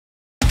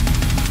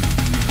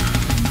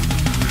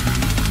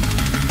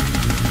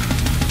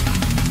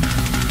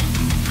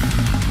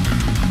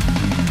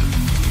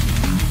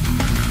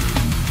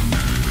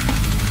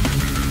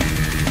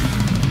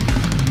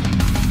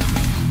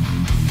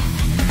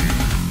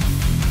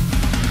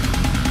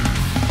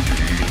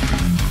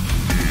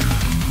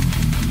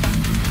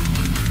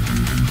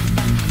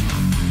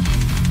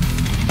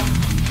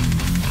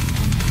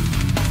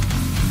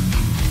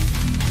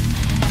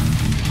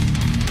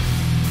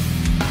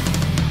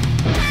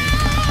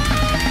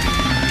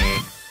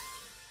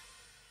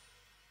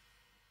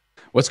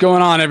What's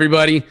going on,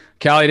 everybody?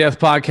 Cali Death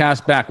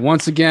Podcast back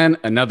once again.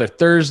 Another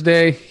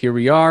Thursday. Here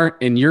we are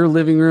in your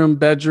living room,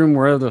 bedroom,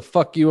 wherever the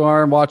fuck you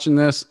are watching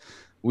this.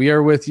 We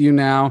are with you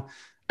now.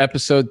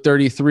 Episode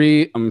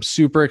 33. I'm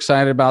super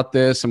excited about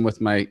this. I'm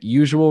with my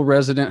usual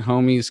resident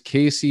homies,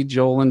 Casey,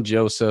 Joel, and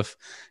Joseph.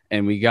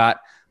 And we got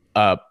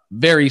a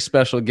very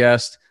special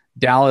guest,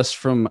 Dallas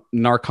from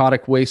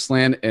Narcotic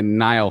Wasteland and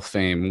Nile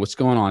fame. What's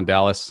going on,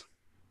 Dallas?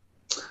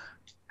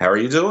 How are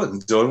you doing?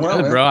 Doing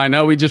well, good, bro. I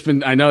know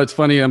I know it's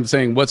funny. I'm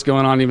saying what's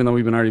going on, even though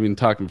we've already been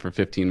talking for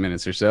 15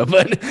 minutes or so,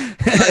 but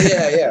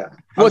yeah.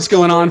 What's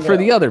going on for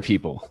the other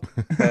people?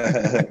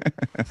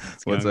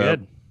 What's up?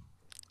 Good.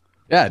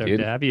 Yeah, so dude.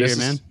 To have you here,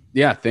 man.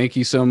 Yeah. Thank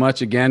you so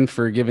much again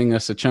for giving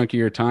us a chunk of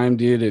your time,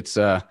 dude. It's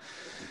a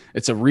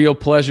real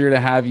pleasure to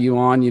have you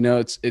on. You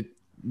know,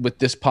 with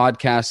this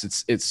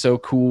podcast, it's so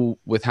cool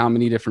with how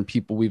many different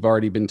people we've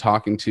already been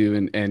talking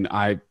to. And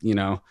I, you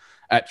know,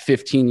 at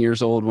 15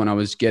 years old, when I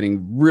was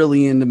getting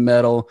really into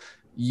metal,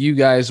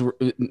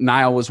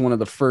 Nile was one of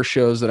the first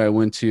shows that I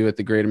went to at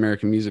the Great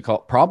American Music Hall,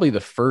 probably the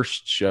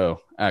first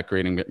show at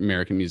Great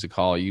American Music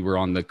Hall. You were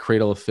on the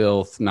Cradle of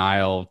Filth,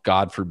 Nile,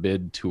 God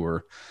Forbid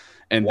tour.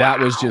 And That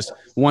was just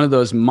one of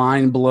those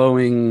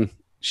mind-blowing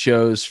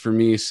shows for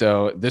me.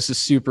 So this is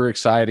super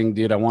exciting,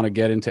 dude. I want to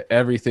get into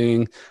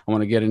everything. I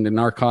want to get into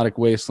Narcotic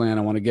Wasteland.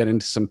 I want to get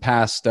into some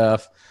past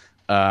stuff.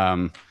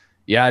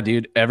 Yeah,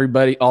 dude,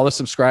 everybody, all the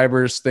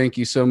subscribers, thank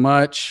you so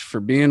much for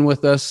being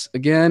with us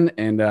again.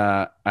 And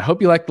I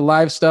hope you like the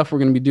live stuff. We're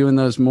going to be doing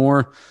those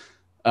more.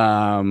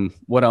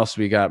 What else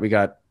we got? You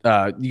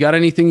got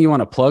anything you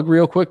want to plug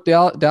real quick,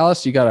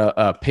 Dallas? You got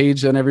a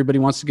page that everybody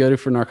wants to go to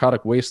for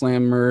Narcotic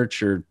Wasteland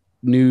merch or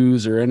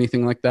news or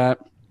anything like that?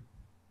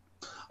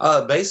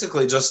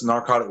 Basically just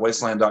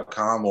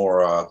narcoticwasteland.com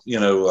or,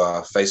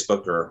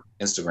 Facebook or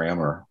Instagram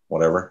or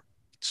whatever.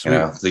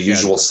 Sweet. The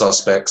usual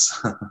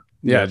suspects.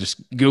 Yeah,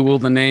 just Google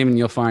the name and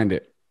you'll find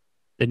it.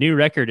 The new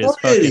record is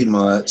pretty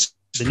much.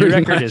 The new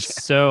record is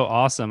so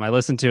awesome. I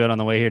listened to it on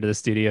the way here to the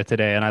studio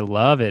today, and I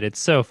love it. It's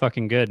so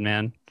fucking good,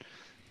 man.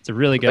 It's a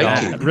really good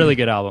album. Really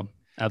good album.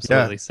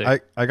 Absolutely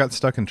sick. I got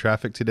stuck in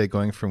traffic today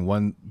going from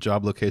one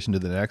job location to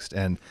the next,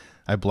 and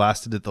I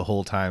blasted it the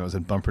whole time. I was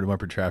in bumper to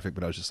bumper traffic,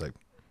 but I was just like,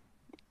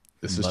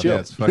 "This is chill."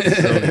 It's fucking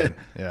so good.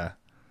 Yeah.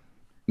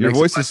 Your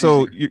voice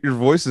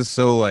is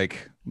so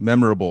like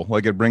memorable.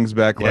 Like it brings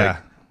back like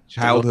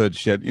childhood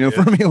shit,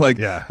 for me, like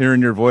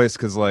hearing your voice,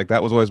 because like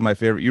that was always my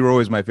favorite. You were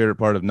always my favorite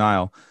part of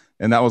Nile,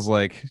 and that was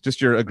like just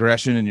your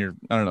aggression and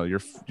your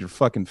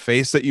fucking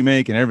face that you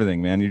make and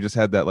everything, man. You just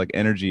had that like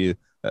energy,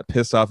 that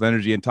pissed off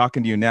energy. And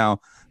talking to you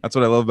now, that's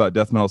what I love about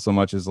death metal so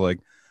much, is like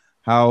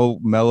how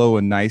mellow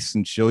and nice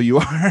and chill you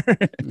are.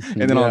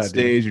 And then on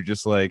stage, you're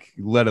just like,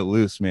 you let it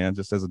loose, man,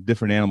 just as a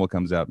different animal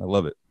comes out. And I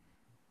love it.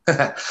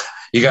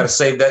 You got to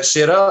save that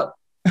shit up.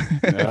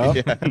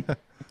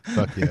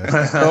 Fuck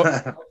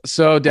yeah.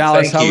 So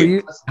Dallas,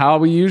 how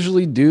we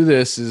usually do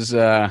this is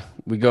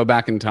we go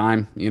back in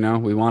time. We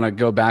want to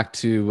go back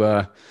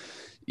to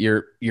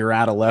your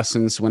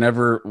adolescence,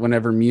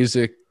 whenever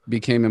music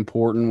became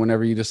important,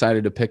 whenever you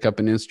decided to pick up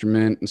an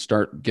instrument and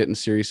start getting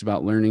serious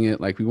about learning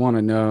it. Like, we want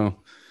to know,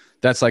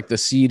 that's like the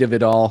seed of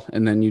it all,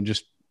 and then you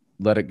just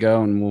let it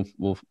go, and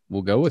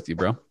we'll go with you,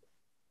 bro.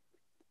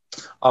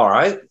 All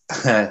right.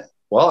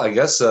 Well, I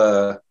guess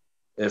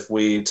if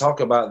we talk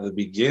about the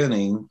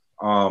beginning,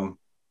 I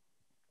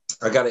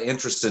got an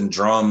interest in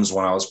drums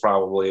when I was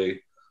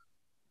probably,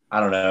 I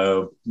don't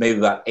know, maybe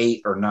about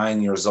 8 or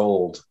 9 years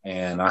old.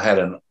 And I had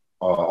an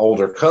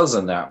older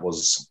cousin that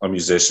was a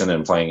musician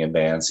and playing in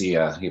bands. He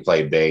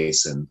played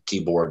bass and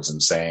keyboards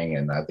and sang,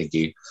 and I think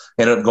he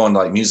ended up going to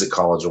like music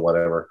college or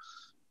whatever.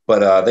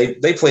 But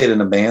they played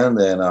in a band,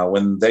 and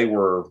when they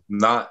were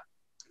not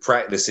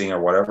practicing or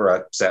whatever,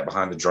 I sat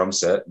behind the drum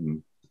set,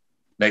 and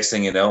next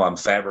thing you know, I'm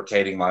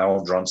fabricating my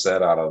own drum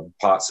set out of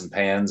pots and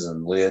pans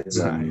and lids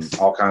and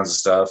all kinds of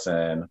stuff.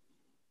 And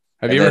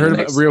have you ever heard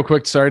of, real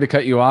quick, sorry to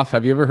cut you off,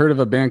 have you ever heard of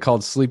a band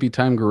called Sleepy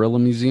Time Gorilla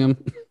Museum?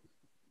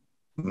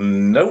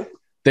 Nope.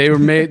 They were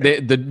made.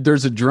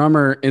 There's a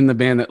drummer in the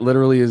band that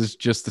literally is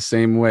just the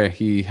same way.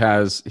 He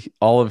has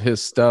all of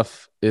his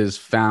stuff is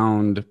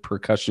found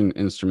percussion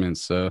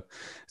instruments. So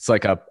it's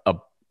like a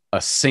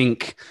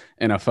sink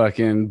and a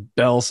fucking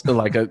bell,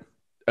 like a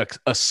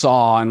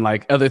saw and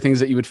like other things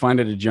that you would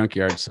find at a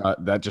junkyard. So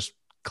that just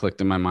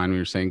clicked in my mind when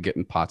you were saying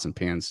getting pots and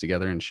pans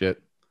together and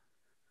shit.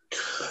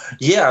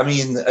 Yeah, I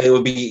mean,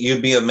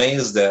 you'd be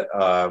amazed at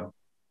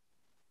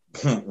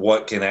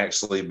what can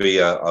actually be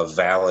a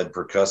valid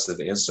percussive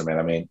instrument.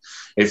 I mean,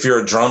 if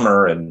you're a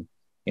drummer, and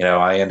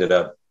I ended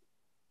up,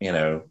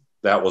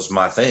 that was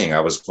my thing. I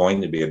was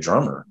going to be a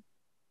drummer.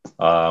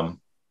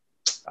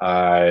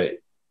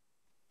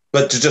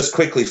 But to just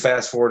quickly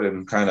fast forward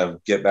and kind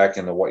of get back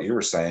into what you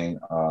were saying,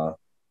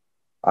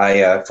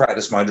 I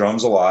practiced my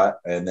drums a lot,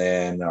 and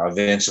then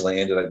eventually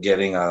ended up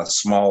getting a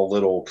small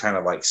little kind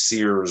of like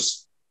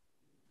Sears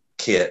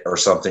kit or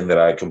something that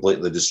I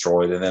completely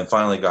destroyed, and then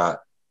finally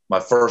got my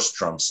first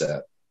drum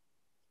set.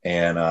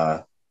 And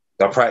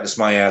I practiced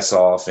my ass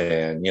off,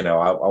 and you know,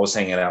 I was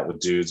hanging out with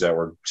dudes that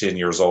were 10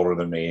 years older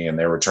than me, and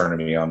they were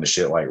turning me on to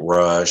shit like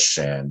Rush,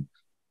 and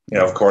you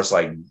know, of course,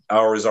 like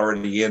I was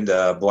already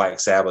into Black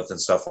Sabbath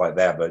and stuff like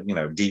that, but you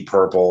know, Deep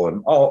Purple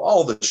and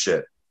all the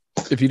shit.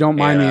 If you don't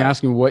mind me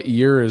asking, what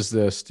year is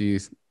this? Do you?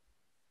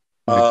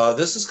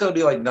 This is going to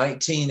be like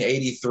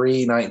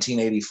 1983,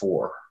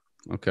 1984.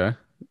 Okay,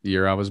 the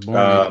year I was born.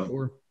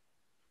 84.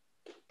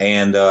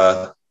 And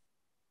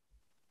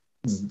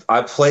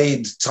I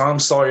played Tom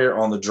Sawyer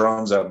on the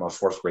drums at my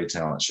 4th grade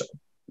talent show.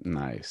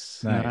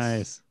 Nice.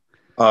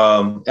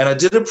 And I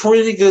did a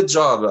pretty good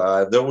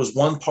job. There was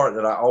one part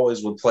that I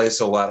always would play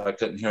so loud I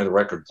couldn't hear the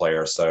record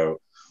player.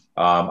 So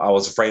I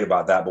was afraid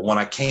about that. But when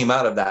I came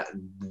out of that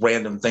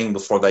random thing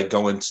before they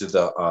go into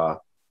the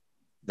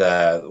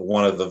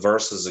one of the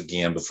verses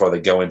again, before they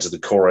go into the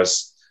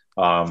chorus,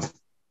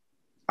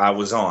 I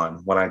was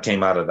on when I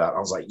came out of that. I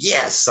was like,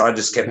 yes. So I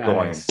just kept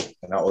going.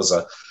 And that was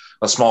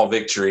a small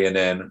victory. And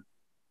then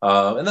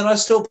I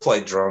still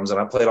played drums, and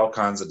I played all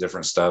kinds of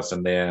different stuff.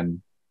 And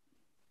then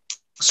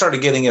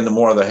started getting into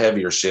more of the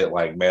heavier shit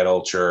like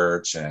Metal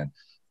Church, and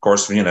of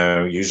course, you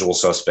know, Usual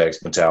Suspects,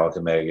 Metallica,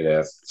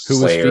 Megadeth,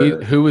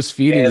 Slayer, who was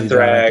feeding Anthrax, you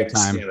that at the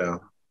time? You know,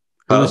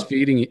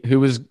 who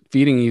was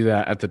feeding you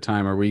that at the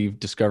time, or were you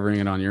discovering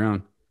it on your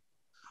own?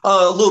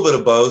 A little bit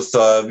of both.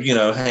 You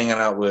know, hanging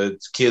out with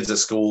kids at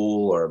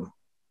school, or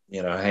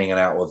you know, hanging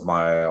out with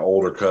my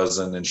older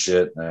cousin and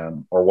shit,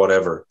 or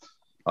whatever.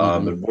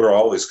 And we're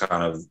always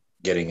kind of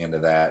getting into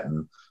that,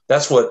 and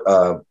that's what.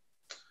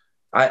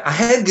 I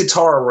had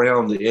guitar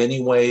around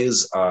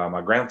anyways.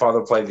 My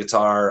grandfather played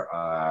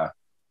guitar.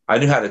 I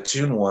knew how to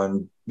tune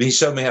one. He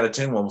showed me how to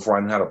tune one before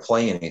I knew how to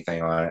play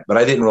anything on it, but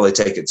I didn't really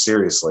take it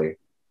seriously.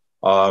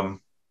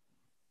 And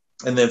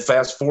then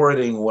fast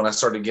forwarding, when I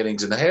started getting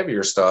to the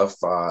heavier stuff,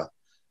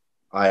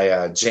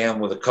 I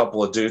jammed with a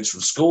couple of dudes from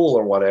school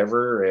or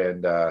whatever.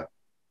 And I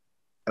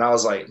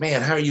was like,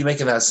 man, how are you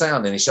making that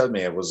sound? And he showed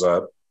me it was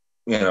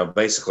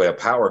basically a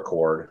power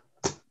chord.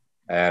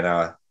 And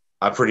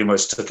I pretty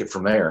much took it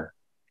from there.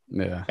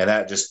 Yeah. And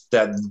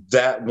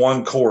that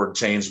one chord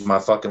changed my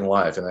fucking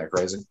life. Isn't that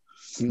crazy?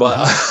 But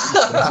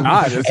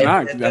it's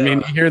not. I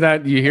mean, you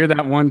hear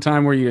that one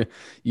time where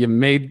you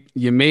made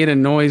a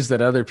noise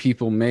that other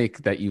people make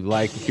that you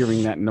like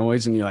hearing that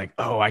noise, and you're like,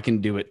 oh, I can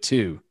do it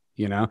too.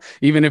 You know,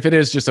 even if it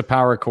is just a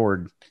power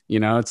chord, you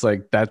know, it's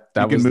like that.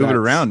 You can move it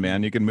around,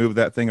 man. You can move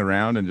that thing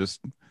around and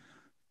just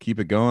keep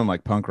it going,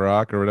 like punk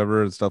rock or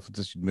whatever and stuff.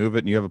 Just move it,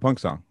 and you have a punk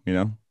song. You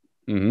know.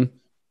 Mm-hmm.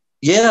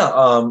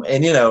 Yeah,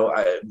 and you know,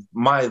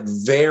 my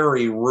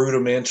very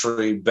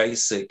rudimentary,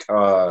 basic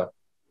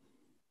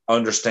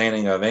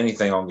understanding of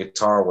anything on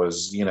guitar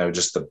was, you know,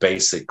 just the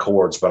basic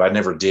chords, but I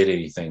never did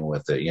anything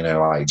with it. You know,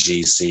 like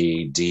G,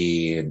 C,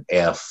 D, and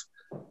F.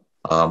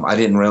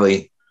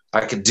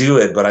 I could do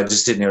it, but I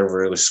just didn't ever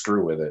really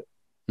screw with it.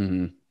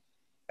 Mm-hmm.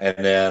 And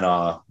then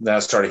I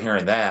started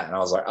hearing that, and I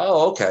was like,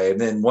 oh, okay.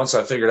 And then once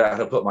I figured out how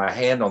to put my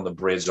hand on the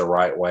bridge the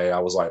right way, I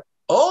was like,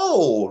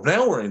 oh,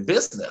 now we're in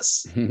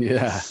business.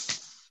 Yeah.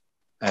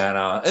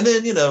 And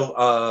then, you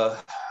know,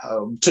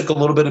 took a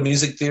little bit of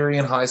music theory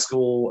in high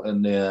school,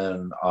 and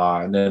then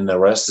the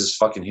rest is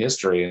fucking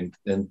history.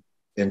 And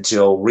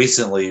until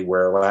recently,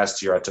 where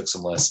last year I took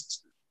some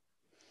lessons.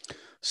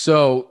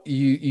 So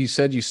you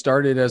said you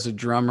started as a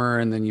drummer,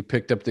 and then you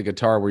picked up the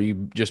guitar. Were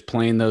you just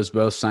playing those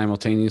both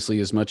simultaneously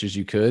as much as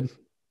you could?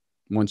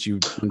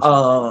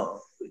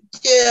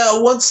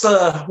 Yeah, once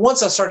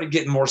I started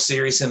getting more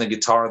serious in the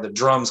guitar, the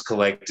drums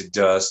collected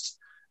dust,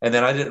 and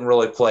then I didn't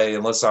really play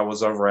unless I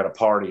was over at a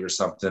party or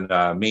something.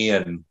 Me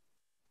and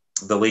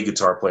the lead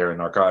guitar player in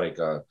Narcotic,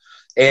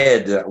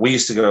 Ed, we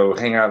used to go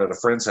hang out at a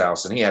friend's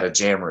house, and he had a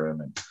jam room,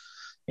 and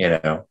you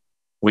know,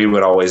 we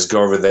would always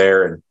go over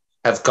there and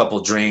have a couple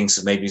of drinks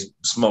and maybe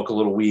smoke a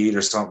little weed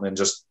or something and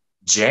just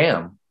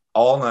jam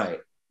all night.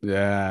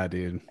 Yeah,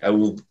 dude.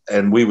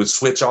 And we would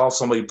switch off.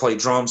 Somebody would play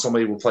drums,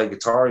 somebody would play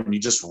guitar, and you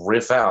just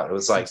riff out. It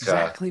was like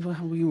exactly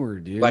how we were,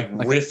 dude. Like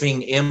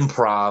riffing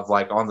improv,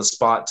 like on the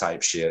spot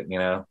type shit. You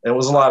know, it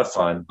was a lot of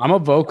fun. I'm a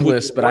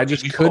vocalist, but I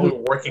just couldn't. We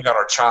were working on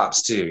our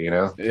chops too. You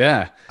know.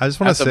 Yeah, I just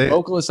want to say,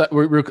 vocalist.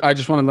 I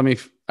just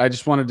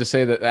wanted to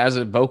say that as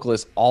a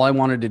vocalist, all I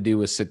wanted to do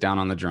was sit down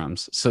on the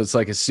drums. So it's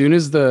like as soon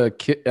as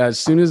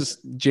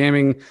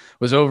jamming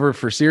was over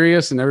for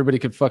serious and everybody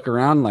could fuck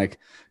around, like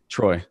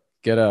Troy,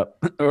 get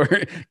up, or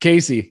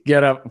Casey,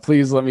 get up,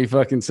 please let me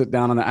fucking sit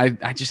down on that.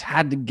 I just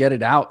had to get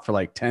it out for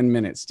like 10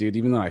 minutes, dude.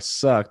 Even though I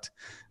sucked,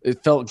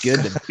 it felt good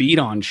to beat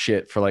on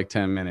shit for like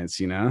 10 minutes,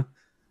 you know?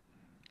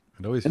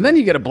 And then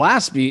you get a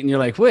blast beat and you're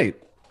like, wait,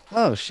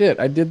 oh shit,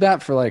 I did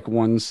that for like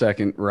 1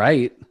 second,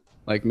 right?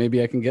 Like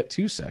maybe I can get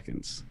 2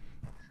 seconds.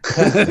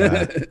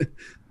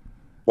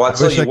 Well, I'll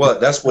tell you what,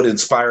 that's what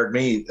inspired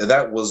me.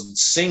 That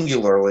was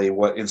singularly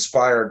what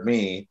inspired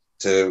me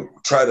to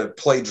try to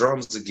play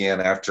drums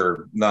again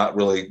after not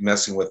really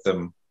messing with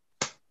them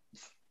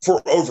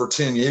for over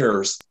 10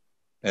 years.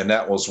 And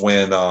that was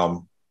when I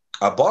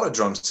bought a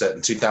drum set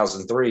in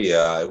 2003.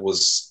 It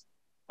was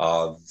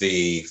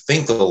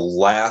the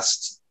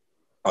last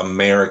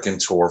American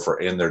tour for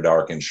In Their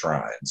Darkened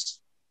Shrines.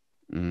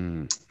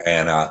 Mm.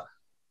 And I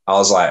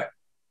was like,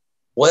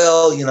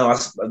 well,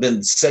 I've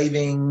been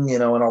saving,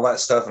 and all that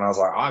stuff. And I was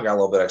like, I got a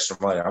little bit extra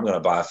money. I'm going to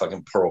buy a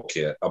fucking pearl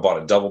kit. I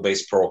bought a double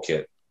bass pearl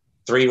kit,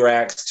 3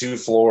 racks, 2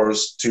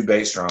 floors, 2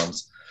 bass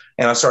drums.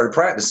 And I started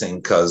practicing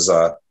because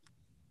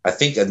I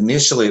think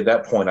initially at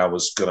that point I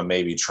was going to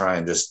maybe try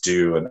and just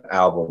do an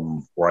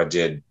album where I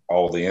did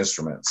all the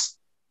instruments.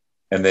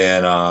 And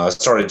then I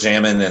started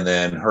jamming and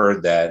then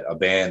heard that a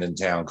band in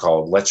town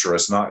called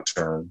Lecherous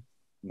Nocturne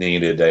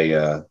needed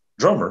a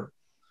drummer.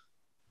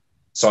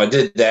 So I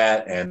did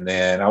that, and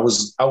then I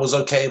was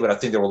okay, but I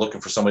think they were looking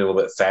for somebody a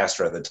little bit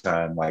faster at the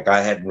time. Like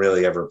I hadn't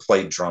really ever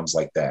played drums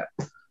like that.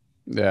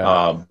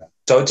 Yeah.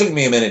 So it took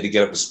me a minute to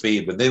get up to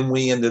speed, but then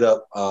we ended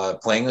up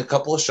playing a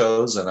couple of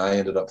shows, and I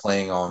ended up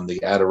playing on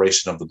the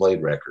Adoration of the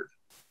Blade record.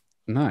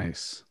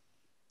 Nice.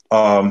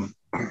 And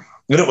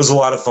it was a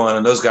lot of fun,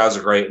 and those guys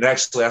are great. And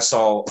actually, I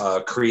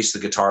saw Crease, the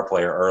guitar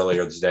player,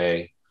 earlier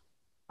today.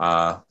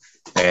 Great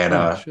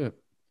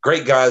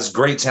guys,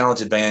 great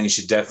talented band. You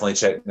should definitely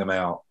check them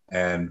out.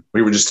 And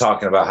we were just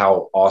talking about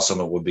how awesome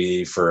it would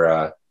be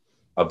for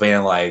a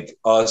band like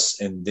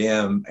us and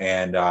them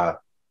and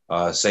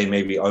say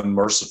maybe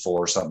Unmerciful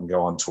or something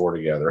go on tour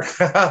together.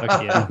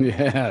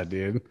 Yeah,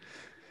 dude.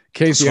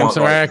 Casey, I'm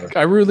sorry.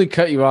 I really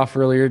cut you off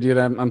earlier, dude.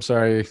 I'm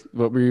sorry.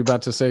 What were you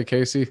about to say,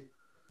 Casey?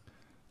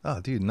 Oh,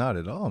 dude, not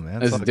at all, man.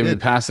 Did we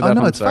pass it up?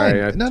 No, I'm it's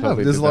sorry. fine. No,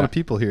 there's a lot of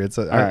people here. It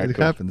cool.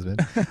 happens, man.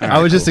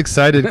 I was just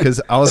excited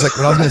because I was like,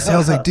 what I was going to say, I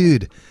was like,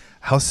 dude,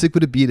 how sick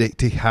would it be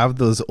to have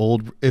those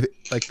those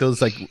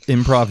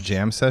improv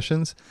jam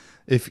sessions?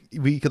 If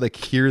we could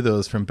hear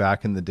those from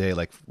back in the day,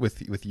 like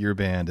with your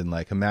band, and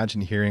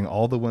imagine hearing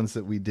all the ones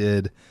that we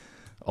did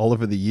all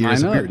over the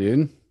years. I know,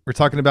 dude. We're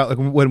talking about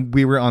when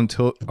we were on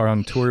tour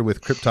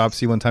with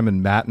Cryptopsy one time,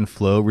 and Matt and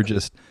Flo were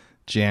just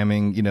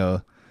jamming,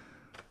 Yeah,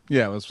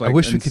 it was I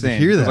wish insane. we could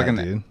hear that,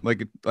 dude.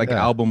 Like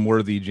album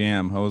worthy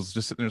jam. I was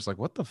just sitting there, just like,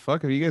 what the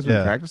fuck have you guys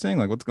been practicing?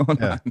 Like, what's going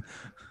on?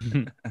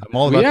 I'm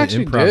all about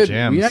the improv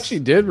jams. We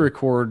actually did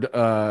record.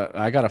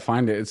 I gotta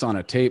find it. It's on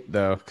a tape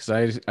though,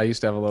 because I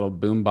used to have a little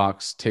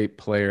boombox tape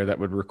player that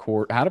would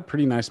record. Had a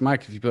pretty nice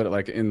mic if you put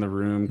it in the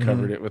room,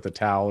 covered it with a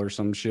towel or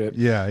some shit.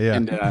 Yeah.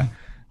 And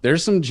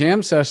there's some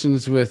jam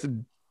sessions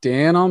with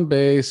Dan on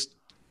bass,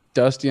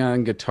 Dusty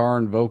on guitar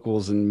and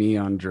vocals, and me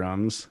on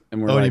drums.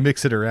 And we're you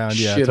mix it around,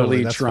 shittily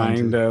totally.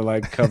 trying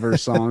to cover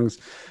songs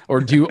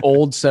or do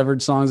old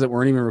severed songs that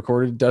weren't even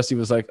recorded. Dusty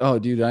was like, "Oh,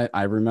 dude,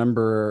 I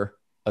remember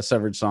a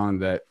severed song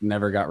that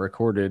never got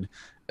recorded.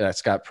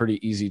 That's got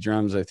pretty easy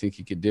drums. I think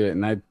you could do it."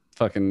 And I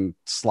fucking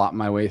slop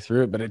my way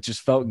through it, but it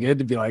just felt good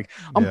to be like,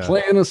 I'm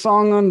playing a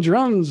song on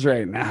drums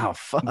right now.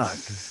 Fuck. All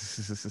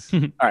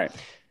right,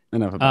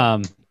 enough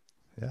about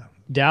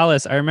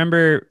Dallas, I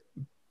remember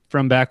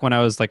from back when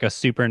I was a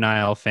super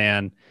Nile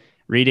fan,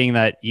 reading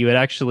that you had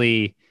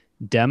actually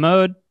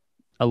demoed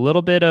a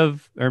little bit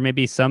of, or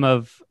maybe some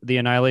of, the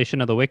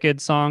Annihilation of the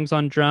Wicked songs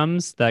on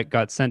drums that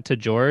got sent to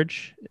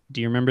George.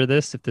 Do you remember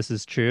this, if this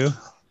is true?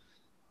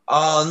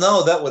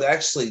 No, that would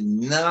actually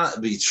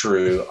not be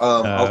true.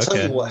 I'll tell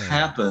you what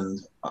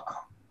happened.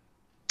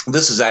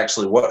 This is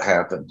actually what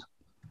happened.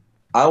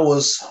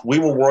 We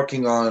were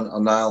working on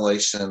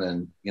Annihilation,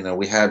 and,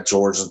 we had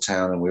George in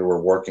town and we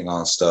were working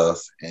on stuff.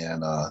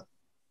 And,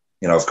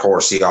 of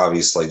course, he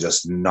obviously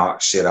just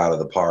knocked shit out of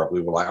the park.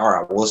 We were like, all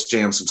right, well, let's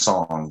jam some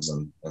songs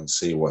and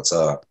see what's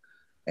up.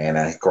 And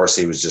of course,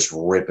 he was just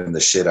ripping the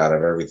shit out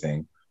of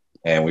everything.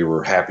 And we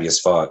were happy as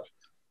fuck.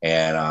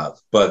 And,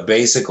 but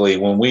basically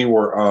when we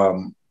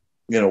were,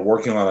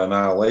 working on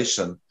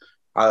Annihilation,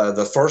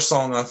 the first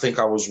song I think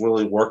I was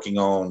really working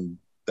on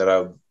that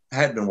I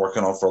had been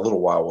working on for a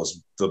little while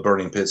was The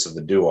Burning Pits of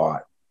the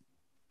Duat.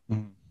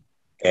 Mm-hmm.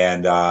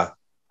 And,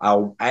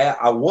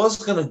 I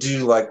was going to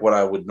do what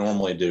I would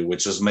normally do,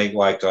 which is make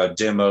a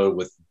demo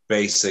with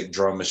basic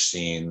drum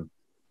machine.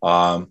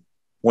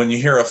 When you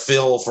hear a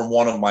fill from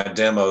one of my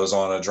demos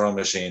on a drum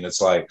machine,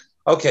 it's like,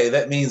 okay,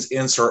 that means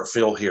insert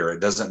fill here. It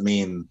doesn't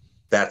mean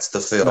that's the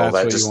fill.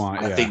 I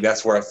think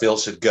that's where a fill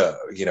should go.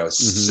 It's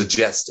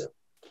suggestive.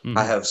 Mm-hmm.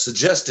 I have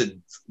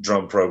suggested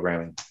drum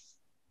programming.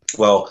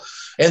 Well,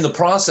 in the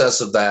process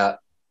of that,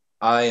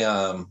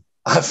 I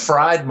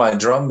fried my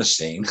drum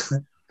machine.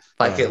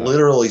 It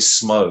literally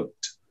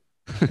smoked.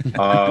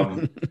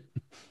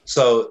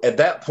 So at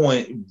that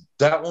point,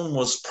 that one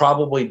was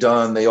probably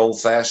done the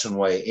old-fashioned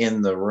way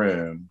in the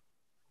room.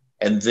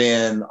 And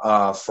then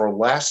for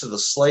Last of the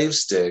Slave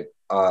Stick,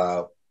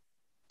 I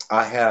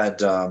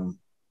had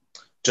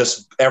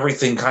just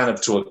everything kind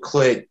of to a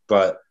click,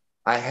 but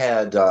I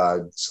had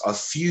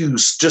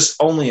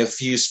only a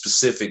few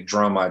specific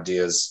drum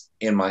ideas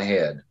in my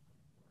head.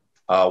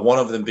 One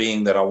of them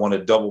being that I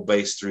wanted double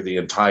bass through the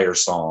entire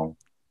song.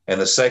 And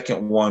the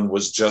second one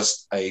was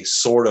just a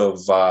sort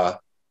of a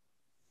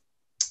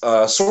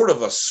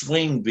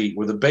swing beat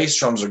where the bass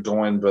drums are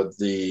going, but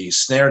the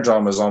snare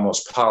drum is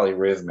almost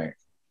polyrhythmic.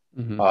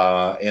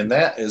 Mm-hmm. And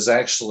that is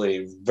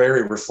actually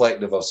very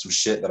reflective of some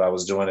shit that I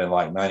was doing in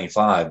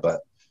 95. But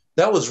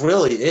that was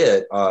really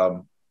it.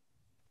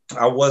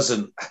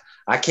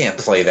 I can't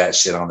play that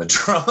shit on the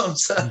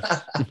drums.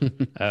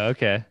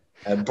 Okay.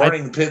 And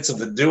Burning Pits of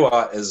the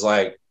Duat is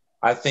like,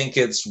 I think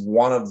it's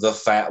one of the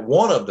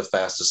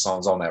fastest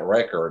songs on that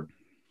record.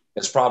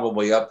 It's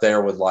probably up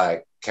there with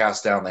like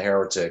Cast Down the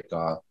Heretic.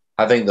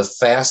 I think the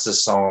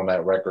fastest song on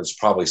that record is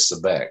probably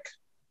Sebek.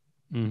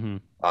 Mm-hmm.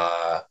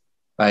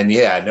 And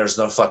yeah, there's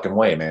no fucking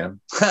way, man.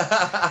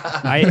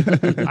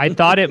 I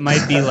thought it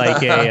might be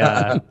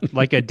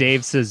like a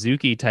Dave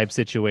Suzuki type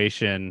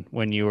situation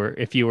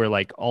if you were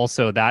like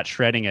also that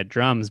shredding at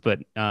drums, but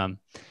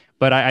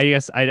I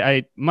guess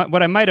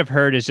what I might have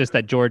heard is just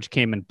that George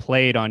came and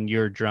played on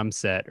your drum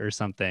set or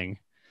something.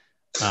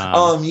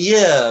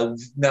 Yeah.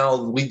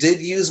 Now we did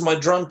use my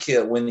drum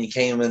kit when he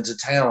came into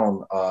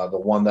town, the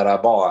one that I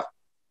bought,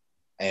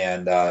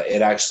 and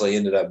it actually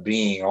ended up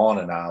being on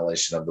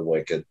Annihilation of the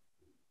Wicked.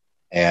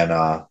 And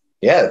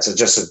yeah, it's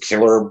just a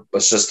killer.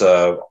 It's just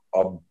a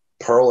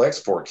Pearl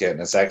export kit, and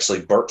it's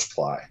actually birch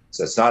ply,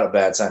 so it's not a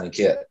bad sounding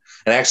kit.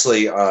 And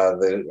actually,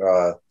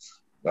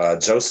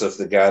 Joseph,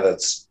 the guy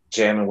that's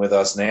jamming with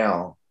us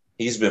now,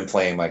 he's been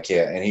playing my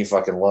kit, and he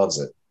fucking loves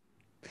it.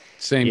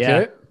 Same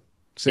kit,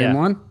 same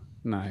one.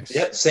 Nice.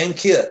 Yeah, same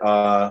kit.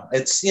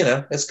 It's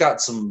it's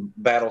got some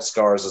battle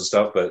scars and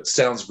stuff, but it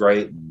sounds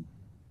great. And,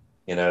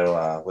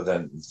 with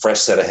a fresh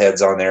set of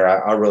heads on there,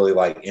 I really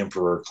like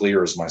Emperor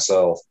Clears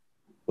myself,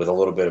 with a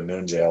little bit of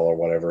moon gel or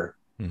whatever.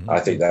 Mm-hmm.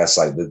 I think that's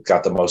like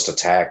got the most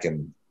attack,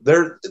 and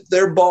they're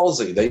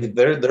ballsy.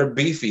 They're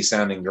beefy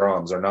sounding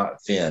drums. They're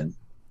not thin.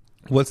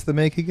 What's the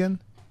make again?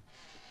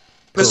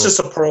 Pearl. It's just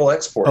a Pearl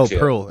export kit.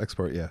 Pearl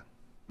export, yeah.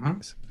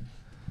 Mm-hmm.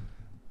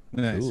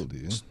 Nice. Cool,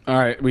 dude. All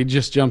right, we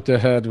just jumped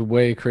ahead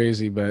way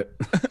crazy, but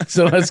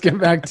so let's get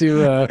back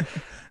to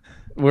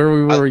where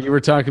we were. You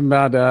were talking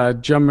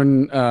about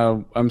drumming.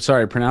 I'm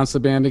sorry, pronounce the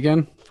band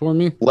again for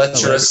me.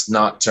 Lecherous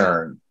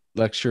Nocturne.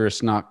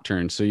 Lecherous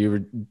Nocturne. So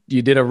you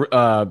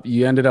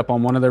ended up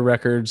on one of their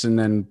records, and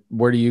then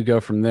where do you go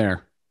from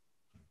there?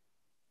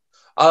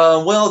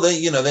 Well,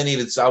 they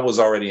needed. I was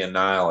already in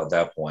Nile at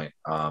that point.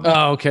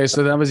 Okay,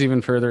 so that was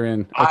even further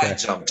in. Okay. I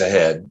jumped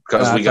ahead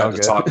because we got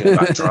to talking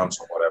about drums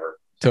or whatever.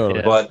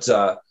 Totally. But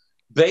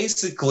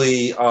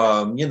basically,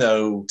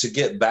 to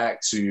get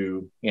back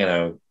to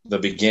the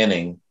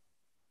beginning,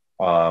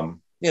 I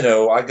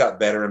got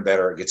better and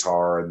better at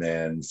guitar, and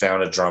then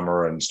found a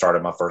drummer and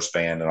started my first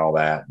band and all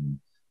that. And,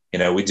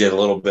 we did a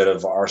little bit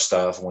of our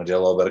stuff, and we did a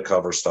little bit of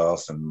cover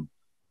stuff and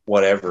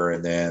whatever.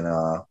 And then,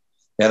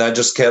 and I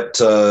just kept,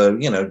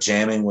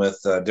 jamming with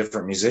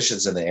different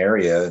musicians in the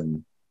area,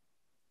 and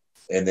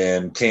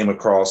then came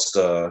across,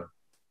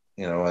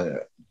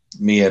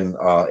 me and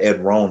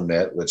Ed Rohn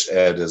met, which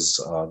Ed is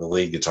the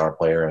lead guitar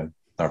player in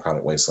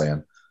Narcotic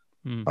Wasteland.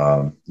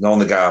 Known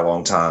the guy a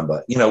long time,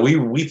 but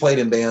we played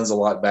in bands a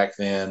lot back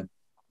then,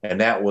 and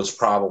that was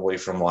probably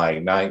from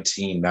like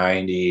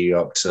 1990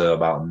 up to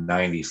about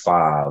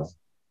 95,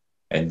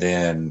 and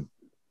then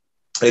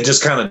it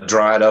just kind of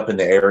dried up in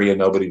the area.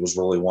 Nobody was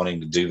really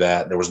wanting to do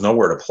that. There was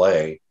nowhere to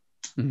play,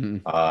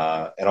 and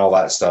all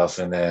that stuff.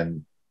 And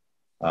then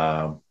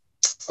a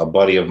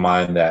buddy of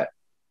mine that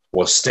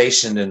was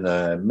stationed in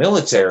the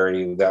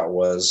military, that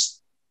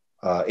was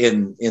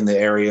in the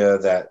area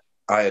that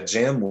I had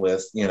jammed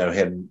with,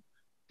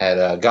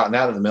 had gotten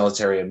out of the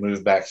military and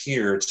moved back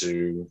here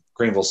to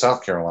Greenville,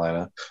 South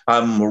Carolina.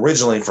 I'm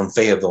originally from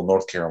Fayetteville,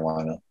 North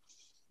Carolina.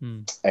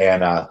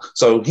 And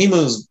so he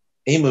moved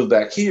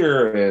back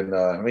here,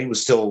 and he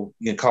was still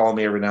calling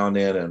me every now and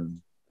then.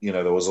 And,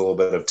 there was a little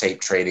bit of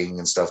tape trading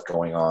and stuff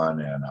going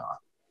on. And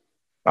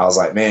I was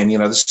like, man,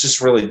 this is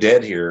just really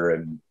dead here,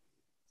 and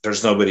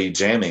there's nobody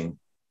jamming.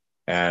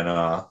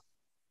 And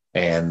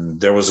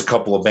there was a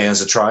couple of bands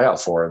to try out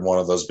for, and one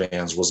of those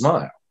bands was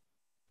Nile.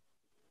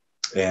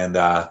 And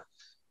I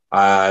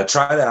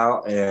tried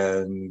out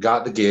and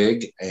got the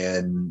gig,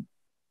 and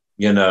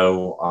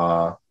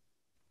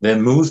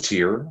then moved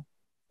here.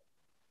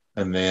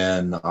 And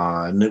then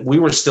we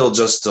were still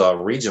just a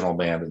regional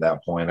band at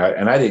that point,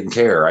 and I didn't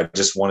care. I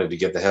just wanted to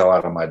get the hell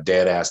out of my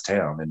dead ass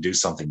town and do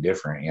something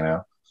different,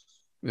 Yeah.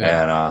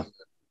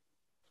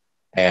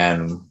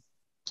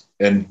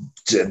 And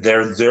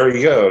there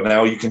you go.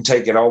 Now you can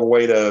take it all the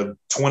way to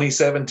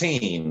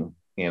 2017.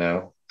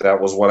 That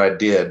was what I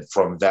did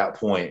from that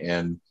point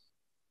in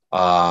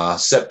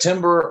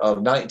September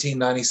of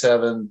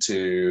 1997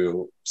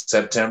 to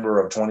September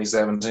of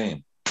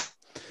 2017.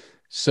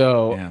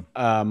 So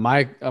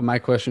my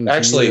question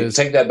actually is,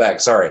 take that back.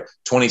 Sorry,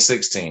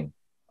 2016.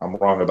 I'm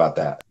wrong about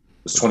that. It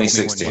was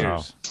 2016.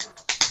 Wow.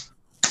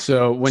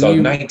 So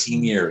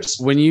 19 years.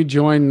 When you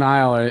join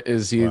Nile,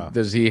 does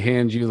he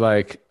hand you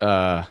like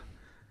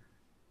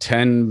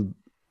 10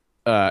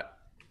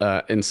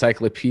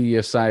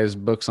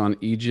 encyclopedia-sized books on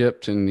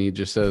Egypt, and he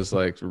just says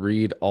like,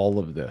 read all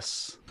of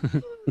this,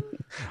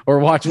 or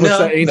watch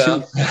that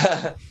ancient,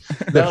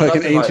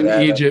 fucking ancient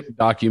like Egypt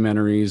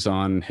documentaries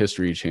on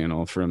History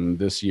Channel from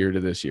this year to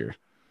this year?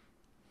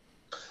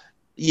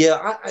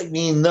 Yeah, I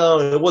mean, no,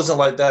 it wasn't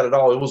like that at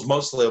all. It was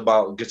mostly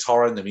about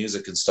guitar and the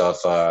music and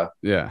stuff.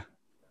 Yeah.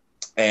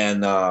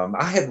 And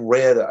I had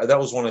read, that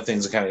was one of the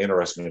things that kind of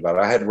interested me about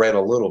it. I had read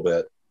a little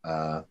bit.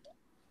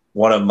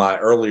 One of my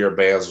earlier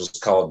bands was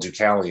called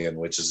Deucalion,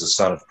 which is the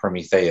son of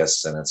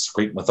Prometheus, and it's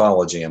Greek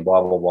mythology and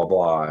blah, blah, blah,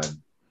 blah. And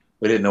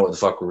we didn't know what the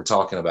fuck we were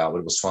talking about, but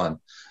it was fun.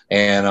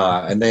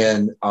 And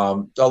then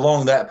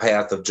along that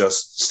path of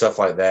just stuff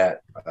like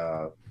that,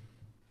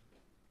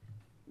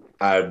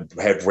 I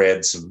had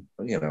read some,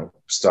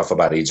 stuff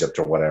about Egypt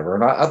or whatever.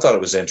 And I thought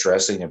it was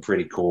interesting and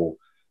pretty cool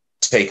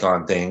take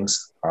on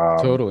things.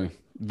 Totally.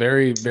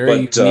 Very,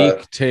 very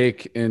unique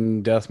take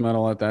in death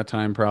metal at that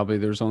time. Probably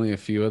there's only a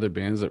few other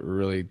bands that were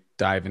really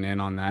diving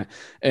in on that.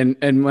 And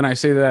when I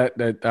say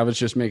that I was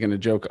just making a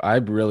joke. I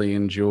really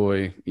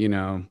enjoy,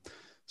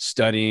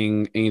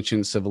 studying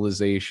ancient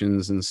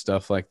civilizations and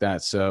stuff like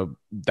that. So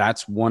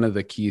that's one of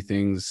the key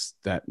things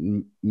that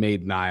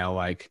made Nile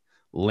like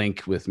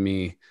link with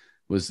me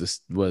was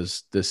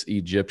this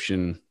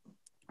Egyptian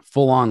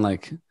full on,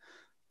 like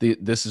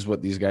this is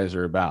what these guys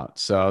are about.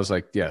 So I was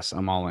like, yes,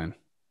 I'm all in.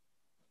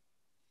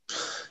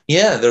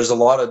 Yeah, there's a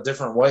lot of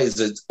different ways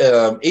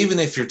that even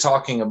if you're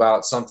talking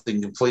about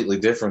something completely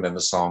different in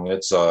the song,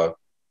 it's a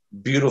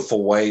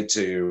beautiful way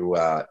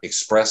to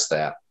express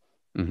that.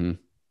 Mm-hmm.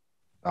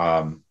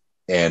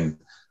 And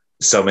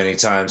so many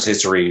times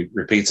history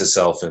repeats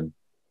itself in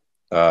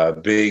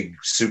big,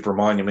 super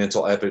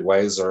monumental, epic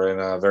ways or in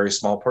a very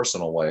small,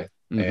 personal way.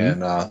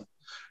 Mm-hmm. And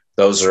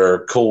those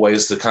are cool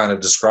ways to kind of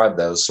describe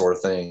those sort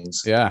of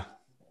things. Yeah.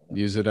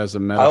 Use it as a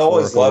metaphor. I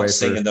always love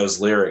singing those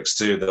lyrics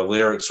too. The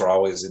lyrics are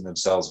always in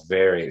themselves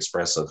very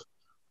expressive.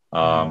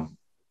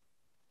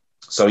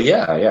 So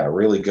yeah,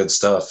 really good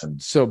stuff.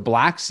 And so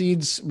Black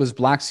Seeds, was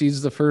Black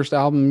Seeds the first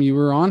album you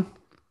were on?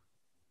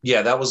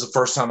 Yeah, that was the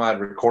first time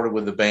I'd recorded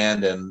with the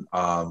band and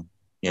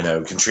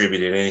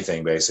contributed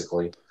anything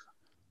basically.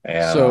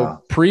 And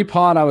so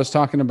pre-pod, I was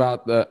talking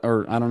about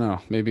or I don't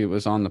know, maybe it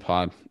was on the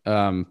pod,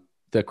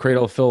 the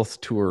Cradle of Filth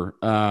tour.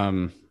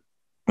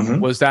 mm-hmm.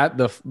 Was that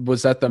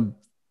the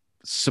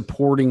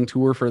supporting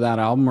tour for that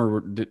album, or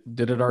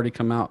did it already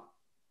come out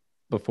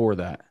before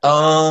that?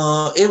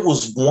 It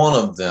was one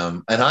of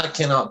them, and I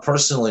cannot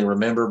personally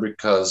remember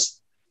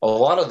because a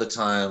lot of the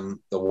time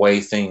the way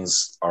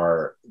things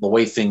are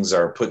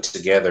put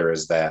together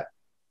is that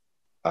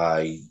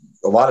a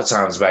lot of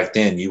times back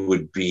then you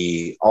would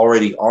be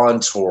already on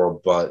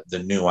tour, but the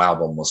new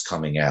album was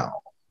coming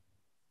out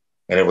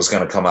and it was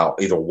going to come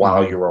out either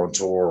while you were on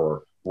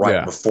tour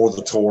or before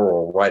the tour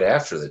or right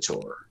after the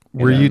tour.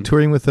 Were you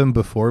touring with them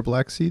before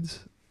Black Seeds?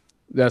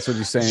 That's what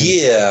he's saying.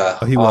 Yeah.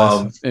 Oh, he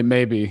was. It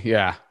may be.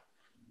 Yeah.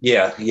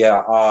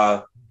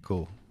 Yeah.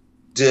 Cool.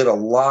 Did a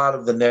lot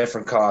of the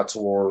Neferka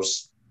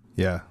tours.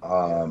 Yeah.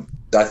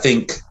 I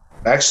think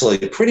actually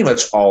pretty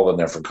much all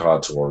the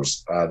Neferka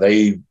tours.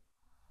 They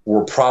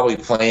were probably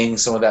playing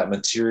some of that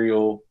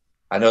material.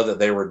 I know that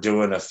they were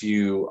doing a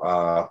few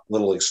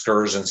little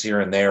excursions here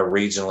and there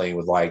regionally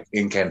with like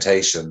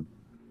Incantation.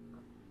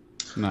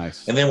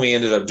 Nice. And then we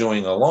ended up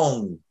doing a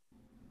long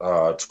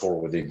tour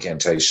with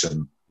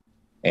Incantation.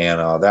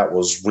 And that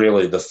was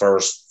really the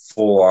first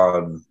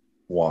full-on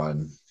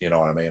one, you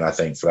know what I mean, I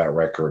think, for that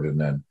record. And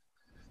then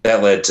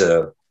that led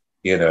to,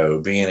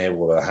 being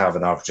able to have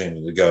an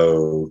opportunity to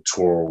go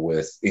tour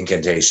with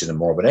Incantation and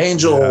Morbid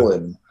Angel.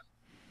 And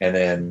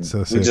then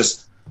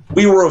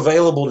we were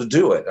available to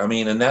do it. I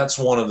mean, and that's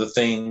one of the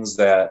things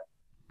that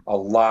a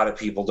lot of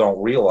people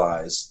don't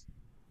realize.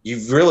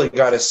 You've really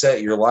got to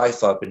set your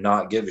life up and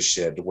not give a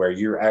shit to where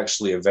you're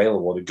actually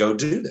available to go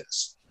do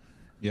this.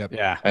 Yep.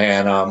 Yeah.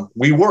 And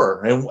we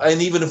were,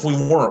 and even if we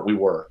weren't, we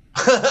were.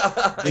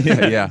 We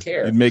didn't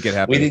care. You'd make it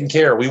happen. We didn't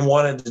care. We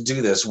wanted to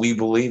do this. We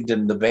believed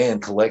in the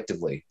band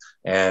collectively,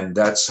 and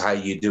that's how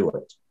you do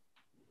it.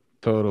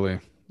 Totally.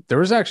 There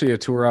was actually a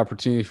tour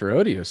opportunity for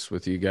Odious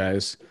with you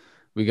guys.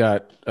 We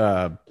got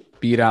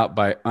beat out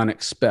by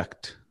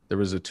Unexpect. There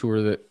was a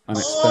tour that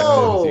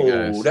Unexpected with you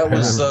guys. That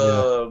was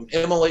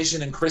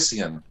Immolation and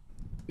Christian.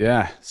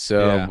 Yeah.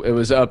 So it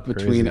was up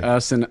between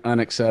us and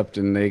Unexcept,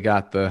 and they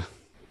got the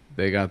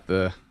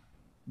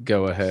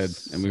go ahead,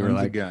 and we were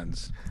like,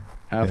 guns.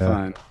 Have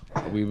fun.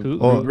 We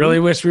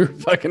really wish we were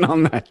fucking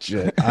on that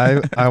shit.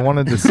 I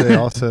wanted to say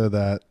also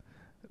that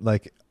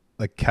like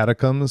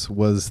Catacombs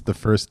was the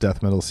first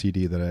death metal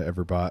CD that I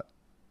ever bought.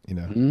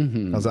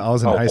 Mm-hmm. I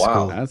was in high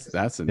school.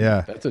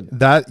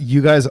 That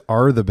you guys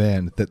are the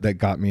band that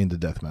got me into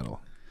death metal.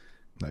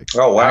 Like,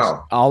 oh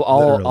wow!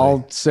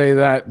 I'll say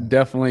that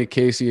definitely.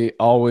 Casey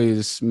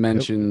always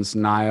mentions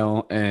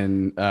Nile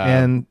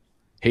and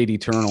Hate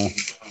Eternal.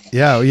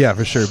 Yeah,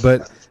 for sure.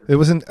 But it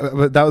wasn't.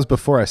 But that was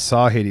before I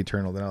saw Hate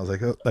Eternal. Then I was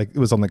like it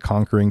was on the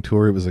Conquering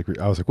tour. It was like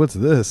I was like, what's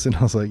this? And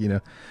I was like,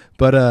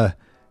 but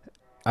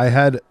I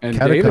had and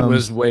Catacombs. David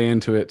was way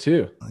into it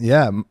too.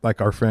 Yeah, like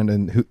our friend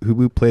and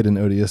who played in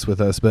Odious with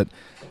us. But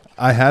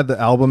I had the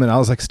album and I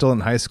was like still in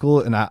high school,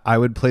 and I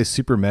would play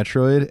Super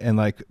Metroid and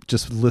like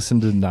just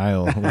listen to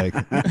Nile. Like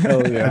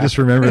I just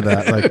remember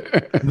that,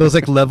 like those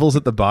like levels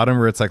at the bottom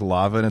where it's like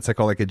lava and it's like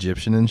all like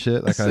Egyptian and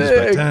shit. Like I was just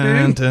like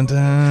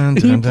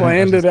he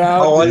planned it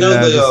out. Oh, I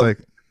know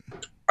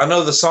I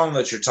know the song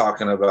that you're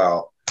talking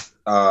about.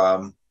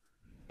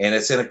 and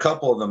it's in a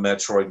couple of the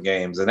Metroid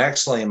games. And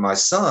actually, my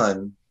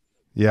son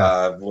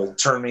will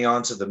turn me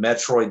on to the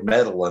Metroid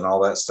Metal and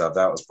all that stuff.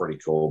 That was pretty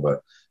cool.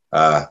 But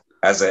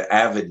as an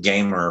avid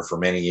gamer for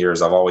many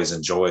years, I've always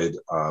enjoyed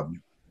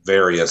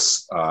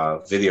various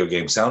video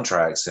game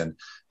soundtracks. And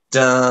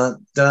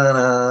dun dun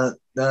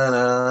dun dun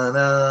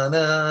dun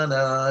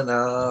dun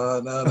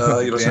dun dun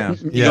dun,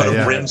 you go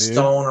to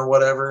Brimstone or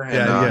whatever,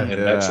 and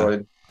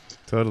Metroid.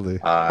 Totally.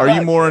 Are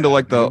you more into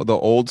like the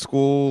old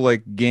school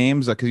like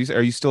games? Because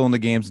are you still into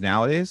games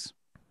nowadays?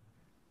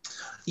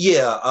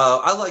 Yeah,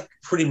 I like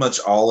pretty much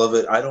all of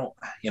it. I don't,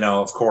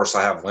 of course,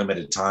 I have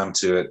limited time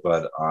to it,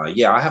 but I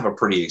have a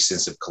pretty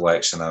extensive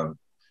collection of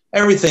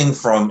everything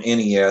from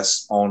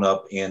NES on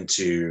up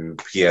into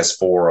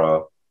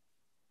PS4.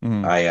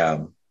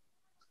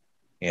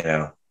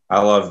 I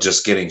love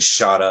just getting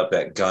shot up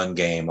at gun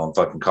game on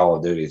fucking Call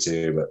of Duty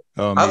too.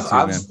 But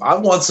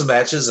I've won some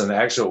matches, and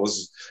actually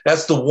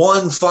that's the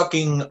one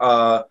fucking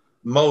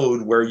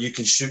mode where you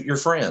can shoot your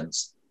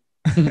friends.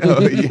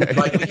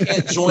 Like we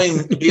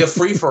can't be a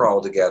free for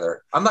all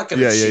together. I'm not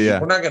gonna cheat.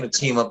 We're not gonna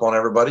team up on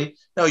everybody.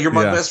 No, you're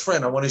my best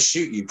friend. I want to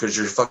shoot you because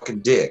you're a fucking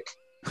dick.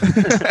 You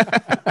know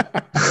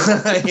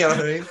what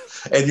I mean?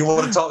 And you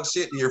want to talk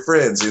shit to your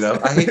friends,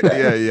 I hate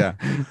that.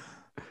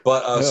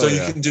 But so you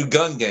can do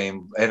gun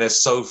game, and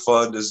it's so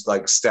fun to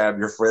like stab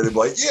your friend and be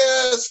like,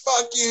 yes,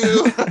 fuck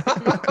you.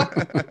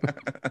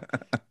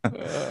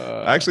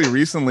 Actually,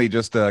 recently,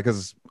 just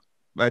because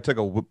I took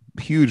a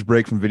huge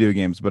break from video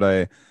games, but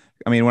I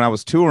mean, when I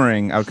was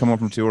touring, I would come home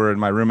from tour, and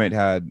my roommate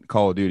had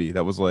Call of Duty.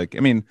 That was like,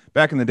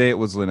 back in the day, it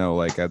was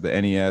like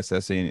the NES,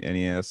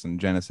 SNES, and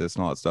Genesis,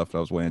 and all that stuff. I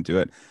was way into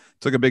it.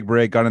 Took a big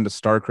break, got into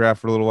StarCraft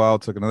for a little while,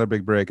 took another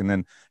big break, and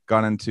then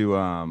got into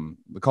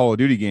the Call of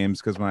Duty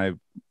games because my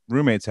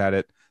roommates had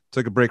it.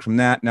 Took a break from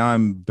that. Now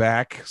I'm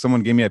back.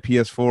 Someone gave me a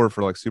PS4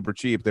 for like super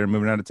cheap. They're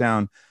moving out of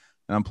town,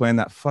 and I'm playing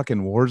that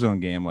fucking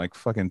Warzone game like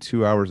fucking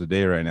 2 hours a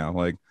day right now.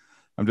 Like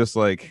I'm just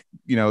like,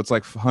 it's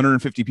like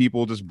 150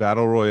 people just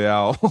battle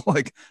royale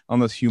like on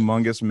this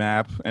humongous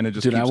map, and it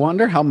just. Dude, I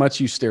wonder how much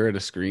you stare at a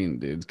screen,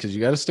 dude. Because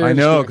you got to stare. I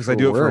know, because I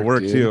do it for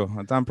work too.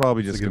 I'm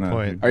probably just gonna.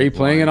 Point. Are you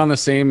playing it on the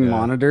same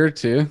monitor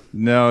too?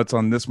 No, it's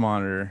on this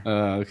monitor.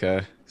 Oh,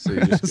 okay. So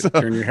you just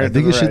turn your head. I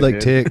think you should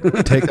take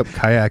up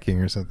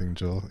kayaking or something,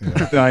 Joel.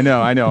 I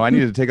know. I need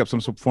to take up some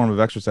form of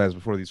exercise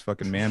before these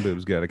fucking man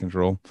boobs get out of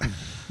control.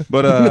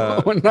 But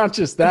no, not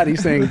just that.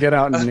 He's saying get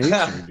out in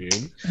nature,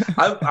 dude.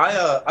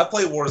 I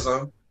play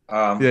Warzone.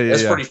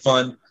 It's pretty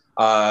fun.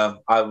 I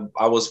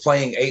was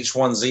playing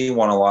H1Z1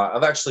 a lot.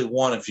 I've actually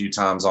won a few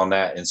times on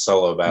that in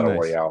solo battle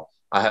royale.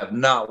 I have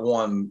not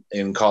won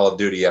in Call of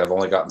Duty yet. I've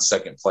only gotten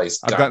second place.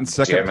 I've gotten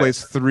second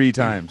place 3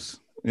 times.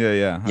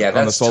 Yeah.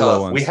 That's tough.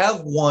 Ones. We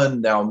have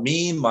one now.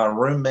 Me, my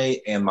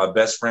roommate, and my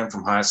best friend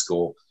from high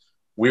school.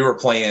 We were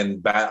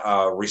playing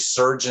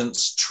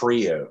Resurgence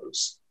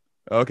trios.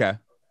 Okay,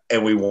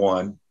 and we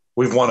won.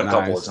 We've won a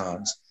couple of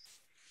times,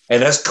 and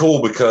that's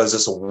cool because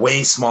it's a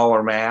way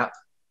smaller map.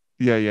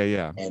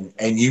 Yeah.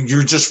 And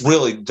you're just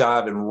really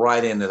diving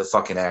right into the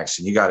fucking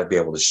action. You got to be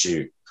able to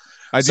shoot.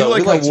 I do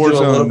like how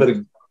Warzone. A little bit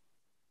of,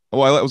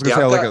 I was gonna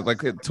say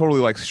like it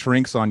totally like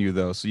shrinks on you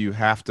though, so you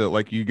have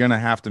to you're gonna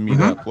have to meet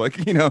up,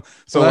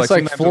 So that's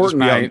like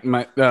Fortnite.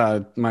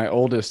 My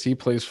oldest, he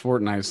plays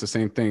Fortnite. It's the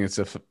same thing. It's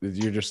if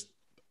you're just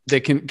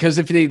because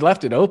if they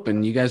left it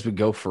open, you guys would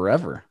go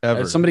forever.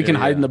 Somebody can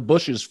hide in the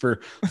bushes for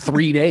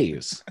 3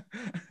 days.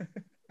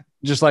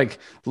 Just like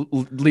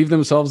leave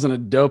themselves in a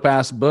dope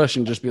ass bush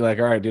and just be like,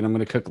 all right, dude, I'm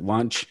gonna cook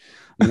lunch.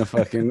 I'm gonna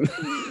fucking,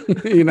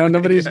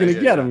 nobody's gonna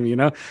get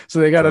them, So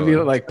they got to be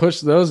like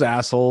push those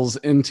assholes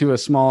into a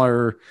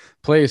smaller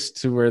place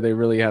to where they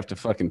really have to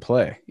fucking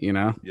play,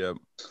 Yep.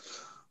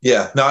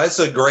 Yeah, no, it's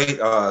a great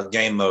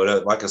game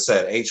mode. Like I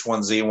said,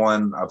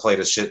 H1Z1, I played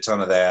a shit ton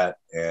of that,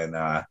 and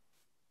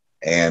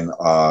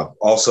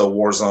also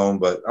Warzone.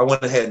 But I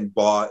went ahead and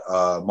bought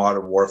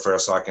Modern Warfare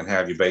so I can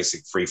have your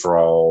basic free for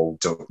all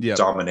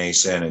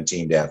domination and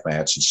team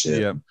deathmatch and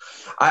shit. Yep.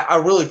 I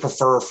really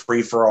prefer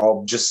free for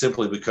all just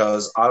simply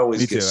because I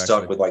always get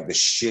stuck with like the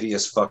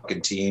shittiest fucking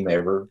team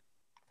ever.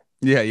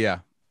 Yeah,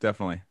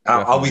 definitely.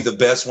 I'll be the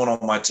best one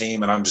on my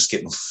team, and I'm just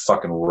getting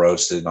fucking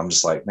roasted. And I'm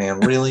just like,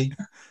 man, really?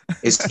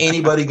 Is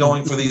anybody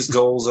going for these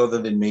goals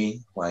other than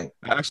me? Like,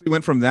 I actually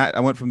went from that. I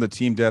went from the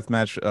team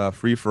deathmatch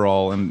free for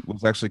all, and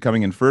was actually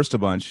coming in first a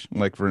bunch,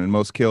 like in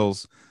most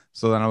kills.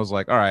 So then I was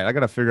like, all right, I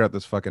got to figure out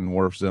this fucking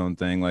Warzone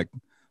thing. Like,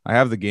 I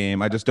have the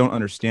game, I just don't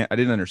understand. I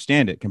didn't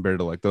understand it compared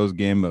to like those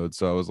game modes.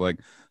 So I was like,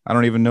 I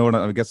don't even know.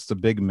 I guess it's a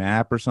big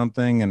map or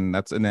something, and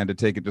then to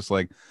take it, just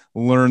like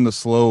learn the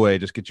slow way,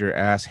 just get your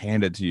ass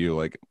handed to you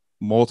like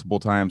multiple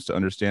times to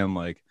understand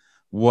like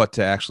what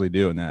to actually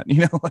do in that.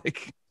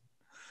 Like.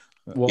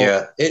 Well,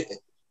 yeah,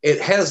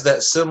 it has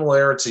that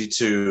similarity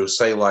to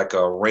say like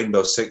a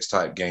Rainbow Six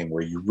type game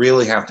where you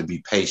really have to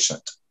be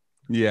patient.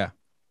 Yeah.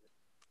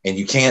 And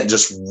you can't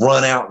just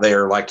run out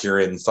there like you're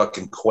in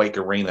fucking Quake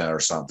Arena or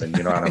something.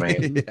 You know what I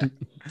mean?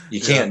 You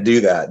can't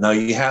do that. No,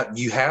 you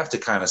have to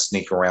kind of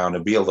sneak around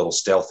and be a little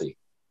stealthy.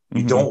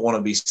 You don't want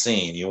to be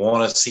seen. You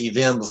want to see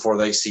them before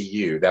they see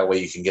you. That way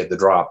you can get the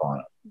drop on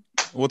it.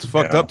 What's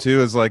fucked up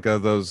too is like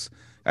those.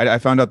 I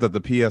found out that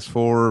the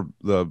PS4,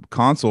 the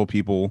console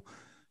people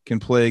can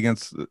play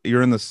against.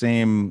 You're in the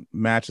same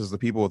match as the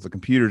people with the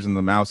computers and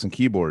the mouse and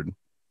keyboard.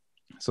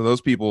 So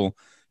those people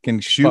can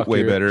shoot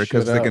way better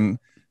because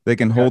they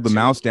can hold the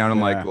mouse down and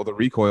like the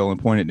recoil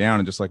and point it down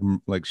and just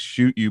like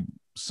shoot you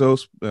so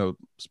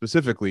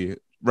specifically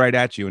right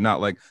at you and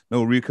not like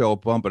no recoil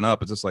bumping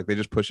up. It's just like they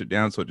just push it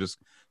down so it just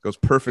goes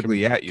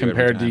perfectly at you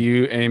compared to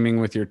you aiming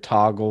with your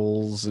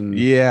toggles and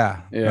no,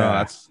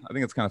 I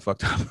think it's kind of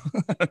fucked up.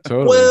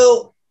 Totally.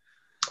 Well,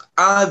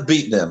 I've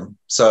beat them,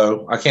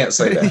 so I can't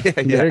say that.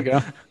 There you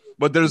go.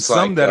 But there's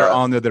some that are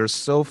on there that are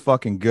so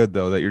fucking good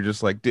though that you're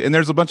just like, and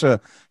there's a bunch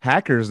of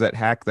hackers that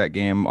hack that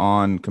game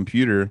on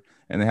computer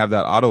and they have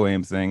that auto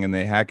aim thing and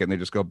they hack it and they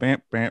just go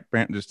bam, bam,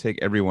 bam, and just take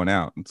everyone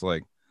out. It's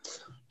like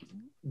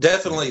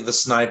definitely the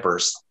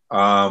snipers.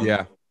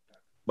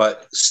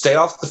 But stay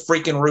off the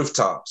freaking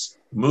rooftops.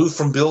 Move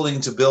from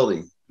building to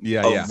building.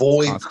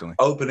 Avoid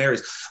open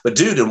areas. But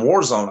dude, in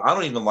Warzone, I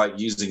don't even like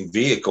using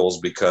vehicles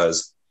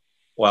because,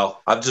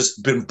 well, I've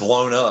just been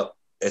blown up.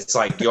 It's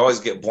like you always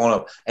get blown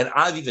up. And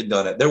I've even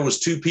done it. There was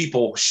 2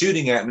 people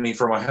shooting at me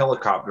from a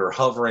helicopter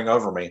hovering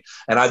over me.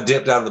 And I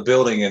dipped out of the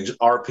building and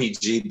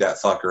RPG'd that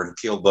fucker and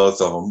killed both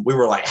of them. We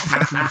were like,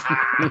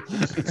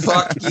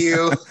 fuck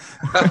you.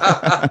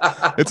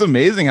 It's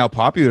amazing how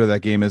popular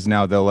that game is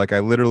now, though. Like I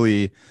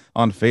literally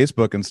on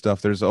Facebook and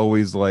stuff, there's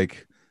always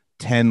like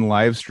 10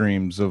 live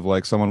streams of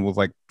like someone with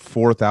like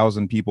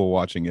 4,000 people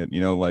watching it,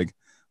 like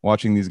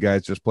watching these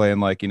guys just play.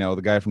 And like,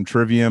 the guy from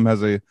Trivium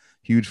has a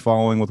huge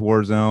following with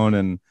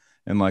Warzone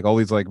and like all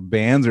these like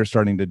bands are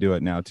starting to do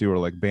it now too, or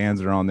like bands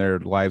are on there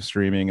live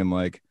streaming and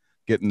like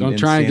getting. Don't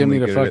try and get me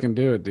to fucking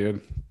do it, dude.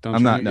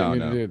 I'm not. No.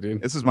 Do it,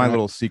 dude. This is my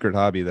little secret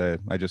hobby that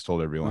I just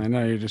told everyone. I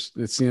know you're just.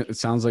 It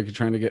sounds like you're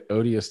trying to get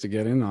Odious to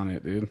get in on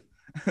it, dude.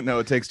 No,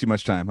 it takes too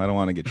much time. I don't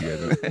want to get you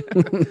guys in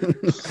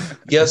it.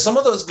 Yeah, some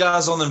of those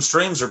guys on them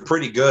streams are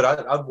pretty good.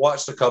 I've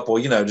watched a couple.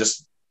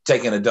 Just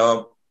taking a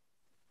dump,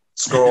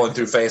 scrolling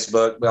through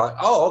Facebook, be like,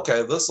 oh,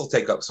 okay, this will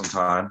take up some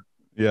time.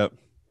 Yep.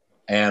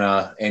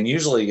 And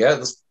usually,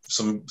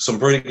 some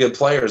pretty good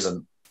players,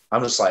 and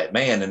I'm just like,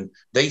 man, and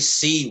they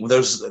see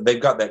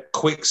they've got that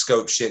quick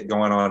scope shit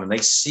going on, and they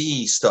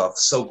see stuff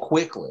so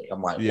quickly.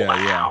 I'm like,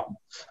 wow,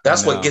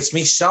 that's what gets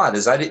me shot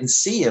is I didn't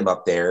see him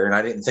up there, and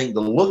I didn't think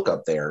to look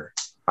up there.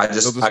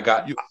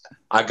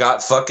 I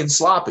got fucking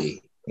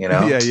sloppy,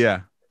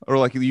 Yeah. Or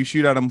like you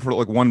shoot at them for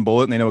like one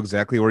bullet, and they know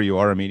exactly where you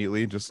are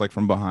immediately, just like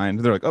from behind.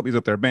 They're like, oh, he's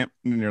up there, bam,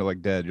 and you're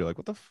like dead. You're like,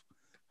 what the.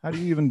 How do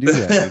you even do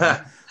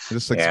that?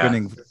 Just like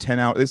spending 10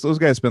 hours. Those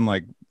guys spend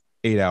like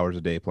 8 hours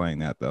a day playing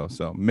that though.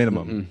 So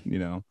minimum,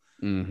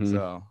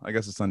 So I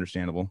guess it's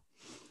understandable.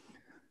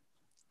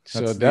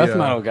 So death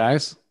metal,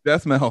 guys.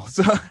 Death metal.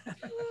 So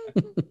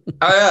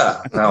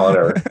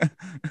whatever.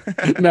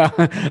 No,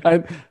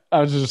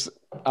 I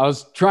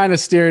was trying to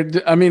steer.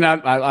 I mean,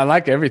 I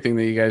like everything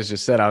that you guys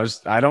just said.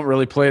 I don't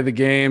really play the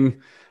game.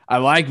 I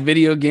like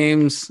video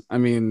games. I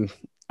mean,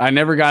 I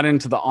never got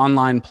into the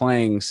online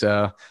playing,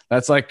 so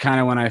that's like kind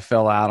of when I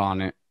fell out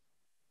on it.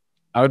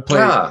 I would play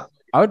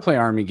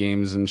army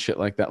games and shit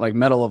like that, like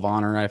Medal of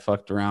Honor. I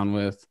fucked around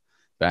with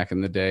back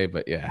in the day,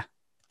 but yeah.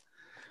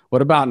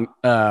 What about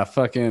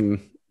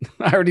fucking?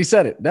 I already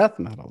said it. Death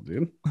metal,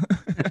 dude.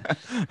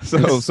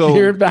 so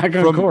you're back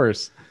on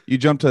course. You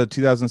jumped to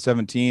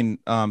 2017.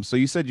 So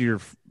you said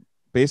you're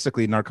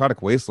basically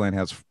Narcotic Wasteland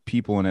has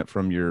people in it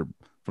from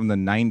the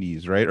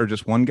 90s, right? Or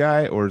just one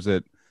guy, or is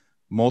it?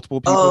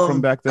 Multiple people from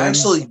back then?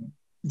 Actually,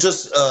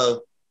 just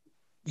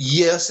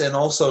yes, and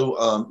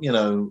also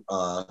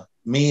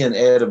me and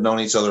Ed have known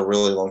each other a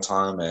really long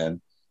time, and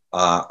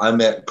I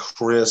met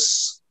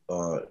Chris,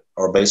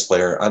 our bass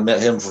player. I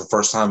met him for the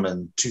first time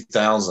in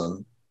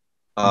 2000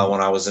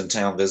 when I was in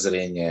town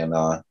visiting,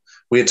 and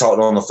we had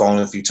talked on the phone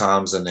a few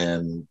times, and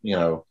then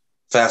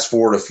fast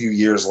forward a few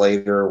years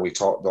later, we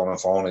talked on the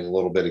phone a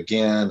little bit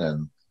again,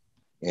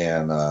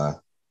 and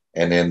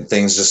then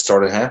things just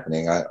started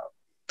happening. I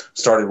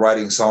started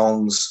writing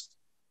songs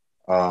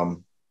that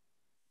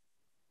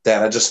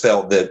I just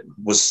felt that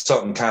was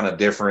something kind of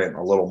different,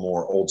 a little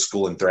more old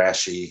school and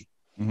thrashy.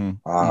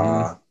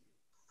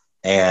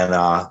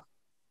 And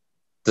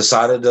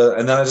decided to,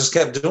 and then I just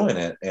kept doing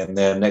it. And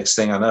then next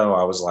thing I know,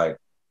 I was like,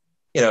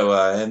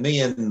 and me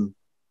and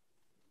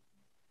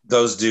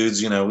those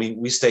dudes,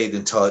 we stayed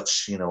in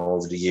touch,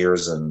 over the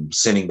years and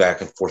sending back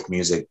and forth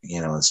music,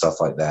 and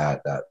stuff like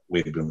that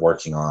we've been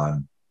working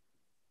on.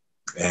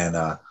 And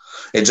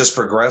it just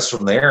progressed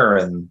from there,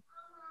 and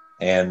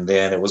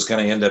then it was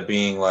going to end up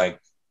being like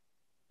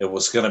it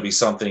was going to be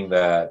something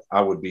that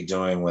I would be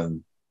doing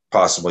when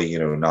possibly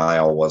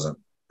Nile wasn't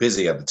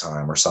busy at the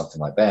time or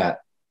something like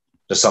that,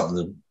 just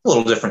something a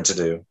little different to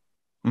do.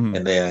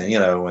 And then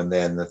and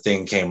then the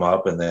thing came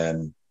up, and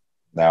then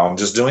now I'm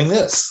just doing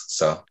this.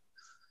 So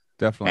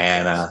definitely,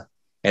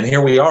 and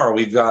here we are.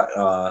 We've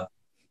got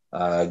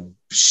a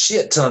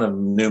shit ton of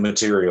new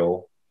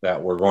material.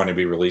 that we're going to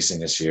be releasing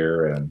this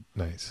year. And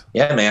nice.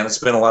 Yeah, man, it's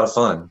been a lot of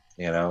fun.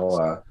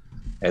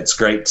 It's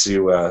great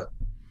to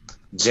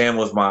jam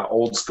with my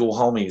old school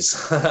homies.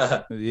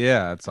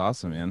 Yeah, it's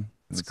awesome, man.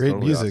 It's great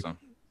totally music. Awesome.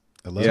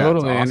 I love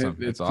Totally. it.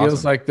 And it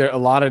feels like there are a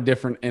lot of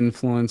different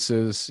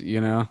influences,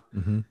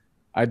 Mm-hmm.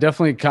 I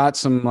definitely caught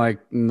some like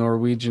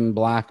Norwegian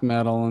black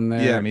metal in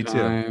there. Yeah, me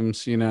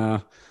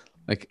too.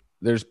 Like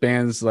there's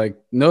bands, like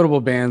notable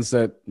bands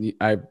that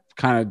I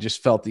kind of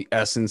just felt the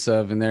essence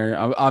of in there.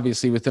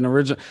 Obviously with an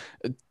original,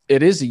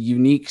 it is a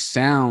unique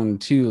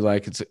sound too.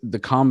 Like it's the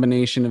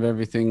combination of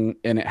everything,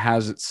 and it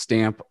has its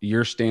stamp,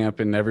 your stamp,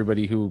 and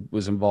everybody who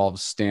was involved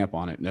stamp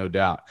on it, no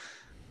doubt.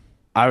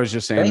 I was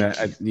just saying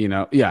with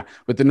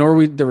the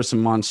Norway, there was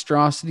some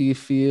monstrosity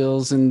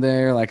feels in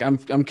there. Like I'm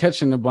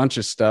catching a bunch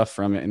of stuff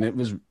from it,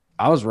 and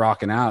I was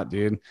rocking out,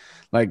 dude.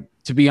 Like,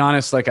 to be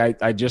honest, like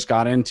I just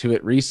got into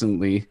it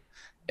recently,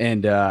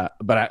 and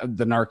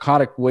the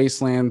Narcotic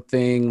Wasteland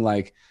thing,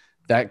 like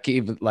that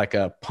gave it like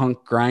a punk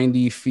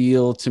grindy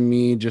feel to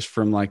me, just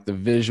from like the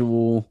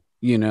visual,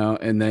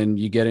 and then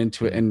you get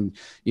into it, and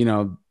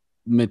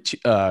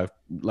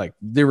like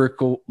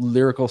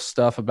lyrical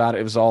stuff about it.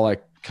 It was all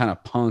like kind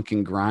of punk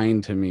and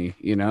grind to me,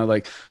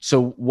 like.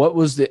 So what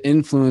was the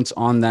influence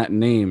on that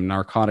name,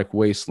 Narcotic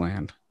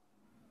Wasteland?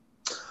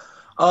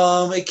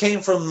 It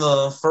came from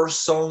the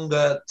first song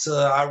that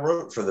I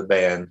wrote for the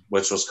band,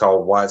 which was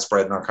called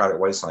Widespread Narcotic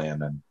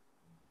Wasteland.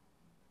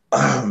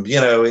 And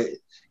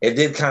it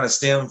did kind of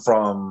stem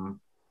from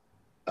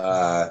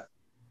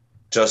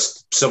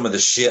just some of the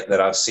shit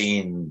that I've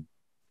seen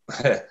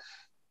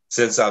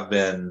since I've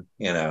been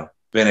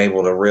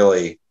able to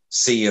really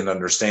see and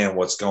understand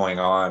what's going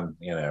on,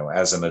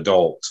 as an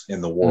adult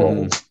in the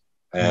world.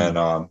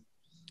 And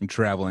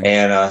traveling.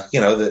 And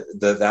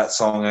that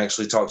song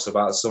actually talks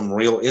about some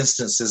real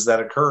instances that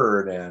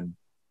occurred, and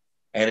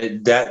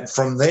that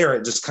from there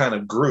it just kind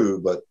of grew.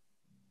 But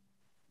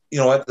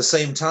at the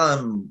same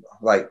time,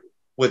 like,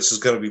 which is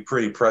going to be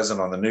pretty present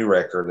on the new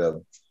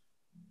record,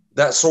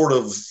 that sort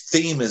of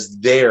theme is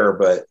there,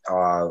 but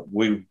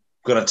we're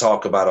going to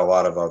talk about a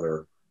lot of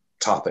other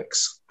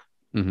topics.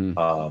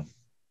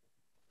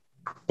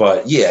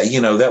 But yeah,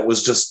 that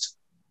was just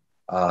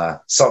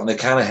something that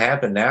kind of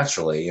happened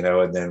naturally,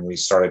 and then we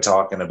started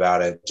talking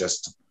about it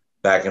just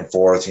back and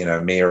forth,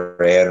 me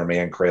or Ed or me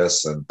and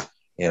Chris, and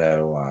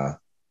and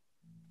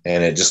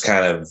it just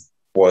kind of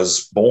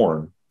was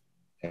born.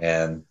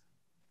 And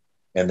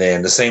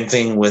then the same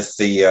thing with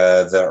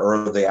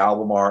the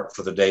album art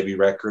for the debut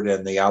record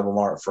and the album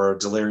art for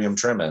Delirium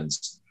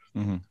Tremens.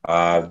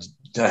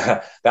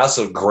 That's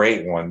a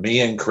great one.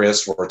 Me and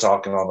Chris were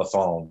talking on the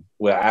phone,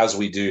 well, as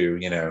we do,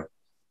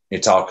 you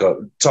talk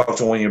to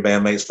one of your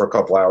bandmates for a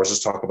couple hours,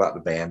 just talk about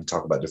the band,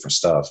 talk about different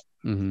stuff.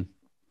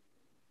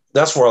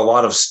 That's where a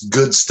lot of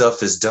good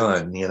stuff is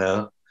done,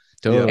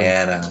 Totally.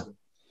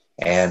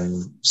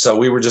 And so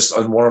we were just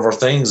on one of our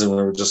things, and we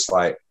were just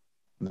like,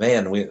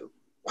 man,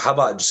 how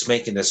about just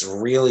making this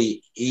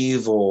really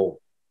evil,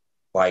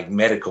 like,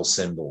 medical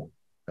symbol,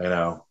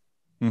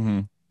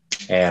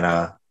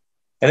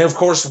 And of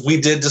course,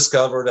 we did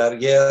discover that,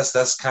 yes,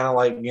 that's kind of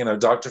like,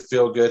 Dr.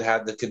 Feelgood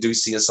had the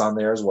caduceus on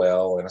there as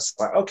well. And it's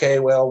like, okay,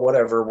 well,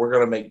 whatever. We're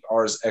going to make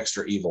ours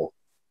extra evil.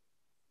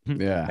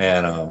 Yeah.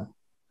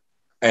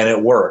 And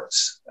it worked.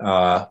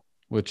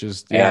 Which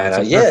is,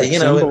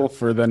 symbol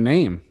for the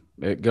name.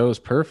 It goes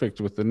perfect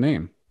with the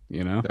name,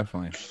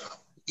 Definitely.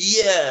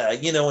 Yeah.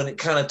 And it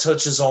kind of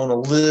touches on a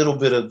little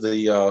bit of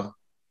the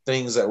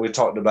things that we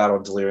talked about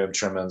on Delirium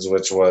Tremens,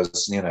 which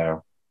was,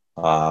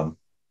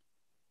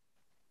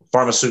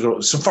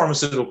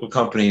 pharmaceutical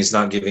companies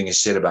not giving a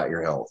shit about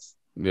your health.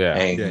 Yeah.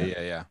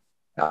 And,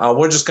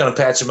 we're just going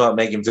to patch them up,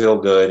 make them feel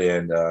good,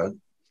 and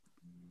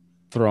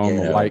throw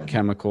them a white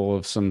chemical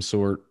of some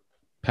sort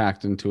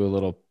packed into a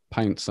little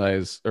pint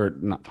size, or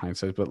not pint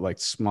size, but like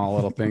small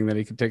little thing that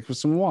he could take with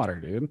some water,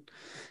 dude.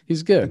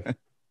 He's good.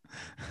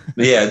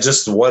 Yeah,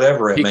 just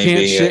whatever it may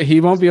be. Shit.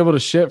 He won't be able to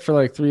shit for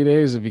like 3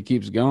 days if he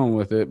keeps going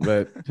with it,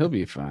 but he'll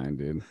be fine,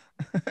 dude.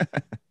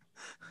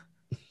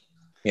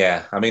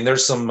 Yeah, I mean,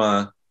 there's a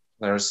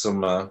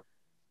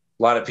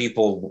lot of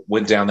people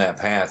went down that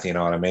path, you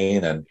know what I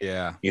mean? And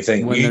you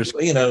think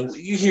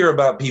you hear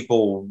about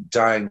people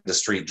dying to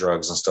street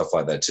drugs and stuff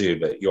like that too,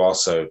 but you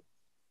also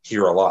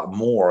hear a lot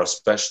more,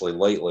 especially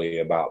lately,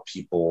 about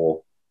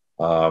people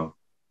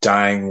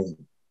dying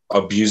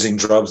abusing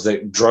drugs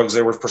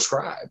they were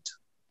prescribed.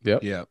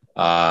 Yep.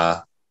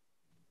 I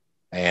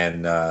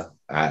don't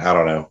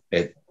know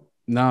it.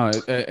 No,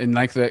 and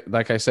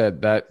like I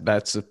said,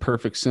 that's a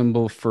perfect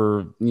symbol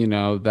for,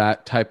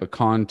 that type of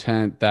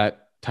content,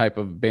 that type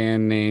of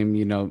band name,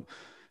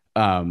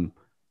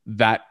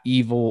 that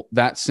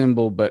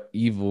symbol, but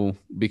evil,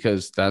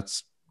 because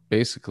that's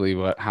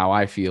basically how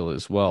I feel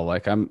as well.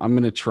 Like I'm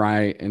going to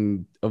try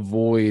and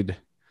avoid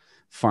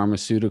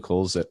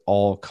pharmaceuticals at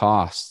all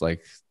costs.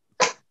 Like,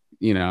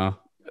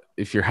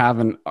 if you're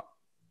having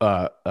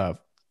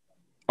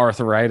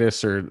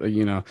arthritis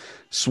or,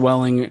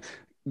 swelling,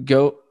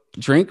 go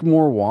drink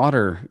more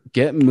water,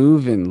 get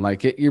moving,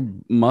 like get your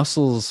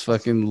muscles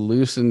fucking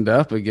loosened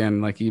up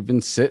again. Like you've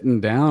been sitting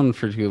down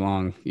for too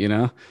long, you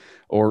know,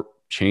 or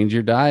change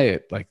your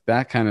diet, like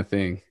that kind of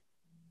thing.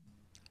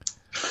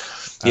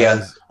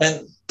 Yeah.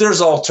 And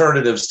there's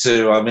alternatives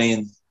too. I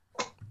mean,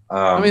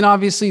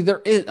 obviously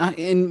there is,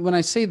 and when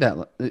I say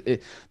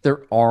that,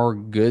 there are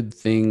good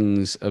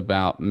things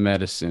about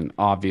medicine,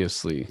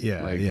 obviously.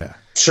 Yeah.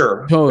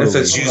 Sure. Totally. If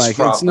it's used like,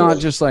 properly. it's not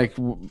just like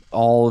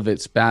all of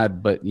it's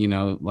bad, but you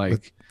know,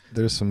 like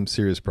there's some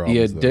serious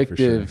problems.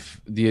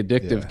 The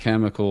addictive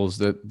chemicals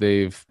that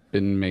they've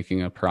been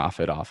making a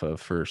profit off of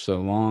for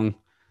so long.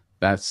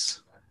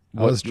 That's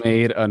what's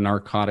made a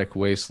narcotic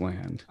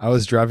wasteland. I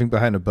was driving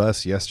behind a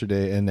bus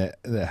yesterday, and it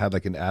had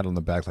like an ad on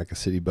the back, like a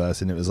city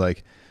bus, and it was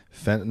like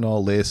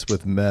fentanyl laced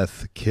with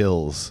meth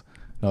kills.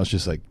 And I was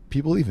just like,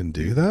 people even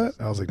do that?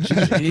 I was like,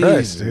 Jesus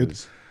Christ, dude.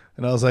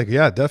 And I was like,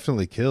 yeah, it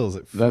definitely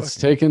kills. That's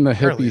taking the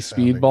hippie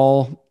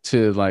speedball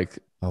to like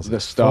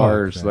the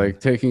stars, like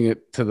taking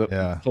it to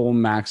the full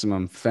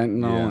maximum.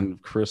 Fentanyl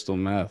and crystal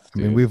meth.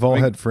 Dude. I mean, we've all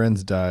had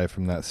friends die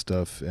from that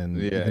stuff, and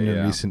even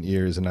in recent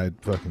years, and I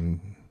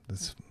fucking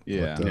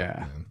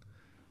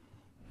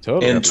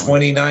totally. In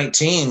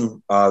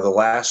 2019, the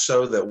last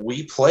show that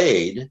we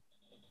played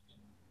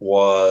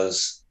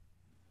was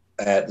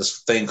at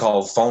this thing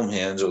called Foam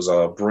Hinge. It was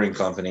a brewing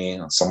company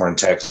somewhere in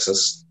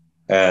Texas,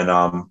 and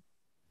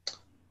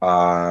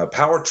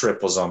Power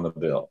Trip was on the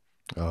bill.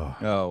 Oh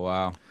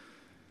wow.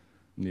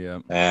 Yeah.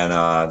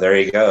 And there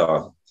you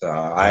go.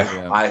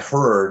 I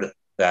heard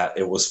that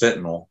it was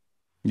fentanyl.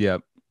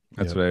 Yep.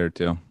 That's what I heard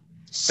too.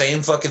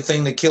 Same fucking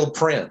thing that killed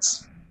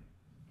Prince.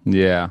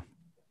 Yeah.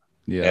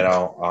 Yeah. You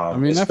know, I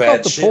mean, I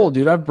felt the pull,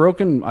 dude. I've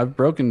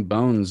broken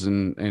bones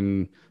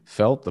and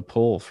felt the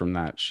pull from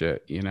that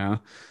shit, you know?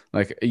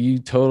 Like you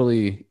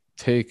totally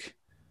take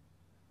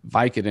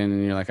Vicodin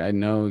and you're like, I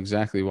know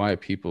exactly why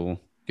people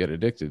get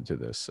addicted to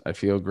this. I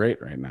feel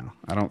great right now.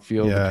 I don't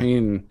feel the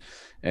pain,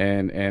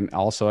 and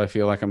also I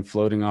feel like I'm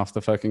floating off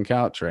the fucking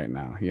couch right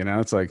now. You know,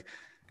 it's like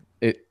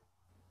it,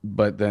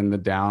 but then the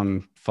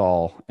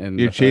downfall and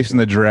you're chasing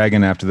the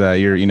dragon after that.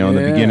 You're, you know, in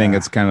the beginning,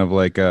 it's kind of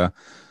like, oh,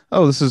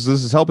 this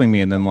is helping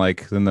me, and then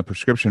then the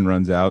prescription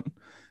runs out,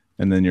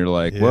 and then you're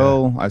like,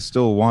 well, I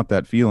still want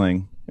that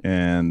feeling.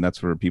 And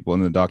that's where people,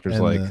 and the doctor's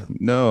like,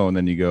 no. And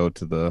then you go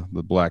to the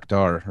black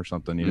tar or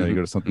something, you know, you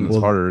go to something that's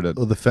harder to.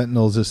 Well, the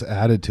fentanyl is just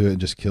added to it and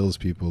just kills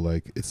people.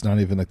 Like, it's not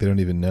even like they don't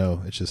even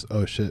know. It's just,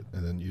 oh shit.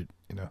 And then you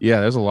know. Yeah,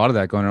 there's a lot of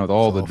that going on with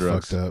all the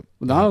drugs. Up.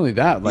 Not only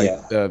that, like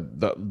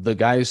the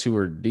guys who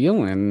were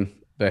dealing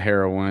the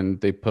heroin,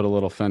 they put a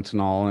little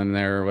fentanyl in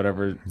there or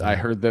whatever. Yeah. I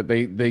heard that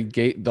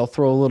they'll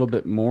throw a little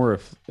bit more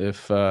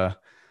if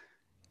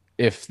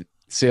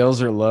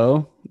sales are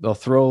low, they'll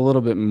throw a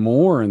little bit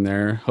more in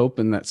there,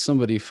 hoping that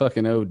somebody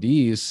fucking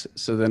ODs.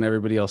 So then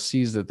everybody else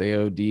sees that they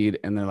OD'd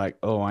and they're like,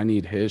 oh, I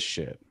need his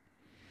shit.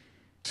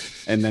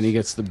 And then he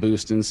gets the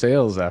boost in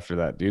sales after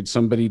that, dude.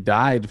 Somebody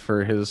died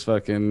for his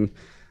fucking,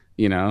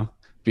 you know,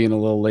 being a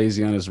little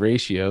lazy on his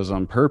ratios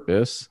on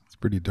purpose. It's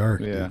pretty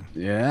dark. Yeah.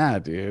 Dude. Yeah,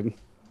 dude.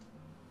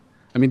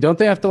 I mean, don't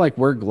they have to like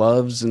wear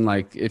gloves and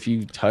like if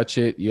you touch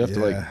it, you have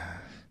to like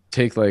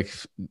take like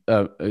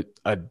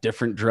a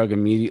different drug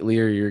immediately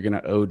or you're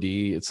gonna OD.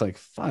 It's like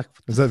fuck.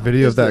 There's that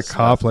video of that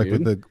cop stuff, like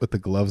dude? with the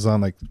gloves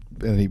on, like,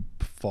 and he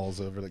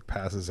falls over, like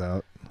passes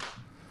out.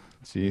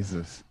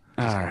 Jesus.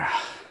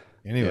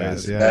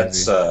 Anyways,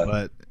 that's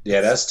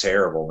that's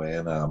terrible,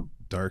 man.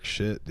 Dark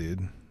shit,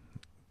 dude.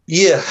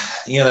 Yeah,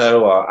 you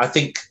know, I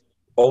think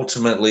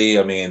ultimately,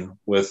 I mean,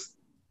 with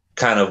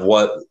kind of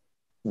what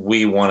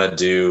we want to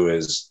do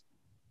is.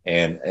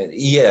 And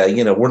yeah,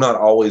 you know,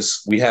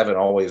 we haven't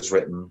always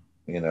written,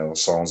 you know,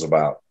 songs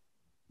about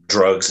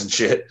drugs and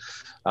shit. It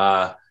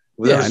was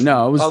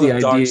the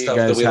idea stuff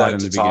you guys that we had like in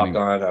to the talk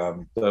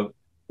beginning. on.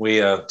 We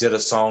did a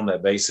song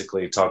that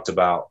basically talked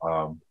about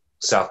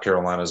South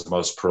Carolina's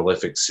most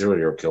prolific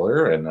serial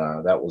killer, and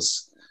that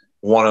was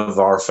one of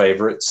our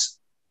favorites.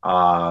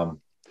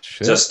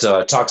 Just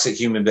toxic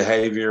human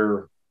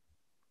behavior.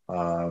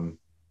 Was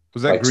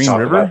that Green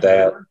River? About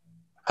that.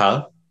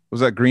 Huh?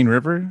 Was that Green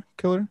River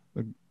Killer?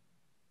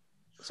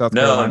 South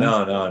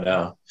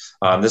Carolina?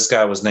 No. This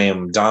guy was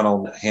named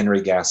Donald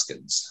Henry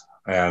Gaskins,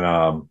 and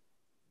I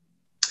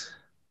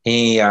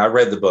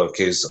read the book.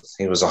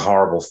 He was a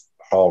horrible,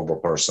 horrible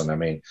person. I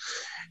mean,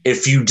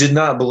 if you did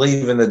not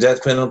believe in the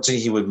death penalty,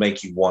 he would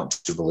make you want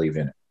to believe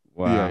in it.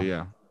 Wow.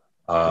 Yeah.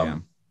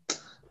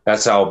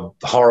 That's how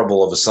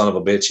horrible of a son of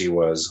a bitch he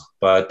was.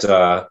 But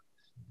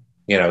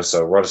you know,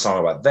 so wrote a song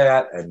about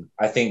that, and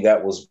I think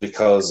that was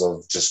because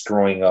of just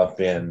growing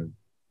up in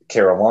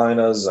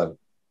Carolinas.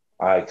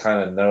 I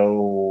kind of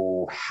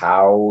know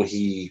how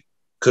he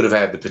could have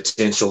had the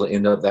potential to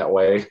end up that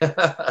way.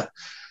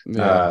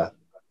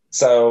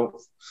 So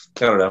I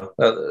don't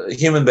know.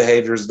 Human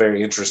behavior is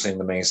very interesting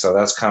to me. So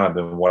that's kind of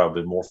been what I've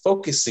been more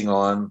focusing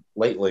on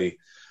lately.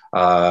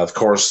 Of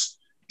course,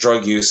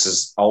 drug use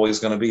is always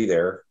going to be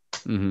there.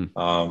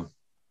 Mm-hmm.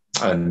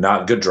 And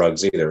not good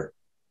drugs either.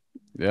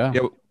 Yeah.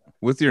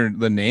 with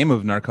the name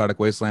of Narcotic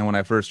Wasteland, when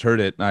I first heard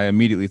it, I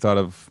immediately thought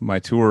of my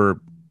tour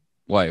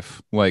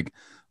life, like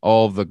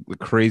all of the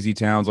crazy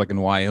towns like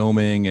in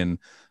Wyoming and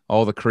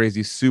all the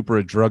crazy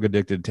super drug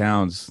addicted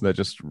towns that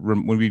just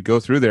when we'd go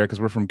through there, because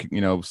we're from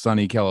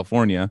sunny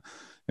California,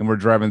 and we're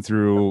driving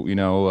through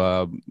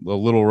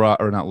Little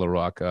Rock, or not Little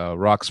Rock,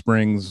 Rock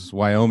Springs,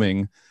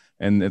 Wyoming,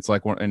 and it's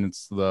like and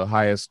it's the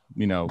highest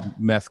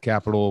meth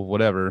capital,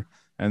 whatever.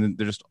 And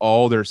they're just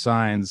all their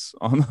signs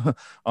on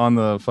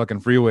the fucking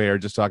freeway are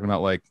just talking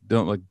about like,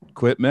 don't like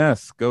quit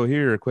meth, go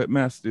here, quit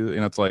meth.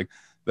 It's like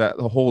that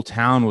the whole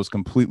town was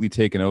completely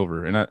taken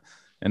over.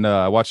 And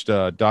I watched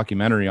a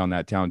documentary on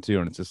that town too,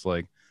 and it's just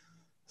like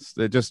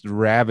it just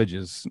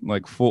ravages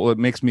like full. It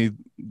makes me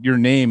your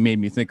name made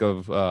me think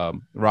of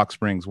Rock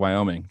Springs,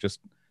 Wyoming, just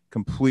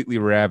completely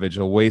ravage,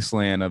 a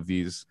wasteland of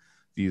these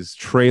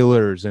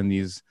trailers and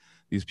these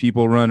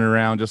people running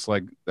around just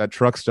like at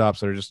truck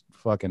stops that are just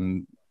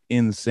fucking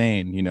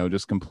insane,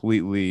 just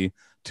completely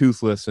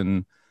toothless,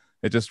 and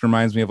it just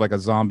reminds me of like a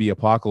zombie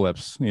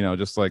apocalypse,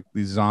 just like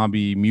these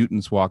zombie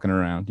mutants walking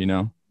around,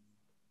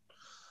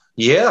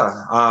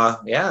 Yeah,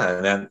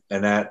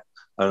 and that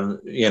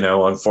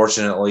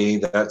unfortunately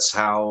that's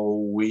how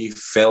we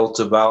felt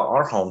about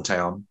our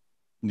hometown.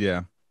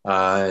 Yeah.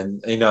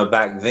 And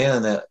back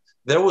then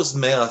there was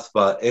meth,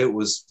 but it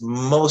was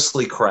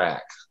mostly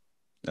crack.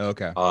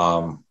 Okay.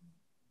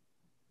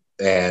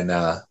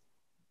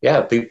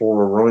 Yeah, people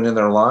were ruining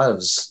their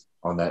lives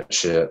on that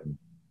shit.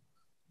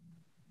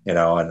 And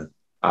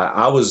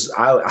I was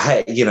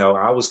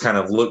kind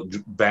of looked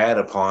bad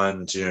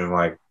upon to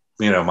like,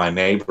 my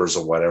neighbors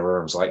or whatever.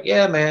 I was like,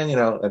 yeah, man,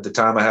 at the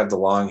time I had the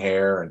long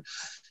hair and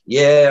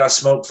I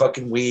smoked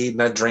fucking weed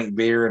and I drink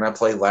beer and I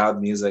play loud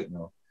music.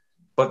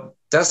 But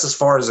that's as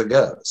far as it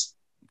goes.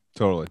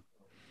 Totally.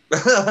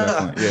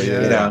 Definitely.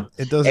 Yeah.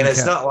 It doesn't. And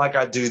it's not like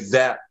I do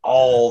that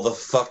all the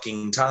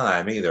fucking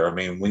time either. I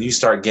mean, when you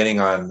start getting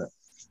on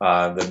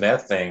the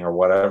meth thing or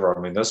whatever,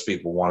 I mean, those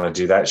people want to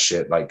do that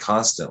shit like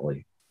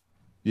constantly.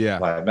 Yeah.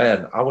 Like,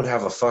 man, I would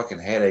have a fucking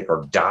headache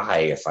or die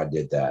if I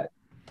did that.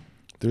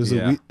 There's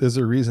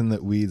a reason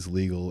that weed's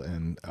legal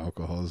and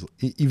alcohol is,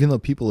 even though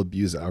people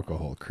abuse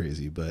alcohol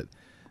crazy, but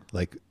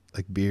like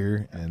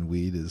beer and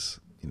weed is,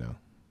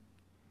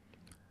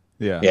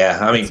 Yeah,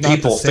 I mean,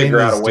 people figure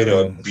out a way to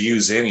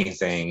abuse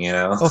anything,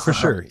 Oh, for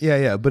sure.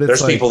 Yeah. But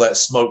there's people that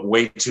smoke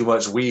way too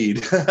much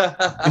weed.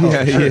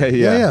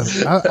 Yeah.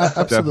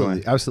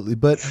 Absolutely.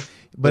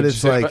 But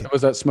it's like,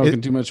 was that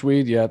smoking too much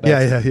weed? Yeah.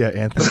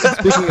 Anthony.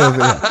 Speaking of,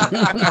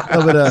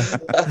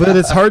 but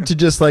it's hard to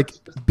just like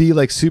be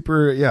like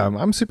super. Yeah,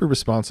 I'm super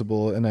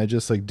responsible, and I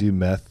just like do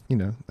meth,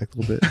 like a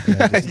little bit.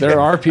 There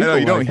are people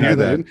you don't hear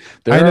that.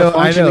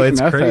 I know it's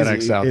meth crazy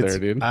addicts out there,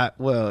 dude.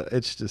 Well,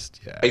 it's just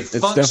it's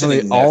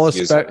definitely all a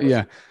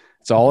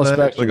it's all a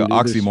spectrum. Like an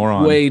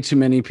oxymoron. Way too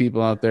many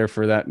people out there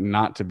for that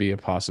not to be a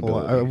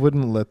possibility. Well, I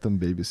wouldn't let them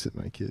babysit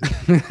my kid.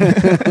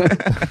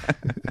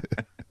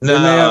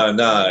 No.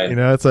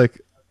 It's like,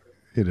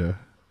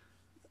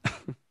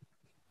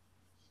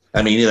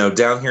 I mean,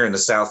 down here in the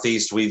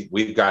Southeast,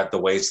 we've got the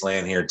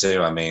wasteland here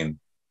too. I mean,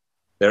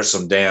 there's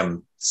some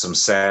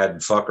sad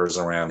fuckers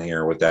around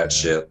here with that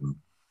shit. And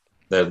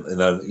they're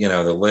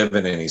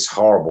living in these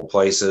horrible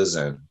places,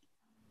 and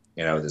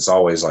it's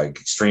always like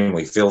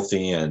extremely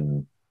filthy,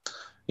 and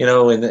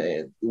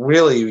and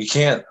really we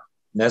can't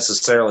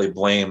necessarily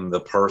blame the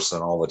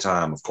person all the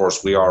time. Of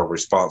course, we are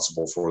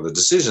responsible for the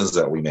decisions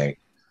that we make.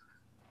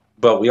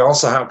 But we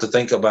also have to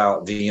think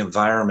about the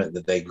environment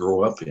that they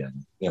grew up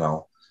in.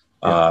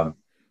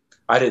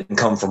 I didn't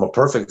come from a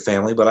perfect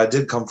family, but I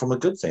did come from a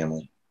good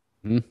family.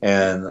 Mm-hmm.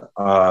 And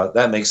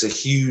that makes a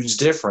huge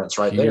difference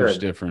there. Huge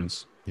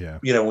difference. Yeah.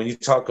 When you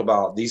talk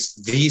about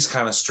these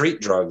kind of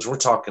street drugs, we're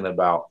talking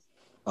about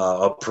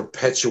a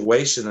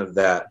perpetuation of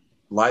that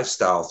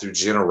lifestyle through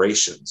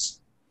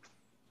generations.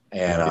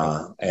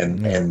 And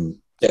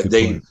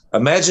they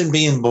imagine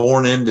being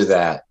born into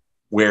that,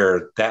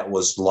 where that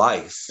was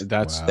life.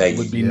 That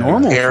would be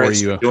normal for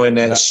you doing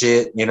that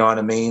shit. You know what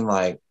I mean?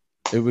 Like,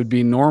 it would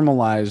be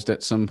normalized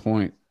at some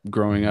point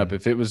growing up.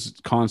 If it was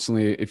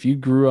constantly, if you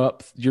grew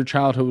up, your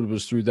childhood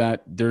was through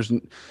that,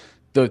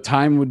 the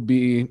time would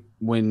be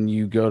when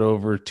you go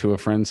over to a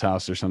friend's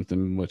house or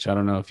something, which I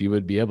don't know if you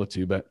would be able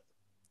to, but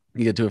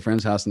you get to a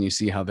friend's house and you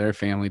see how their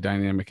family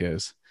dynamic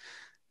is.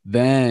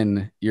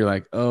 Then you're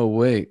like, oh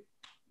wait,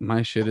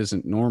 my shit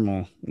isn't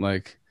normal.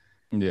 Like,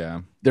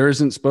 yeah, there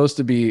isn't supposed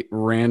to be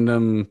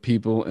random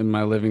people in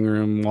my living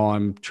room while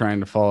I'm trying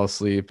to fall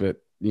asleep at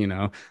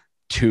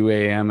 2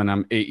 a.m. and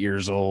I'm 8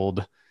 years old,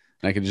 and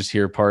I could just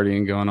hear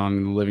partying going on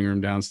in the living room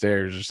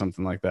downstairs or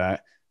something like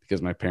that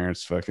because my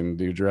parents fucking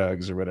do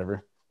drugs or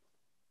whatever.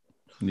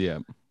 Yeah.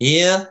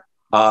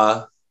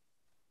 I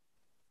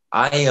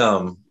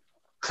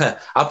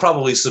I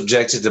probably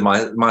subjected to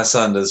my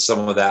son to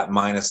some of that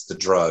minus the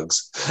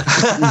drugs.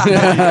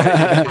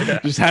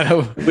 Just had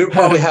a, we were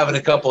probably having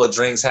a couple of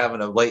drinks,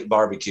 having a late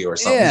barbecue or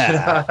something.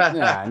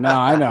 Yeah, no,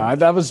 I know.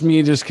 That was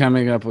me just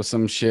coming up with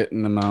some shit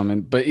in the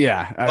moment. But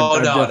yeah,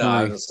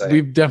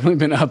 we've definitely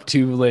been up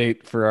too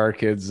late for our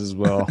kids as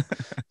well.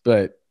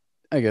 But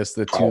I guess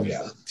the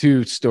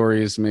two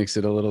stories makes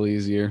it a little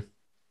easier.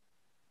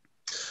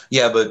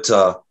 Yeah, but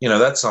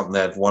that's something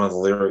that one of the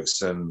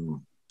lyrics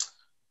in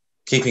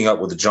Keeping Up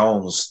with the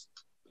Jones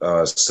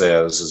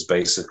says is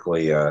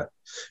basically, and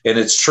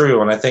it's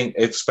true. And I think,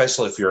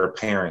 especially if you're a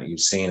parent, you've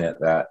seen it,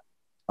 that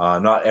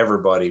not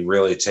everybody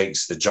really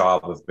takes the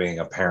job of being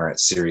a parent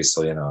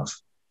seriously enough.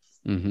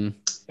 Mm-hmm.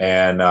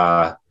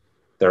 And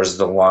there's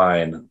the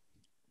line,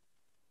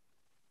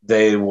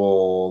 they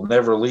will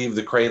never leave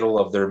the cradle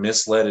of their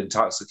misled,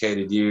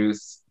 intoxicated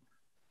youth.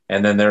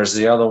 And then there's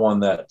the other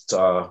one that,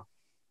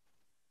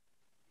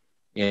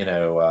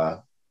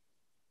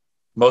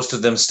 most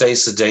of them stay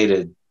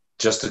sedated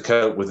just to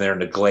cope with their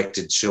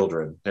neglected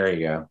children. There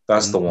you go.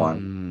 That's the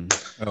one.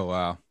 Oh,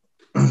 wow.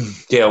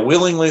 Yeah.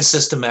 Willingly,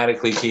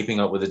 systematically keeping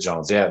up with the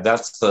Jones. Yeah.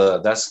 That's the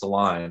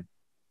line.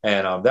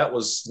 And that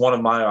was one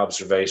of my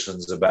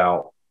observations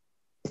about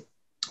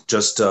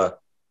just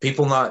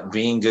people not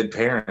being good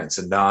parents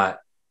and not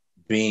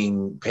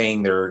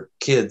paying their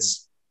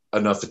kids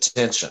enough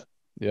attention.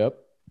 Yep.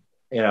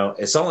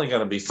 It's only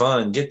going to be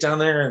fun. Get down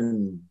there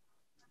and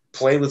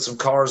play with some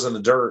cars in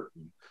the dirt.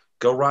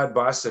 Go ride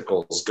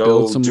bicycles. Go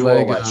build some do Legos.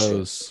 All that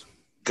shit.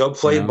 Go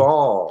play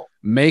ball.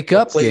 Make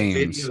up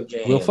games.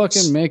 We'll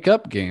fucking make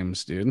up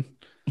games, dude.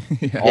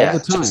 All the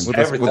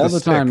time. All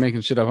the time making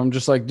shit up. I'm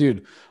just like,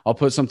 dude, I'll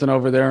put something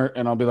over there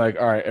and I'll be like,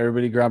 all right,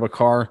 everybody grab a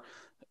car.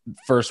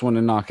 First one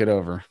to knock it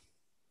over.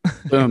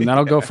 Boom.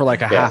 That'll go for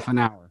like a half an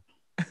hour.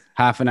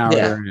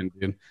 There,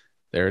 dude.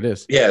 There it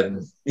is. Yeah.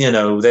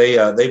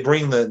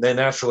 They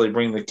naturally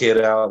bring the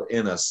kid out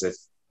in us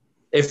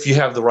if you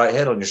have the right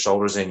head on your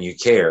shoulders and you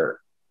care.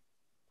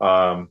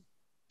 And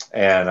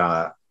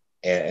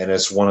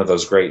it's one of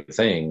those great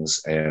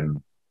things,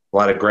 and a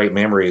lot of great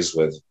memories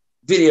with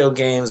video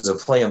games and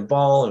playing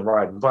ball and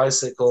riding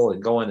bicycle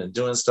and going and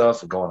doing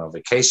stuff and going on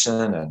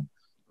vacation. And,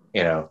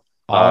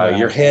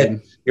 your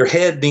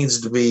head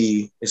needs to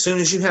be, as soon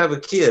as you have a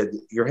kid,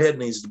 your head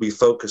needs to be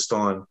focused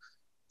on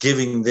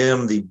giving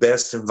them the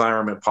best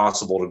environment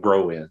possible to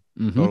grow in.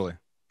 Mm-hmm. Totally.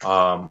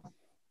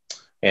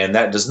 And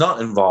that does not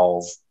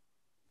involve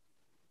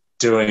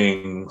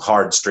doing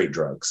hard street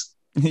drugs.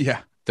 Yeah,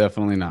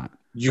 definitely not.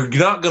 You're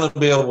not going to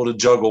be able to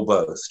juggle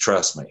both.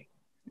 Trust me.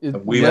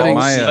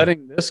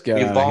 Letting this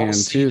get out of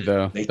hand too,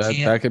 though.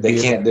 That could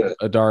be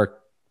a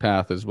dark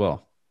path as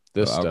well.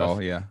 This stuff.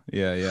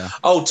 Yeah.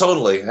 Oh,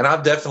 totally. And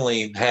I've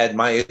definitely had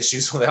my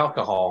issues with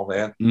alcohol,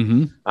 man.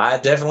 Mm-hmm. I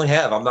definitely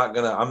have. I'm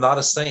not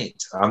a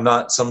saint. I'm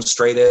not some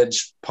straight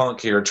edge punk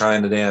here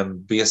trying to damn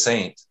be a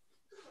saint.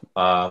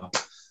 I've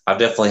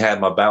definitely had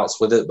my bouts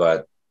with it,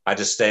 but I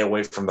just stay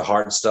away from the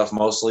hard stuff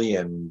mostly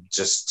and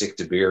just stick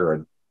to beer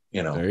and,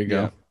 There you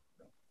go.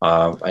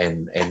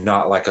 And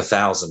not like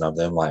 1,000 of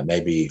them, like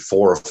maybe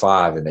 4 or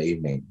 5 in the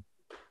evening.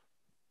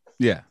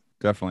 Yeah,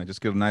 definitely.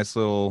 Just give a nice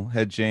little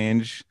head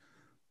change.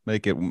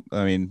 Make it,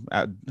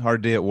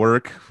 hard day at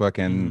work,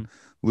 fucking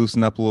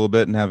loosen up a little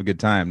bit and have a good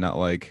time. Not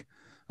like,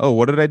 oh,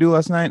 what did I do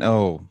last night?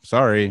 Oh,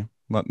 sorry.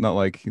 Not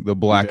like the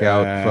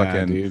blackout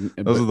fucking, dude.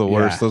 Those are the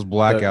worst. Those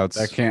blackouts.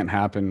 That can't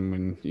happen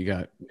when you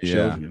got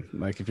children.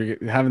 Like if you're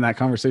having that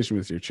conversation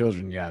with your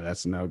children,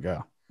 that's a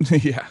no-go.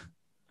 Yeah.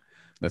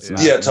 That's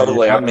not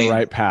totally. the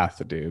right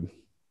path, dude.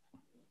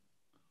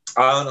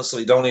 I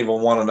honestly don't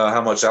even want to know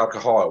how much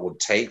alcohol it would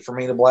take for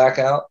me to black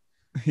out.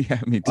 Yeah,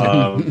 me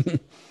too.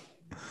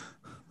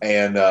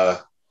 And I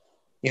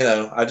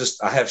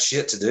have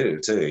shit to do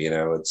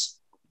too.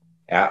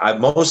 I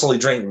mostly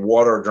drink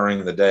water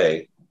during the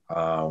day,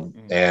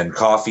 and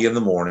coffee in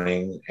the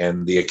morning,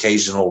 and the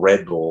occasional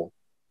Red Bull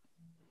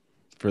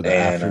for the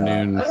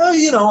afternoon.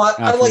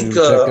 I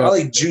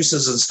like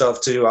juices and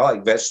stuff too. I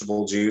like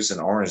vegetable juice and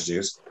orange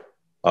juice.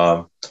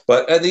 But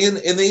in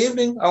the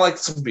evening, I like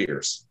some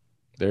beers.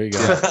 There you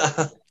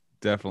go.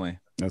 Definitely.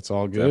 That's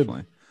all good.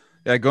 Definitely.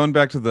 Yeah, going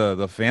back to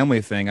the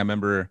family thing, I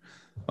remember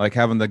like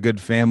having the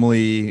good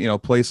family,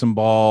 play some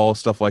ball,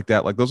 stuff like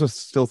that. Like those are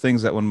still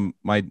things that when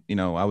I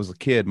was a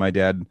kid, my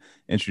dad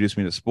introduced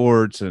me to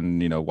sports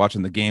and,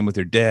 watching the game with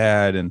your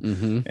dad.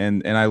 And,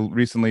 and I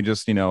recently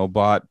just,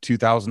 bought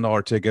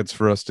 $2,000 tickets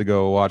for us to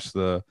go watch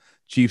the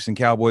Chiefs and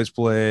Cowboys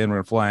play, and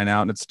we're flying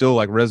out, and it's still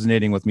like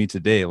resonating with me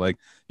today. Like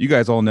you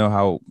guys all know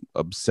how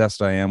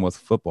obsessed I am with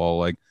football.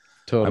 Like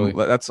totally.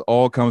 That's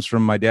all comes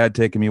from my dad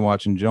taking me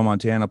watching Joe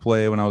Montana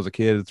play when I was a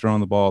kid,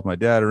 throwing the ball with my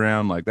dad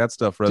around. Like that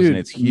stuff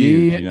resonates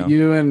huge.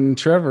 You and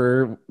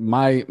Trevor,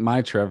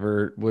 my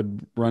Trevor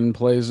would run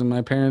plays in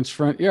my parents'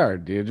 front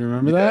yard. Dude, you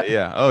remember that?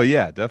 Yeah. Oh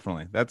yeah,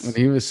 definitely. That's when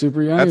he was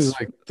super young. He was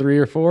like 3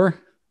 or 4.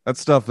 That's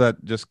stuff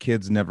that just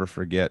kids never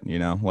forget.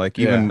 Like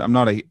even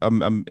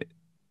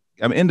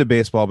I'm into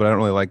baseball, but I don't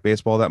really like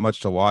baseball that much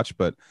to watch.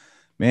 But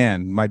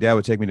man, my dad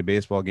would take me to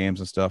baseball games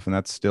and stuff, and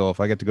that's still, if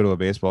I get to go to a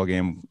baseball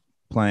game,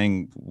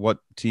 playing what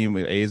team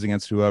A's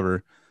against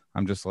whoever,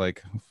 I'm just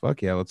like,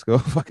 fuck yeah, let's go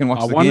fucking watch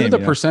the game. I wonder the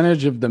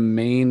percentage of the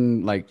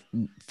main, like,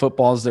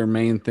 football's their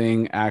main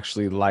thing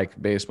actually like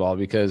baseball,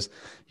 because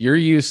you're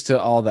used to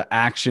all the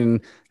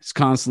action. It's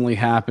constantly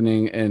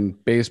happening,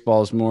 and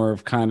baseball is more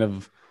of kind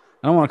of,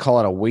 I don't want to call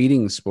it a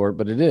waiting sport,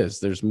 but it is.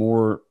 There's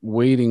more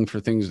waiting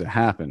for things to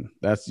happen.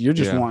 You're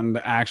just wanting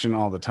the action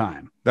all the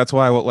time. That's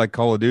why I like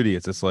Call of Duty.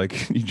 It's just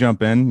like you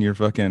jump in, you're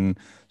fucking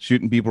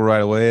shooting people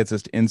right away. It's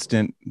just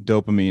instant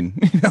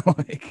dopamine,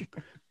 like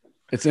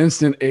it's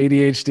instant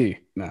ADHD.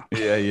 No.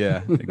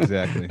 Yeah,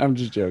 exactly. I'm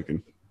just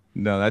joking.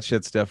 No, that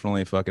shit's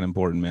definitely fucking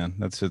important, man.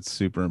 That shit's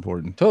super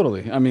important.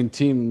 Totally. I mean,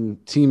 team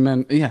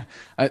men. Yeah.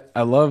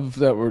 I love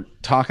that we're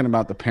talking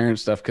about the parent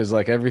stuff, because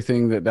like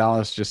everything that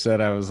Dallas just said,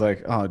 I was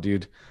like, oh,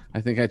 dude,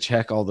 I think I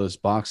check all those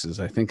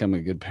boxes. I think I'm a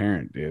good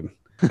parent, dude.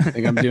 I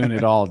think I'm doing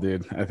it all,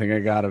 dude. I think I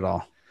got it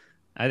all.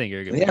 I think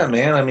you're a good parent.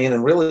 Man. I mean,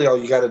 and really all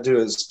you got to do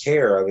is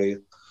care. I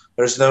mean,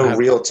 there's no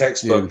real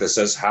textbook that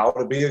says how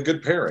to be a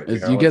good parent.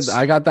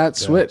 I got that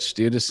switch,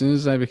 dude. As soon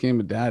as I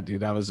became a dad,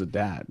 dude, I was a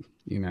dad,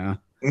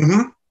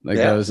 Mm-hmm. Like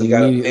I was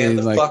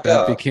immediately like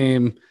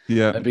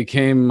that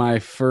became my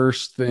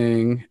first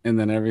thing, and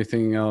then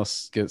everything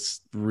else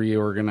gets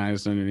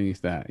reorganized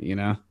underneath that,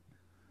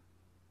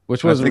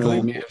 which wasn't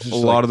really me. A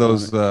lot of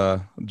those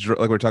like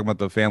we're talking about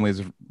the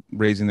families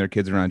raising their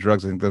kids around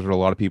drugs. I think those are a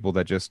lot of people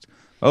that just,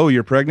 oh,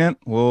 you're pregnant?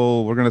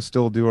 Well, we're gonna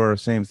still do our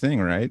same thing,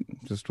 right?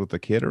 Just with the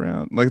kid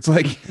around. Like it's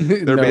like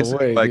they're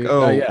basically like,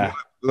 oh, yeah,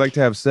 we like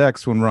to have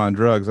sex when we're on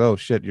drugs. Oh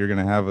shit, you're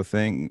gonna have a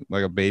thing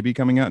like a baby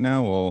coming out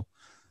now? Well,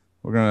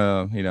 we're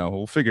gonna,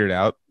 we'll figure it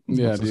out.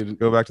 Yeah, dude.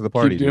 Go back to the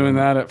party. Keep doing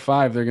that at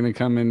 5. They're gonna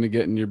come in to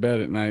get in your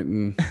bed at night,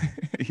 and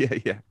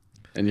yeah.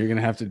 And you're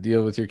gonna have to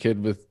deal with your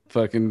kid with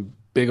fucking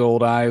big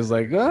old eyes,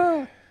 like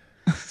ah.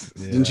 Yeah.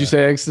 Didn't you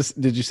say ecstasy?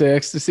 Did you say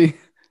ecstasy?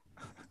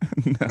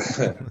 No.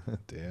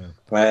 Damn.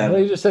 Man.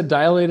 Well, you just said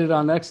dilated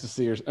on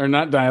ecstasy, or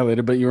not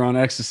dilated, but you were on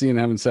ecstasy and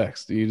having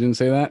sex. You didn't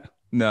say that?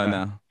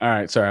 No. All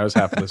right, sorry, I was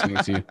half listening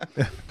to you.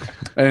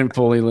 I didn't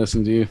fully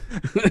listen to you.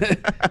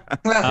 It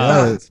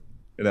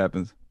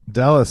happens.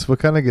 Dallas, what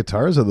kind of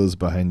guitars are those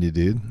behind you,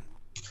 dude?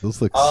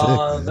 Those look sick.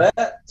 Man.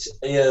 That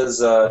is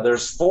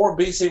there's 4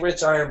 BC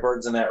Rich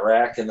Ironbirds in that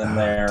rack, and then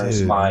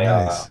there's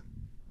my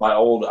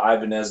old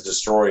Ibanez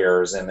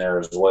Destroyers in there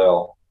as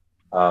well.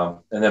 And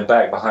then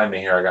back behind me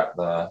here, I got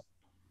the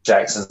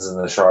Jacksons and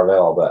the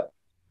Charvel. But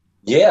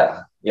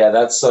yeah,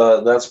 that's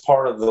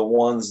part of the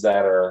ones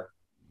that are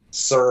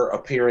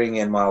appearing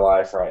in my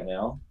life right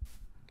now.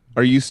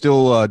 Are you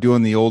still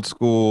doing the old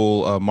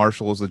school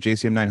Marshalls, the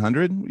JCM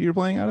 900 you're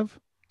playing out of?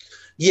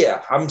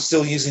 Yeah, I'm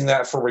still using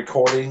that for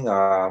recording.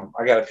 I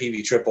got a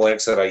PV Triple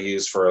X that I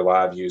use for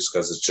live use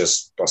because it's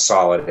just a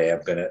solid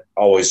amp and it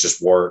always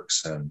just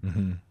works.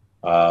 And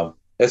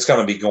it's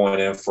going to be going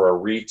in for a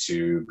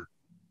retube,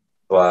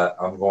 but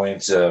I'm going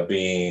to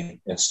be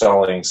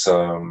installing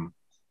some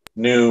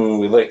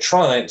new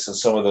electronics and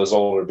some of those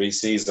older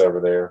BCs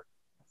over there.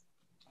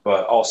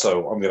 But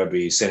also, I'm going to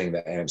be sending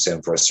the amps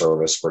in for a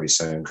service pretty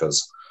soon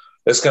because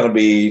it's going to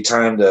be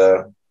time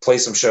to play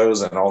some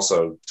shows and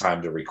also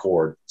time to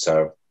record.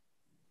 So,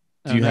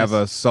 do you have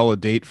a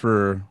solid date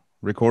for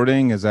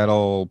recording? Is that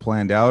all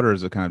planned out, or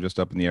is it kind of just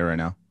up in the air right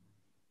now?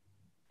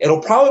 It'll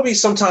probably be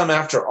sometime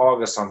after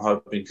August, I'm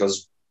hoping,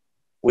 because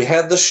we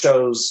had the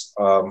shows,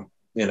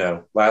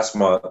 last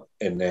month,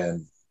 and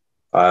then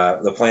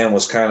the plan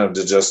was kind of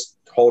to just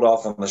hold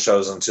off on the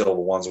shows until the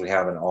ones we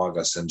have in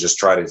August and just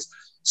try to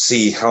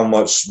see how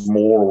much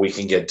more we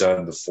can get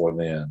done before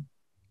then.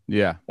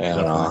 Yeah.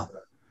 And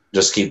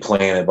just keep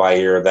playing it by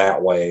ear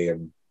that way,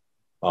 and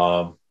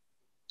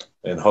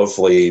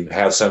hopefully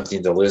have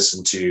something to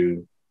listen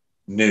to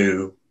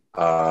new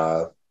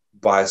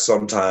by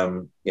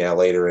sometime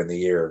later in the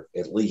year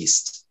at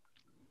least.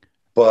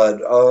 But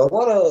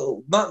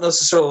not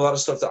necessarily a lot of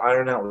stuff to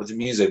iron out with the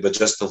music, but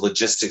just the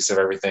logistics of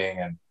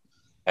everything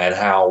and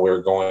how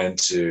we're going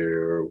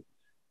to,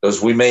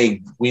 because we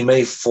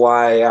may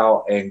fly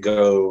out and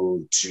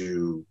go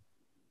to,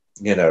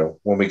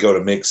 when we go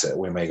to mix it,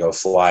 we may go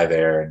fly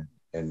there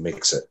and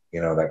mix it,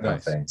 that kind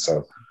of thing.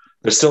 So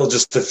there's still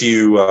just a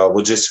few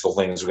logistical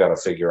things we got to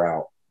figure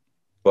out.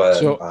 But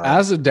so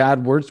as a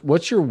dad,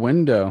 what's your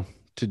window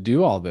to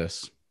do all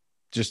this?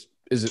 Just,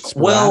 is it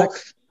sporadic?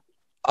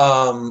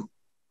 Well,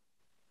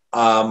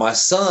 my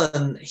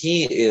son,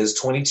 he is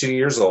 22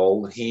 years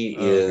old. He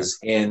is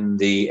in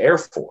the Air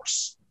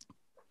Force.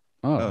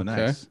 Oh, okay.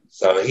 Nice.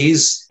 So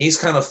he's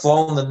kind of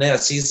flown the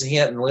nest. He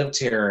hadn't lived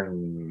here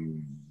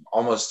in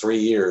almost 3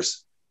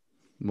 years.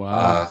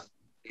 Wow.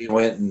 He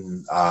went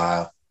and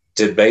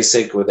did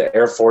basic with the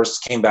Air Force,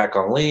 came back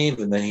on leave,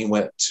 and then he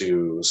went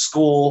to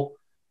school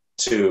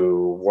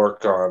to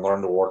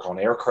learn to work on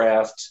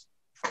aircraft.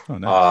 Oh,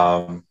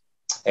 nice.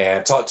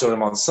 And talked to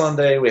him on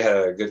Sunday. We had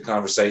a good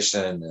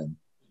conversation, and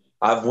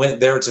I went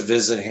there to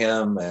visit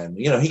him, and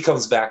he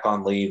comes back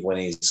on leave when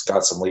he's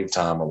got some leave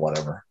time or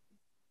whatever,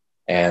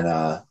 and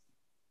all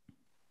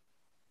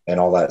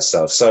that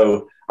stuff.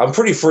 So I'm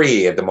pretty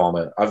free at the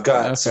moment. I've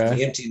got some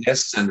empty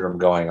nest syndrome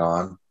going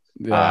on.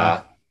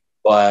 Yeah.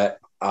 But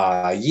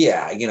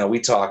yeah, you know, we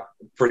talk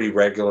pretty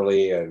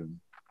regularly, and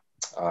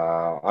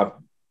I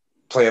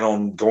plan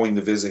on going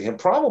to visit him.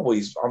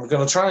 Probably, I'm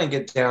going to try and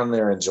get down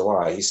there in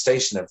July. He's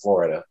stationed in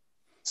Florida,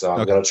 so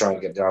I'm going to try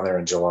and get down there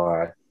in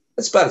July.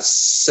 It's about a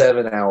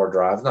 7-hour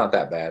drive, not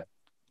that bad.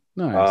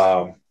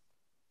 Nice.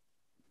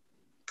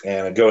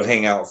 And go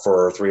hang out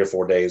for 3 or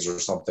 4 days or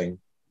something,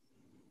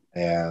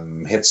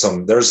 and hit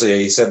some.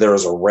 He said there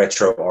was a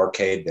retro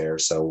arcade there,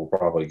 so we'll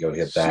probably go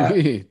hit that.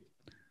 Sweet.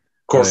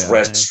 Of course,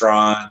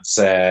 restaurants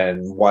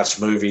and watch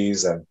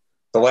movies. And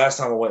the last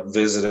time I went and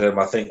visited him,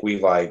 I think we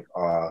like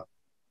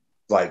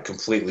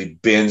completely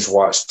binge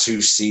watched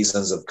 2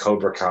 seasons of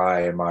Cobra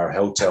Kai in my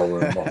hotel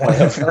room or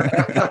whatever.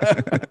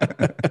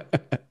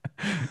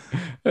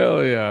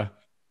 Hell yeah.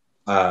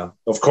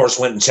 Of course,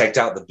 went and checked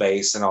out the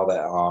base and all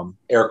that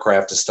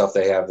aircraft and stuff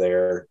they have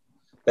there.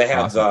 They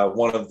have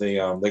one of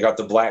the they got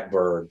the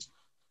Blackbird.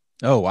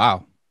 Oh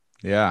wow,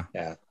 yeah.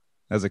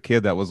 As a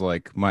kid, that was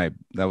my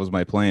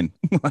plane.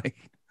 Like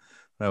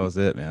that was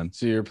it, man.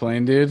 So your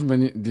plane,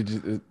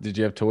 dude. Did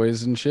you have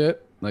toys and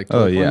shit? Like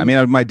yeah, I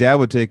mean, my dad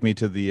would take me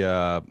to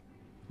the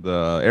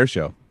air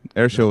show.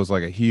 Air show was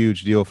like a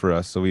huge deal for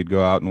us, so we'd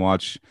go out and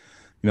watch,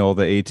 you know,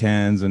 the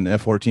A-10s and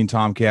F-14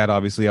 Tomcat.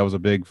 Obviously, I was a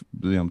big,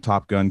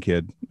 Top Gun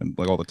kid, and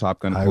like all the Top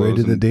Gun. Highway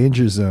to the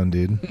Danger Zone,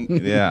 dude.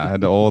 Yeah, I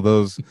had all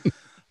those,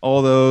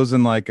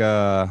 and like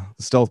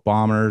stealth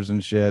bombers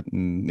and shit.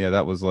 And yeah,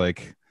 that was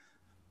like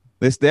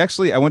they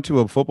actually. I went to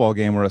a football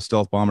game where a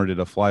stealth bomber did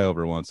a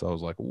flyover once. I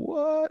was like,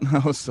 what? I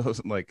was so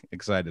like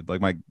excited.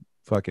 Like my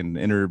fucking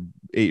inner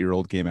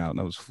 8-year-old came out, and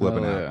I was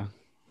flipping out.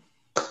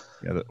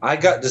 Yeah, I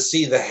got to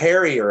see the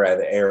Harrier at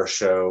the air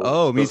show.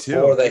 Oh, me too.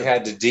 Before they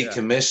had to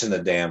decommission the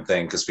damn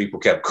thing because people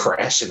kept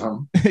crashing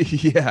them.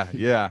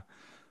 yeah.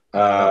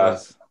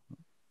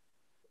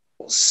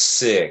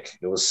 Sick.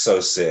 It was so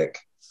sick.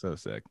 So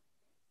sick.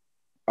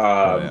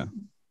 Yeah,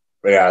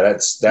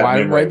 that's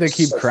that. Why'd they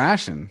keep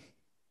crashing?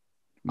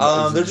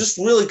 They're just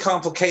really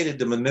complicated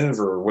to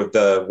maneuver with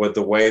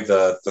the way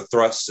the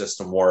thrust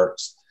system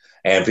works,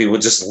 and people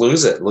would just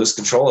lose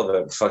control of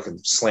it, and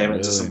fucking slam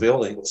into some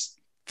buildings.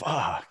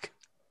 Fuck.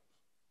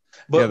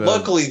 But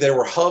luckily they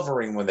were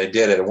hovering when they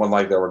did it. It wasn't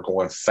like they were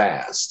going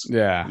fast.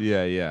 Yeah.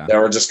 They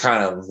were just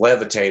kind of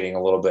levitating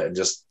a little bit, and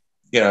just,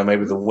 you know,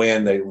 maybe the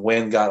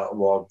wind got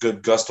a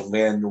good gust of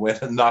wind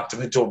and knocked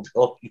them into a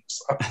building.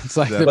 It's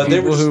like the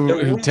people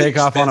who take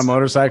off on a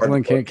motorcycle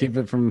and can't keep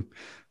it from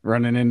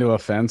running into a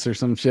fence or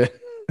some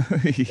shit.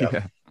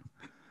 Yeah.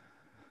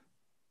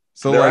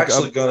 So they're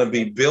actually going to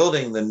be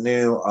building the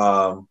new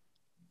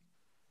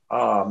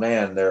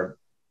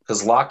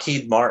because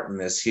Lockheed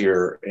Martin is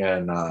here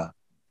in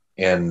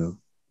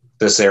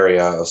this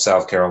area of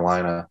South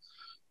Carolina.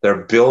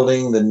 They're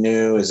building the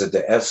new, is it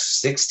the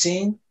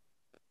F-16?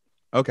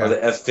 Okay. Or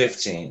the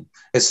F-15.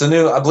 It's the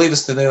new, I believe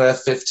it's the new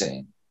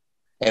F-15.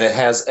 And it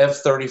has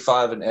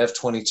F-35 and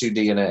F-22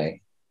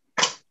 DNA.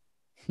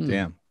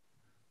 Damn.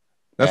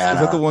 Is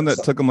that the one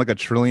that took them like $1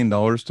 trillion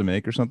to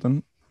make or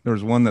something? There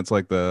was one that's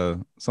like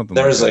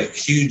There's a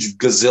huge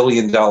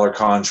gazillion-dollar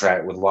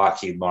contract with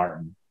Lockheed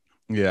Martin.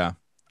 Yeah.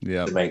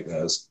 To make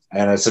those.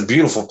 And it's a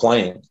beautiful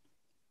plane.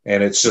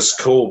 And it's just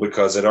cool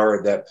because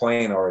that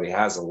plane already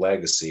has a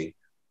legacy.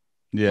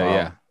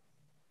 Yeah.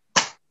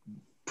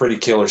 Pretty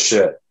killer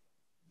shit.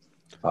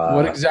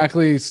 What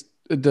exactly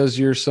does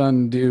your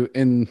son do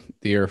in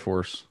the Air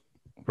Force?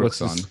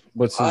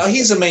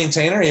 He's a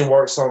maintainer. He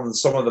works on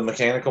some of the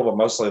mechanical, but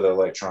mostly the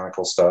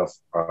electronical stuff.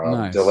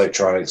 Nice. The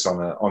electronics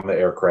on the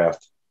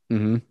aircraft.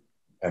 Mm-hmm.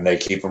 And they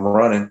keep them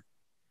running.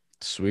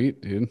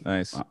 Sweet, dude.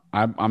 Nice.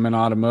 I'm in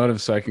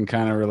automotive, so I can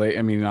kind of relate.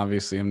 I mean,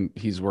 obviously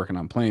he's working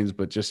on planes,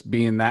 but just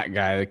being that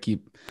guy to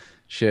keep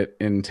shit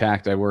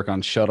intact. I work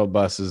on shuttle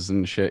buses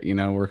and shit, you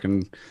know,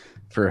 working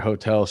for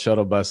hotel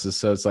shuttle buses.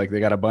 So it's like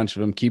they got a bunch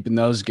of them, keeping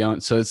those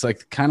going. So it's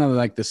like kind of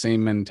like the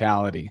same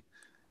mentality.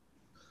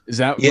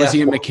 Was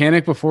he a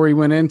mechanic before he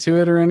went into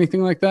it or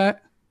anything like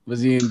that?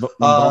 Was he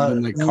involved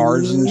in like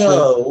cars and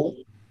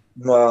shit?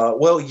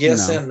 Well,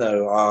 yes and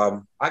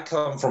no. I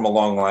come from a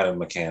long line of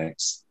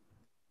mechanics,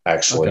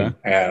 actually. Okay.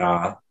 And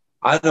I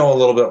know a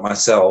little bit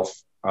myself.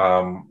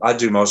 I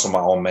do most of my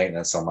own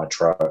maintenance on my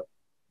truck.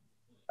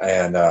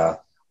 And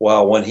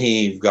when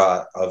he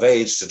got of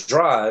age to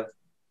drive,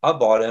 I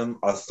bought him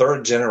a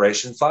 3rd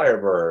generation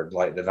Firebird,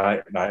 like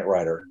the Night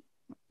Rider.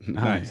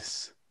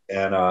 Nice.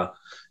 And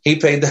he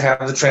paid to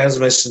have the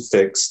transmission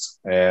fixed,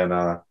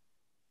 and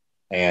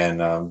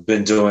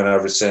been doing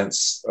ever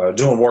since.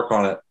 Doing work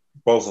on it,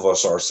 both of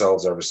us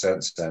ourselves ever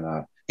since.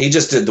 And he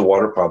just did the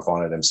water pump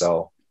on it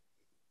himself.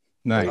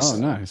 Nice. Oh,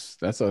 nice.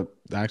 That's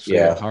actually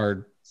a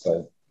hard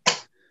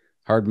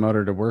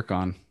motor to work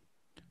on.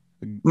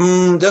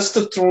 That's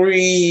the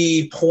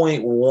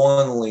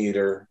 3.1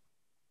 liter.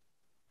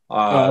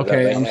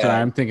 Okay. I'm sorry.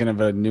 I'm thinking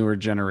of a newer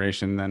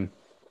generation then.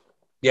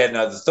 Yeah,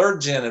 no, the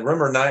 3rd gen.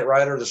 Remember Knight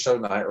Rider, the show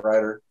Knight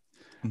Rider?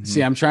 Mm-hmm.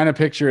 See, I'm trying to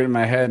picture it in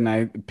my head, and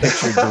I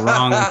pictured the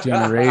wrong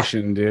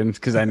generation, dude,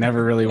 because I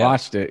never really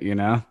watched it, you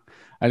know?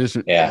 I just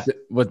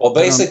Well,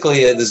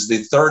 basically, it is the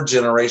third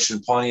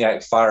generation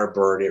Pontiac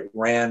Firebird. It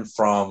ran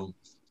from,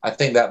 I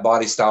think that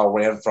body style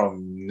ran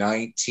from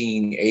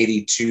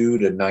 1982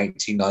 to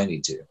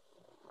 1992.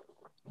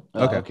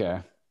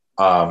 Okay.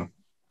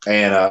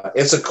 And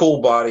it's a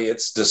cool body.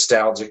 It's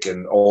nostalgic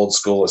and old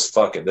school as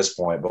fuck at this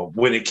point. But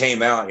when it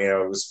came out, you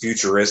know, it was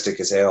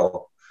futuristic as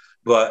hell.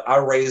 But I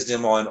raised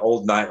him on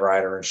old Knight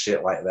Rider and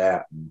shit like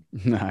that.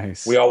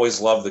 Nice. We always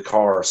loved the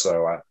car,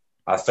 so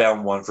I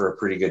found one for a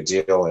pretty good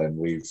deal, and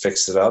we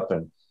fixed it up.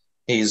 And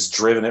he's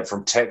driven it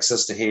from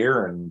Texas to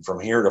here, and from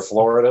here to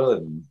Florida.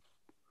 And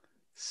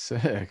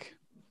sick.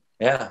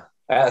 Yeah,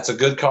 it's a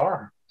good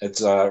car.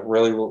 It's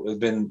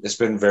it's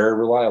been very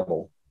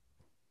reliable.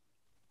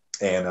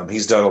 And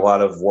he's done a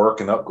lot of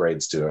work and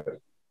upgrades to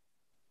it.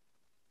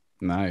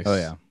 Nice. Oh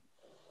yeah,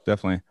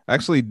 definitely.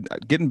 Actually,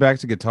 getting back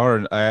to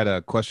guitar, I had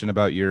a question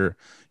about your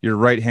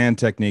right hand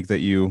technique that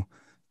you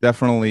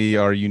definitely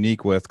are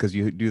unique with, because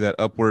you do that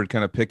upward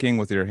kind of picking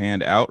with your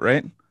hand out,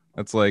 right?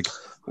 That's like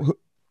you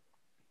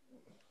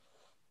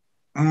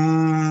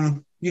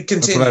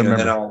continue, and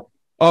then I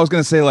was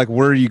gonna say, like,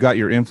 where you got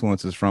your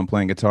influences from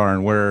playing guitar,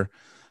 and where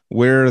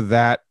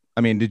that.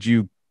 I mean, did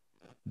you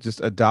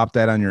just adopt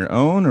that on your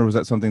own, or was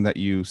that something that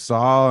you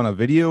saw on a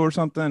video or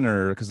something?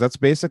 Or because that's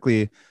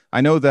basically,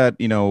 I know that,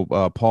 you know,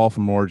 Paul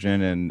from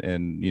Origin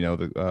and you know,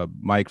 the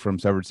Mike from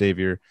Severed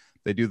Savior,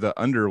 they do the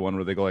under one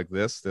where they go like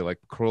this, they like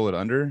curl it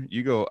under.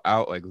 You go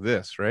out like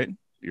this, right?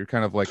 You're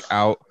kind of like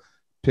out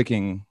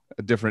picking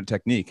a different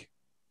technique.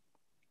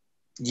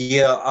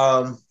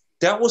 Yeah,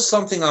 that was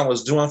something I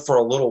was doing for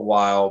a little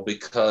while,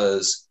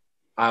 because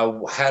I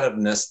had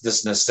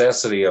this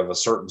necessity of a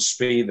certain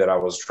speed that I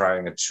was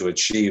trying to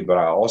achieve, but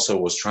I also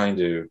was trying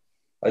to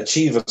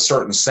achieve a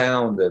certain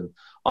sound. And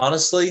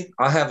honestly,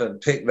 I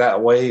haven't picked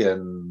that way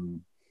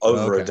in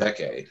over a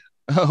decade.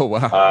 Oh,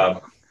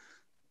 wow.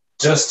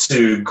 Just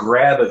to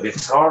grab a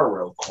guitar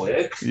real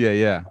quick.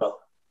 Yeah.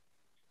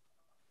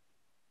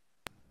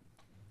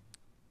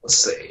 Let's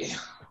see.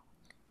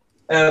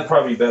 And it'd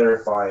probably be better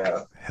if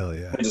I hell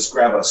yeah, just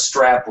grab a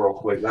strap real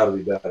quick. That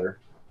would be better.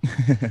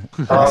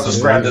 I'll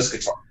just grab this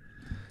guitar.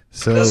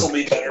 So this will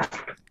be better.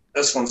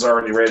 This one's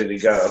already ready to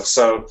go.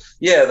 So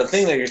yeah, the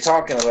thing that you're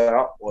talking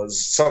about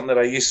was something that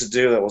I used to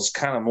do that was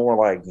kind of more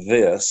like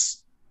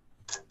this.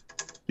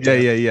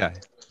 Yeah.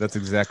 That's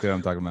exactly what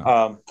I'm talking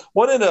about.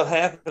 What ended up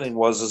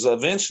happening is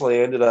eventually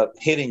I ended up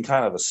hitting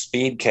kind of a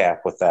speed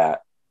cap with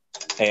that,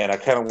 and I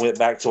kind of went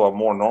back to a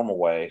more normal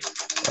way.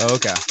 Oh,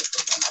 okay.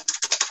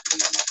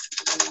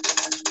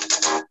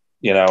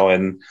 You know,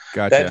 and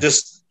gotcha.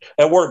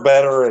 It worked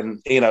better, and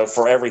you know,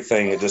 for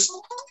everything,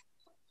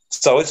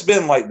 so it's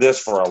been like this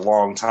for a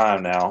long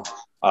time now.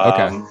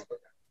 Okay.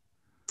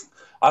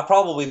 I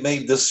probably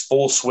made this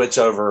full switch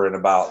over in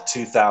about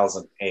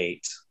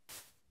 2008,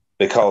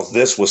 because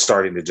this was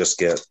starting to just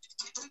get,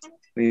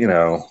 you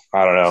know,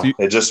 I don't know.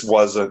 It just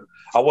wasn't,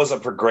 I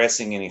wasn't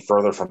progressing any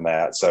further from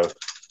that. So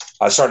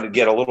I started to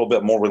get a little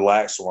bit more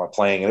relaxed with my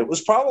playing, and it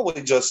was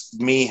probably just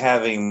me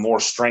having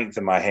more strength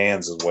in my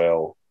hands as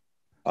well.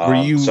 Were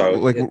you I'm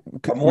a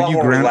lot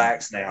more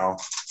relaxed now?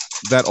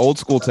 That old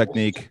school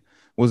technique,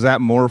 was that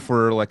more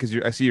for like, because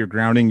I see you're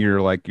grounding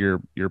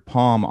your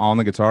palm on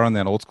the guitar on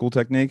that old school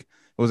technique.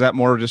 Was that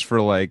more just for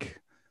like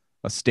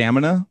a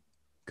stamina?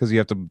 Because you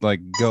have to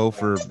like go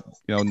for,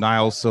 you know,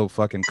 Nile's so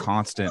fucking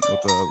constant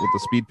with the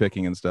speed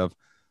picking and stuff.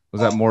 Was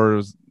that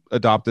more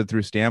adopted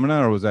through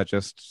stamina, or was that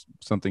just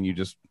something you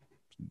just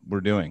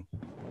were doing?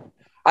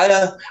 I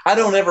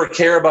don't ever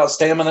care about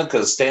stamina,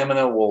 because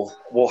stamina will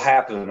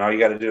happen. All you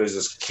got to do is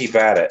just keep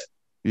at it.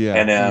 Yeah.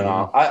 And then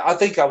I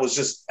think I was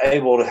just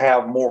able to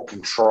have more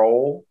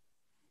control,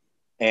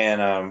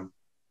 and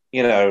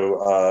you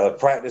know,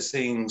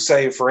 practicing.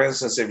 Say, for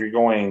instance, if you're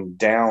going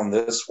down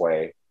this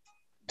way,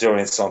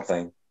 doing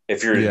something.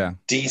 If you're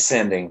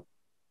descending,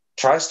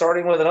 try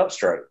starting with an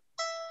upstroke.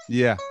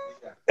 Yeah.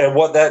 And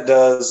what that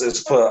does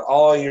is put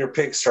all your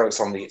pick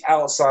strokes on the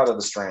outside of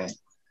the string.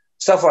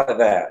 Stuff like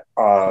that.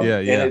 And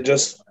it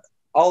just,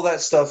 all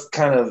that stuff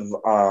kind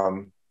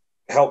of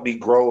helped me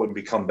grow and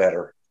become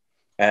better.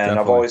 And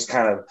Definitely. I've always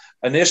kind of,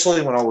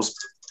 initially when I was,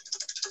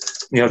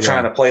 you know,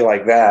 trying to play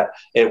like that,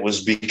 it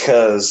was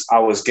because I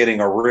was getting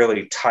a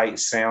really tight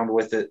sound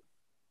with it.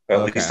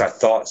 At least I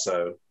thought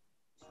so.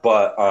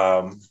 But,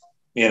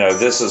 you know,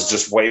 this is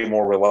just way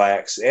more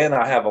relaxed, and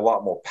I have a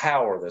lot more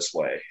power this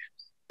way.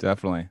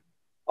 Definitely.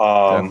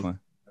 And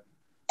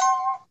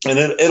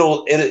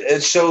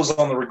it shows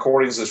on the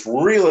recordings. It's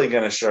really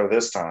going to show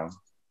this time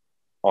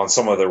on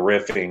some of the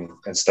riffing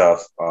and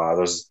stuff.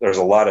 There's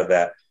a lot of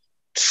that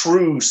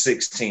true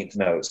 16th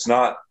notes,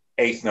 not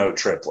eighth note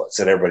triplets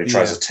that everybody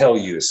tries to tell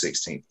you is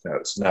 16th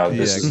notes. No,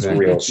 this is the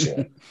real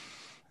shit.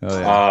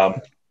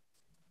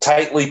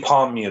 Tightly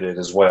palm muted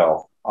as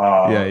well.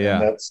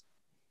 And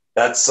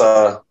that's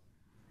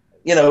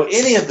you know,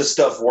 any of the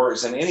stuff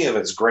works and any of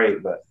it's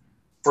great, but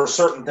for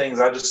certain things,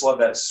 I just love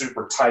that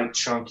super tight,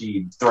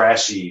 chunky,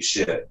 thrashy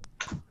shit.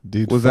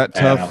 Dude, was that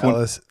tough?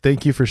 Alice,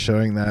 thank you for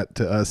showing that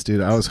to us,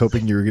 dude. I was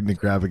hoping you were going to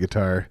grab a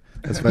guitar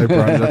That's why I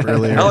brought it up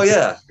earlier. Oh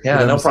yeah,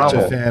 But no I'm such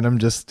problem. a fan. I'm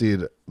just,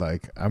 dude,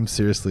 like, I'm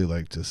seriously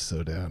like just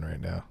so down right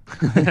now.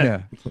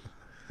 Yeah,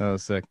 that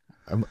was sick.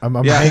 I'm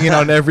hanging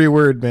on every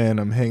word, man.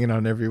 I'm hanging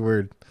on every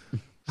word.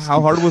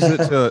 How hard was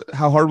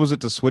it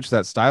to switch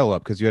that style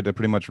up? Because you had to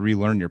pretty much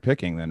relearn your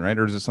picking then, right?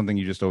 Or is it something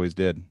you just always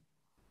did?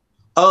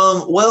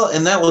 Well,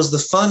 and that was the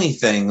funny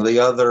thing. The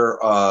other,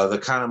 the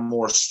kind of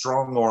more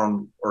strong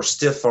arm or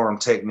stiff arm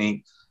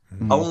technique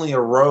only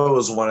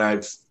arose when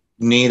I've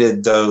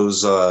needed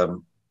those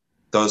fast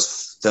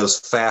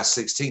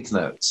 16th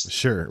notes.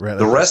 Sure. Right.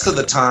 The rest of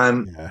the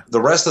time,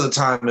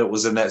 it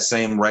was in that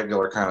same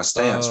regular kind of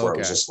stance where it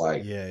was just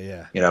like,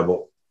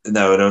 but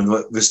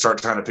no, we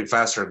start trying to pick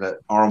faster, and that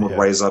arm would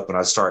raise up, and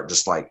I'd start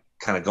just like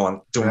kind of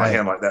doing my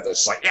hand like that.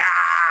 It's like,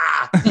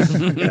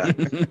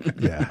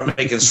 I'm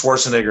making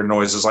Schwarzenegger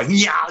noises like,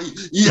 you got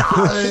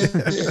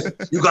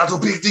to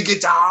pick the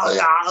guitar.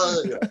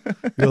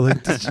 You're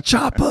like,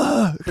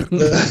 chopper.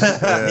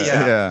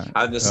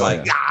 I'm just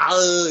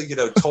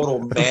total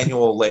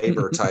manual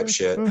labor type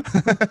shit.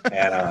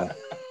 And,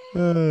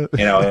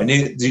 and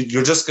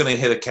you're just going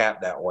to hit a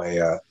cap that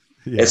way.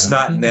 It's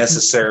not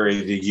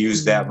necessary to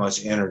use that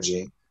much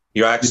energy.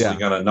 You're actually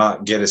going to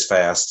not get as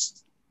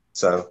fast.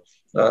 So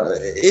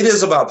it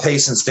is about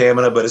pace and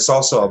stamina, but it's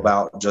also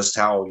about just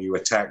how you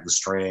attack the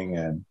string.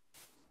 And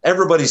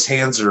everybody's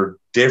hands are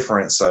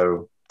different,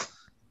 so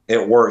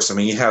it works. I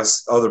mean, you have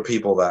other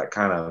people that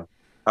kind of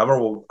 – I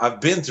remember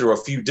I've been through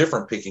a few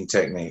different picking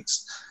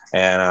techniques,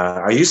 and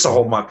I used to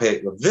hold my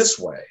pick this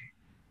way.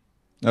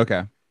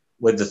 Okay.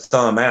 With the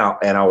thumb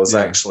out, and I was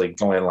actually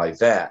going like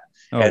that.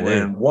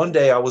 Then one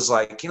day I was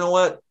like, you know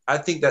what? I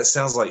think that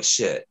sounds like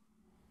shit.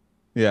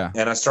 Yeah.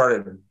 And I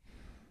started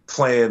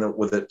playing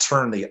with it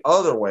turned the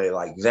other way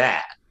like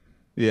that.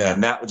 Yeah.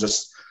 And that was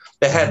just,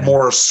 it had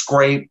more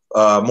scrape,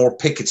 more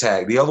pick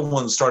attack. The other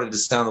one started to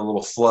sound a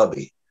little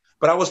flubby.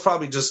 But I was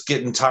probably just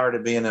getting tired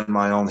of being in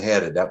my own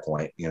head at that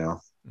point,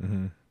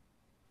 Mm-hmm.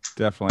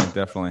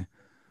 Definitely.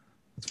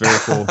 It's very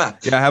cool.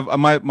 Yeah, I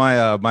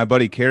have my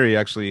buddy Kerry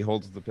actually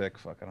holds the pick.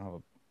 Fuck, I don't have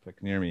a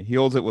pick near me. He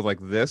holds it with like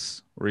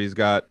this, where he's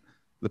got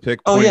the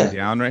pick pointing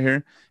down right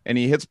here, and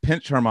he hits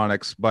pinch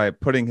harmonics by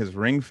putting his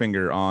ring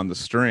finger on the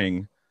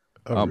string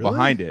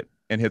behind it,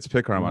 and hits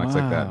pick harmonics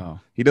like that.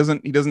 He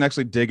doesn't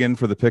actually dig in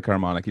for the pick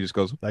harmonic. He just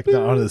goes like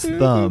not on his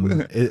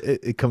thumb.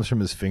 It comes from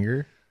his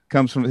finger.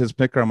 Comes from his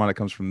pick harmonic.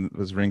 Comes from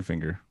his ring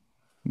finger.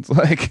 It's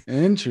like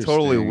interesting,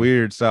 totally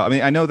weird style. I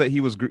mean, I know that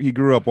he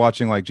grew up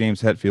watching like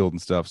James Hetfield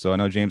and stuff, so I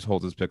know James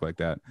holds his pick like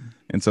that,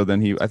 and so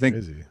then every kid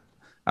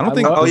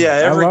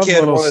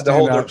wanted to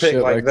hold their pick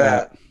like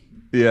that.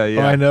 Yeah.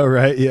 Oh, I know,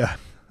 right? Yeah.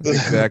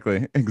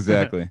 Exactly.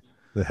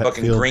 The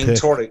fucking green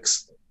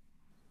Tortex.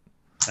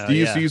 Do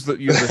you use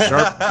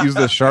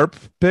the sharp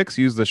picks?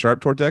 Use the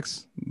sharp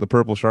Tortex, the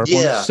purple sharp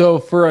ones? So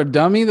for a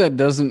dummy that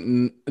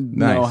doesn't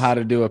know how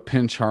to do a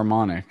pinch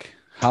harmonic,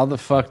 how the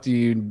fuck do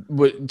you?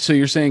 So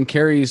you're saying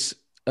Kerry's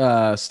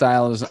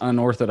style is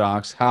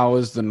unorthodox. How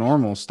is the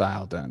normal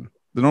style then?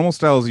 The normal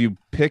style is you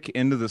pick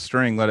into the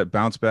string, let it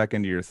bounce back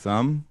into your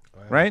thumb.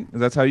 Right?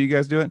 That's how you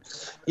guys do it?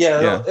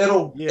 Yeah,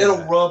 it'll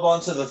rub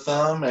onto the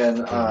thumb,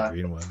 and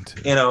green one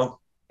too.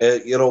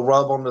 It'll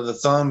rub onto the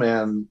thumb,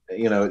 and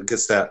it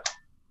gets that.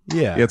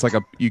 Yeah, it's like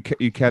you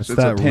catch it's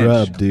that a pinch.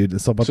 Rub, dude.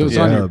 It's all about it's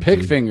on your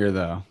pick finger,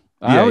 though.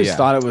 I always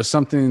thought it was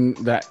something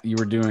that you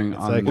were doing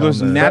on. Well,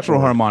 there's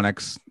natural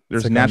harmonics.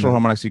 There's natural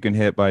harmonics you can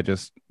hit by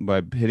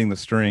hitting the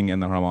string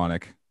and the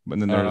harmonic, but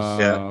then there's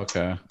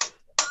okay.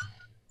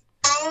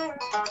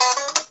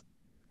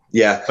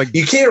 Yeah, like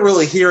you can't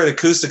really hear it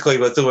acoustically,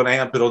 but through an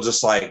amp, it'll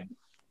just like,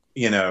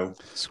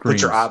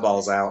 put your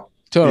eyeballs out.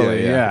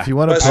 Totally, yeah. If you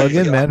want to plug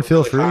in, man,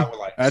 feel free.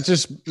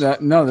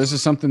 No, this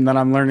is something that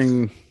I'm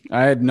learning.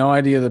 I had no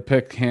idea the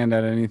pick hand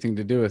had anything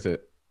to do with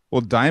it.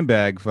 Well,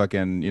 Dimebag,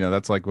 fucking,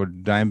 that's like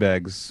what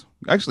Dimebag's.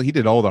 Actually, he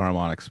did all the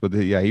harmonics, but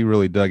he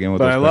really dug in with.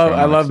 But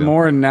I love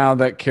more now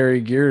that Kerry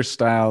Gear's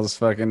style is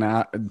fucking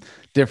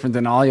different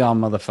than all y'all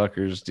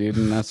motherfuckers, dude,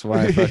 and that's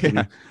why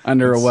fucking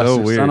Under a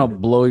Western Sun will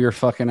blow your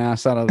fucking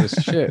ass out of this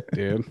shit,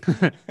 dude.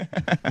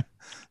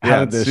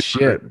 Out of this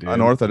shit, dude.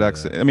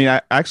 Unorthodox. I mean,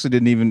 I actually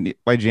didn't even.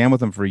 I jammed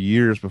with him for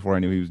years before I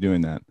knew he was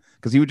doing that,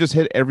 because he would just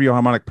hit every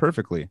harmonic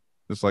perfectly,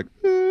 just like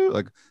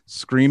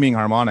screaming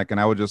harmonic, and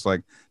I would just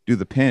like do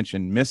the pinch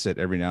and miss it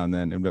every now and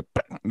then, and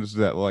just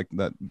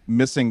that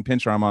missing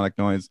pinch harmonic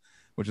noise,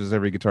 which is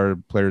every guitar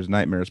player's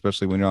nightmare,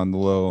 especially when you're on the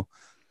low.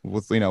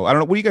 With I don't know,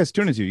 what do you guys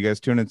tune into? You guys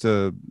tune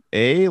into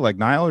A like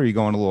Nile, or are you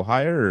going a little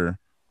higher?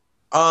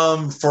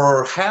 Or?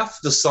 For half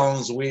the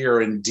songs we are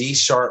in D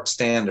sharp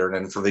standard,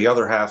 and for the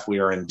other half we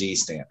are in D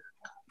standard.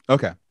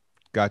 Okay,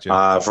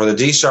 gotcha. For the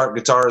D sharp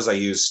guitars, I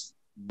use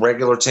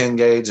regular 10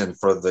 gauge, and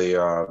for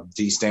the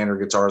D standard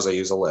guitars, I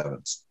use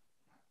 11s.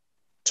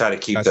 Try to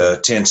keep the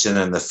tension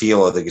and the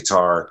feel of the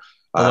guitar.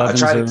 I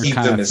try to keep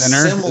them as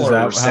similar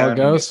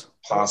as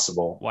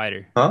possible.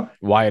 Wider. Huh?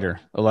 Wider.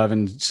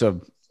 11,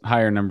 so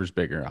higher numbers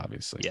bigger,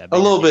 obviously. Yeah, a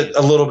little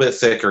bit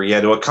thicker,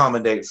 to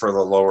accommodate for the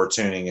lower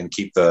tuning and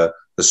keep the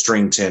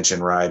string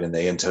tension right and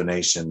the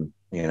intonation,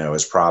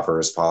 as proper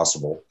as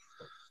possible.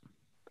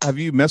 Have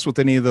you messed with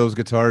any of those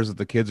guitars that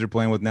the kids are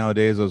playing with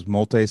nowadays? Those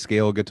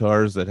multi-scale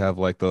guitars that have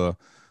like the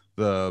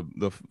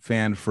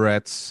fan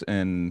frets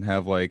and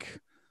have like,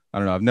 I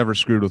don't know. I've never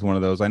screwed with one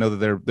of those. I know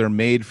that they're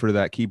made for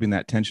that, keeping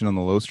that tension on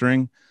the low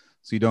string,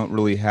 so you don't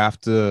really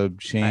have to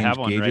change I have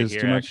one right gauges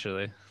here, too much.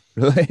 Actually.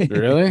 Really?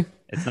 Really?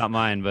 It's not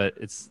mine, but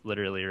it's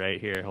literally right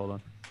here. Hold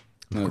on.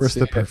 Of course,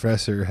 the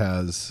professor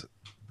has,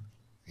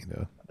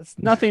 It's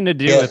nothing to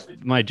do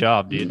with my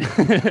job, dude.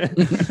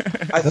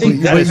 I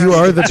think but you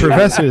are the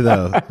professor,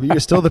 though. You're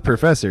still the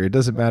professor. It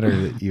doesn't matter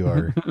that you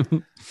are.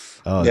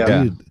 Oh,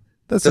 Yeah. dude,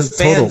 that's the a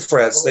fan total.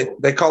 frets.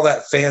 They call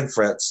that fan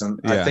frets, and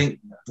I think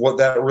what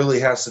that really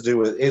has to do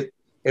with it.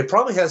 It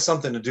probably has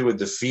something to do with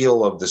the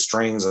feel of the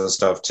strings and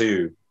stuff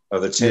too,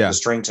 of the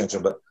string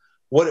tension. But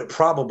what it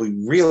probably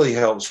really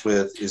helps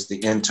with is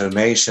the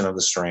intonation of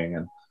the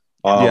string.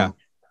 And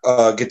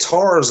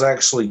guitars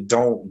actually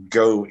don't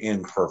go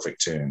in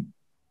perfect tune.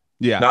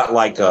 Yeah, not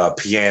like a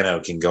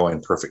piano can go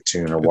in perfect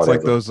tune or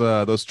whatever. It's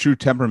like those True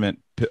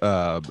Temperament.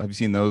 Have you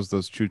seen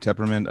those True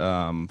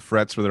Temperament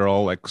frets where they're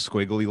all like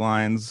squiggly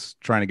lines,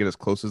 trying to get as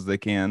close as they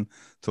can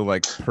to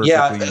like perfectly.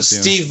 Yeah,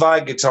 Steve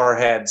Vai guitar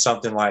had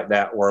something like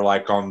that, where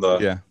like on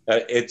the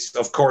it's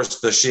of course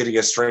the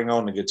shittiest string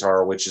on the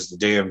guitar, which is the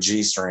damn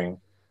G string.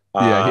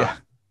 That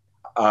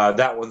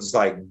one's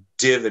like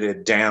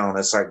divoted down.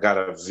 It's like got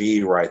a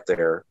V right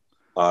there.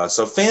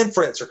 So fan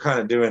frets are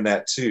kind of doing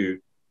that too.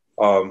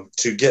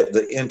 To get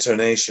the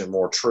intonation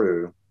more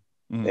true.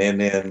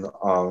 And then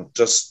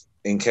just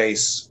in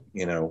case,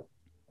 you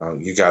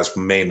guys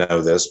may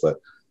know this, but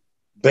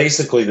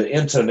basically the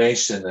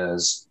intonation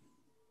is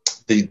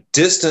the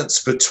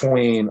distance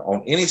between,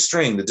 on any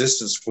string, the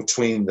distance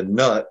between the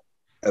nut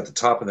at the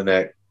top of the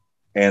neck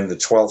and the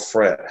 12th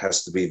fret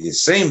has to be the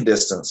same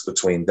distance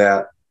between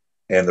that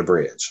and the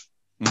bridge.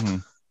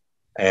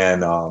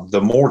 And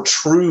the more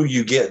true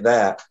you get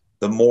that,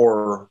 the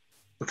more...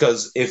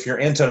 Because if your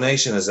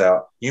intonation is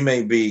out, you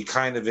may be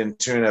kind of in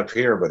tune up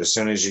here, but as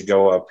soon as you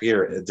go up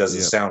here, it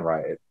doesn't sound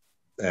right.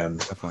 And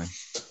definitely,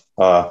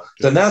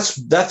 then I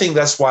think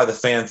that's why the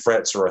fan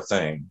frets are a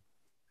thing.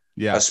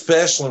 Yeah,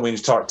 especially when you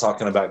start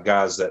talking about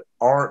guys that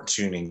aren't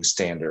tuning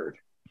standard.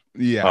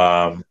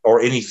 Yeah,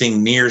 or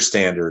anything near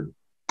standard.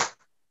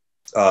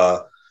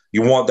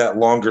 You want that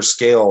longer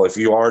scale if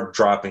you are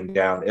dropping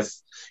down. If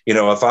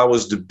I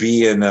was to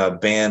be in a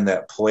band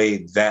that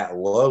played that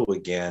low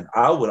again,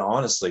 I would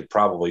honestly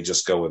probably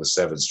just go with a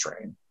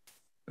 7-string.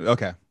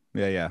 Okay.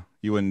 Yeah.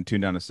 You wouldn't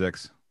tune down to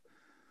 6.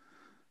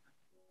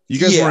 You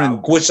guys were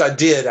which I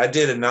did. I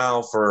did a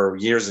Nile for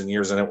years and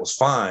years, and it was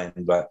fine.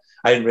 But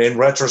in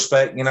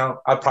retrospect,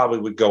 I probably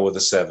would go with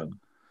a 7.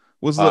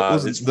 Was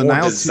it's the more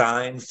Nile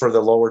designed for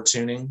the lower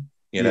tuning?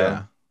 You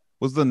know?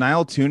 Was the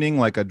Nile tuning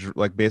like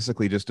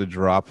basically just a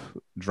drop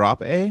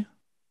A?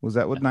 Was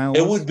that what Nile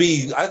was? It would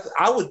be,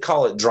 I would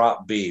call it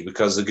drop B,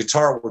 because the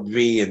guitar would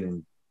be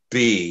in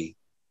B,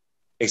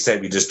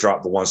 except you just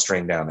drop the one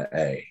string down to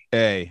A.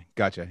 A,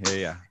 gotcha.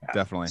 Yeah,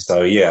 definitely.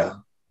 So,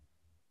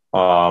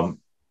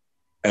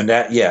 and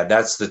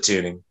that's the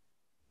tuning.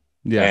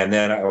 Yeah. And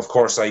then, of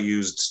course, I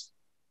used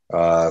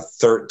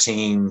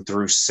 13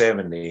 through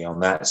 70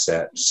 on that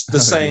set. The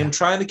same,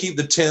 trying to keep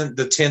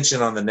the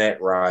tension on the neck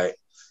right.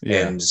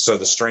 Yeah. And so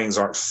the strings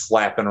aren't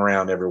flapping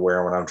around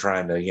everywhere when I'm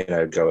trying to,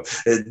 go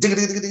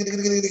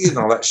and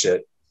all that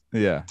shit.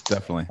 Yeah,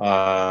 definitely.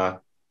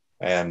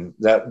 And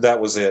that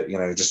was it,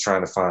 just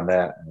trying to find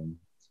that. And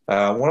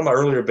one of my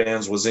earlier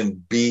bands was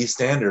in B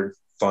standard,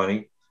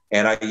 funny,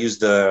 and I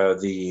used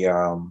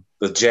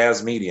the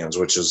jazz mediums,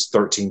 which is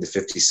 13 to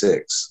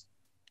 56.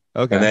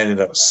 Okay. And then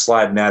ended up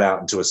sliding that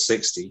out into a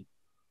 60,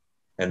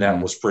 and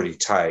that was pretty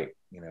tight.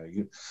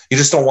 You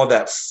just don't want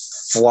that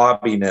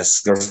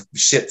floppiness or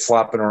shit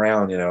flopping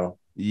around,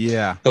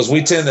 Yeah. Because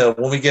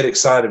when we get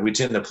excited, we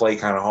tend to play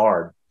kind of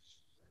hard.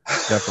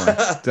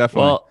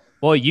 Definitely.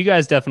 Well, you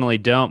guys definitely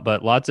don't,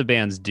 but lots of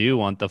bands do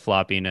want the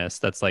floppiness.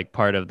 That's like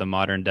part of the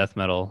modern death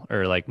metal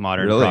or like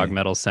modern prog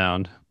metal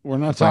sound. We're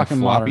not talking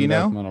floppy modern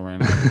now? death metal right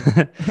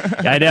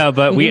now. I know,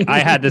 but I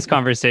had this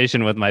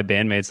conversation with my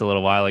bandmates a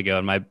little while ago,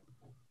 and my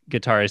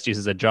guitarist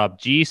uses a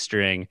drop G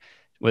string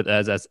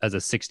as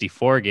a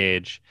 64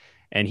 gauge,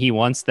 and he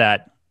wants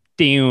that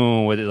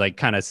with it, like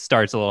kind of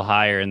starts a little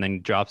higher and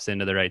then drops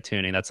into the right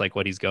tuning. That's like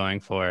what he's going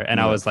for. And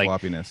I was like,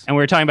 floppiness. And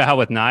we were talking about how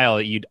with Nile,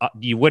 you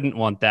wouldn't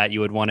want that. You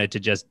would want it to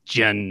just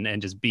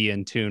and just be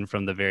in tune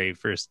from the very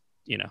first,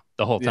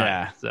 the whole time.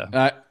 Yeah.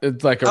 So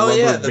it's like a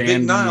rubber the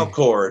big Nile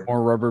chord,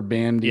 more rubber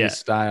bandy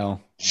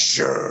style.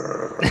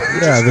 Sure.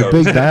 Yeah, the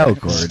big Nile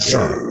chord.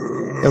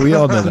 Yeah, we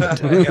all know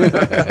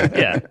that.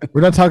 Yeah,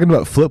 we're not talking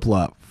about flip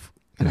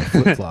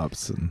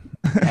flops and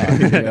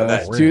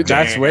that's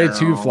way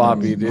too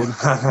floppy, dude.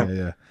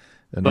 Yeah.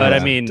 But I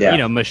mean,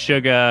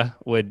 Meshuggah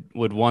would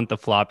want the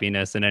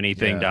floppiness, and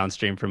anything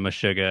downstream from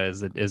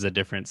Meshuggah is a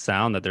different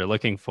sound that they're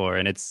looking for.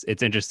 And it's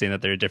interesting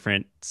that there are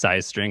different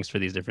size strings for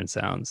these different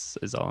sounds,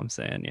 is all I'm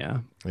saying.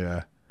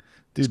 Yeah.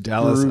 Dude,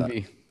 Dallas,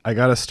 I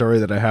got a story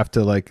that I have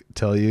to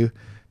tell you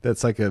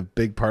that's like a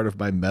big part of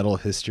my metal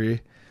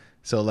history.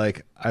 So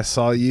I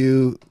saw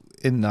you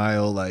in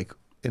Nile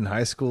in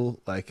high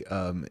school, like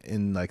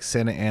in like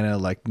Santa Ana,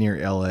 like near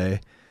LA,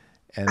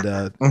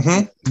 and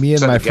me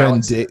and my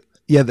friend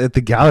at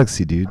the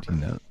Galaxy, dude,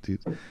 dude.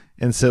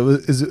 And so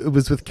it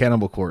was with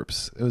Cannibal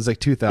Corpse. It was like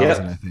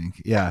 2000, I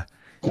think. Yeah.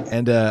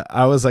 And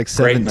I was like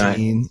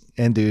 17,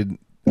 and dude,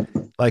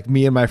 like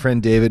me and my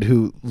friend David,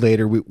 who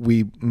later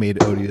we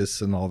made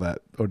Odious and all that,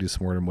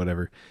 Odious Mortem,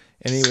 whatever.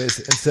 Anyways,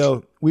 and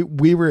so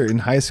we were in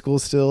high school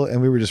still,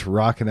 and we were just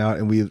rocking out,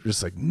 and we were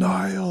just like,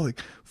 Nile,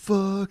 like,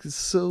 fuck, it's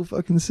so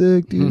fucking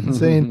sick, dude,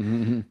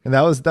 insane. And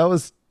that was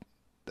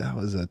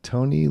a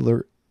Tony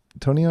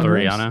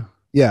Loriano.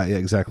 Yeah,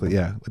 exactly,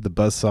 yeah, with the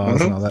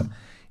buzzsaws and all that.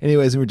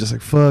 Anyways, and we're just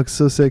like, fuck,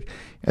 so sick.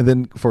 And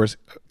then, of course,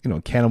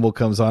 Cannibal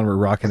comes on, we're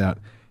rocking out,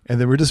 and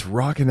then we're just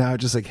rocking out,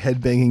 just like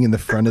headbanging in the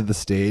front of the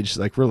stage,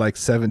 like we're like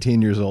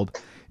 17 years old.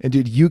 And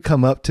dude, you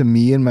come up to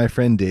me and my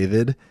friend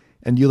David,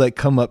 and you like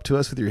come up to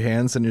us with your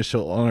hands on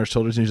on our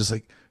shoulders, and you're just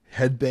like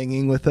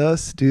headbanging with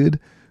us, dude,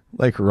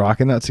 like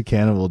rocking out to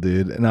Cannibal,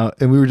 dude. And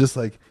we were just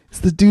like, it's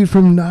the dude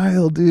from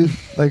Nile, dude,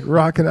 like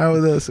rocking out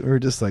with us. And we were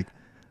just like,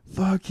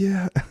 fuck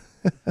yeah.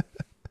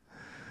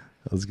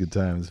 That was good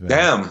times, man.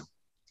 Damn,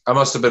 I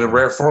must have been in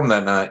rare form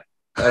that night.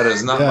 That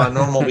is not my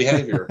normal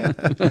behavior.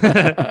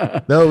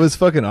 No, it was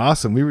fucking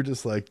awesome. We were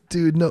just like,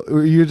 dude, no,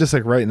 you're just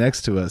like right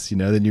next to us,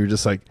 Then you were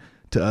just like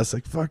to us,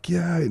 like, fuck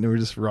yeah, and we were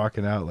just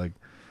rocking out, like.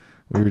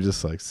 We were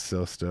just like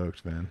so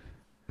stoked, man.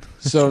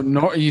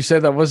 So you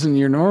said that wasn't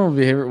your normal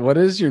behavior. What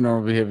is your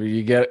normal behavior?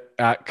 You get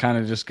at kind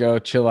of just go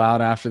chill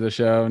out after the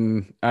show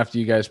and after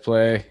you guys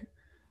play.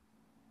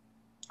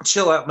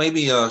 Chill out,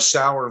 maybe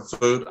shower and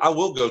food. I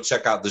will go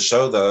check out the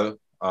show though.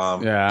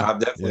 I've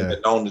definitely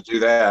been known to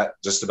do that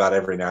just about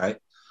every night.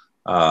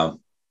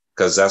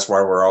 Because that's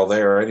why we're all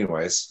there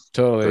anyways.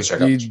 Totally.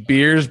 Do you eat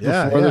beers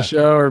before the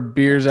show or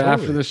beers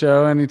after the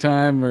show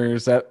anytime? Or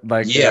is that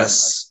like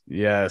yes.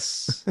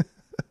 Yes.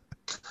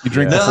 You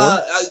drink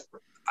before?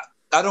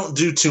 I don't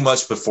do too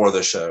much before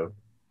the show.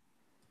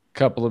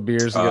 Couple of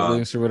beers to get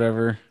loose or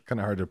whatever.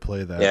 Kind of hard to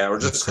play that. Yeah, or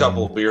just a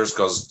couple of beers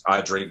because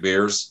I drink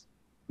beers.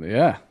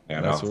 Yeah.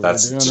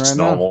 That's just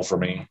normal for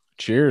me.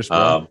 Cheers,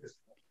 bro.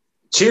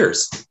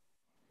 Cheers.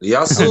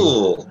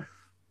 Yasul.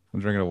 I'm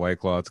drinking a White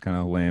Claw. It's kind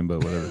of lame,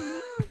 but whatever.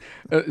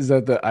 Is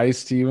that the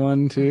iced tea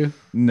one too?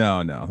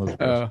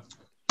 No.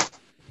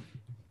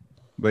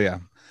 But yeah.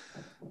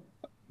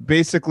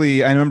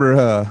 Basically, I remember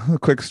a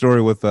quick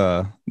story with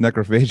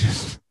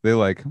Necrophagus. They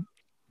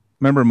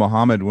remember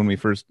Muhammad when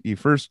first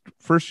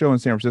show in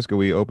San Francisco,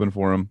 we opened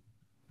for him,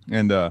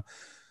 and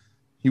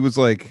he was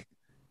like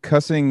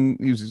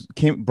cussing.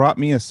 Brought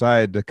me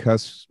aside to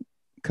cuss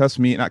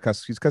me, not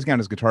cuss. He's cussing out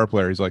his guitar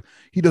player. He's like,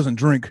 he doesn't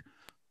drink.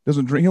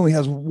 He only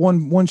has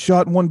one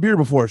shot, one beer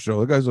before a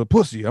show. The guy's a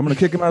pussy. I'm gonna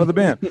kick him out of the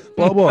band.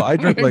 Blah blah. I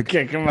drink like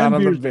kick him out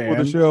of the band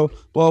before the show.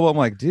 Blah blah. I'm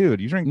like, dude,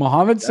 you drink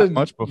Muhammad said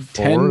much before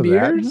 10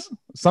 beers?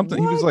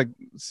 Something. What? He was like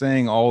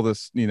saying all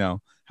this,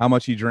 how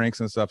much he drinks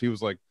and stuff. He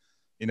was like,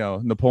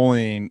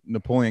 Napoleon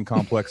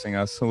complexing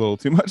us a little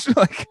too much.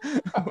 Like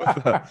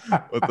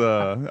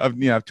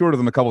I've toured with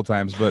him a couple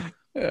times, but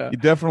he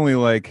definitely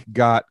like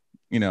got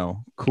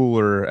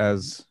cooler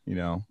as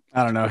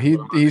I don't know.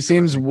 He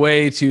seems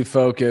way too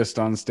focused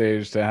on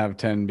stage to have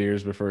 10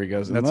 beers before he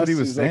goes. That's what he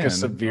was saying. Like a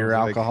severe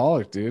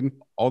alcoholic, dude.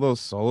 All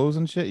those solos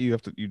and shit,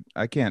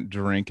 I can't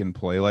drink and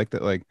play like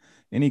that. Like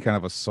any kind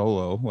of a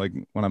solo, like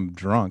when I'm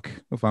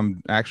drunk, if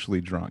I'm actually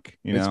drunk,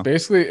 It's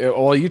basically,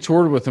 well, you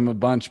toured with him a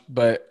bunch,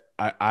 but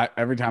I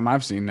every time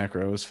I've seen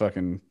Necro, it was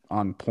fucking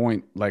on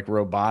point, like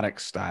robotic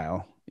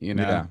style,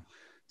 Yeah.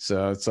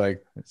 So it's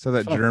like,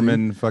 that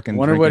German fucking.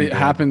 Wonder what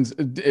happens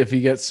if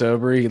he gets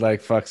sober. He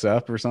like fucks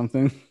up or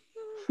something.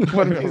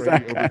 What if he's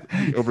that guy?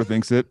 He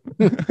overthinks it.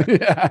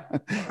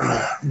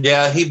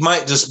 Yeah, he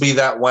might just be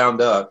that wound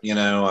up.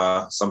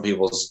 Some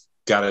people's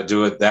got to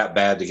do it that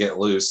bad to get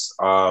loose.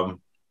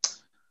 And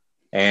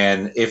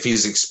if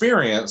he's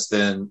experienced,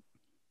 then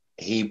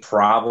he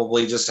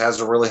probably just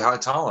has a really high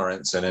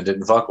tolerance, and it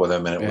didn't fuck with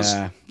him, and it was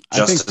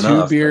just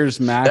enough. 2 beers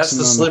maximum. That's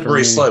the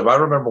slippery slope. I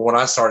remember when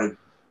I started.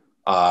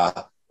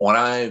 When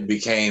I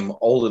became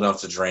old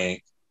enough to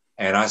drink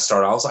and I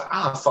was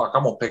like, fuck,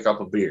 I'm going to pick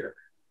up a beer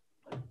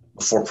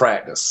before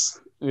practice.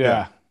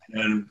 Yeah.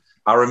 And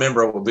I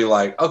remember it would be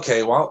like,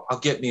 okay, well, I'll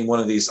get me one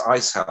of these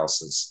ice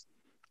houses.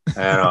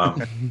 And I'll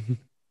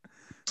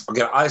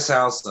get an ice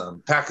house, and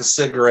a pack of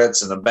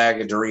cigarettes, and a bag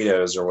of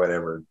Doritos or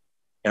whatever.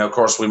 And of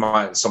course,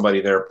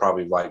 somebody there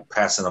probably like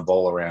passing a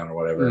bowl around or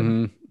whatever.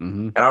 Mm-hmm.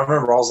 Mm-hmm. And I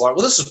remember I was like,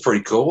 well, this is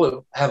pretty cool.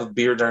 We'll have a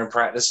beer during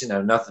practice,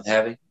 nothing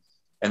heavy.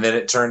 And then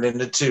it turned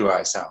into 2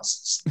 ice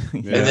houses,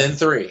 and then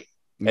 3,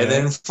 and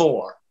then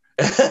 4.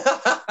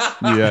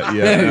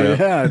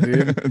 Yeah,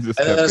 dude. And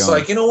then it's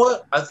like, you know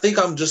what? I think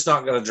I'm just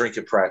not going to drink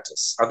at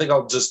practice. I think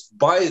I'll just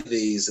buy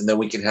these, and then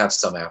we can have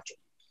some after.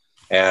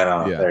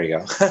 And there you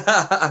go.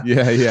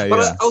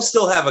 But I'll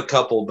still have a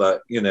couple,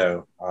 but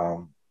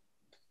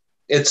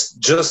it's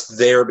just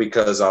there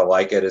because I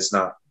like it. It's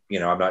not,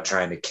 I'm not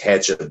trying to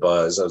catch a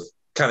buzz. I was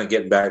kind of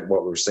getting back to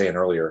what we were saying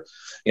earlier,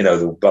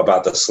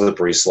 about the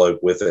slippery slope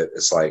with it.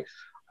 It's like,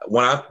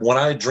 when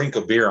I drink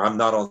a beer, I'm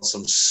not on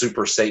some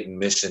super Satan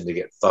mission to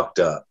get fucked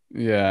up.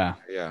 Yeah.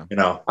 You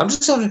know, I'm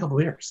just having a couple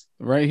beers.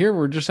 Right here,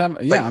 we're just having.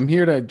 Yeah, like, I'm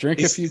here to drink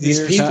a few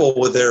beers. These people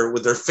with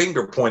their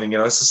finger pointing, you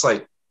know, it's just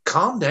like,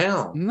 calm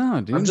down.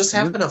 No, dude. I'm just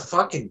having a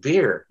fucking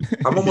beer.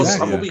 I'm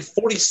gonna be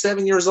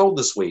 47 years old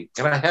this week.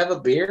 Can I have a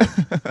beer?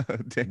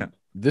 Damn.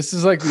 This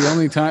is like the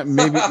only time,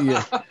 maybe.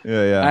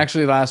 Yeah.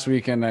 Actually, last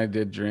weekend I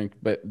did drink,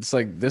 but it's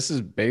like this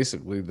is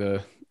basically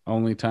the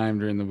only time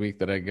during the week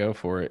that I go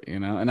for it, you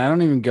know. And I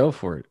don't even go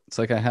for it. It's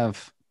like I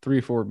have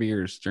 3-4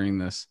 beers during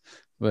this,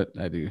 but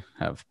I do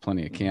have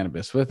plenty of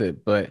cannabis with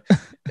it. But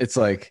it's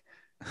like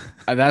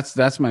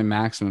that's my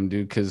maximum,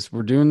 dude, because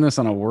we're doing this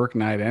on a work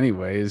night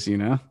anyways, you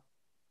know.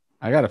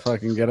 I gotta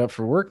fucking get up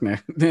for work now.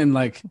 And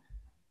like,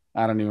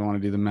 I don't even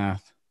want to do the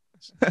math.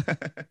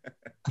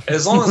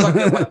 As long as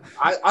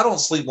I don't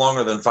sleep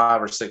longer than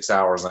 5 or 6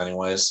 hours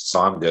anyways,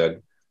 so I'm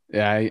good.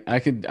 Yeah, I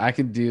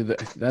could do that.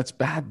 That's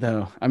bad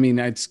though. I mean,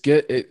 it's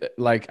good.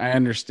 Like, I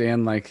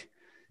understand, like,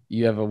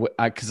 you have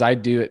because I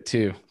do it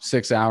too.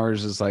 6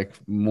 hours is like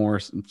more.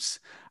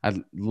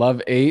 I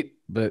love 8,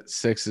 but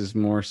 6 is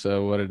more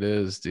so what it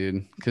is,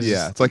 dude. Because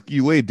it's like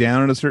you lay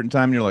down at a certain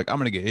time and you're like, I'm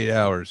gonna get 8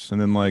 hours, and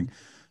then like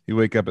you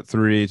wake up at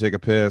 3, take a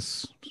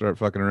piss, start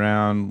fucking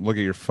around, look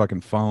at your fucking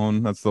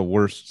phone. That's the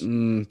worst.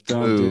 Don't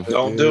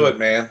do it,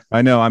 man.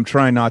 I know. I'm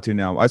trying not to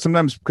now. I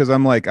sometimes, because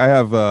I'm like, I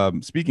have,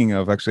 speaking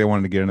of, actually, I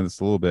wanted to get into this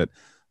a little bit,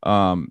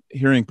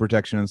 hearing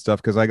protection and stuff,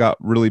 because I got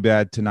really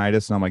bad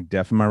tinnitus and I'm like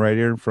deaf in my right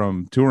ear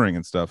from touring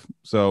and stuff.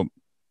 So,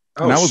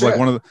 and I was like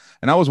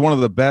I was one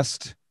of the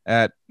best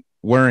at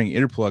wearing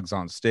earplugs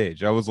on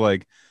stage. I was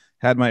like,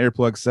 had my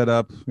earplugs set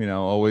up, you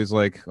know, always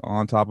like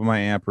on top of my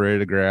amp, ready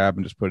to grab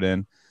and just put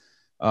in.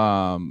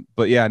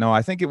 But yeah, no,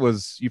 I think it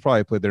was, you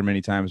probably played there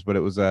many times, but it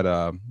was at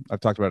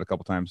I've talked about it a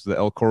couple times, the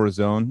El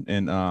Corazon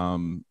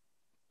in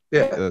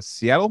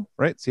Seattle,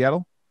 right?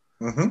 Seattle.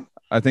 Mm-hmm.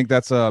 I think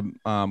that's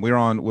we were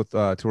on with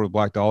tour with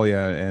Black Dahlia,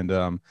 and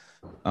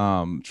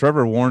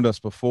Trevor warned us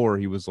before.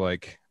 He was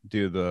like,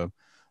 dude, the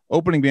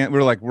opening band,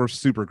 we're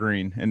super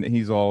green, and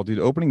he's all, dude,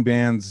 opening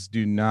bands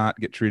do not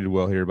get treated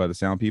well here by the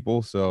sound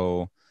people,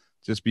 so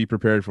just be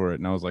prepared for it.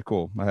 And I was like,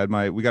 cool.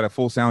 We got a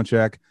full sound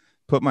check,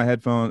 put my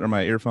headphones or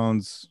my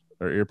earphones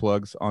or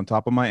earplugs on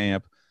top of my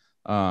amp.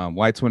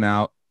 Lights went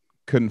out,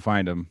 couldn't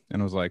find them.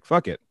 And I was like,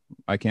 fuck it.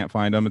 I can't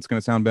find them. It's going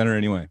to sound better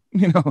anyway.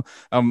 You know,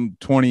 I'm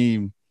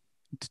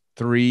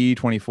 23,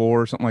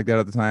 24, something like that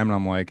at the time. And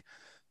I'm like,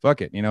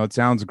 fuck it. You know, it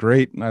sounds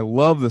great. And I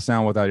love the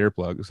sound without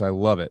earplugs. I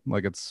love it.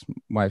 Like, it's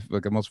my,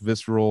 like, the most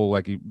visceral,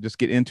 like, you just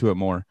get into it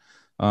more.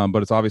 But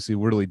it's obviously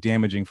really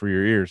damaging for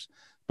your ears.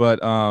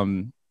 But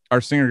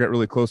our singer got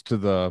really close to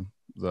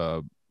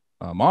the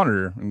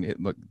monitor, and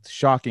like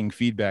shocking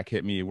feedback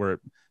hit me where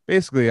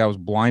basically I was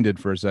blinded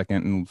for a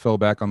second and fell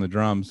back on the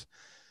drums,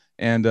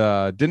 and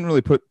didn't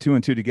really put 2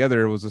 and 2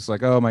 together. It was just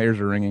like, oh, my ears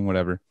are ringing,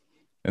 whatever.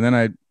 And then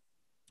I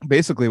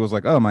basically was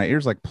like, oh, my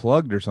ear's like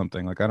plugged or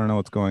something. Like, I don't know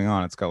what's going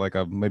on. It's got like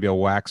maybe a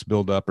wax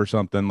buildup or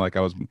something. Like,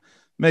 I was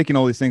making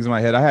all these things in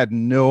my head. I had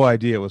no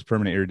idea it was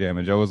permanent ear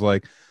damage. I was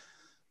like,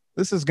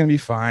 this is going to be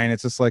fine.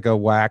 It's just like a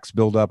wax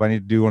buildup. I need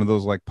to do one of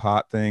those like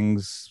pot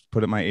things,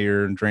 put it in my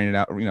ear and drain it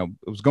out. You know,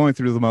 it was going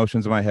through the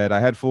motions in my head. I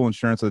had full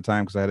insurance at the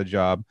time because I had a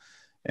job.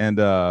 And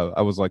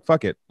I was like,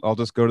 fuck it. I'll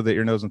just go to the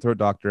ear, nose, and throat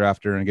doctor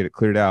after and get it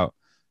cleared out.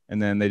 And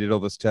then they did all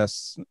these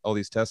tests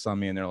on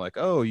me. And they're like,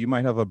 oh, you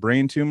might have a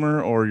brain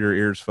tumor or your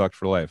ear's fucked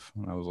for life.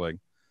 And I was like,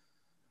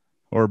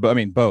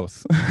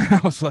 both.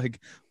 I was like,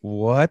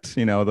 what?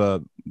 You know,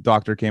 the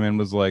doctor came in,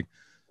 was like,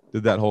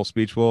 did that whole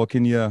speech. Well,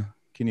 can you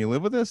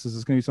live with this? Is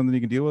this going to be something you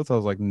can deal with? I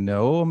was like,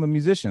 no, I'm a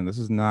musician. This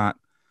is not,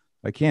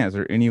 I can't. Is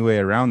there any way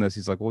around this?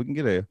 He's like, well, we can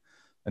get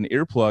an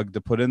earplug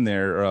to put in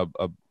there, or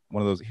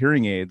one of those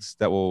hearing aids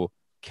that will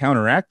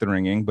counteract the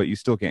ringing, but you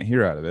still can't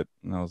hear out of it.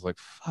 And I was like,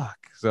 fuck.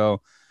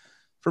 So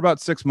for about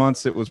 6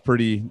 months, it was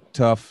pretty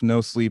tough.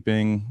 No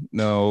sleeping,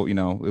 no, you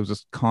know, it was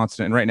just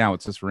constant. And right now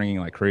it's just ringing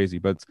like crazy,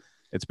 but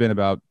it's been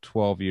about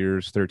 12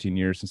 years, 13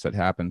 years since that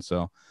happened.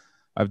 So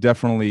I've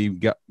definitely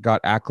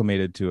got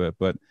acclimated to it.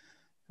 But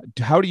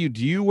how do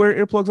you wear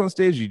earplugs on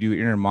stage? Do you do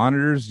ear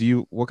monitors?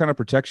 What kind of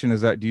protection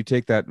is that? Do you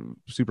take that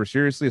super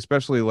seriously?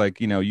 Especially,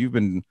 like, you know, you've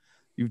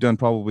done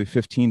probably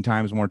 15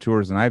 times more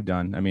tours than I've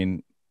done. I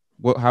mean,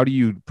 how do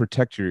you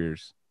protect your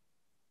ears?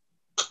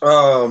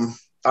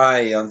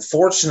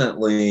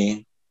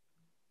 Unfortunately,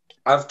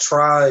 I've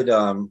tried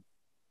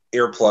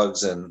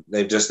earplugs and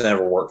they've just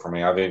never worked for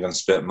me. I've even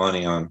spent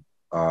money on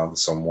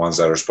some ones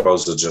that are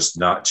supposed to just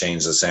not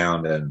change the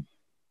sound and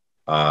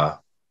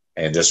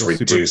just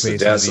reduce the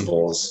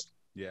decibels.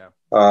 Yeah.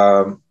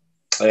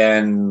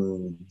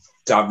 And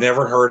I've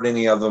never heard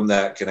any of them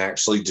that can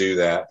actually do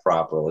that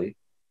properly.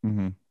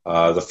 Mm-hmm.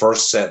 The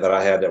first set that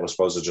I had that was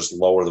supposed to just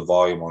lower the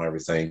volume on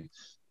everything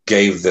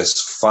gave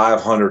this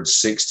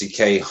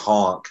 560K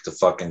honk to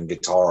fucking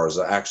guitars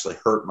that actually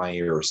hurt my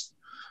ears.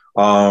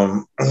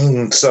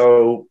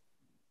 So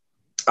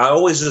I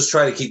always just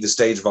try to keep the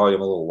stage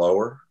volume a little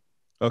lower.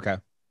 Okay.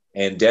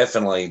 And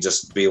definitely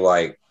just be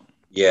like,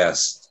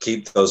 yes,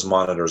 keep those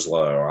monitors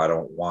low. I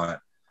don't want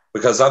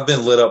because I've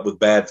been lit up with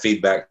bad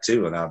feedback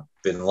too, and I've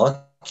been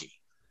lucky.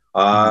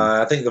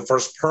 I think the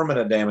first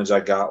permanent damage I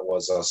got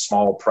was a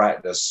small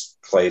practice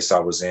place I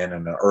was in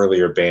an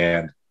earlier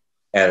band,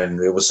 and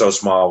it was so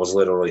small I was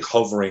literally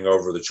hovering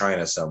over the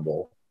China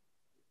cymbal.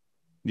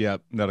 Yeah,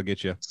 that'll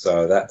get you.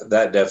 So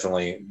that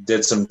definitely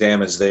did some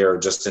damage there,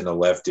 just in the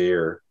left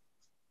ear.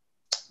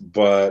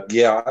 But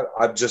yeah,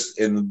 I just,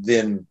 and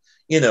then,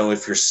 you know,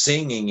 if you're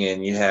singing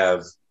and you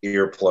have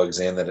earplugs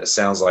in, that it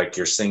sounds like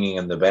you're singing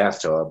in the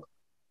bathtub.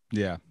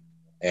 Yeah.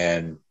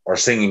 Or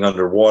singing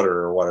underwater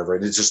or whatever.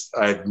 And it's just,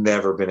 I've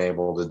never been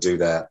able to do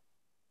that.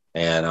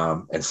 And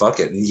fuck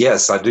it. And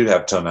yes, I do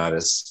have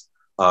tinnitus.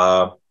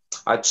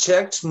 I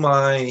checked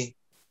my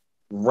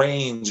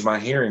range, my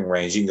hearing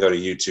range. You can go to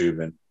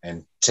YouTube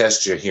and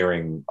test your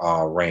hearing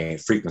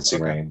frequency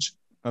range.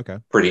 Okay.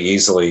 Pretty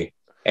easily.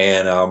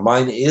 And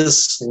mine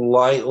is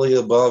slightly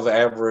above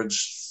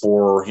average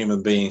for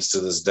human beings to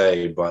this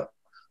day, but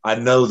I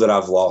know that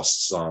I've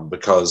lost some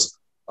because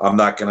I'm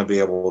not going to be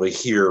able to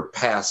hear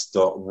past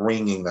the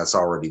ringing that's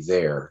already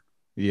there.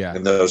 Yeah.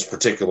 In those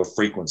particular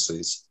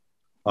frequencies.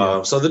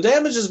 Yeah. So the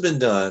damage has been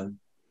done,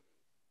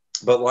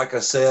 but like I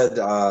said,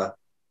 I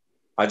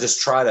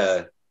just try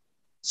to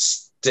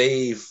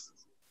stay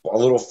a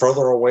little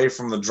further away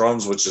from the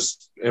drums, which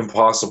is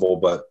impossible,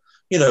 but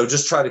you know,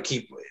 just try to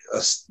keep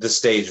the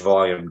stage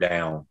volume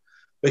down,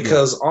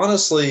 because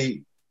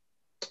honestly,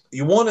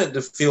 you want it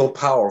to feel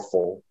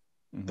powerful,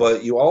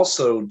 but you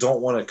also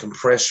don't want to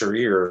compress your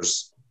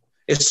ears.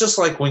 It's just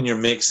like when you're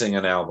mixing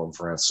an album,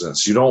 for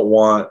instance. You don't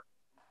want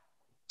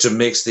to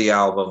mix the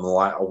album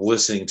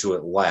listening to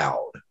it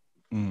loud,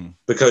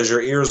 because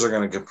your ears are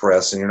going to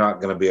compress and you're not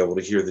going to be able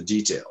to hear the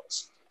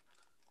details.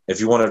 If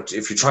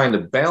you're trying to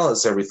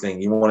balance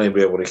everything, you want to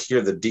be able to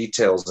hear the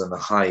details and the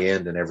high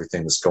end and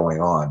everything that's going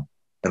on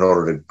in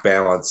order to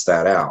balance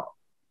that out.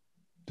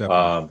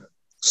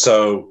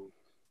 So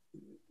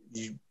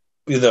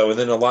you know, and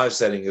then a live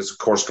setting is of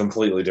course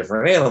completely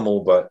different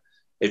animal, but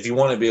if you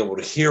want to be able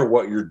to hear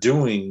what you're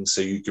doing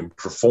so you can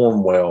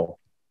perform well,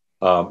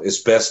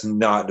 it's best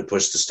not to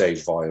push the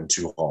stage volume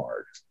too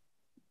hard.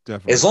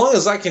 Definitely. As long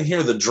as I can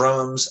hear the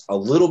drums, a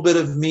little bit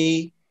of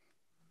me,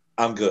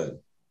 I'm good.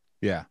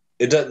 Yeah.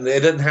 It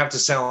doesn't have to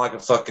sound like a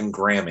fucking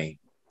Grammy.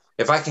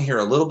 If I can hear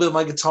a little bit of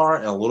my guitar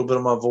and a little bit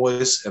of my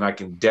voice, and I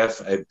can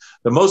the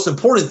most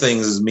important thing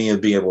is me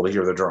and being able to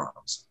hear the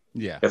drums.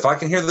 Yeah. If I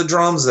can hear the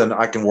drums, then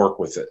I can work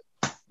with it.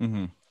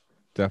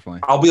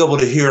 Definitely. I'll be able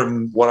to hear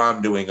what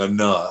I'm doing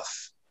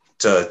enough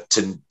to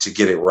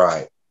get it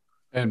right.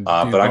 And do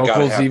but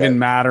vocals even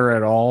matter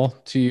at all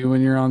to you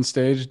when you're on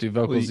stage? Do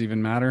vocals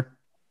even matter?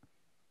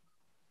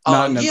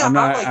 I'm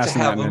not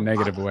asking that in a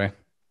negative way.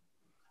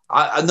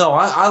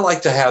 I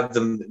like to have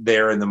them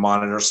there in the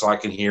monitor so I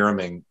can hear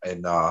them,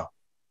 and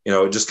you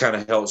know, it just kind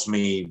of helps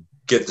me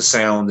get the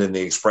sound and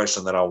the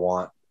expression that I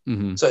want.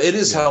 So it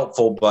is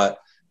helpful, but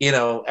you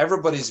know,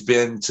 everybody's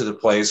been to the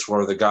place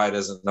where the guy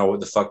doesn't know what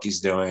the fuck he's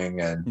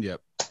doing, and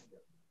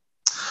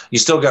you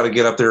still got to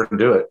get up there and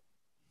do it.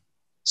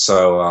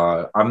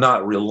 So I'm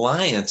not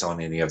reliant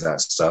on any of that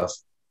stuff.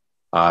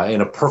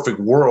 In a perfect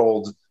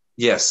world,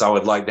 yes, I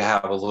would like to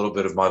have a little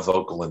bit of my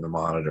vocal in the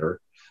monitor.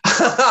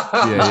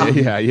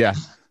 yeah.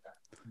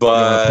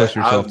 But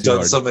I've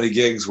done so many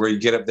gigs where you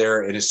get up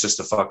there and it's just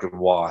a fucking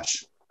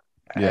wash.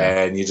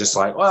 And you're just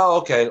like, well,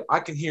 okay,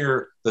 I can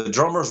hear the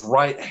drummer's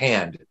right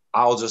hand.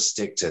 I'll just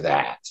stick to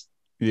that.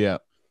 Yeah.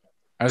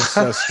 As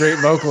a straight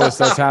vocalist,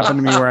 that's happened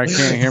to me where I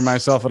can't hear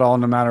myself at all,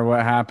 no matter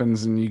what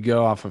happens. And you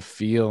go off of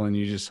feel and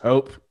you just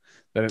hope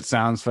that it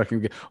sounds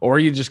fucking good. Or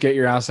you just get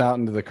your ass out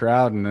into the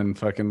crowd and then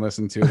fucking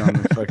listen to it on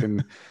the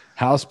fucking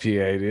house PA,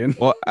 dude.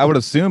 Well, I would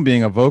assume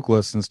being a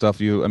vocalist and stuff,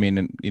 you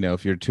know,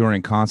 if you're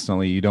touring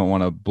constantly, you don't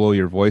want to blow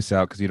your voice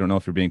out because you don't know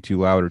if you're being too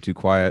loud or too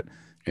quiet.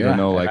 You don't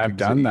know, like, I've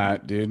done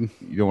that, dude.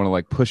 You don't want to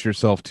like push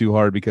yourself too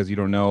hard because you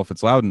don't know if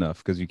it's loud enough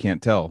because you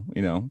can't tell,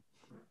 you know,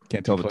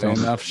 can't tell the tone.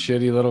 Enough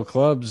shitty little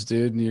clubs,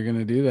 dude, and you're going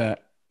to do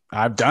that.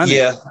 I've done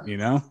it, you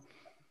know.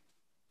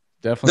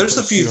 Definitely. There's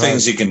a few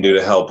things you can do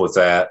to help with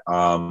that.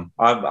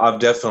 I've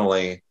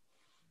definitely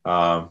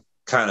kind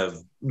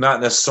of not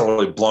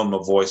necessarily blown my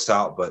voice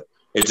out, but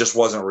it just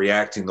wasn't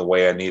reacting the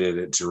way I needed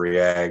it to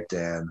react.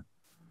 And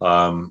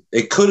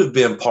it could have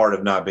been part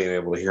of not being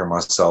able to hear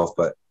myself,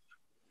 but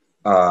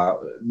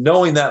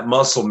knowing that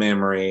muscle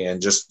memory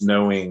and just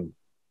knowing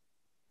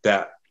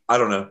that, I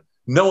don't know,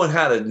 knowing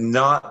how to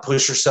not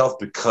push yourself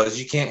because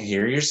you can't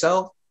hear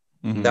yourself.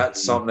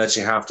 That's something that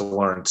you have to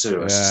learn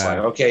too. It's just like,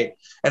 okay.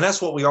 And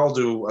that's what we all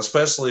do,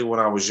 especially when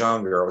I was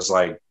younger. I was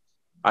like,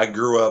 I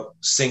grew up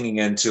singing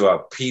into a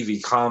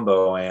PV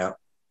combo amp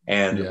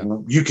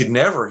and you could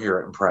never hear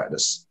it in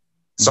practice.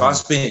 So I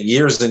spent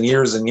years and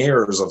years and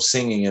years of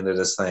singing into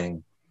this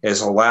thing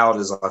as loud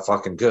as I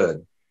fucking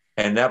could.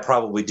 And that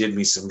probably did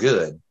me some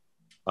good.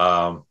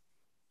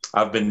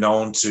 I've been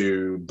known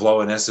to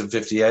blow an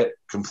SM58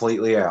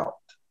 completely out.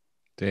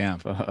 Damn.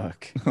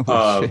 Fuck.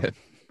 Shit.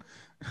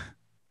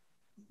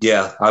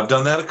 Yeah, I've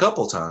done that a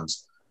couple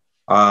times.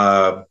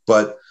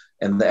 But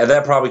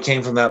that probably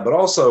came from that. But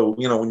also,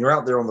 you know, when you're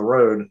out there on the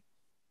road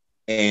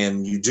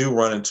and you do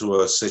run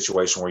into a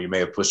situation where you may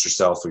have pushed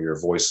yourself or your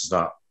voice is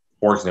not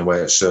working the way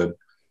it should,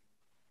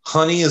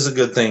 honey is a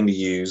good thing to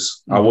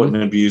use. I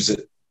wouldn't abuse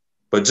it,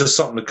 but just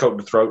something to coat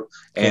the throat.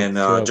 And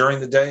during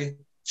the day,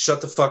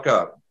 shut the fuck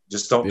up.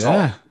 Just don't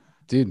talk.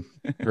 Dude,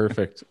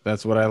 perfect.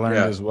 That's what I learned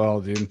as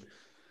well, dude.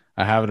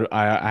 I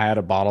had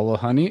a bottle of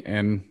honey,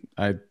 and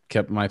I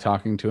kept my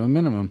talking to a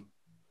minimum.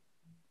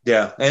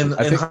 Yeah, and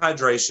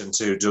hydration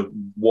too. Just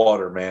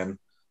water, man.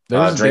 There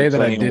was a day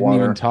that I didn't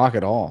even talk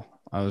at all.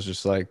 I was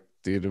just like,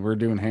 dude, we're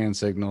doing hand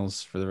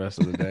signals for the rest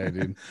of the day,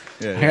 dude.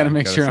 I got to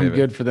make sure I'm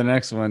good for the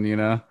next one, you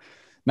know?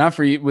 Not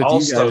for you, with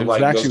also, you guys. It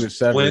was actually with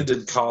Severed.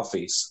 Blended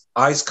coffees,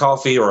 iced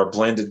coffee or a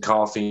blended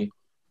coffee.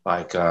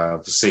 Like,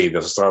 the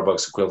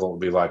Starbucks equivalent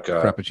would be like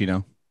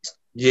Frappuccino.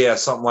 Yeah,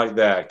 something like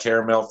that.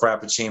 Caramel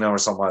Frappuccino or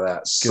something like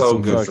that. So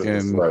good for the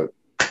throat.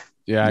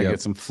 Yeah,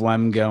 get some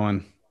phlegm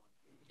going.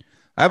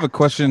 I have a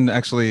question,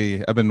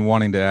 actually, I've been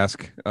wanting to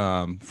ask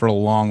for a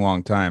long,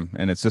 long time,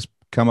 and it's just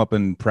come up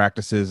in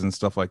practices and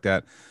stuff like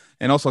that,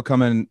 and also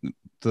come in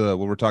to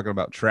when we're talking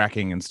about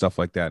tracking and stuff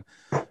like that.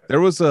 There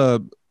was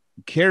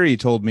Carrie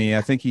told me,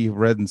 I think he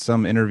read in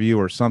some interview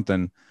or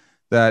something,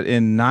 that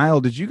in Nile,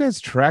 did you guys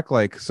track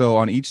so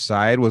on each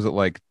side, was it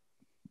like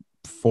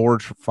 4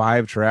 to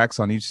 5 tracks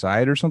on each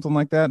side or something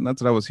like that? And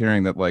that's what I was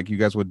hearing, that like you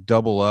guys would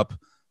double up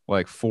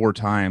like 4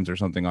 times or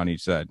something on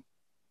each side.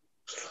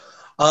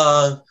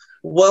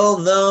 Well,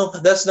 no,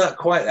 that's not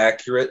quite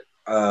accurate.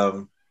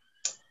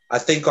 I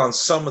think on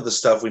some of the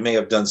stuff we may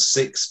have done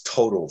 6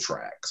 total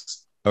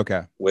tracks.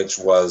 Okay.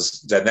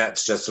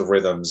 That's just the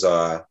rhythms.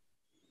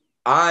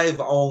 I've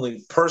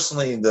only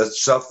personally, the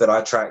stuff that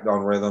I tracked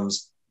on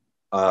rhythms,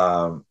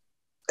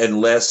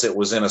 unless it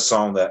was in a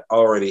song that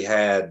already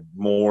had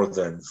more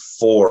than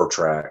 4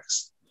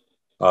 tracks,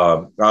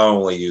 I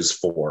only use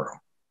 4,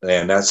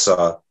 and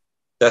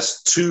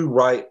that's 2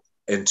 right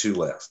and 2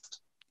 left.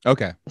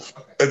 Okay.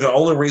 And the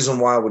only reason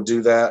why I would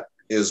do that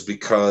is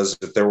because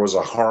if there was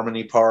a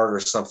harmony part or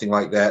something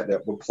like that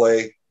would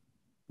play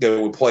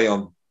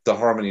on, the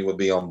harmony would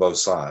be on both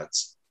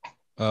sides.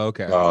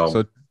 Okay.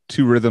 So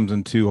 2 rhythms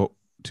and two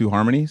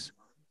harmonies?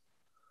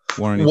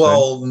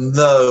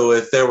 No,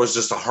 if there was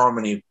just a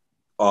harmony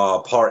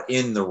part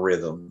in the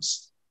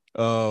rhythms.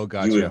 Oh,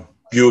 gotcha.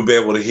 You would be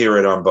able to hear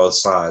it on both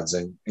sides,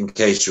 and in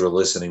case you were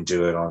listening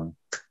to it on,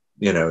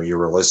 you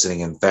were listening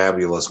in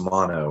fabulous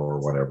mono or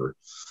whatever.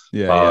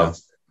 Yeah.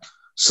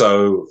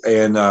 So,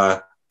 and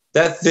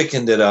that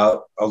thickened it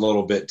up a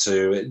little bit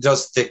too. It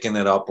does thicken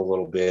it up a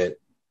little bit.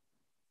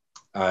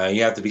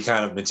 You have to be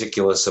kind of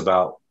meticulous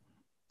about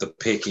the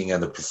picking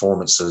and the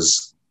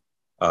performances.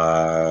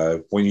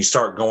 When you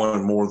start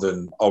going more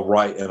than a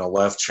right and a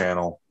left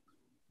channel,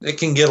 it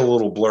can get a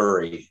little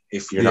blurry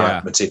if you're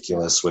not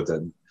meticulous with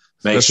it.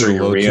 Make sure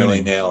you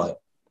really nail it.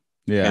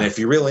 Yeah. And if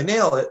you really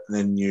nail it,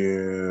 then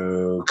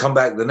you come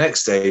back the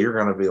next day, you're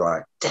going to be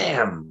like,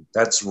 damn,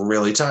 that's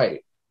really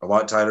tight. A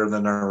lot tighter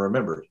than I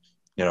remembered.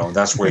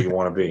 That's where you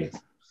want to be.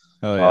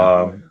 Oh,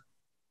 yeah.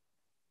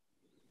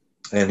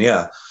 And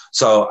yeah,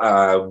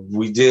 so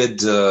we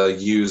did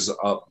use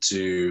up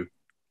to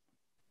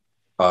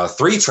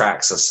 3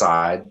 tracks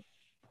aside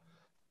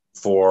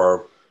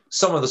for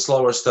some of the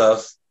slower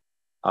stuff.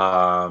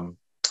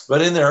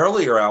 But in the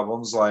earlier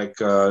albums, like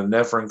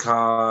Nephron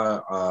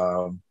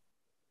Ka,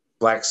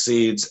 Black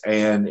Seeds,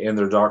 and In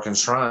Their Darkened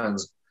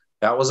Shrines,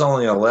 that was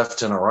only a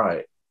left and a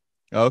right.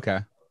 Okay.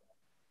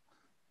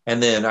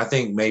 And then I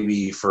think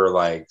maybe for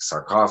like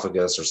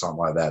Sarcophagus or something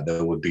like that,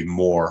 there would be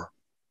more,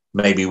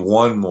 maybe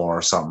one more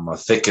or something, a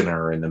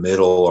thickener in the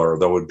middle, or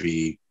there would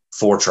be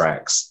 4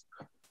 tracks.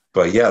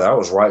 But yeah, that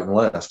was right and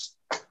left.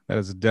 That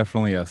is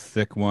definitely a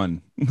thick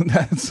one.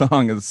 That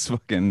song is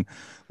fucking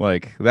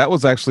like, that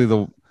was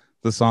actually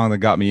the song that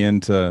got me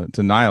into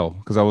Nile,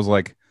 because I was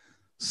like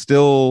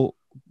still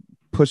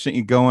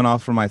going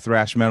off from my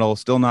thrash metal,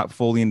 still not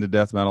fully into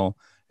death metal.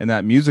 And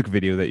that music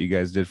video that you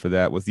guys did for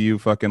that, with you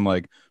fucking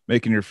like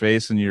making your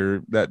face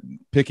and that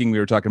picking we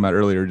were talking about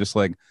earlier, just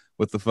like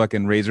with the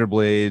fucking razor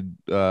blade,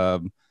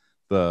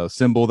 the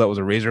symbol that was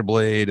a razor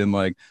blade, and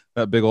like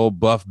that big old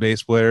buff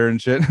bass player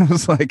and shit. It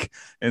was like,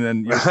 and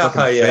then your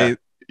fucking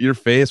your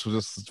face was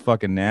just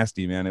fucking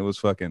nasty, man. It was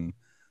fucking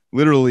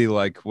literally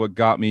like what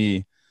got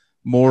me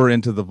more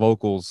into the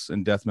vocals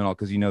in death metal,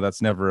 because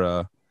that's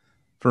never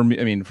for me.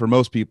 I mean, for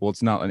most people,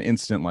 it's not an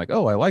instant like,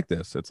 oh, I like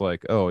this. It's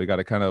like, oh, you got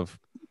to kind of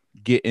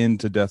get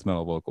into death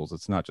metal vocals.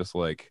 It's not just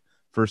like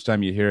first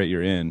time you hear it,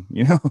 you're in.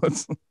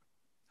 It's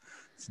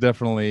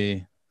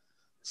definitely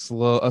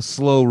a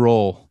slow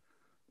roll.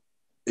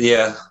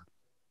 Yeah.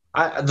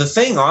 The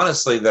thing,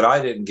 honestly, that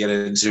I didn't get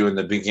into in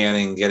the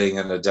beginning, getting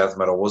into death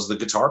metal, was the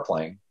guitar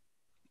playing.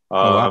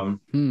 I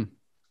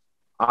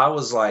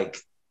was like,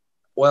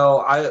 well,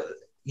 I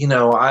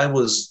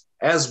was,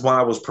 as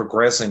I was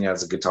progressing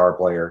as a guitar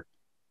player,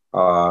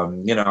 I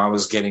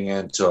was getting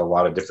into a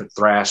lot of different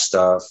thrash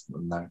stuff.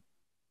 And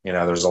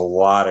there's a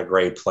lot of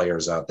great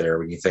players out there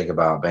when you think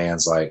about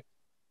bands like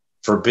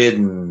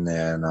Forbidden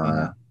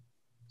and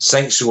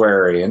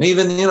Sanctuary, and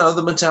even the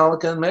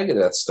Metallica and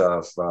Megadeth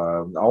stuff,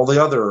 all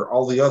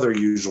the other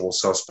usual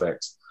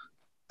suspects.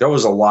 There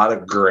was a lot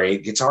of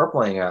great guitar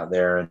playing out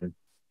there, and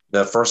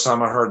the first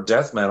time I heard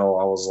death metal,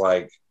 I was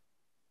like,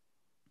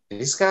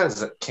 these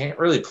guys can't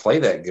really play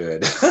that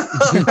good.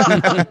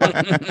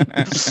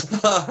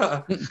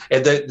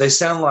 And they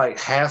sound like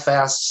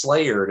half-assed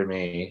Slayer to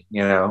me,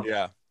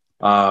 Yeah.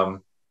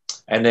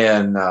 And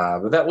then,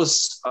 but that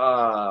was,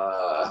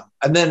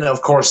 and then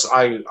of course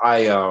I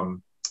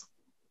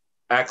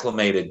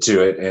acclimated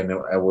to it, and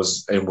I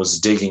was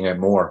digging it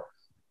more.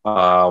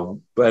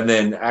 And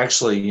then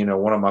actually,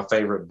 one of my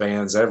favorite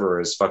bands ever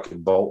is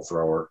fucking Bolt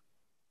Thrower.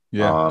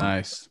 Yeah,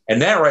 nice.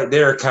 And that right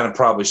there kind of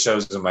probably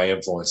shows in my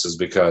influences,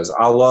 because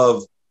I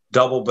love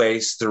double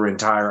bass through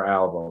entire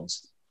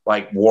albums.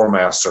 Like War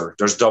Master,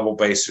 there's double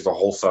bass through the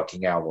whole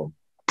fucking album,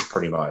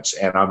 pretty much.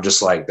 And I'm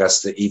just like,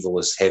 that's the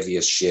evilest,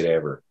 heaviest shit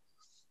ever.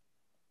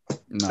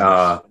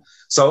 Nice.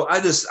 So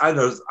I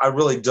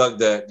really dug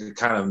the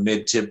kind of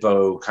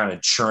mid-tempo, kind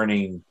of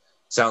churning,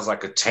 sounds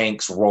like a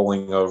tank's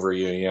rolling over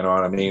you, you know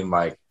what I mean?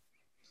 Like,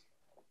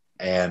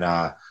 and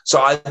so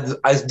I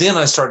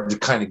started to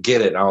kind of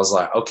get it. And I was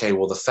like, okay,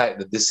 well, the fact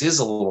that this is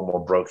a little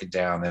more broken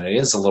down and it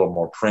is a little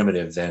more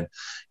primitive than,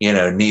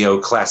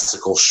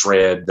 neoclassical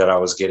shred that I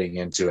was getting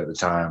into at the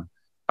time.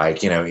 Like,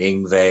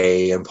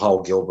 Yngwie and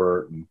Paul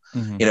Gilbert and,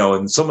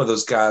 and some of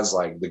those guys,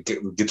 like the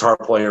guitar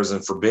players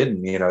in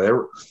Forbidden,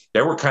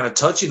 they were kind of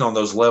touching on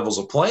those levels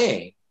of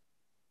playing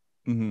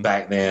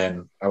back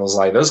then. I was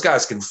like, those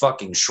guys can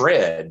fucking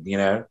shred,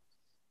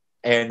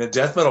 And the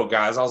death metal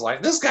guys, I was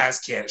like, this guys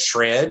can't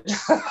shred.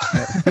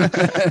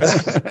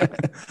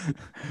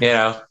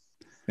 Yeah.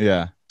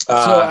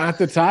 So at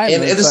the time,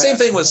 and the same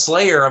thing with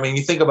Slayer. I mean,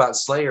 you think about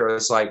Slayer,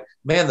 it's like,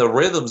 man, the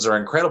rhythms are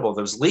incredible.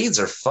 Those leads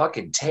are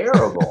fucking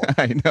terrible.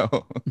 I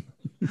know.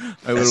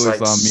 I literally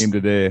saw a meme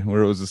today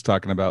where it was just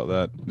talking about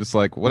that. Just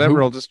like,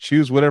 whatever, I'll just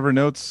choose whatever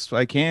notes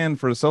I can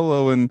for a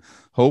solo, and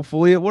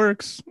hopefully it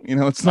works. It's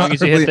not as long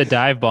as you hit the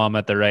dive bomb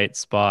at the right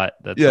spot.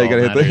 That's you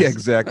gotta hit matters.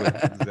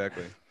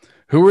 exactly.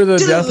 Who were the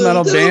death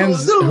metal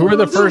bands? Who were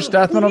the first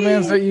death metal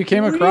bands that you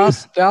came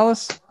across,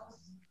 Dallas?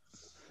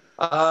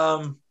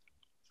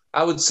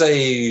 I would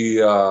say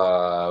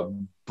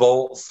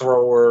Bolt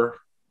Thrower.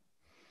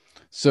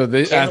 So at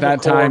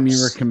that time, you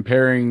were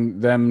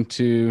comparing them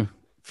to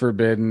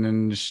Forbidden,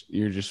 and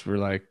you just were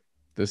like,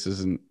 "This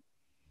isn't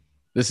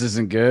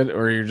good,"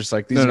 or you're just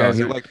like, "These guys."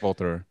 No, he liked Bolt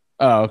Thrower.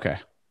 Oh, okay.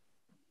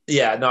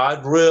 Yeah, no,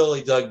 I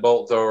really dug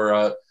Bolt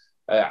Thrower.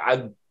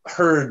 I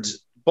heard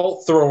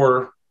Bolt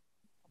Thrower.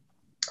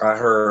 I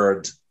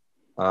heard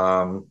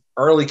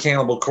early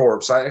Cannibal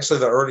Corpse.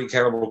 The early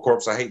Cannibal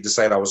Corpse, I hate to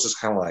say it, I was just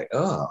kind of like,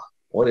 oh,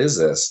 what is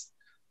this?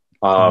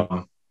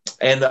 And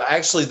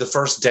actually, the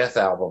first Death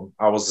album,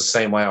 I was the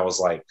same way. I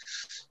was like,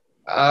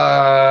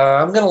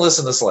 I'm going to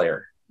listen to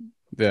Slayer.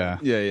 Yeah.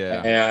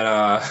 And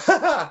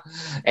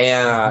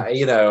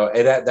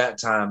at that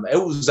time, it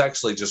was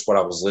actually just what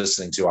I was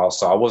listening to.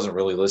 Also, I wasn't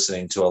really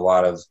listening to a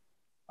lot of.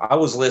 I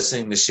was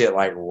listening to shit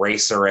like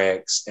Racer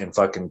X and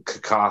fucking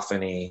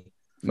Cacophony.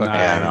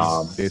 Nice.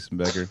 And Jason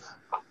Becker.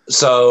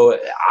 So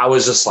I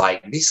was just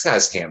like, these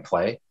guys can't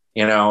play.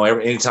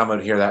 Anytime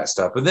I'd hear that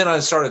stuff. But then I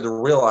started to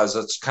realize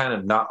that's kind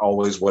of not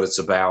always what it's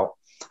about.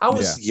 I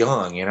was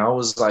young, I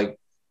was like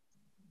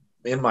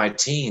in my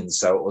teens,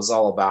 so it was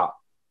all about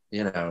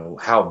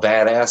how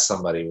badass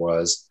somebody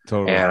was.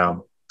 Totally.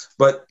 And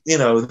but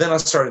then I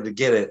started to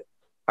get it.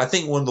 I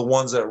think one of the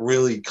ones that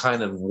really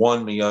kind of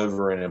won me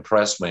over and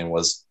impressed me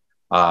was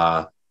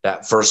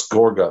that first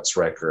Gorguts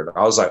record.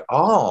 I was like,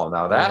 oh,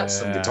 now that's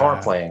some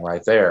guitar playing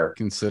right there.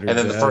 And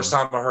then the first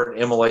time I heard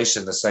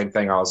Immolation, the same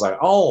thing. I was like,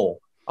 oh,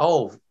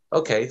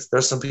 okay,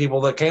 there's some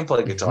people that can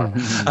play guitar.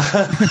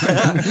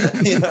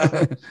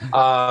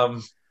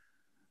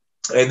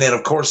 And then,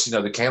 of course,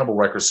 the Cannibal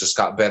records just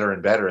got better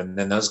and better. And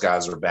then those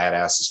guys are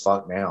badass as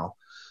fuck now.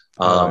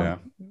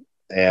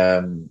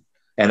 And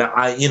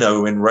I,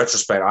 in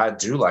retrospect, I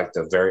do like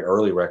the very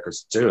early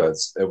records too.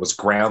 It was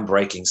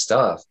groundbreaking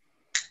stuff.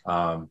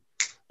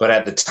 But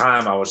at the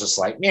time, I was just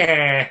like,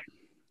 yeah.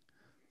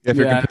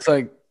 It's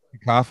like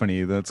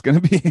Cacophony. That's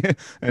going to be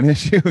an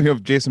issue. You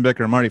have Jason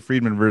Becker and Marty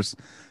Friedman versus,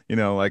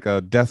 like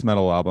a death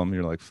metal album.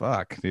 You're like,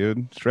 fuck,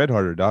 dude, shred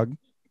harder, dog.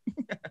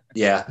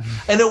 Yeah,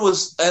 and it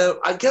was,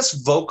 I guess,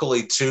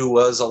 vocally too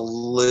was a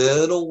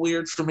little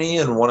weird for me.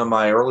 In one of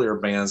my earlier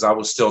bands, I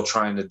was still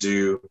trying to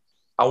do.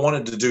 I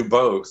wanted to do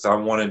both. I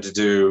wanted to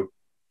do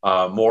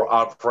more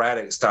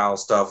operatic style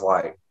stuff,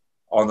 like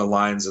on the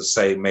lines of,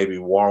 say, maybe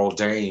Warl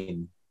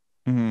Dane.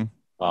 In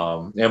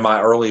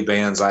my early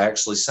bands, I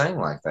actually sang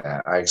like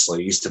that. I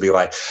actually used to be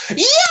like,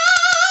 yeah,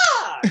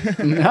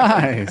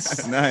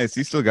 nice.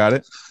 You still got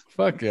it.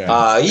 Fuck yeah.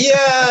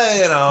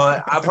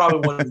 I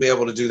probably wouldn't be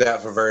able to do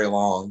that for very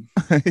long.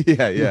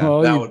 Yeah.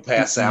 Well, that would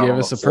pass out. Give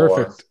us a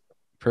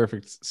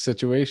perfect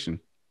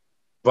situation.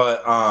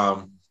 But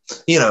I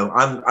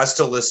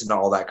still listen to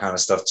all that kind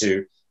of stuff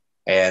too.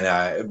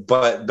 And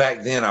but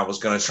back then I was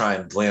going to try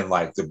and blend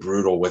like the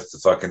brutal with the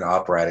fucking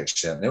operatic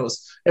shit. And it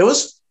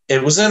was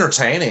It was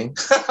entertaining.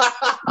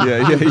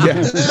 Yeah.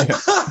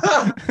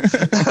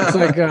 It's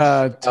like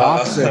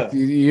Toxic.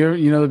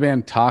 You know the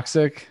band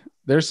Toxic?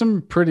 There's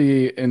some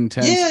pretty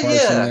intense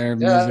parts in their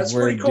music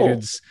where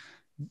dudes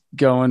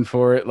going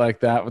for it like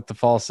that with the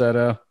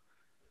falsetto.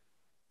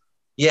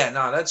 Yeah,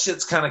 no, that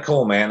shit's kind of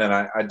cool, man, and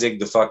I dig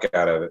the fuck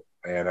out of it.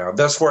 And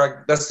that's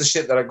the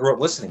shit that I grew up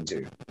listening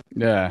to.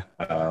 Yeah.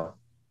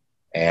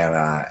 And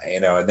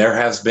there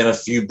has been a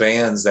few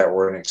bands that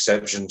were an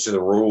exception to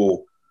the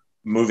rule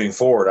moving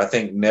forward. I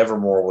think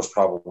Nevermore was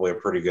probably a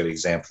pretty good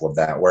example of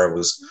that, where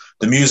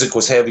the music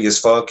was heavy as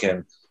fuck,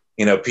 and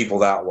people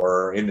that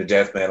were into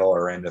death metal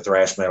or into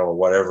thrash metal or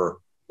whatever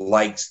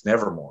liked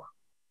Nevermore.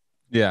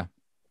 Yeah.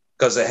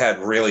 Because it had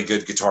really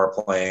good guitar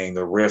playing,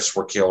 the riffs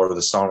were killer, the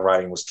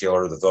songwriting was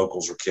killer, the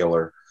vocals were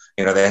killer.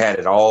 They had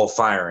it all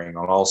firing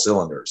on all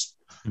cylinders.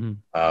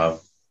 Mm-hmm.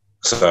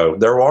 So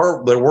there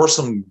were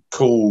some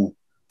cool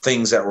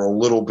things that were a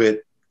little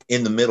bit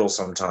in the middle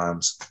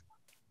sometimes.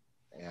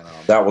 And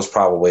that was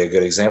probably a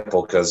good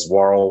example, because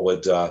Warl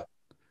would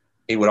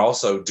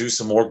also do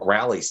some more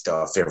growly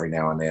stuff every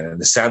now and then,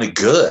 and it sounded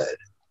good.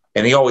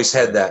 And he always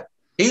had that.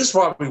 He's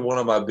probably one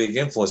of my big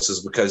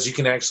influences, because you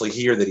can actually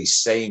hear that he's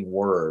saying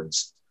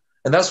words.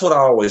 And that's what I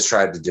always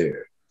tried to do,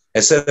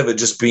 instead of it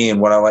just being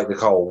what I like to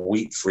call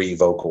wheat-free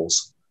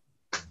vocals.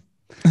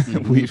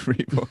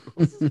 Wheat-free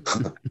vocals.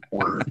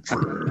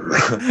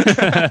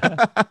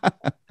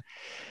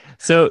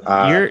 So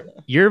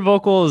your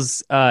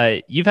vocals,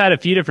 you've had a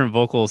few different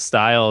vocal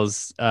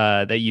styles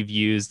that you've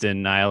used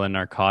in Nile and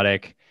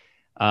Narcotic.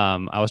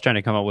 I was trying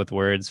to come up with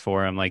words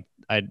for them. Like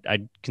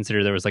I'd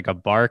consider there was like a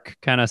bark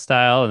kind of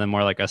style, and then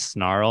more like a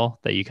snarl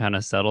that you kind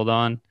of settled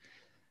on.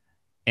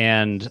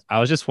 And I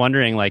was just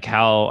wondering like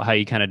how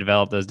you kind of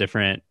developed those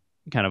different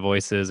kind of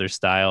voices or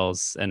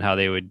styles, and how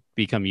they would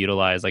become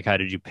utilized. Like how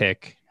did you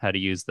pick how to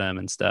use them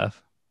and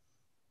stuff?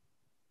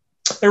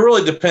 It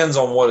really depends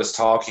on what it's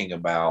talking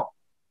about.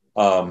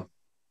 There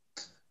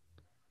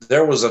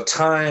was a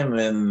time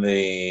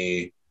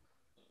in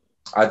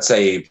I'd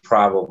say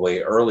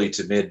probably early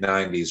to mid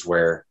 90s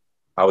where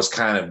I was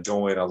kind of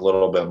going a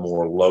little bit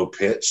more low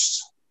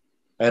pitched,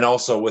 and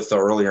also with the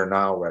earlier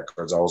Nile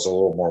records, I was a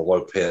little more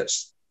low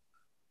pitched.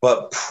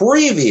 But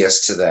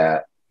previous to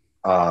that,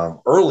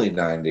 early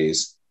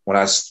 90s, when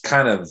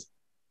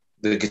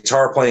the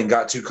guitar playing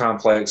got too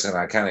complex and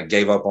I kind of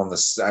gave up on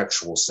the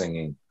actual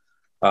singing,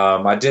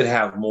 I did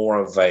have more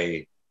of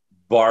a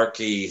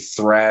barky,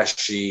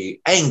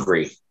 thrashy,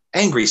 angry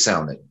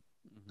sounding.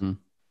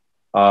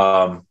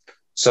 Mm-hmm.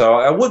 So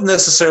I wouldn't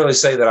necessarily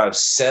say that I've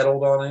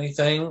settled on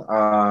anything.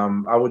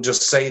 I would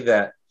just say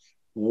that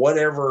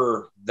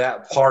whatever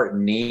that part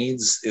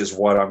needs is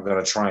what I'm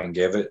going to try and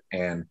give it.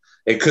 And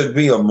it could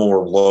be a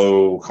more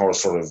low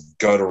sort of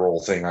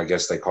guttural thing, I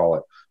guess they call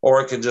it.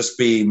 Or it could just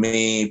be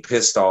me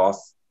pissed off.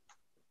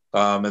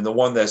 And the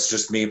one that's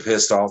just me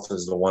pissed off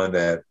is the one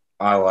that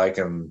I like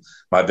and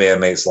my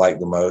bandmates like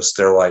the most.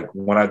 They're like,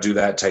 when I do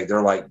that take,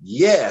 they're like,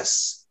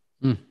 yes,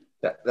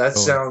 that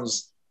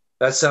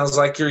sounds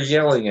like you're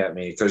yelling at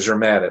me because you're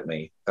mad at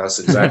me. That's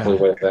exactly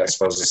what that's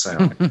supposed to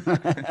sound.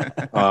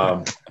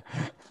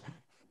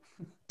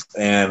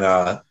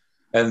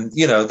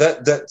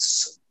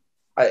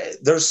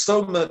 There's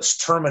so much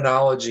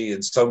terminology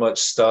and so much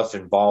stuff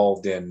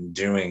involved in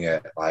doing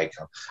it. Like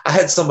I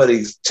had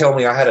somebody tell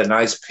me I had a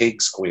nice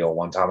pig squeal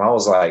one time. I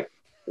was like,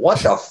 what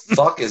the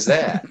fuck is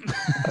that?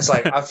 It's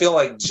like, I feel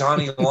like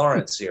Johnny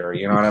Lawrence here.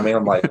 You know what I mean?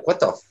 I'm like, what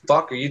the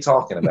fuck are you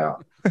talking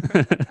about?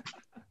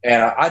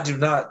 And I do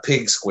not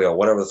pig squeal,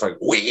 whatever the fuck.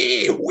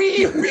 Wee,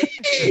 wee,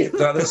 wee.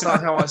 No, that's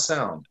not how I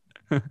sound.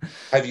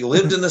 Have you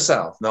lived in the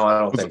South? No, I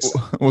don't think so.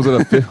 Was it a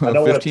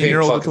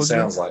 15-year-old fucking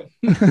sounds like?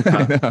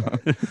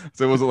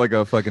 So was it like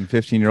a fucking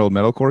 15-year-old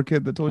metalcore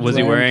kid that told you? Was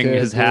he wearing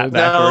his hat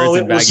backwards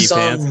and baggy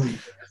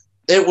pants?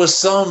 It was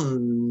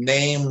some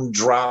name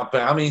drop.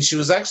 I mean, she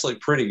was actually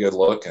pretty good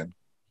looking.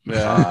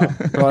 Yeah,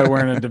 probably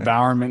wearing a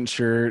Devourment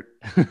shirt.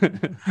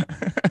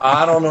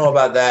 I don't know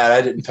about that.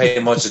 I didn't pay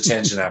much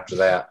attention after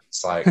that.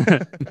 It's like,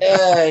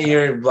 yeah,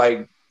 you're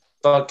like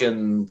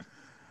fucking.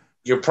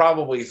 You're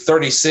probably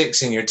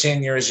 36 and you're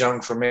 10 years young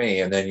for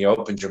me. And then you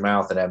opened your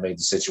mouth and that made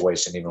the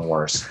situation even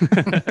worse.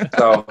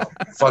 So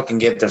fucking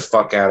get the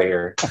fuck out of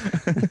here.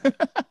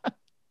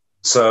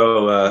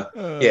 So,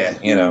 yeah,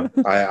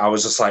 I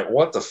was just like,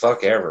 what the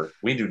fuck ever.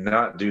 We do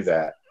not do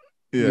that.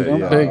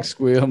 Yeah. Big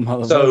squeal,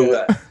 motherfucker.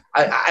 So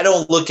I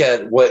don't look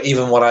at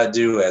what I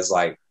do as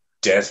like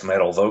death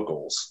metal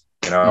vocals.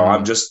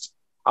 I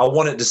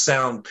want it to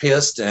sound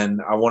pissed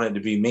and I want it to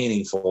be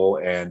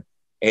meaningful, and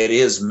it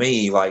is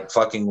me like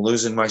fucking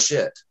losing my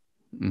shit.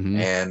 Mm-hmm.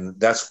 And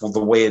that's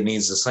the way it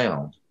needs to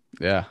sound.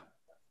 Yeah.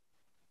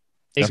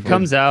 It that's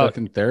comes out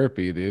fucking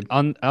therapy, dude.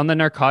 On the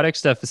Narcotic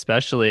stuff,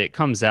 especially, it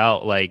comes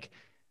out like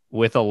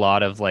with a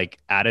lot of like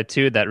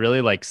attitude that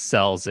really like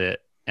sells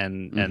it.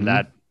 And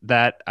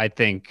that I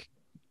think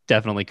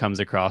definitely comes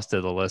across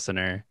to the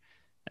listener.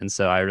 And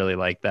so I really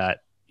like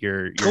that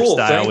your cool,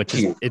 style, which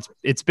is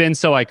it's been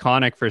so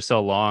iconic for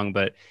so long,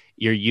 but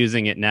you're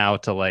using it now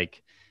to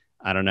like,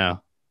 I don't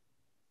know,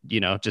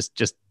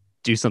 just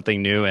do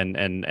something new.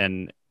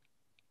 And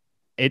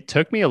it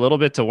took me a little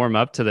bit to warm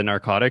up to the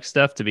Narcotic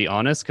stuff, to be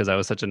honest, because I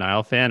was such a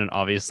Nile fan, and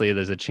obviously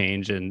there's a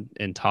change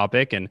in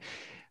topic. And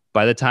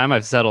by the time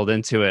I've settled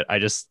into it,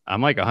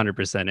 I'm like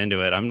 100%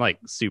 into it. I'm like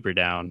super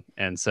down.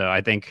 And so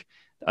I think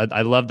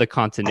I love the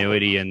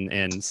continuity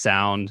and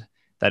sound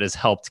that has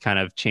helped kind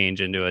of change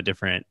into a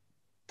different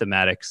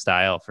thematic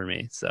style for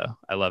me. So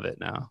I love it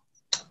now.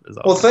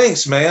 Well,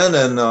 thanks, man.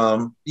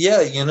 And yeah,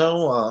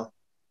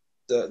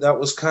 that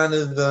was kind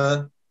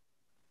of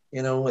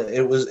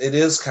it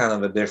is kind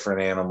of a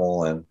different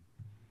animal, and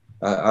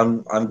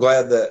I'm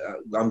glad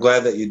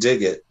that you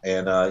dig it.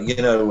 And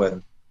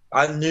and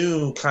I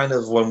knew kind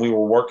of when we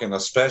were working,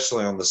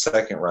 especially on the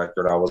second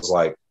record, I was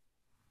like,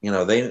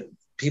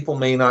 people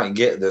may not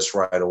get this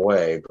right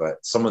away,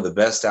 but some of the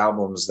best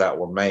albums that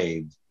were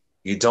made,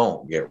 you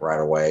don't get right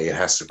away. It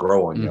has to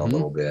grow on you a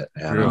little bit.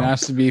 And, it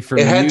has to be for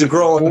it had to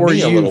grow on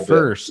me a little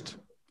first.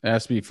 It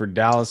has to be for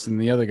Dallas and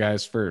the other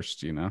guys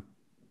first,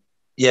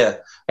 Yeah.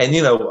 And,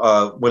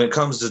 when it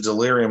comes to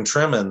Delirium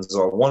Tremens,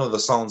 one of the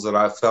songs that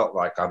I felt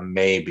like I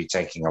may be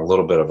taking a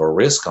little bit of a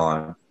risk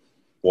on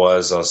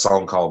was a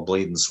song called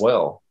Bleed and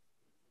Swell.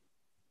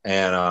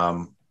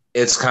 And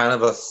it's kind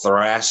of a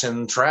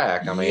thrashing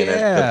track. I mean,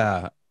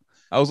 I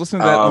was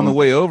listening to that on the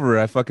way over.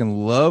 I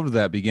fucking loved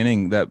that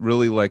beginning, that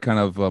really like kind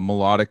of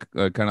melodic,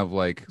 kind of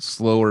like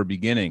slower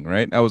beginning,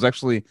 right? I was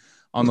actually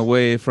on the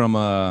way from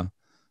my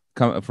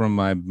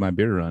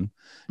beer run.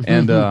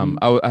 And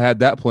I had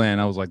that plan.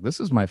 I was like, this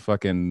is my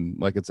fucking,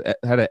 like, it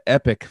had an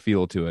epic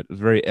feel to it. It was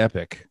very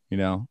epic,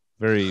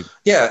 very.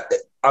 Yeah.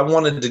 I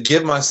wanted to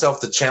give myself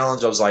the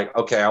challenge. I was like,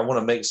 okay, I want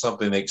to make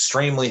something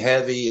extremely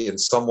heavy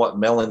and somewhat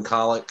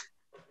melancholic.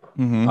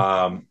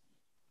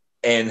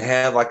 And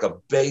have like a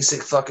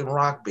basic fucking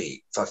rock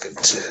beat. Fucking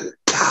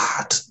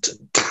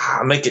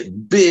make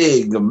it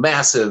big,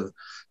 massive.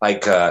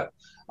 Like,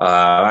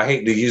 I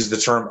hate to use the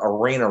term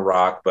arena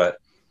rock, but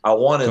I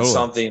wanted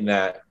something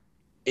that,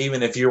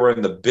 even if you were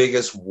in the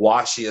biggest,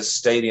 washiest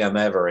stadium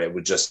ever, it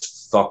would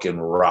just fucking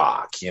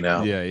rock,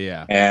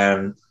 Yeah.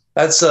 And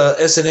it's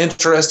an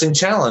interesting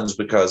challenge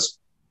because,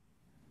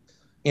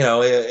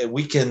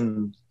 we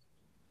can,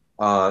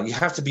 you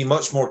have to be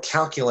much more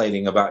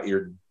calculating about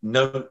your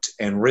note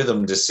and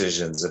rhythm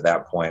decisions at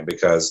that point,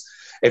 because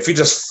if you're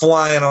just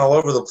flying all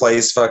over the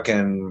place,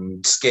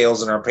 fucking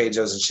scales and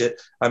arpeggios and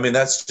shit, I mean,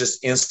 that's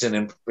just instant.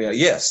 And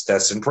yes,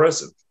 that's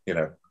impressive,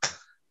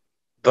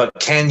 but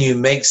can you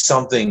make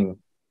something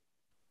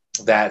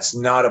that's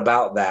not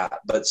about that,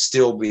 but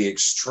still be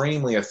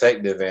extremely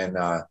effective and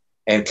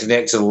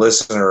connect to the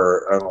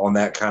listener on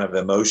that kind of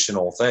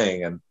emotional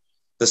thing? And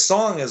the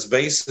song is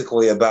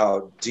basically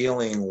about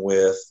dealing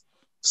with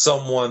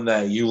someone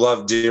that you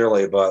love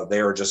dearly, but they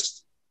are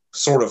just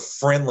sort of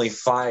friendly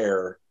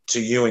fire to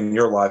you in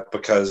your life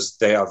because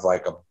they have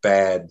like a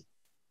bad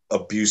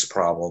abuse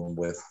problem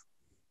with,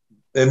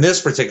 in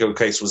this particular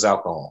case, was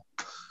alcohol.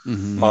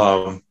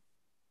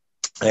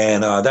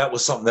 And that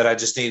was something that I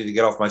just needed to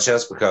get off my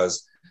chest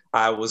because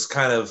I was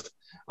kind of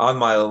on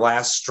my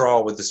last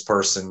straw with this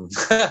person.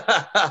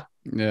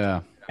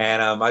 Yeah.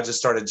 And I just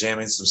started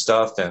jamming some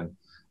stuff, and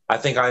I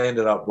think I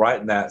ended up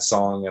writing that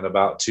song in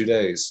about 2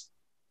 days.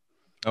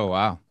 Oh,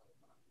 wow.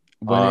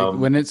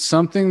 When it's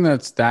something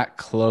that's that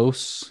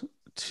close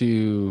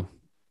to,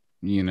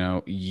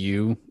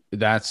 you,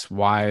 that's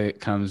why it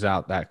comes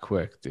out that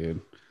quick,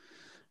 dude.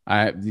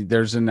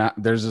 There's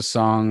a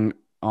song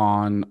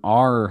on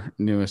our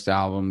newest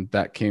album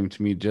that came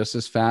to me just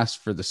as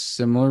fast for the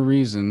similar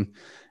reason,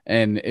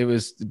 and it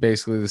was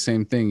basically the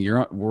same thing.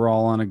 We're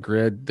all on a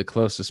grid. The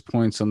closest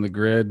points on the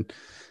grid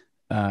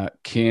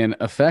can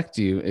affect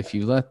you if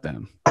you let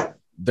them.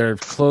 They're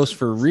close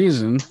for a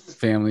reason,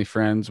 family,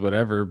 friends,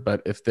 whatever.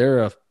 But if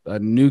they're a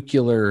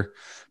nuclear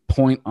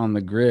point on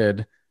the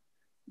grid,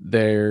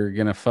 they're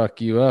gonna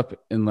fuck you up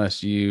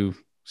unless you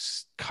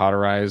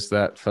cauterize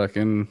that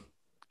fucking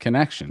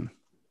connection,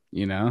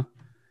 And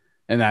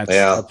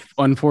that's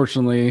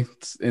unfortunately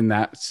in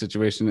that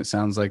situation, it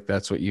sounds like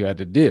that's what you had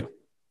to do.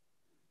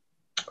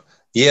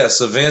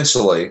 Yes,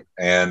 eventually.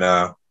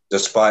 And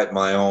despite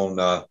my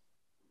own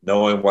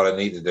knowing what I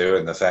need to do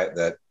and the fact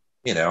that,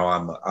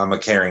 I'm a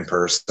caring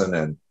person,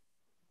 and,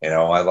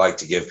 I like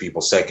to give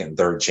people second and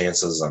third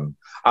chances, and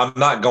I'm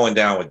not going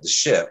down with the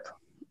ship,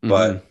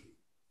 but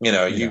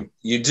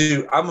you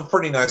do. I'm a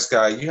pretty nice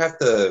guy. You have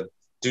to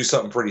do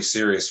something pretty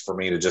serious for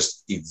me to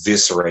just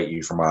eviscerate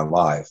you from my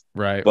life.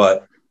 Right.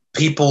 But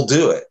people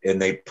do it,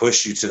 and they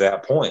push you to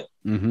that point.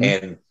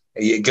 And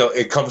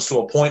it comes to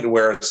a point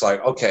where it's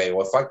like, okay,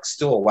 well, if I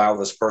still allow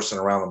this person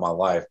around in my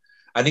life,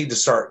 I need to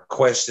start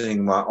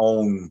questioning my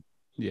own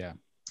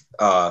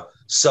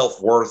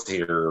self-worth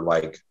here.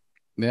 Like,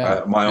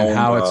 my own,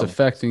 how it's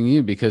affecting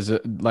you, because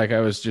like I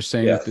was just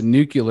saying with the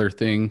nuclear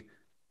thing,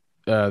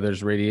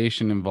 there's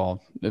radiation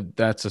involved.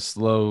 That's a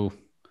slow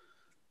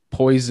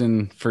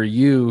poison for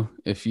you.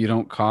 If you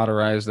don't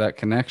cauterize that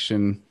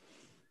connection,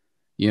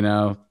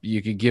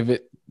 you could give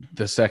it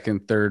the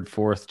second, third,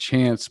 fourth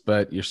chance,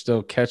 but you're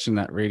still catching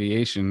that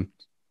radiation.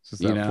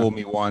 It's that fool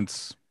me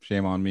once,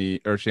 shame on me,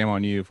 or shame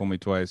on you, fool me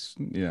twice,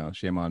 you know,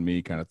 shame on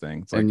me kind of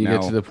thing. It's like and you now,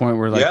 get to the point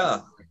where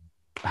like,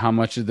 how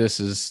much of this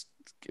is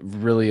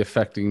really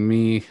affecting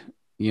me,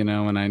 you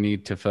know, and I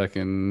need to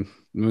fucking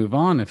move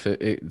on if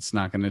it's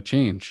not going to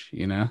change,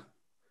 you know?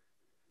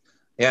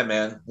 Yeah,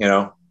 man. You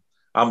know,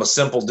 I'm a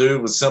simple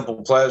dude with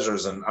simple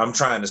pleasures, and I'm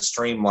trying to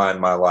streamline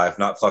my life,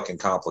 not fucking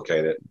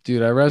complicate it.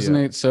 Dude, I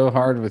resonate so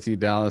hard with you,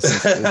 Dallas.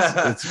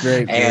 It's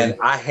great. And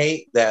I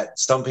hate that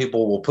some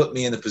people will put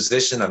me in the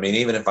position. I mean,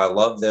 even if I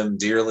love them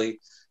dearly,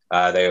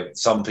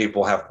 some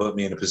people have put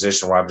me in a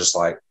position where I'm just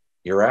like,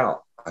 you're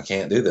out. I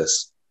can't do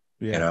this.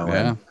 yeah, You know,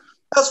 yeah. and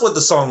that's what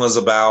the song was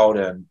about.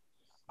 And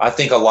I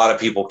think a lot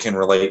of people can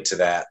relate to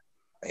that,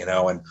 you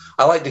know, and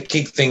I like to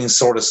keep things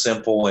sort of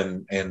simple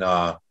and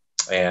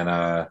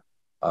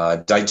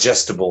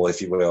digestible,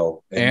 if you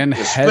will. And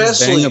head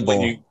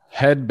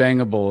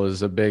bangable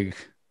is a big,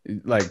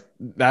 like,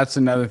 that's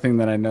another thing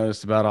that I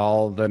noticed about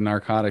all the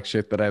narcotic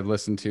shit that I've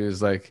listened to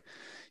is like,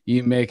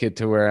 you make it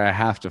to where I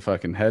have to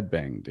fucking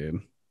headbang,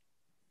 dude.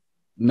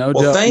 No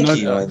doubt. Thank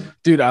you.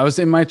 Dude, I was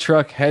in my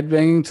truck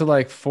headbanging to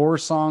like 4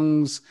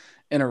 songs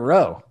in a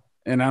row.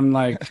 And I'm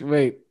like,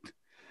 wait,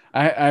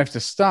 I have to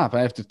stop.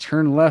 I have to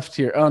turn left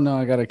here. Oh no,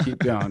 I got to keep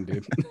going,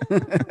 dude.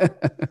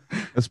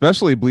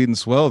 Especially Bleed and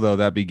Swell, though,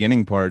 that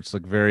beginning part's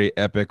like very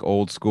epic,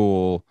 old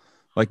school,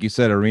 like you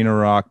said, arena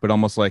rock, but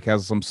almost like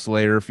has some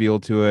Slayer feel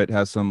to it,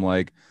 has some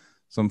like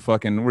some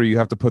fucking where you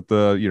have to put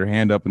your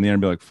hand up in the air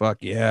and be like, fuck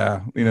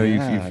yeah, you know,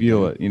 you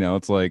feel it, you know.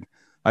 It's like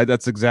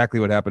that's exactly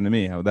what happened to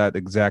me. That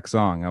exact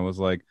song, I was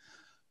like,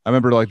 I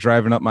remember like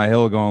driving up my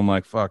hill going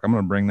like, fuck, I'm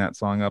gonna bring that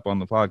song up on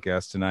the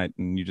podcast tonight,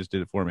 and you just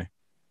did it for me.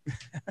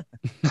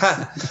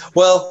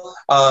 Well,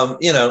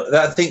 you know,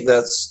 I think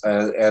that's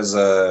as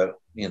a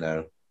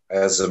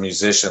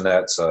musician,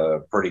 that's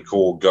a pretty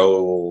cool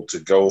goal to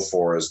go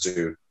for, is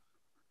to,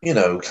 you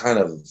know, kind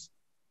of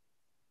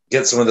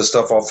get some of the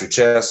stuff off your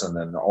chest, and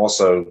then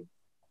also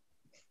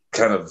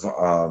kind of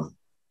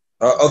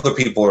other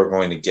people are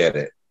going to get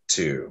it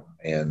too,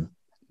 and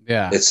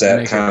it's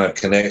that kind of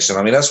connection.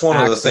 I mean, that's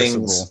one of the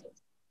things.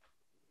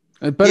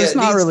 But it's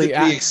not really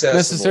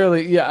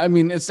necessarily. Yeah, I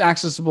mean, it's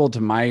accessible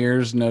to my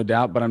ears, no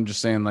doubt. But I'm just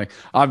saying, like,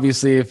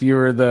 obviously, if you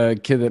were the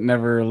kid that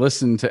never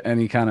listened to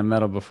any kind of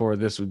metal before,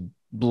 this would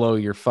blow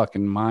your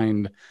fucking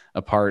mind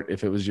apart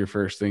if it was your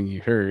first thing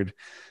you heard.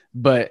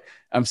 But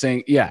I'm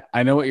saying, yeah,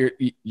 I know what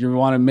you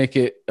want to make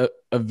it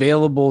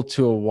available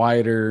to a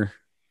wider.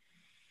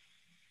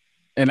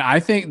 And I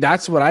think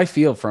that's what I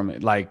feel from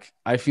it. Like,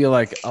 I feel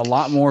like a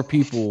lot more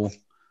people.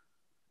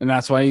 And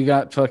that's why you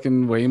got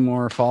fucking way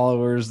more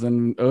followers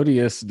than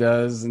Odious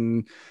does.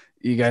 And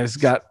you guys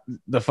got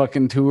the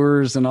fucking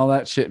tours and all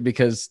that shit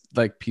because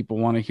like people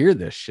want to hear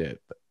this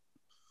shit.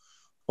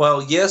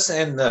 Well, yes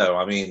and no.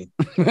 I mean,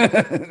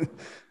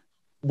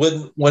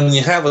 when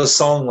you have a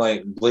song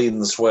like Bleed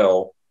and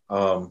Swell,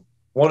 one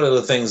of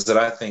the things that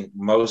I think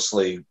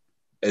mostly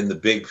in the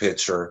big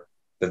picture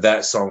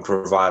that song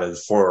provided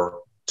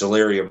for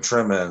Delirium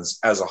Tremens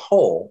as a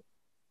whole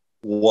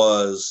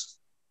was,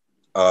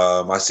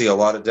 I see a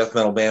lot of death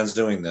metal bands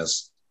doing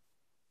this,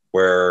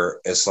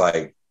 where it's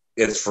like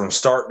it's from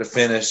start to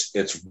finish,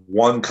 it's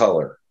one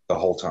color the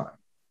whole time,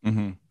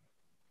 mm-hmm.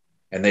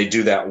 and they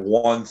do that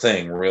one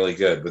thing really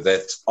good, but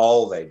that's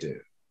all they do.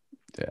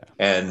 Yeah,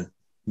 and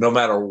no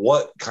matter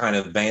what kind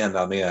of band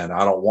I'm in,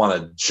 I don't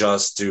want to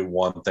just do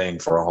one thing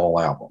for a whole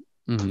album.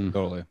 Mm-hmm.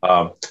 Totally.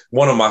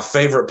 One of my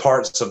favorite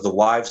parts of the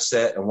live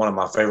set and one of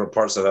my favorite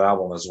parts of the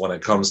album is when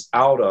it comes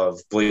out of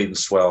Bleed and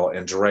Swell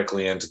and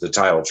directly into the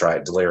title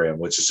track, Delirium,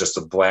 which is just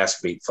a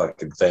blast beat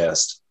fucking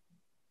fest.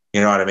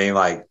 You know what I mean?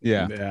 Like,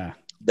 yeah.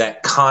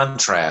 That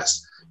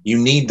contrast. You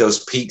need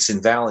those peaks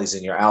and valleys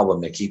in your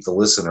album to keep the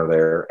listener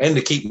there and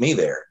to keep me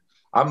there.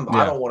 I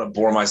don't want to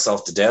bore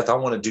myself to death. I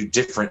want to do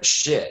different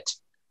shit.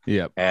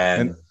 Yep.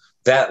 And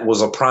that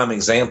was a prime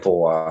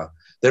example.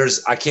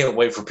 I can't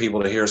wait for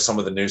people to hear some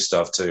of the new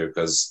stuff too,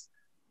 because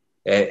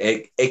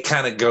it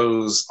kind of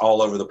goes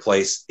all over the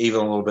place, even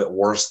a little bit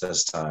worse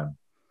this time.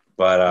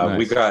 But nice.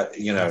 We've got,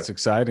 you know, that's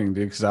exciting,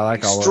 dude, because I like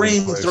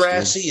extreme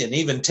thrashy and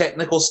even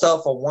technical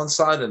stuff on one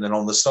side, and then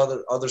on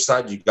the other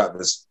side, you've got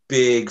this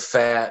big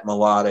fat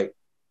melodic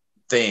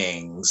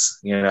things,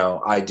 you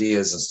know,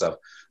 ideas and stuff.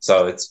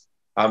 So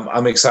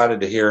I'm excited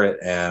to hear it,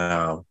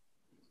 and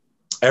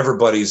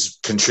everybody's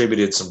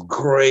contributed some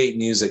great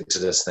music to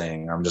this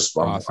thing.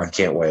 Awesome. I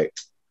can't wait.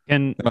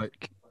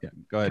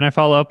 Go ahead. Can I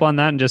follow up on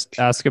that and just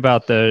ask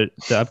about the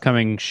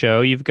upcoming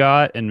show you've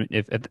got? And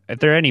if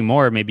there are any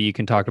more, maybe you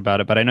can talk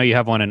about it. But I know you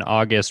have one in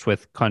August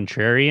with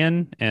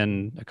Contrarian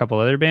and a couple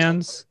other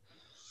bands.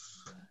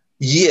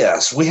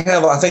 Yes, we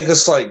have. I think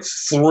it's like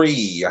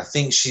 3. I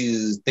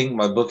think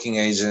my booking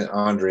agent,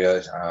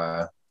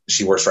 Andrea,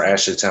 she works for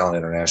Ashley Talent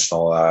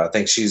International. I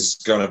think she's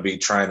going to be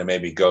trying to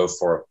maybe go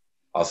for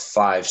a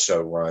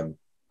 5-show run.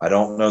 I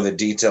don't know the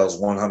details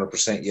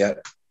 100%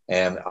 yet.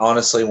 And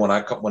honestly, when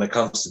it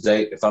comes to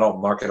date, if I don't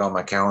mark it on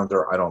my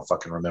calendar, I don't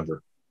fucking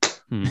remember.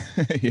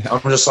 Yeah.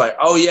 I'm just like,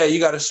 oh yeah, you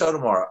got a show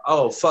tomorrow.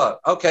 Oh fuck,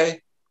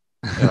 okay.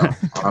 You know,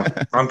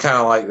 I'm kind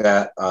of like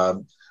that.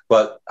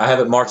 but I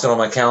haven't marked it on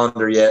my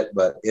calendar yet,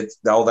 but it's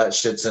all that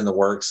shit's in the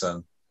works.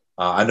 And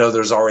I know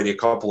there's already a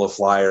couple of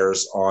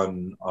flyers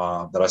on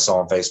that I saw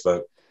on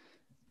Facebook.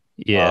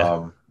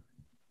 Yeah.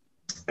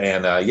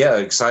 Yeah,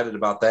 excited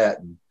about that.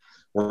 And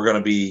we're going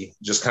to be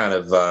just kind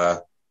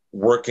of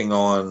working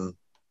on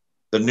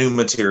the new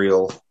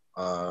material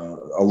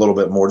a little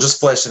bit more, just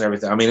fleshing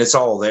everything. I mean, it's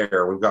all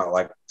there. We've got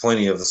like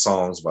plenty of the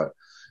songs, but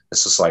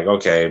it's just like,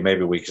 okay,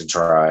 maybe we can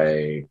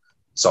try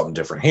something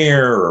different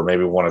here, or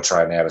maybe we want to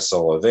try and add a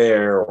solo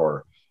there,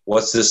 or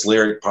what's this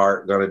lyric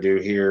part going to do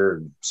here?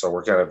 And so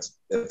we're kind of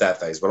at that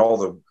phase, but all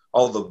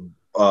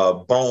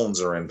the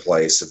bones are in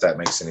place, if that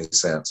makes any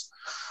sense.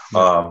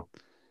 So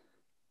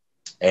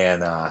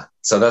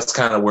that's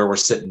kind of where we're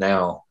sitting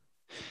now.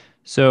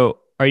 So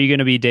are you going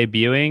to be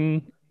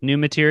debuting new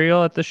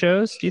material at the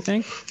shows, do you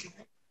think?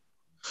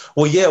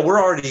 Well, yeah,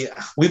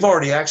 we've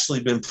already actually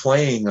been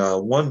playing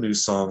one new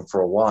song for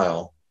a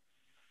while.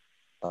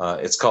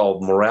 It's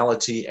called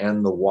Morality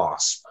and the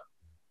Wasp.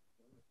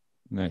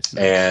 Nice.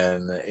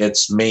 And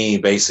it's me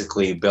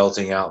basically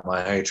belting out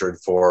my hatred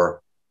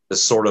for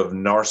this sort of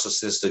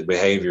narcissistic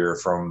behavior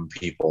from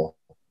people,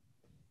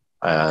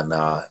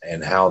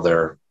 and how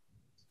they're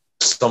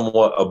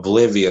somewhat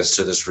oblivious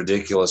to this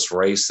ridiculous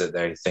race that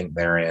they think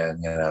they're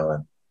in,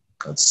 and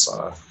it's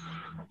a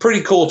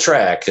pretty cool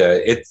track.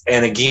 Within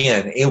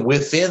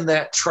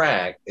that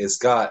track, it's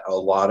got a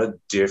lot of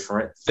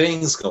different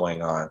things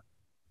going on.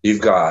 You've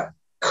got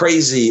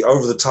crazy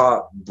over the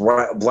top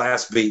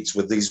blast beats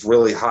with these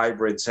really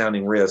hybrid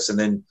sounding riffs, and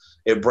then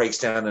it breaks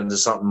down into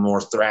something more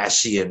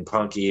thrashy and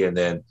punky, and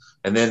then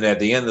at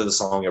the end of the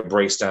song it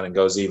breaks down and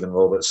goes even a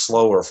little bit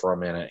slower for a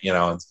minute,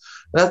 and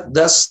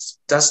that's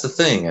the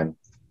thing. And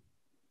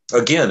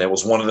again, it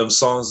was one of them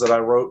songs that I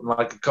wrote in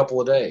like a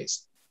couple of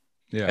days.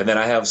 Yeah. And then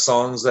I have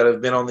songs that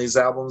have been on these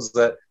albums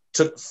that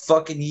took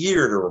fucking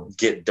year to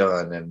get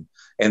done,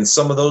 and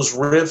some of those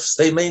riffs,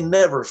 they may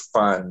never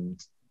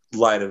find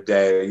light of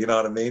day. You know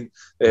what I mean?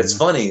 It's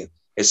funny.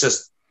 It's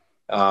just,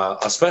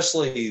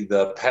 especially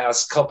the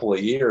past couple of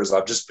years,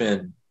 I've just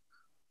been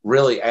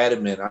really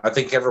adamant. I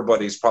think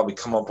everybody's probably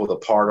come up with a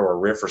part or a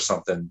riff or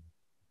something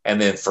and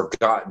then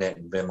forgotten it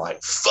and been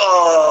like,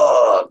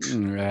 fuck.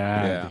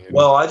 Yeah.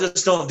 Well, I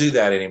just don't do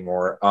that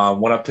anymore.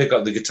 When I pick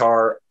up the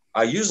guitar,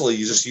 I usually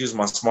just use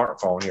my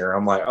smartphone here.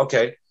 I'm like,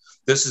 okay,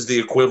 this is the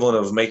equivalent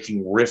of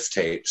making riff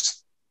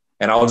tapes.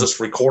 And I'll just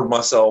record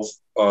myself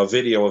a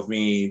video of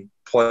me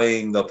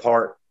playing the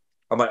part.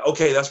 I'm like,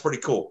 okay, that's pretty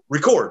cool.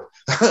 Record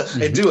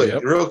and do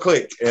it real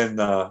quick. And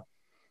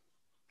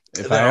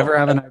if I ever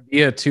have an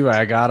idea too,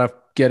 I gotta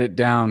get it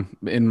down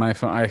in my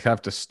phone. I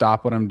have to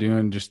stop what I'm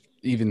doing, just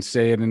even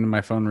say it into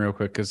my phone real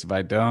quick, because if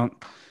I don't,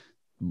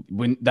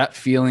 when that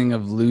feeling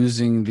of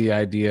losing the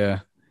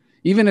idea,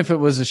 even if it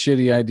was a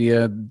shitty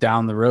idea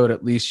down the road,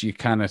 at least you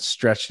kind of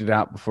stretched it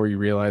out before you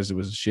realized it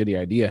was a shitty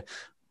idea.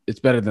 It's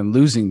better than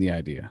losing the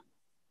idea.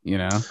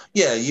 Yeah,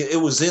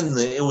 it was in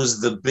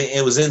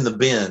the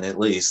bin at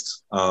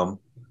least.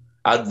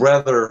 I'd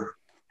rather,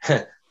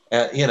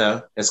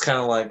 it's kind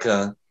of like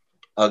a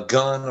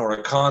gun or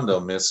a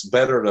condom. It's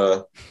better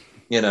to,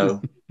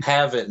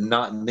 have it and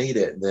not need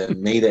it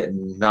than need it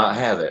and not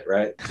have it,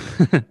 right?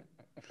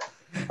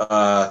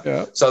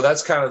 So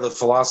that's kind of the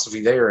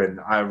philosophy there. And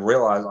I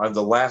realized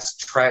the last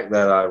track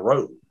that I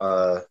wrote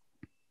that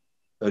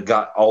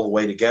got all the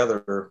way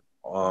together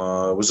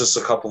was just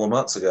a couple of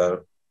months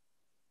ago,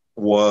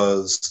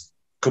 was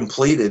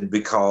completed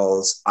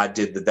because I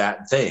did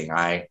that thing.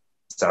 I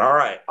said, all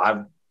right,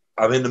 I'm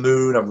in the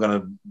mood. I'm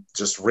going to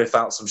just riff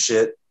out some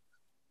shit.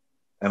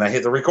 And I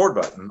hit the record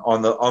button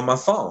on my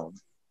phone,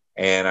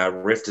 and I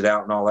riffed it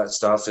out and all that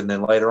stuff. And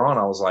then later on,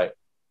 I was like,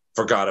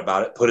 forgot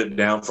about it, put it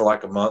down for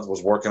like a month,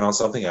 was working on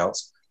something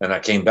else. And I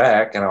came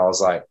back and I was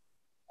like,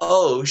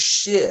 oh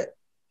shit,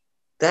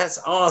 that's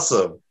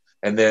awesome.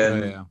 And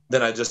then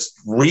I just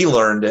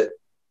relearned it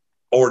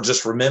or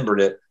just remembered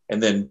it,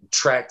 and then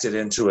tracked it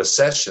into a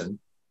session,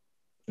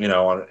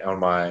 on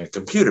my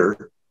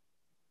computer.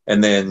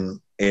 And then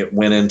it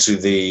went into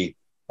the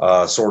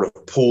sort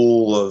of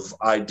pool of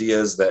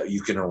ideas that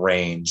you can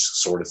arrange,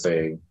 sort of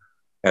thing.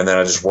 And then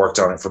I just worked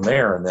on it from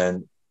there. And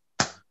then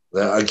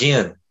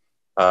again,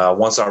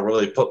 once I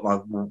really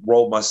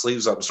rolled my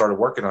sleeves up and started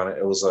working on it,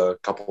 it was a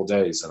couple of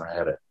days and I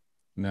had it.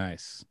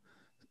 Nice.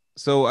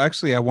 So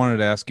actually I wanted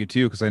to ask you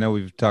too, because I know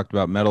we've talked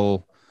about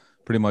metal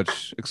pretty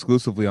much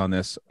exclusively on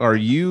this. Do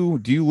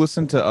you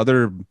listen to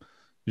other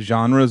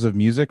genres of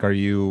music?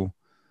 What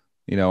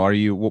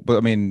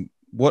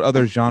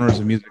other genres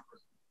of music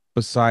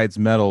besides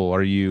metal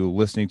are you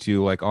listening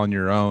to, like on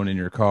your own in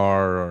your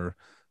car, or,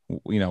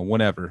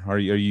 whenever? Are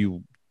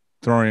you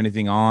throwing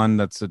anything on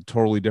that's a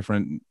totally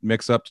different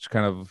mix up to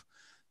kind of,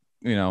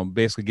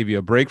 basically give you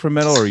a break from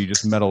metal, or are you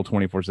just metal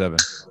 24/7?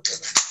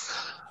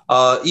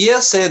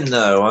 Yes and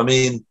no. I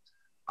mean,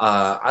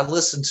 I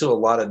listen to a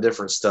lot of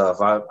different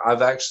stuff.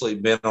 I've actually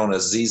been on a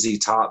ZZ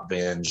Top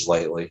binge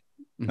lately.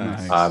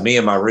 Nice. Me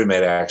and my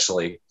roommate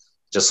actually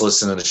just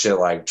listening to shit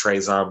like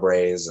Tres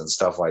Hombres and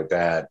stuff like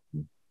that.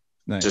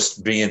 Nice.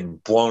 Just being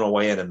blown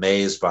away and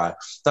amazed by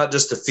not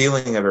just the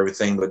feeling of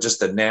everything, but just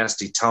the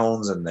nasty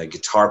tones and the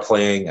guitar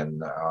playing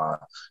and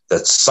the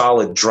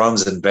solid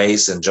drums and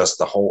bass and just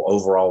the whole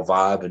overall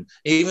vibe. And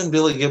even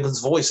Billy Gibbons'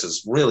 voice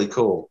is really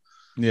cool.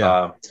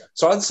 Yeah.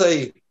 So I'd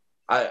say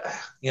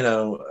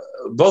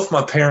both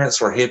my parents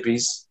were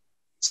hippies.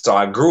 So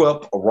I grew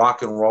up a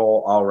rock and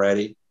roll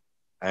already.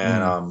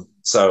 And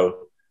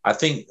so I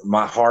think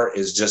my heart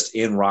is just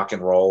in rock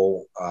and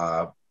roll,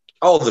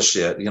 all the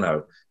shit,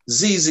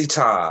 ZZ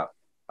Top,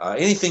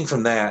 anything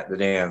from that,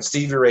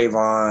 Stevie Ray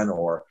Vaughan,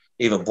 or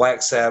even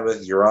Black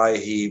Sabbath, Uriah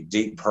Heep,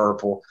 Deep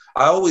Purple.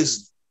 I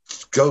always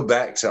go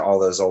back to all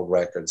those old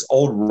records,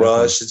 old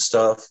Rush and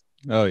stuff.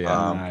 Oh,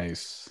 yeah.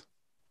 Nice.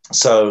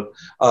 So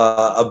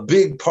a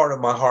big part of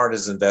my heart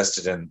is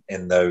invested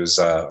in those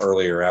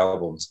earlier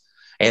albums.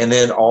 And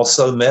then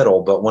also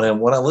metal. But when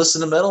I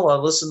listen to metal, I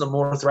listen to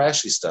more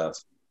thrashy stuff.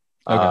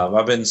 Okay.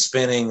 I've been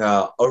spinning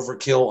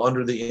Overkill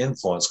Under the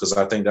Influence because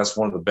I think that's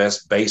one of the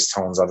best bass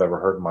tones I've ever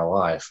heard in my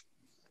life.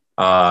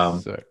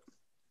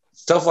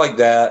 Stuff like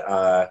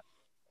that.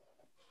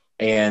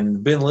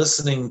 And been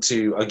listening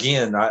to,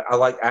 again, I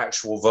like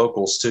actual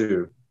vocals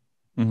too.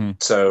 Mm-hmm.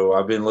 So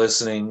I've been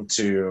listening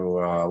to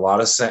a lot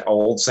of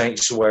old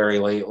Sanctuary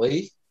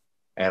lately.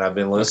 And I've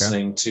been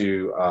listening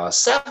to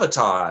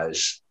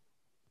Sabotage.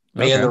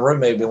 Me and the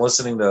roommate have been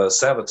listening to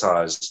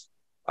Sabotage.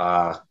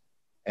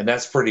 And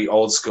that's pretty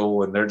old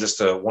school, and they're just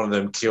one of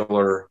them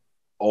killer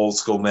old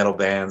school metal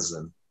bands.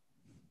 And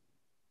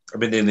I've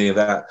been doing any of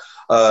that.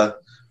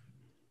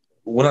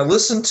 When I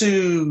listen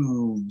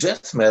to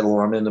death metal,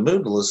 or I'm in the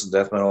mood to listen to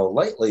death metal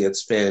lately,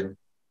 it's been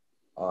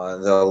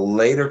the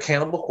later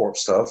Cannibal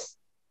Corpse stuff,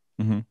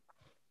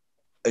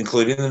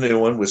 including the new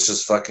one, which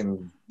is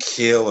fucking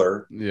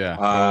killer.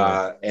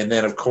 Yeah. And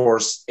then, of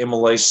course,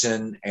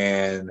 Immolation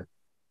and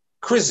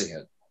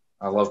Christian.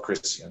 I love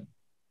Christian.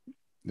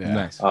 Yeah.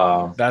 Nice.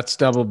 That's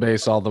double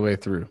bass all the way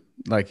through.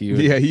 Like you.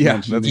 Yeah.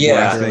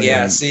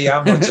 See,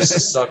 I'm just a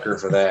sucker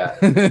for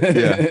that.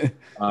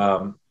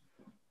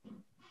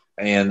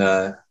 And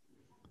I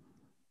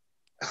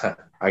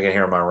can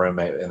hear my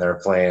roommate, and they're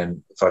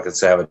playing fucking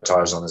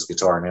Sabotage on his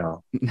guitar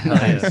now.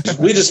 Nice.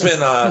 We just been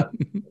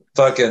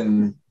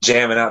fucking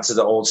jamming out to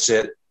the old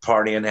shit,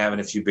 partying, having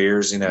a few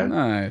beers,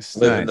 Nice.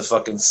 living the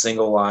fucking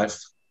single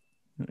life.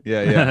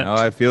 Yeah. Oh,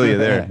 I feel you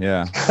there.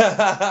 Yeah.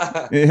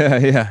 I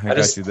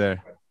got you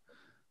there.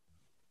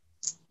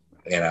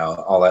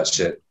 All that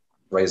shit,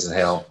 raising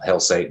hell,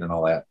 Satan, and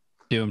all that.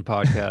 Doing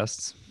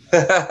podcasts.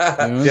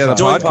 The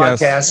doing podcast,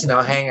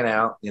 podcasts, hanging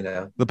out.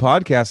 The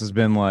podcast has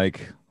been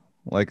like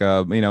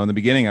in the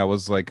beginning I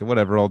was like,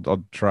 whatever,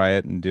 I'll try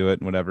it and do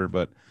it and whatever.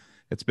 But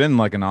it's been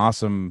like an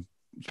awesome,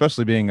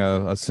 especially being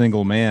a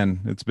single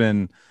man. It's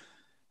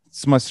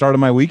my start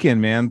of my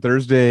weekend, man.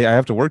 Thursday, I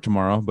have to work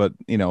tomorrow, but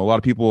a lot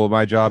of people at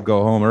my job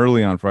go home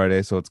early on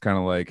Friday. So it's kind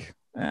of like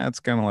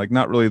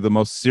not really the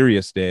most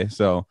serious day.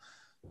 So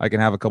I can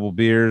have a couple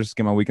beers,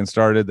 get my weekend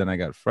started. Then I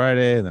got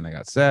Friday, then I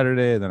got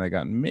Saturday, then I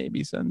got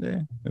maybe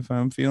Sunday if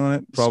I'm feeling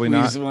it. Probably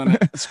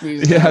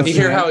Squeeze yeah. You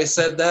hear how he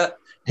said that?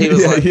 He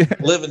was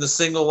living the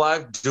single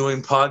life,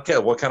 doing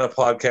podcast. What kind of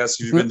podcasts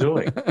have you been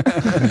doing?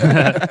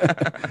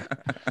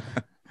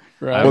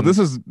 Right. Well, this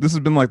has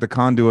been like the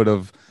conduit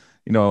of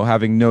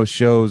having no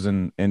shows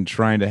and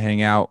trying to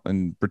hang out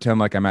and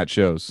pretend like I'm at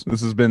shows.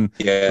 This has been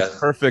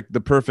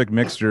the perfect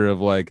mixture of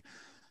like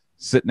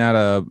sitting at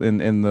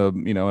in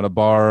a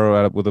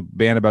bar with a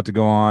band about to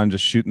go on,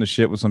 just shooting the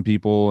shit with some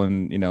people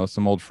and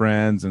some old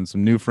friends and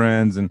some new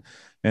friends and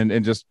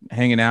just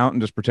hanging out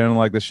and just pretending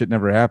like this shit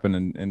never happened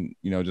and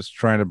just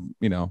trying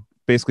to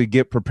basically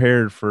get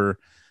prepared for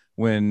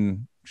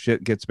when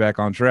shit gets back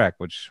on track,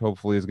 which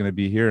hopefully is going to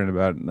be here in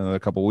about another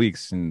couple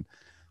weeks, and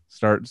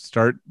start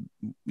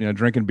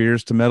drinking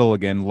beers to metal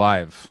again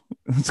live.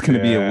 It's going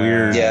to be a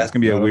weird it's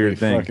going to be a weird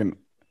thing.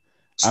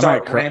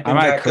 I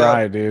might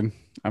cry, dude.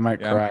 I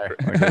might cry.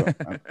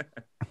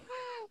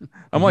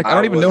 I'm like, I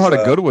don't even know how to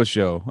go to a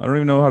show. I don't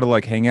even know how to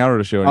like hang out at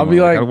a show anymore. I'll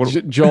be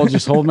like, Joel,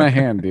 just hold my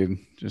hand, dude.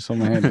 Just hold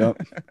my hand.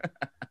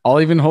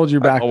 I'll even hold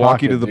your back. I'll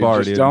walk you to the bar,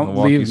 dude. dude. Don't I'll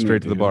walk leave you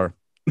straight to the bar.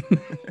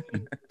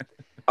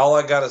 All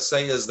I got to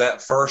say is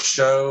that first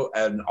show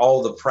and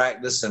all the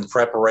practice and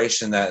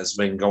preparation that has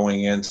been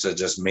going into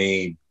just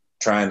me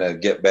trying to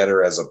get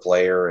better as a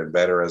player and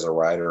better as a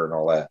writer and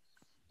all that.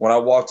 When I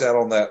walked out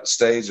on that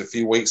stage a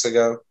few weeks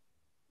ago,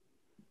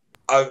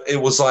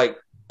 it was like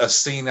a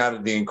scene out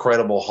of The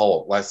Incredible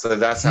Hulk. Like, so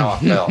that's how I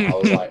felt. I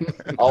was like,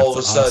 all of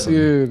a sudden,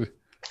 dude.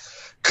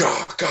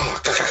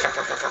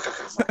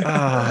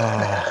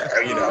 I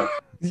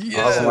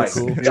was like,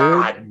 cool,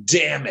 God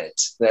damn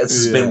it.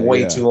 That's been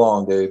way too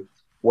long, dude.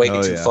 Way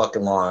too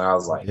fucking long. I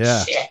was like,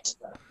 shit.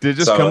 Did it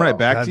just come right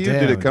back to you?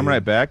 Did it come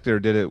right back? Or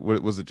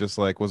was it just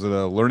like, was it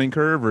a learning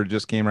curve or it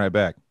just came right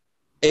back?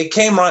 It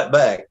came right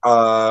back.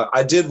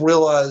 I did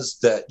realize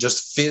that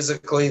just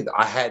physically,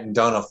 I hadn't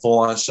done a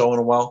full-on show in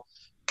a while.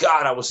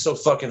 God, I was so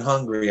fucking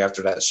hungry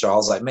after that show. I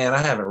was like, man, I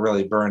haven't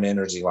really burned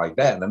energy like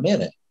that in a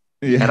minute.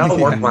 Yeah, and I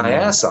worked my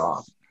ass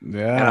off.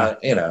 Yeah.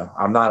 And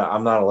I'm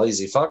not a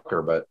lazy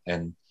fucker,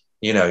 and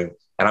you know,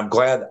 and I'm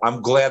glad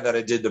that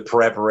I did the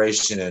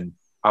preparation, and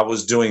I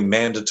was doing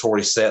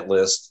mandatory set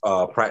list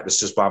practice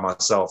just by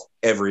myself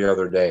every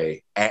other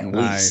day at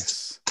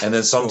least. And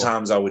then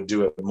sometimes I would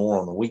do it more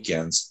on the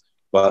weekends.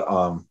 But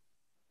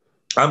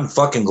I'm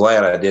fucking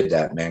glad I did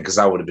that, man, because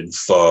I would have been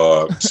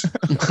fucked.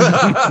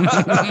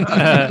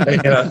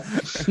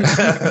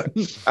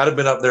 I'd have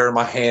been up there in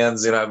my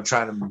hands, I'm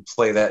trying to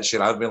play that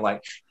shit. I'd have been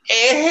like,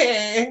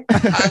 I'm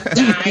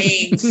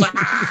dying, fuck.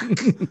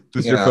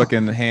 Just your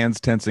fucking hands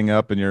tensing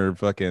up and your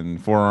fucking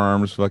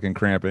forearms fucking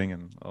cramping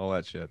and all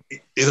that shit.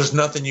 There's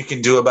nothing you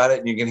can do about it,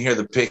 and you can hear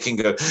the picking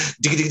go. It's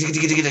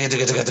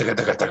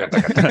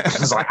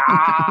like,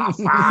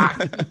 fuck.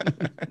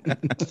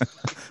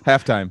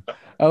 Halftime.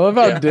 I love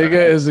how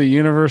Digga is a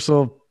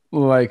universal,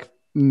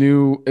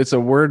 it's a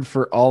word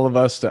for all of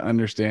us to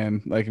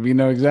understand. Like, we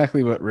know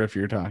exactly what riff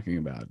you're talking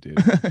about, dude.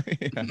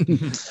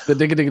 The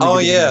digga, digga, digga, oh,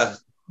 digga. yeah.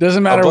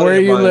 Doesn't matter where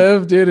you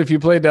live, dude. If you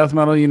play death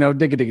metal, digga,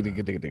 digga,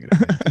 digga, digga, digga.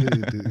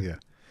 Yeah.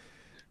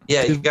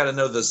 Yeah, you got to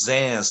know the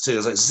Zans too.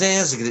 It's like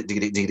Zans,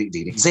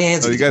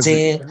 Zans, Zans.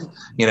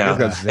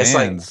 It's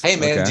like, hey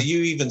man, do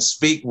you even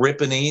speak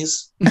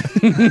Ripponese?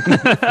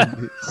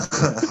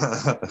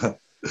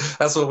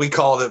 That's what we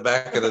called it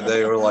back in the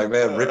day. We're like,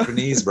 man,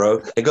 Ripponese,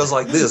 bro. It goes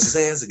like this.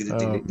 Zans,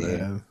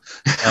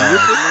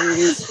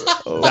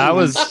 that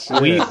was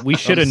we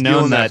should have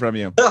known that from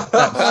you.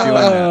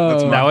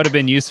 That would have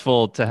been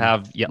useful to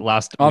have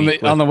last on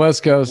week on the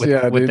West Coast, with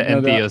dude, the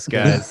Entheos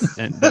guys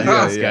and the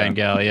Entheos guy and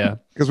gal,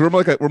 because we're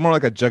more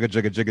like a jugga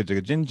jugga jugga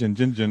jugga jin jin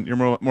jin jin. You're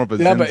more of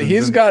a but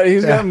he's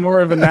got more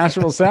of a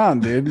natural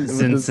sound, dude.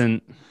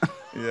 Vincent.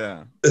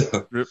 Yeah,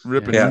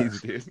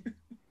 Ripponese, dude.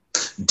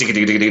 You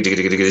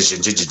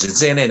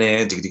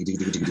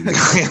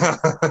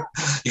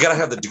gotta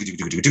have the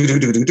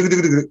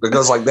it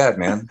goes like that,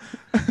 man.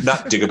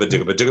 Not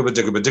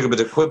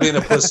digga. Quit being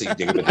a pussy.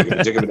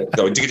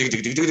 Go.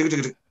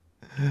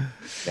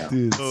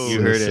 Dude,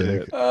 you heard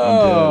it.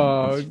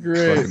 Oh,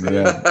 great.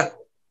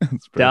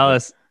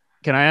 Dallas,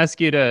 can I ask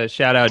you to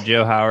shout out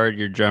Joe Howard,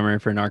 your drummer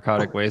for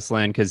Narcotic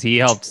Wasteland, because he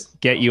helped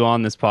get you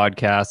on this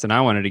podcast, and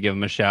I wanted to give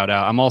him a shout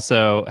out. I'm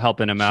also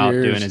helping him out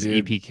doing his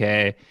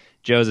EPK.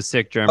 Joe's a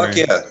sick drummer. Fuck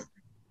yeah.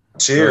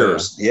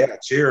 Cheers. Yeah,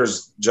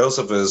 cheers.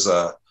 Joseph is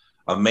an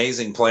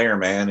amazing player,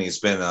 man. He's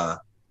been a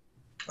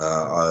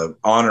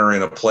honor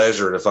and a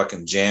pleasure to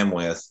fucking jam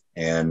with.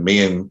 And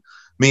me and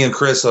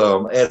Chris,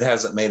 Ed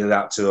hasn't made it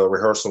out to a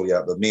rehearsal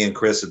yet, but me and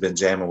Chris have been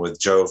jamming with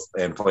Joe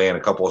and playing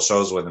a couple of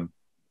shows with him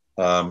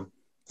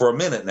for a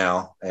minute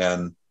now.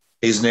 And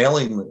he's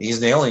nailing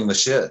the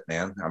shit,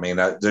 man. I mean,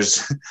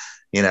 there's,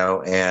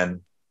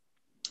 and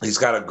he's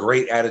got a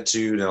great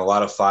attitude and a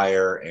lot of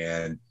fire,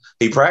 and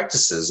he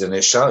practices and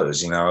it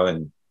shows,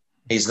 and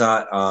he's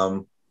not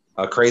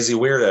a crazy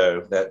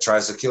weirdo that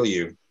tries to kill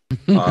you.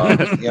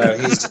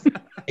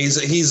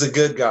 He's a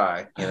good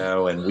guy,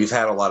 and we've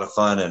had a lot of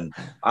fun, and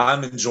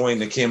I'm enjoying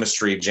the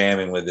chemistry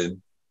jamming with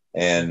him,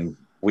 and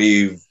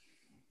we've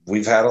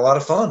had a lot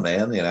of fun,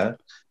 man.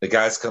 The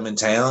guys come in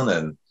town,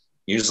 and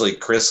usually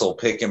Chris will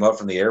pick him up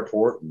from the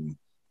airport, and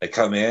they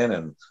come in,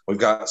 and we've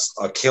got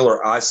a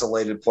killer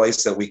isolated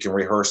place that we can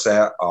rehearse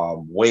at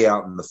way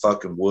out in the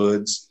fucking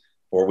woods,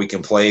 or we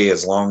can play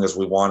as long as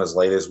we want, as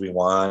late as we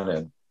want.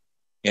 And,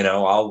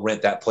 I'll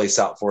rent that place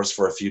out for us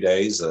for a few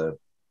days.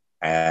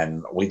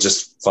 And we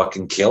just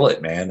fucking kill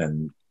it, man.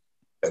 And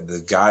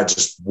the guy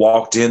just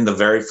walked in the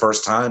very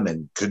first time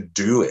and could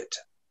do it.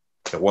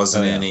 It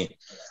wasn't any,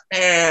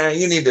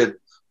 you need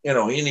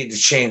to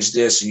change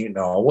this. It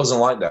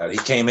wasn't like that. He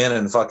came in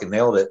and fucking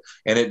nailed it.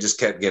 And it just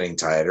kept getting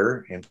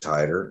tighter and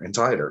tighter and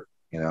tighter,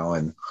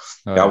 and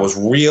I was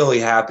really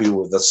happy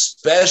with,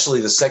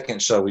 especially the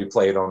second show we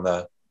played on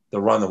the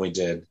run that we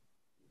did.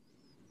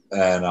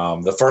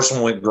 And the first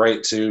one went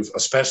great too,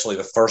 especially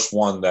the first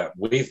one that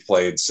we've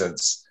played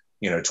since,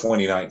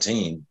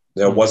 2019.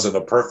 There wasn't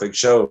a perfect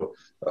show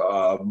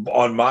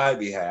on my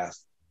behalf.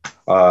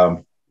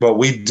 But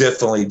we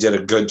definitely did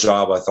a good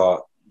job, I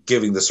thought,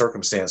 giving the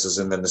circumstances.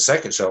 And then the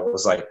second show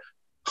was like,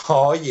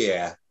 oh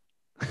yeah,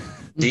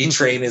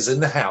 D-Train is in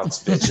the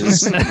house,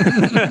 bitches.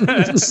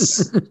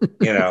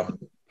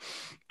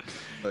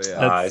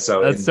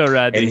 That's so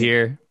rad to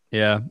hear.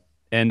 Yeah.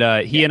 And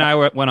he and I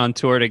went on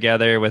tour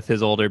together with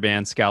his older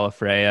band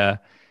Scalafreya,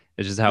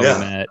 which is how we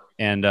met.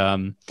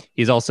 And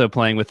he's also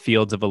playing with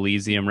Fields of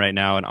Elysium right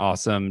now, an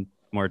awesome,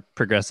 more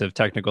progressive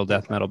technical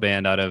death metal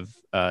band out of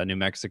New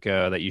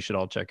Mexico that you should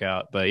all check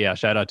out. But yeah,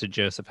 shout out to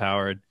Joseph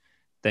Howard.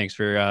 Thanks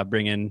for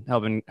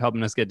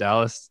helping us get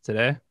Dallas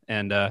today.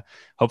 And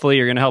hopefully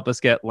you're going to help us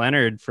get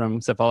Leonard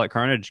from Cephalic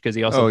Carnage, because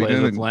he also plays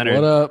with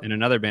Leonard in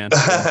another band.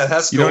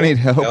 That's cool. You don't need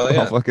help.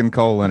 I'll fucking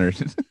call Leonard.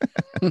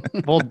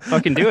 Well,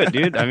 fucking do it,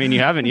 dude. I mean, you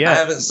haven't yet. I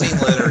haven't seen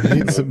Leonard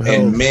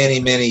in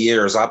many, many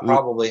years. I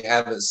probably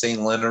haven't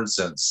seen Leonard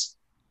since,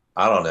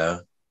 I don't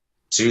know,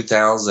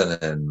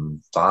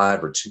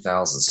 2005 or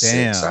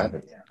 2006. I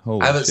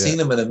haven't seen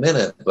him in a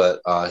minute,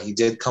 but he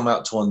did come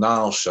out to a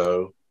Nile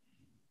show.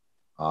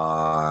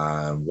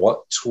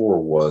 What tour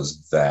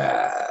was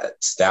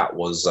that? That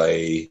was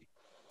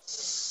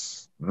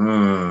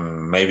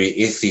maybe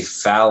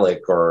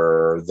Ichthyphallic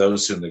or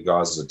those whom the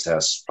Gaza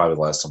test. Probably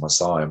the last time I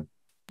saw him.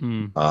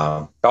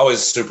 Always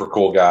a super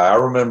cool guy. I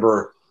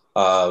remember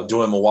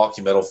doing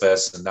Milwaukee Metal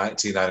Fest in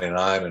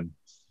 1999,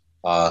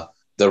 and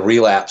the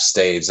Relapse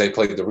stage. They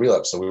played the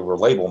Relapse, so we were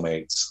label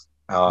mates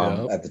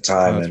at the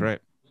time. Oh, that's right.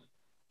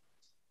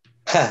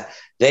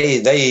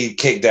 They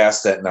kicked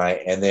ass that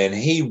night, and then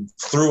he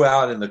threw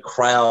out in the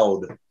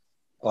crowd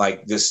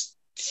like this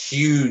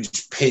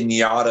huge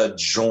pinata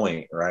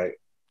joint, right?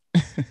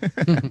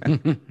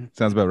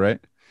 Sounds about right.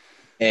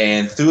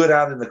 And threw it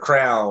out in the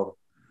crowd,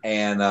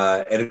 and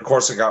of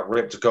course it got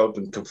ripped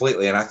open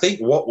completely. And I think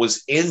what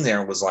was in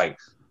there was like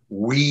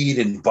weed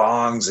and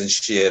bongs and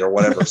shit or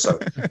whatever. So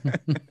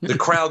the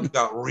crowd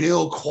got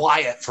real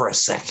quiet for a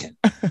second,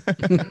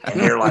 and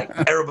they're like,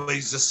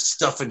 everybody's just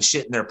stuffing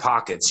shit in their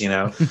pockets,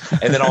 And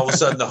then all of a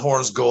sudden the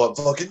horns go up,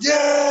 fucking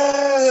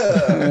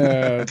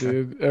yeah,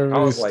 dude. I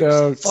was like,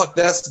 fuck,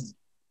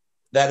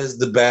 that is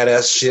the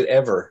badass shit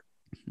ever.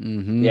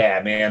 Mm-hmm.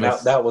 Yeah, man,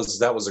 that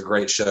was a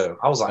great show.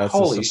 I was like,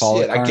 holy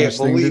shit, I can't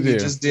believe you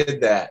just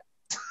did that.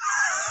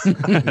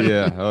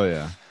 Yeah, oh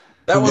yeah.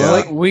 That was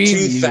like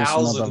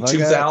 2000,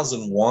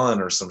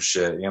 2001 or some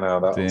shit.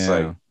 That was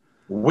like,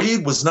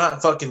 weed was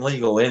not fucking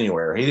legal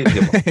anywhere. He didn't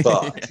give a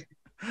fuck.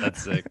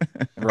 That's sick.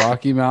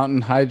 Rocky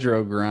Mountain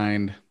hydro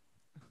grind.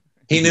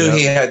 He knew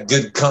he had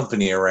good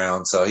company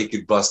around, so he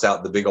could bust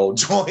out the big old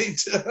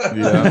joint.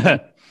 Yeah.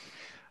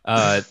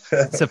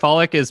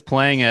 Cephalic is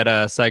playing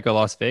at Psycho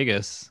Las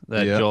Vegas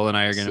that Joel and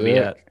I are going to be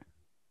at.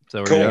 So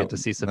we're going to get to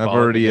see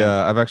Cephalic.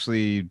 I've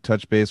actually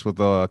touched base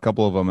with a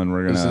couple of them, and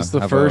we're going to. Is this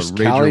the first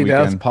Cali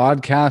Death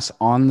podcast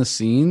on the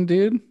scene,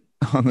 dude?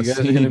 On the you guys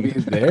scene. are going to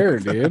be there,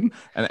 dude.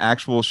 An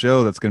actual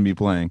show that's going to be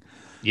playing.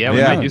 Yeah,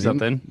 we might do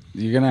something.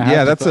 You're going to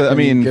have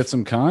to get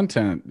some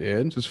content,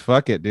 dude. Just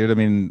fuck it, dude. I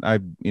mean, I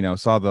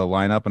saw the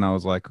lineup and I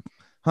was like,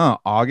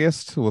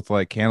 August with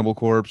like Cannibal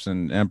Corpse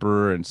and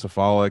Emperor and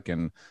Cephalic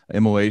and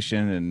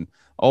Immolation and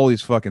all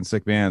these fucking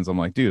sick bands. I'm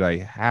like, dude, I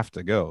have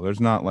to go. There's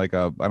not like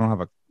I don't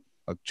have a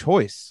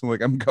choice.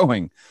 Like, I'm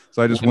going.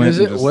 So I just went.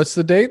 What's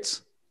the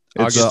dates?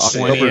 August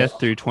 20th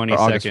through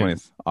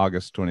 22nd.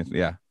 August 20th.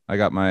 Yeah. I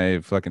got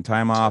my fucking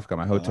time off, got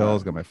my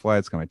hotels, got my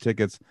flights, got my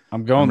tickets.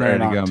 I'm going there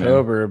in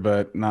October,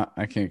 but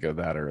I can't go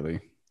that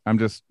early. I'm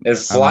just. And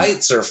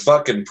flights are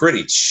fucking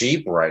pretty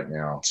cheap right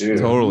now, too.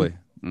 Totally.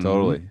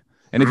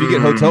 And if you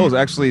get hotels,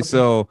 actually,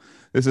 so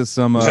this is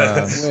some.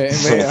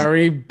 Wait, are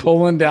we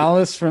pulling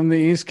Dallas from the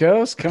East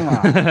Coast? Come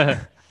on.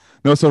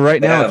 No, so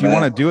right now, if you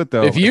want to do it,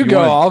 though. If you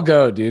go, I'll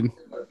go, dude.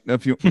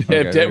 If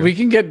we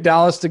can get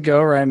Dallas to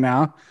go right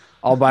now,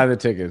 I'll buy the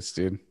tickets,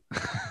 dude.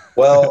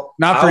 Well,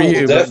 not for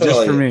you, but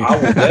just for me. I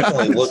will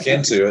definitely look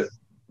into it.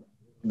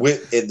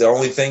 The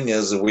only thing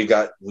is that we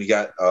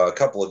got a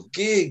couple of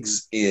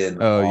gigs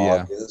in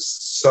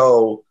August,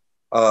 so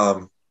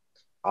that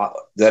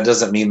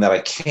doesn't mean that I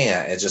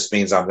can't. It just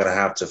means I'm going to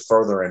have to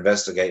further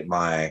investigate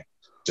my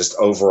just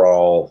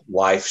overall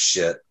life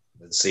shit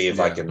and see if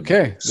I can.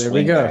 Okay, there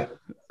we go.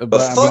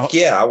 But fuck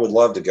yeah, I would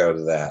love to go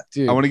to that.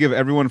 Dude. I want to give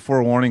everyone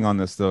forewarning on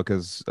this though,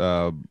 because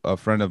a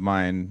friend of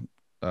mine,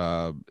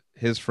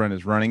 his friend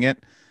is running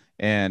it,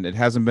 and it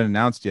hasn't been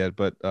announced yet.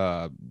 But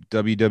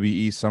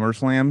WWE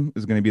SummerSlam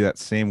is going to be that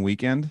same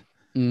weekend,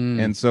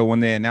 and so when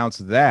they announce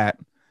that,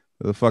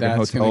 the fucking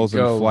hotels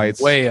and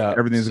flights, way up,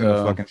 everything's going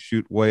to fucking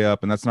shoot way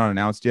up, and that's not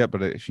announced yet.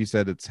 But she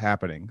said it's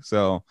happening,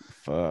 so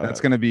that's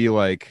going to be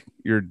like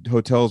your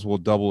hotels will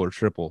double or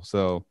triple.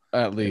 So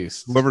at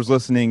least whoever's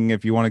listening,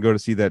 if you want to go to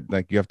see that,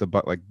 like you have to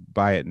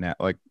buy it now,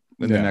 like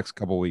in the next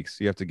couple of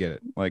weeks, you have to get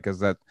it, like because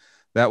that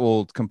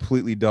will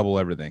completely double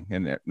everything,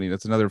 and I mean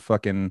it's another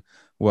fucking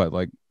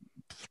like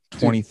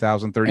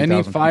 20,000,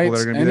 30,000 people that are going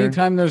to be there.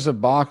 Anytime there's a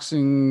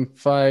boxing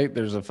fight,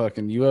 there's a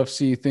fucking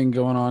UFC thing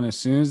going on. As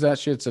soon as that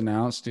shit's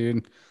announced,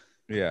 dude,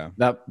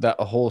 that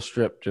whole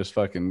strip just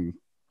fucking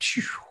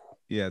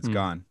it's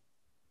gone.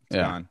 It's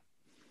gone.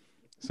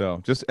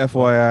 So just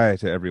FYI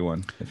to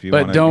everyone, if you.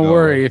 But don't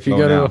worry, if you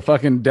go to a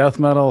fucking death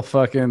metal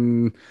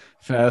fucking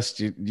fest,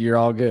 you're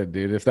all good,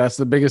 dude. If that's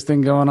the biggest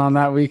thing going on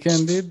that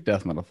weekend, dude,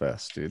 death metal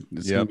fest, dude.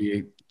 It's gonna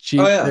be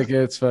cheap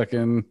tickets,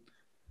 fucking.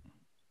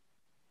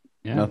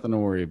 Yeah. Nothing to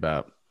worry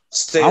about.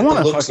 I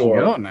want to fucking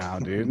go now,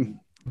 dude.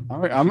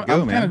 I'm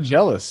kind of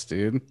jealous,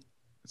 dude.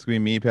 It's gonna be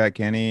me, Pat,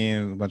 Kenny,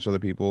 and a bunch of other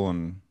people,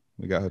 and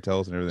we got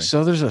hotels and everything.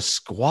 So there's a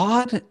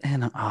squad,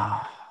 and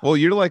well,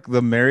 you're like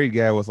the married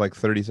guy with like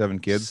 37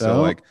 kids,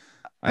 so like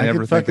I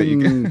never think that you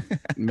can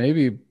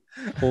maybe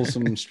pull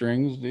some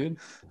strings, dude.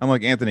 I'm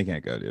like, Anthony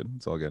can't go, dude.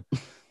 It's all good.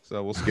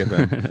 So we'll skip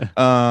him.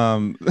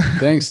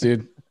 Thanks,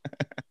 dude.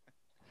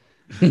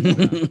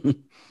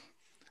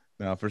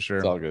 No, for sure.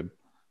 It's all good.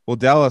 Well,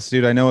 Dallas,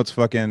 dude, I know it's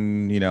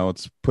fucking,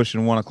 it's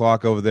pushing 1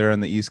 o'clock over there on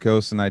the East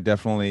Coast, and I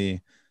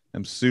definitely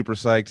am super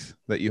psyched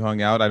that you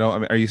hung out.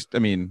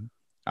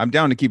 I'm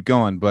down to keep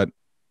going, but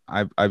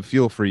I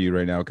feel for you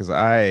right now because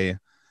I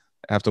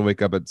have to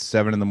wake up at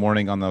 7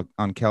 a.m.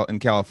 in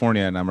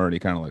California, and I'm already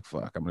kind of like,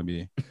 fuck, I'm gonna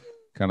be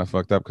kind of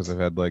fucked up because I've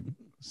had like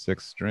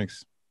 6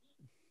 drinks.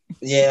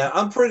 Yeah,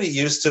 I'm pretty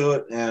used to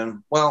it.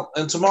 And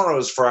tomorrow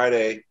is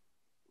Friday.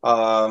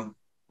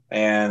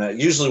 And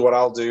usually what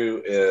I'll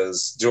do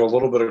is do a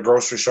little bit of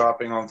grocery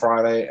shopping on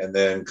Friday and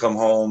then come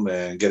home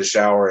and get a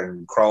shower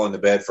and crawl into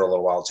bed for a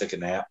little while, take a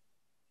nap.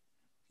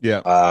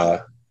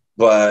 Yeah.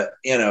 But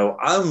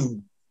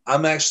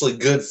I'm actually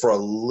good for a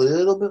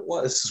little bit.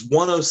 This is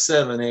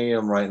 1:07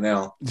 a.m. right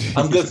now.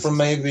 I'm good for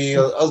maybe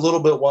a little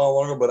bit while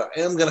longer, but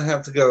I am going to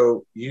have to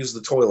go use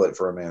the toilet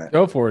for a minute.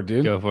 Go for it,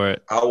 dude. Go for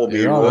it. I will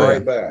be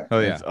right back. Oh,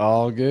 yeah. It's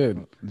all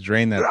good.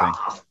 Drain that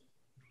thing.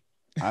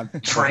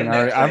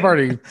 I've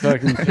already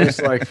fucking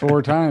pissed like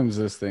 4 times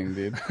this thing,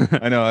 dude.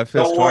 I know. I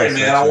feel. Don't worry,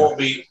 man. I won't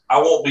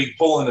be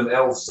pulling an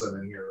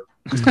Elson in here.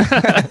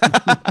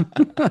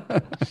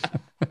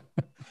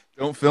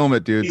 Don't film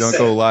it, dude. Don't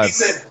go live. He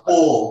said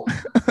pull.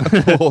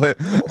 Pull it.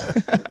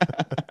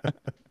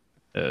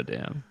 Oh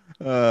damn.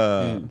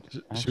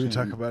 Should we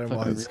talk about it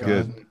while it's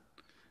good? gone?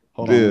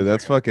 Hold Dude, on.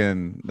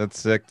 that's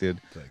sick,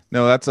 dude.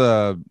 No, that's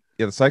the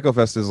Psycho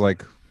Fest is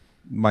like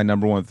my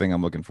number one thing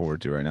I'm looking forward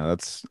to right now.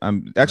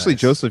 I'm actually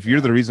Nice. Joseph, you're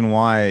the reason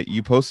why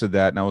you posted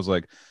that, and I was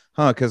like,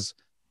 because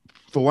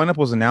the lineup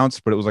was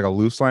announced, but it was like a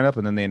loose lineup,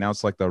 and then they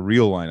announced like the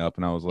real lineup,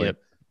 and I was like,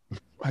 Yep.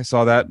 I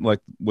saw that like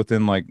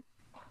within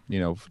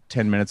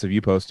 10 minutes of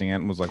you posting it,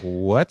 and was like,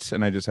 what?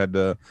 And I just had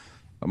to,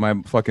 my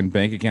fucking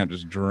bank account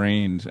just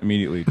drained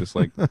immediately, just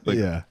like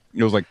Yeah.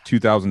 it was like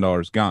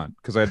 $2,000 gone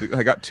because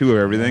I got 2 of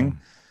everything.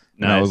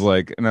 And Nice. I was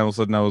like, and all of a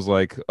sudden I was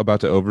like about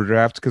to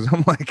overdraft because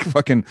I'm like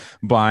fucking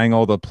buying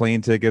all the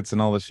plane tickets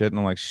and all the shit. And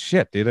I'm like,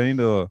 shit, dude, I need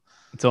to.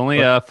 It's only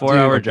a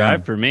 4-hour Dude,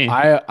 drive for me.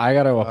 I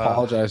got to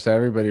apologize to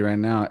everybody right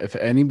now. If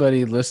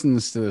anybody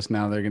listens to this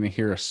now, they're going to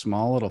hear a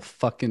small little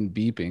fucking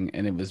beeping,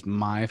 and it was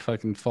my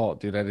fucking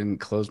fault, dude. I didn't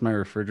close my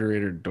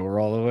refrigerator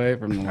door all the way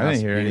from the last I didn't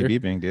hear any beer.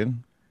 beeping, dude.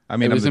 I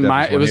mean, It was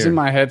in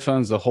my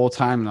headphones the whole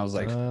time, and I was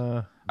like,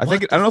 I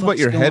think what I don't know the about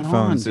your fuck's going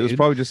headphones. on, It was dude?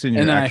 probably just in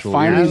your and then actual.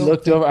 I finally ears.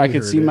 looked over. I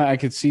could We heard I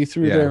could see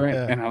through Yeah. there,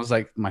 Yeah. and I was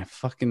like, my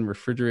fucking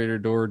refrigerator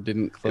door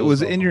didn't close. It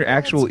was all in the your way.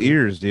 actual good.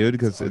 ears, dude,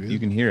 because It's all you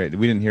good. can hear it.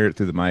 We didn't hear it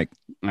through the mic.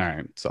 All right,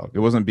 it's all It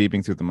good. wasn't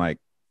beeping through the mic.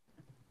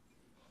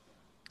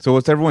 So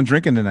what's everyone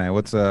drinking tonight?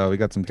 What's we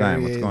got some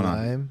time. What's going on?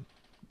 Lime.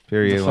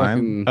 Perrier The lime.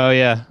 fucking- Oh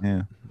yeah,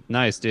 Yeah.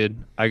 nice, dude.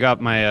 I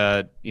got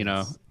my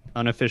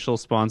unofficial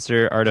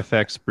sponsor,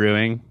 Artifacts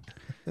Brewing.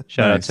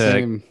 Shout out Nice. to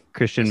Same-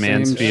 Christian same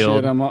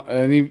Mansfield,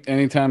 shit.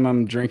 Anytime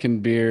I'm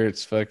drinking beer,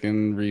 it's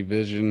fucking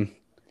revision.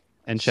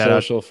 and shout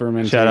out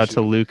fermentation.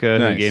 to Luca who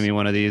Nice. gave me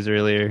one of these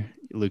earlier.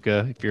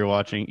 Luca, if you're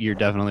watching, you're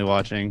definitely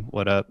watching.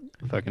 What up?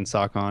 Fucking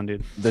sock on,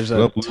 dude. There's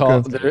Well, a tall.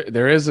 Luca.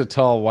 There is a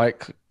tall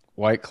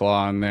white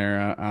claw in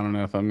there. I don't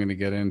know if I'm gonna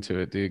get into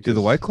it, dude. Do the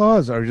 'cause White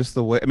Claws are just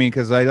the way? I mean,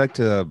 because I like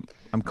to.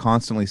 I'm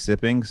constantly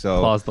sipping, so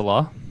Clause the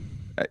law.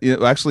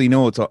 actually, you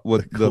know what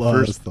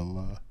Claws the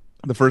law.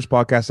 the first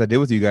podcast I did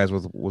with you guys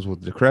was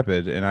with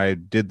Decrepit, and I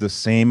did the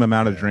same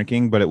amount of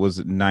drinking, but it was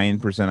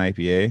 9%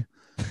 IPA,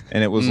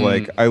 and it was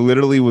like I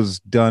literally was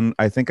done.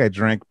 I think I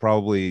drank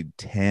probably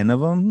 10 of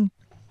them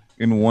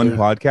in one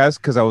podcast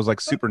because I was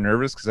like super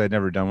nervous because I'd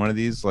never done one of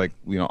these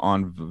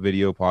on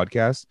video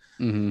podcast.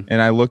 Mhm.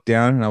 And I looked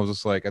down and I was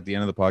just like, at the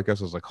end of the podcast,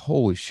 I was like,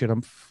 holy shit,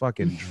 I'm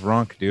fucking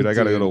drunk, dude. I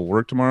got to go to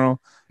work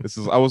tomorrow.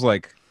 I was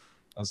like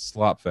a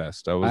slop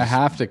fest. I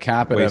have to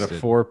cap it at wasted.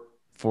 a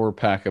four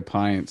pack of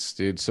pints,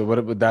 dude. So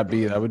what would that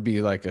be? That would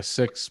be like a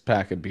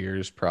 6-pack of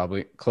beers,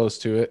 probably close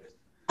to it.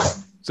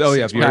 So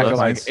yeah, Pack of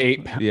like pints.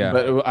 8. Yeah.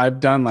 But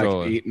I've done like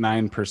Totally.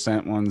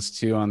 8-9% ones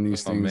too on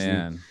these Oh things. and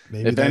man.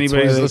 Maybe if that's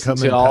anybody's why they listened come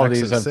to in all of packs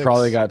these, of I've 6.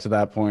 probably got to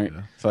that point.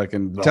 Yeah.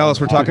 Fucking Tell us,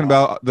 we're talking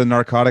about the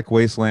narcotic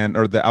wasteland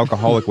or the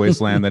alcoholic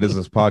wasteland that is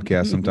this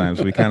podcast.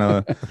 Sometimes we kind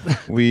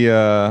of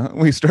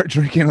we start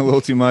drinking a little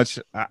too much.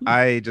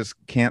 I just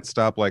can't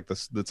stop like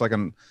this. It's like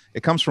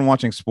it comes from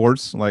watching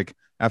sports. Like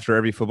after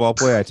every football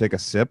play, I take a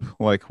sip,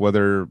 like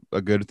whether a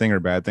good thing or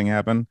bad thing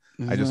happened.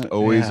 I just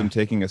always am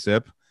taking a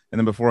sip. And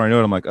then before I know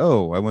it, I'm like,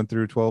 oh, I went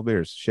through 12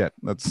 beers. Shit.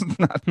 That's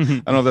not, I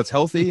don't know if that's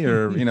healthy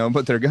or,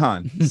 but they're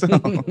gone. So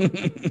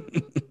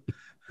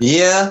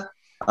Yeah.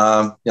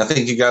 I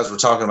think you guys were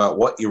talking about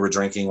what you were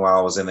drinking while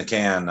I was in the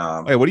can.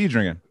 hey, what are you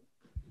drinking?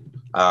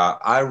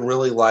 I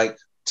really like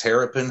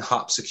Terrapin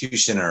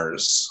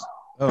Hopsecutioners.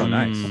 Oh,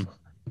 nice.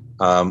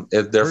 They're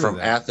Heard of from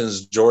that.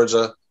 Athens,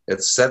 Georgia.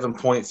 It's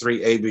 7.3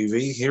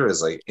 ABV. Here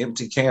is an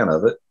empty can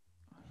of it.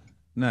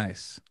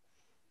 Nice.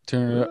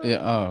 Turn it up. Yeah.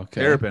 Oh,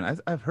 okay. Terrapin.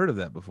 I've heard of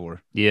that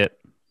before. Yep.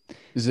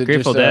 Is it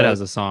Grateful just Dead has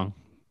a song,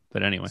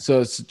 but anyway. So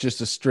it's just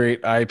a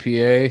straight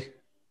IPA.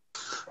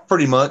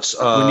 Pretty much.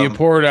 When you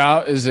pour it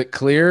out, is it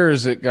clear or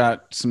has it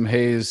got some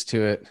haze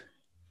to it?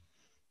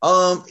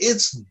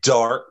 It's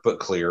dark but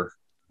clear.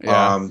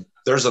 Yeah.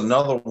 There's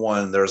another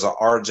one. There's a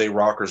RJ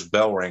Rockers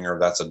Bell Ringer.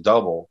 That's a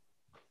double.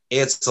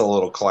 It's a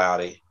little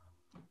cloudy.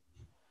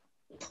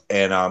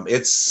 And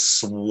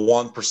it's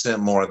 1%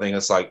 more. I think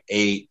it's like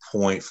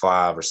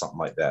 8.5 or something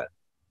like that.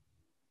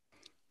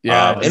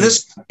 Yeah. And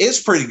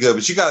it's pretty good,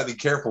 but you got to be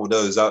careful with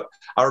those. I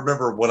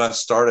remember when I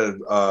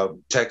started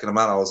checking them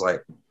out, I was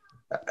like,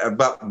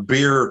 about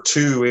beer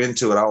 2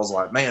 into it, I was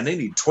like, man, they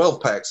need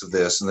 12 packs of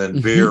this. And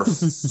then beer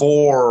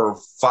 4 or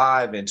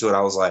 5 into it,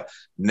 I was like,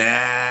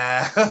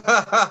 nah,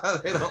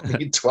 they don't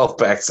need 12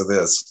 packs of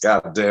this.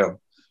 God damn.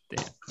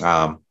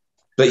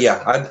 But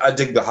yeah, I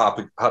dig the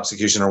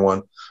Hopsecutioner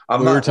one.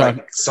 I'm not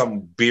like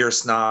some beer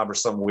snob or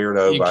some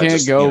weirdo. You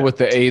can't go with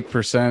the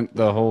 8%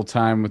 the whole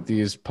time with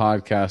these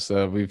podcasts.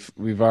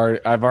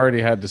 I've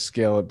already had to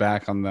scale it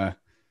back on the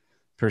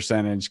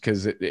percentage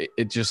because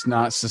it's just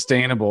not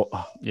sustainable.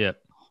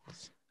 Yep.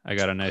 I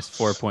got a nice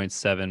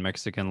 4.7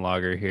 Mexican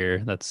lager here.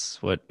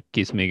 That's what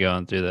keeps me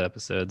going through the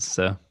episodes.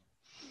 So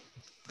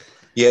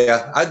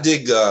yeah, I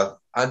dig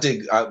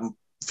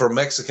for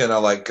Mexican, I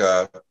like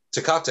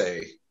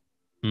Tecate.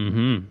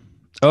 Mm-hmm.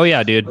 Oh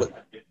yeah, dude.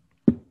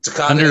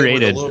 Tecate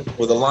underrated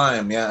with a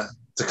lime. Yeah,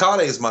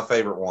 Tecate is my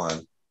favorite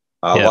one.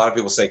 A lot of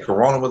people say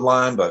Corona with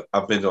lime, but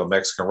I've been to a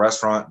Mexican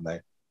restaurant and they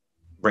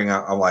bring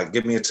out, I'm like,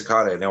 give me a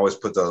Tecate, and they always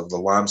put the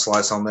lime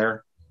slice on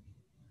there.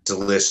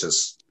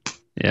 Delicious.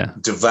 Yeah.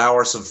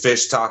 Devour some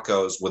fish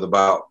tacos with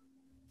about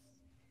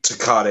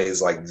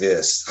Tecates like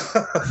this.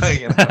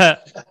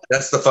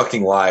 That's the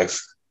fucking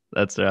life.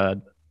 That's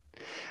rad.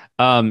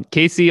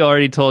 Casey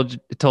already told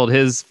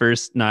his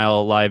first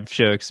Nile live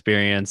show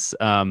experience.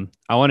 I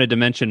wanted to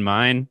mention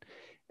mine.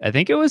 I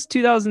think it was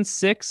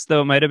 2006,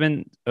 though it might have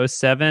been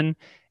 2007,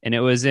 and it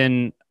was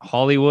in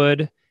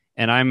Hollywood.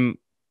 And I'm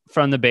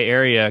from the Bay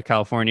Area,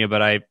 California,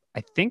 but I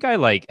think I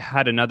like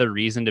had another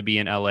reason to be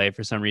in LA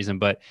for some reason,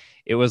 but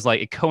it was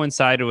like it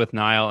coincided with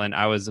Nile, and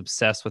I was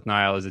obsessed with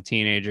Nile as a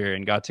teenager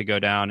and got to go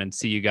down and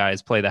see you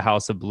guys play the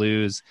House of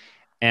Blues.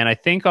 And I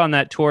think on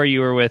that tour you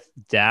were with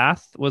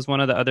Dath was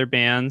one of the other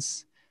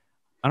bands.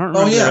 I don't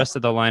remember the rest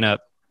of the lineup.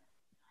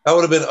 That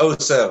would have been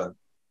 2007.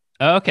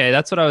 Okay,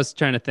 that's what I was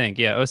trying to think.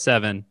 Yeah,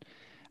 2007.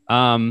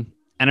 And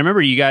I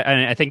remember you guys,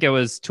 I think it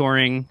was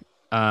touring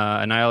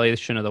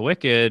Annihilation of the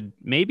Wicked.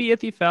 Maybe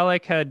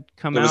Ithyphallic had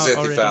come out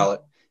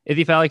already.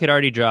 Ithyphallic had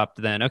already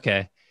dropped then.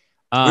 Okay.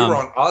 We were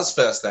on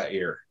Ozfest that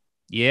year.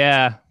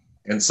 Yeah.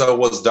 And so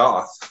was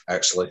Doth,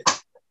 actually.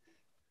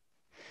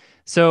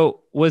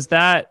 So was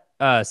that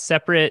a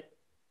separate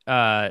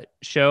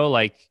show,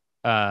 like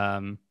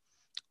playing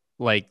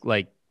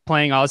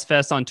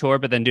Ozfest on tour,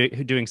 but then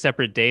doing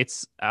separate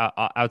dates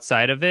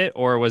outside of it?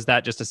 Or was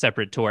that just a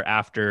separate tour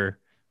after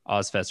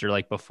Ozfest or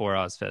like before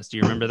Ozfest? Do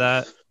you remember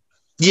that?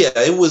 Yeah,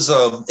 it was.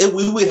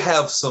 We would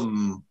have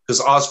some,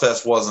 because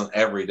Ozfest wasn't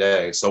every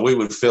day, so we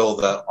would fill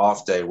that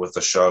off day with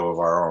a show of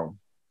our own.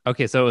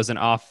 Okay, so it was an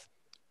off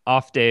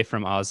day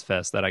from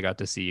Ozfest that I got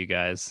to see you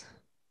guys.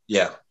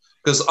 Yeah,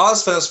 because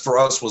Ozfest for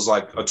us was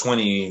like a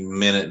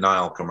 20-minute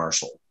Nile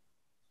commercial.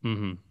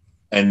 Mm-hmm.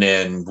 And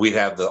then we'd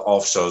have the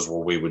off shows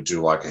where we would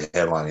do like a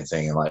headlining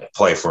thing and like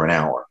play for an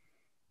hour,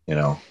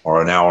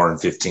 or an hour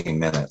and 15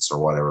 minutes or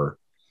whatever.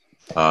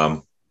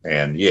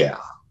 And yeah.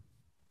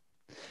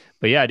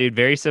 But yeah, dude,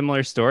 very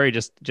similar story.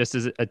 Just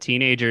as a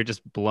teenager,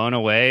 just blown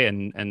away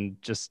and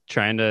just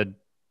trying to,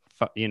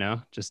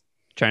 just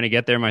trying to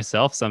get there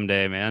myself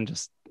someday, man.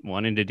 Just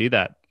wanting to do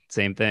that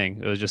same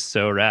thing. It was just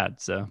so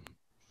rad. So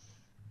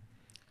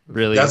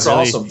that's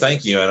awesome.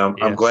 Thank you. And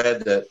I'm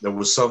glad that there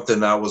was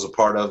something I was a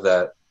part of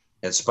that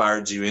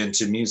inspired you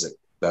into music.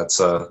 That's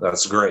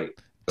great.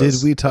 Did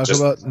we talk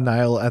about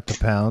Nile at the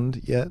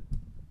Pound yet?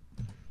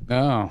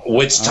 No.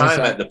 Which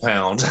time at the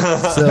Pound?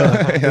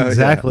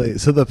 Exactly. Yeah.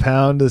 So the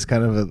Pound is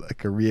kind of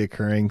like a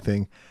reoccurring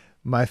thing.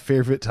 My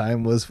favorite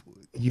time was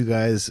you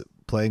guys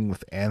playing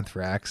with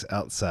Anthrax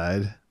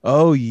outside.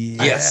 Oh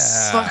yeah.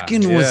 Yes.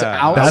 Fucking was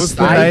outside. That's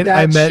the night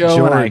I met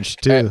George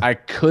too. I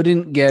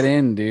couldn't get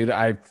in, dude.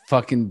 I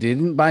fucking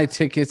didn't buy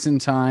tickets in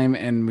time,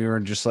 and we were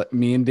just like,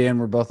 me and Dan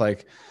were both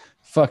like,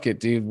 fuck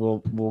it, dude. We'll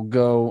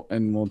go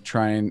and we'll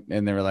try and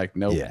they were like,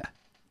 nope,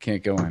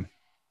 can't go in.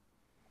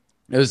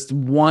 It was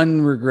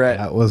one regret.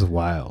 That was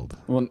wild.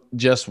 Well,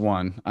 just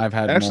one. I've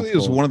had actually multiple.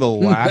 It was one of the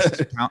last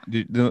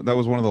that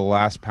was one of the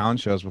last Pound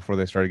shows before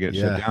they started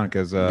getting shut down.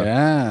 Because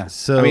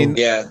so I mean,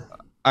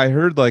 I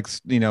heard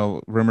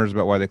rumors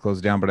about why they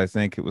closed down, but I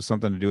think it was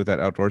something to do with that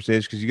outdoor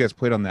stage, because you guys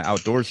played on the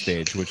outdoor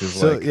stage, which is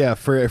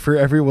for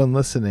everyone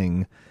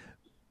listening,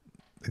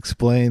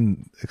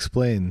 explain.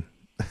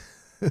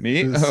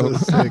 Me?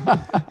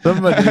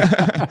 Somebody,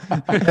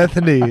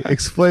 Anthony,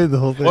 explain the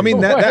whole thing. Well, I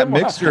mean that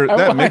mixture.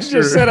 I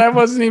just said I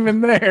wasn't even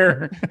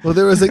there. Well,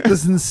 there was like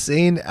this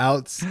insane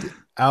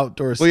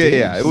outdoor stage. Well,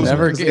 yeah. It was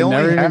never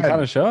even had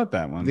a show at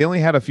that one. They only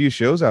had a few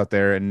shows out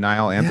there, and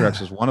Nile Anthrax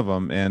was one of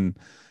them. And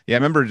I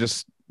remember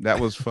that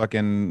was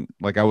fucking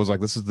like, I was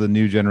like, this is the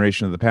new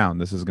generation of the Pound.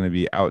 This is going to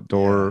be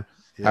outdoor.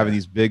 Having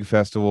these big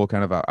festival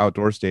kind of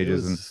outdoor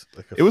stages,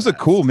 it was a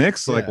cool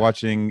mix, like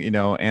watching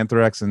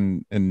Anthrax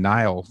and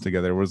Nile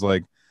together. It was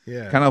like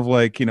kind of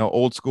like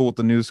old school with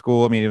the new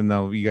school. I mean, even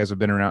though you guys have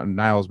been around and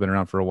Nile's been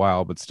around for a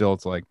while, but still,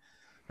 it's like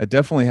it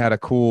definitely had a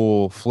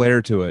cool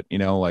flair to it.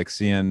 Like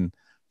seeing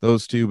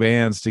those two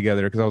bands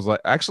together, because I was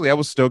like, actually I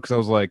was stoked, because I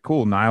was like,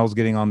 cool, Nile's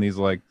getting on these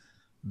like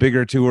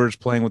bigger tours,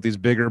 playing with these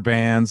bigger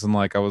bands, and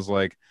like I was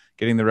like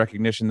getting the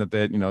recognition that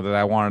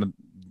I wanted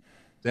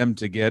them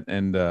to get,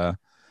 and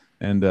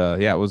And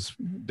yeah, it was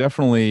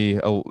definitely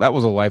that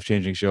was a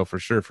life-changing show for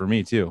sure for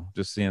me too.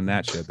 Just seeing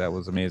that shit, that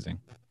was amazing.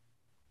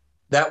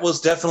 That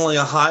was definitely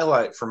a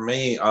highlight for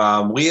me.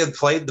 We had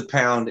played the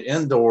Pound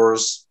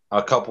indoors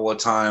a couple of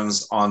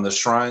times on the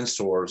Shrines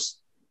tours.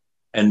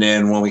 And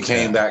then when we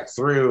came back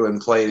through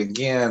and played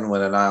again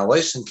when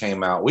Annihilation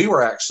came out, we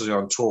were actually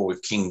on tour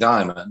with King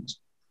Diamond.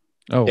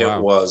 Oh, wow.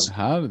 It was,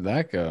 how did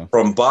that go?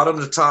 From bottom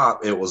to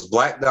top, it was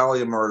Black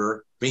Dahlia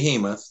Murder,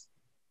 Behemoth,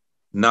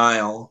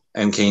 Nile,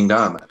 and King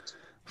Diamond.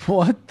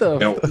 What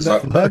the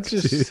that's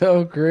just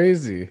so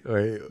crazy.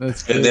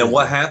 That's crazy. And then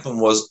what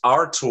happened was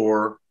our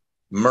tour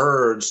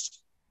merged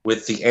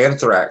with the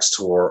Anthrax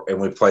tour, and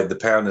we played the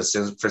Pound in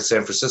San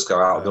Francisco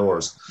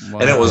outdoors. Wow.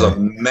 And it was a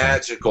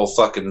magical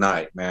fucking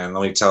night, man.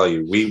 Let me tell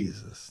you,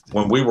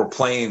 when we were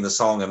playing the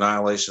song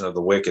Annihilation of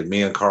the Wicked,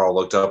 me and Carl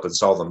looked up and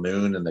saw the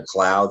moon and the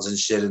clouds and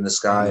shit in the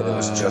sky. And it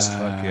was just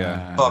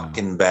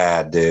fucking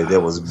bad, dude.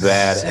 It was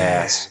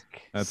badass.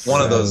 That's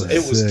one of those.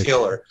 It was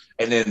killer.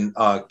 And then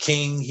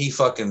King, he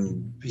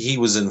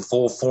was in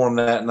full form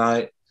that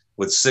night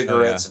with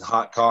cigarettes and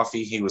hot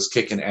coffee. He was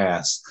kicking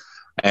ass.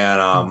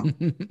 And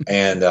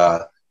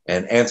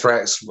and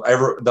Anthrax,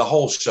 the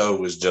whole show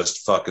was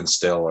just fucking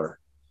stellar,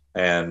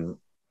 and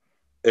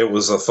it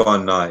was a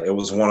fun night. It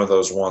was one of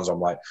those ones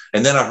I'm like,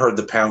 and then I heard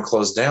the Pound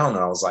close down, and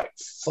I was like,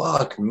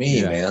 fuck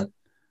me, man.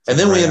 And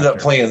then we ended up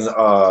playing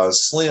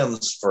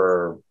Slim's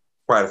for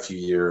quite a few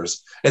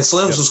years, and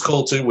Slim's was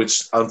cool too,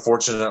 which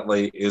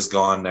unfortunately is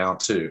gone now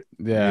too.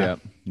 Yeah,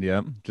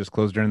 just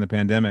closed during the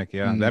pandemic.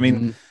 I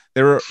mean,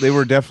 they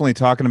were definitely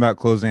talking about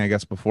closing, I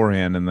guess,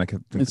 beforehand, and like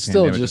it's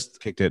still just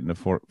kicked it into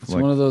it's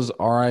like, one of those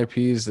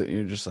RIPs that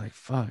you're just like,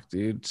 fuck,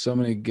 dude. So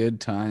many good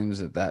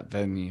times at that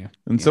venue,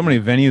 and so many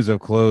venues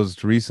have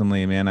closed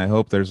recently, man. I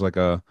hope there's like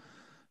a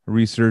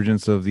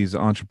resurgence of these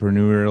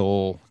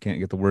entrepreneurial, can't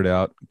get the word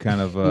out,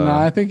 kind of. No,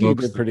 I think you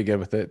did pretty good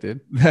with it,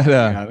 dude.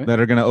 That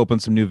are going to open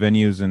some new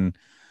venues and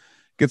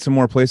get some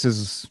more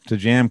places to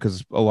jam,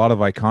 because a lot of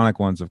iconic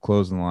ones have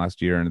closed in the last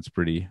year, and it's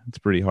pretty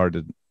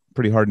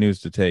hard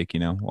news to take,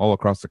 all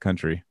across the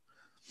country.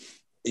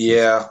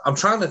 Yeah, I'm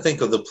trying to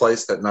think of the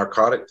place that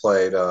Narcotic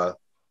played a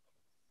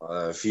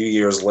few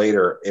years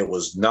later. It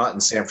was not in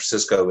San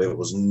Francisco. It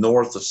was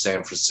north of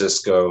San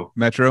Francisco.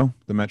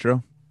 The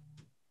Metro.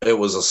 It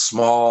was a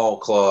small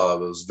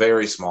club. It was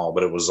very small,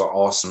 but it was an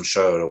awesome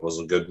show. There was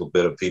a good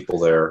bit of people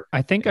there.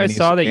 I think I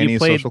saw that you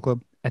played.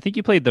 I think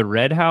you played the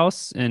Red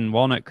House in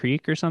Walnut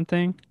Creek or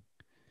something.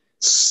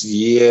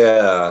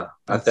 Yeah,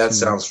 that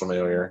sounds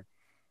familiar.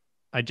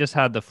 I just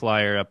had the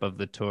flyer up of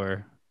the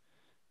tour.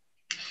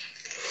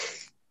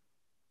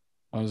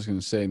 I was going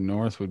to say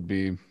north would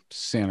be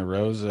Santa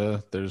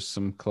Rosa. There's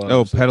some clubs.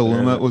 Oh,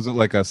 Petaluma. Was it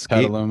like a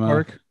skate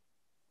park?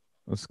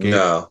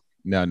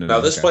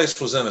 No. This place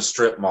was in a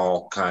strip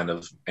mall, kind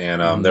of,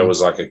 and there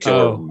was like a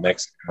killer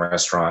Mexican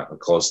restaurant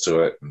close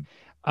to it.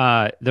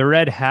 The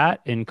Red Hat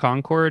in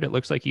Concord. It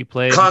looks like you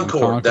played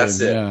Concord. That's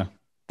it. Yeah,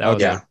 that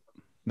was it.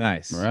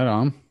 Nice. Right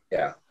on.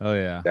 Yeah. Oh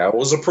yeah. That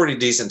was a pretty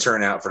decent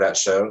turnout for that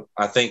show.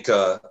 I think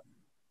at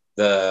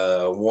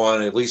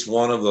least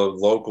one of the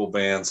local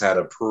bands had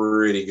a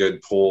pretty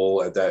good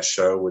pull at that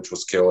show, which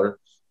was killer.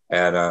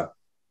 And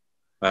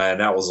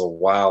that was a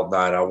wild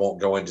night. I won't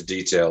go into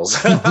details.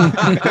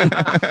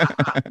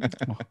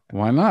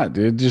 Why not,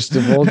 dude? Just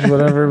divulge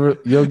whatever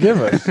you'll give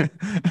us. I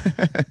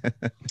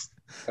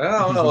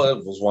don't know.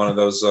 It was one of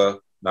those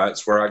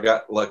nights where I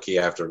got lucky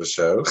after the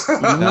show.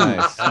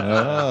 Nice.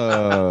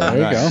 Oh, there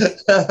you go.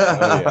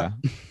 Oh, yeah.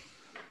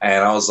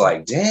 And I was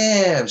like,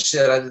 damn,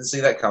 shit, I didn't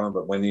see that coming,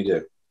 but when you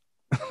do.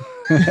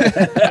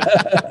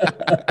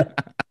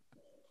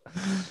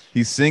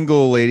 He's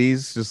single,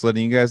 ladies. Just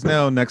letting you guys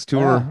know. Next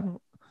tour,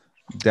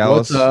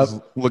 Dallas is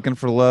looking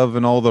for love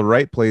in all the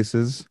right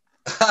places.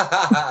 No,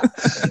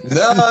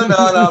 I'm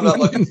not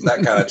looking for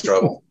that kind of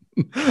trouble.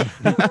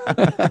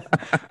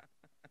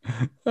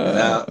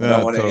 I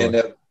don't want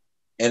to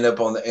end up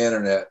on the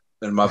internet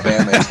and my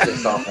bandmates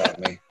get off at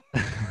me.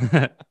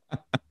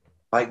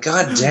 Like,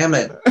 God damn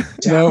it.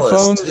 Dallas, no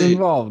phones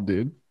involved,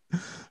 dude.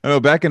 I know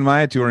back in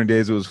my touring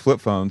days, it was flip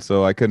phone,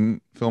 so I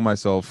couldn't film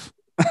myself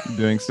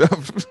doing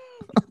stuff.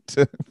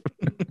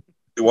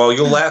 Well,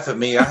 you'll laugh at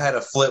me. I had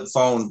a flip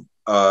phone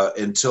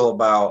until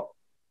about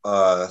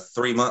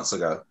 3 months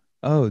ago.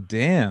 Oh,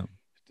 damn.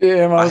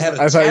 Damn, I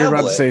thought you were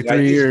about to say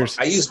 3 years.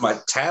 I used my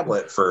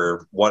tablet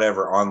for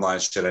whatever online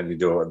shit I need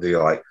to do.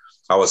 Like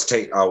I was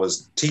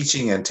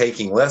teaching and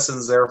taking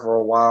lessons there for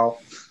a while.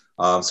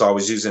 So I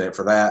was using it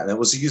for that, and it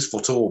was a useful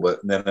tool.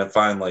 But then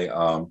finally,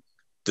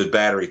 the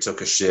battery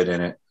took a shit in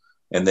it,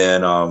 and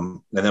then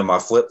my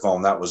flip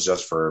phone, that was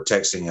just for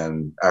texting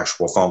and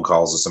actual phone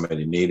calls if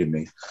somebody needed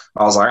me.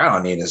 I was like, I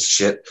don't need this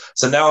shit.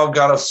 So now I've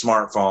got a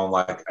smartphone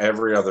like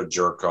every other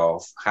jerk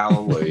off.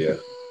 Hallelujah.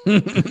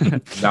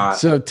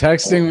 So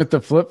texting with the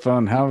flip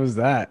phone, how was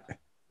that?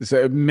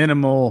 So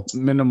minimal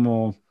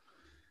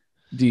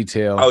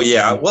detail. Oh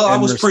yeah, well, I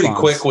was pretty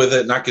quick with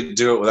it, and I could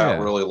do it without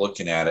really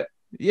looking at it.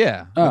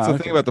 Yeah, that's the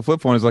thing about the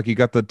flip phone is like you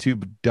got the two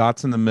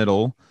dots in the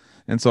middle,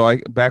 and so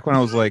back when I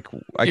was like,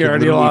 you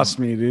already lost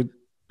me, dude.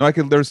 No,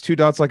 there's 2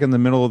 dots like in the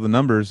middle of the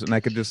numbers, and I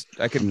could I'm just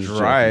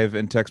drive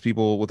and text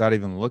people without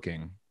even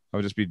looking. I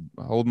would just be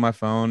holding my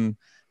phone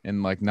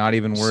and like not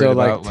even worried So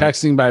about like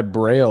texting by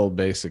braille,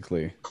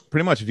 basically.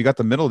 pretty much if you got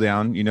the middle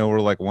down,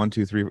 we're like 1,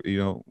 2, 3,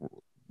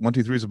 1,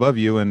 2, 3 is above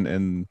you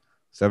and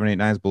 7, 8,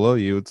 9 is below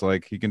you. It's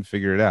like you can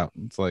figure it out.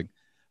 It's like,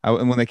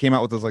 and when they came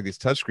out with those like these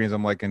touch screens,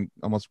 I'm like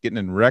almost getting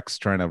in wrecks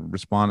trying to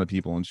respond to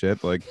people and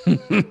shit. Like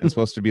it's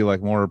supposed to be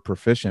like more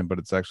proficient, but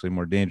it's actually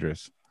more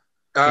dangerous.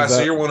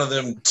 So you're one of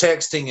them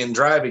texting and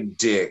driving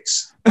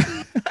dicks.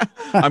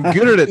 I'm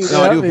good at it.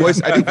 No, I do voice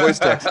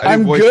text.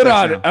 I'm good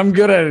at it. I'm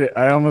good at it.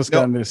 I almost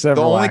got into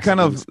several. The only kind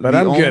of, but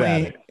I'm good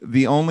at it.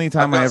 The only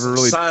time I ever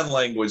really sign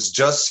language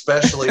just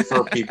specially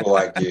for people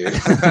like you.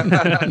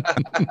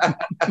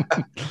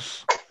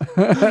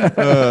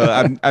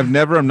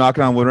 I'm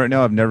knocking on wood right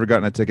now. I've never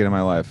gotten a ticket in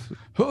my life.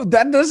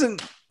 That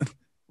doesn't.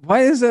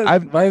 Why is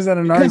that? Why is that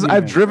an argument? Because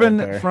I've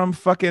driven from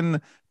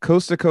fucking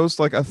coast to coast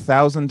like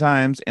 1,000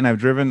 times, and I've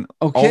driven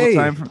all the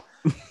time from,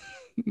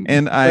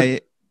 and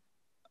I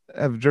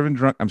have driven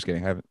drunk. I'm just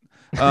kidding. I haven't.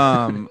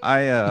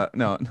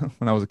 No,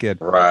 when I was a kid.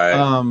 Right.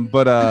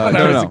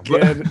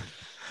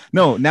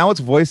 No, now it's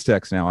voice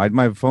text. Now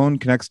my phone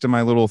connects to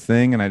my little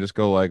thing, and I just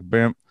go like,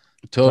 bam.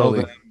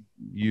 Totally.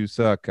 You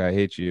suck. I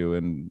hate you,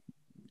 and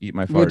eat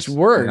my farts. Which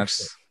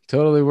works.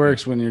 Totally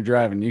works when you're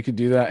driving. You could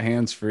do that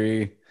hands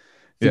free.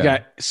 You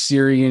got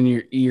Siri in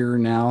your ear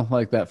now,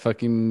 like that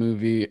fucking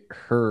movie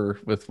Her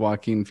with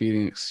Joaquin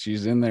Phoenix.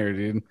 She's in there,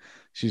 dude.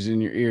 She's in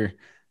your ear.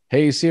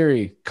 Hey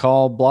Siri,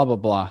 call blah blah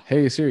blah.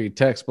 Hey Siri,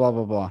 text blah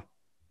blah blah.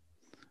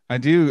 I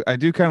do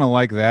kind of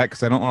like that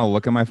because I don't want to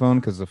look at my phone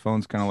because the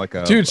phone's kind of like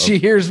a dude. She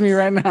hears me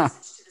right now.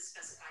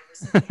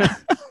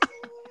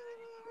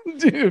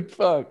 Dude,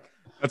 fuck.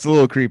 That's a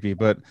little creepy,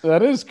 but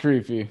that is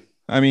creepy.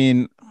 I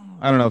mean,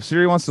 I don't know. If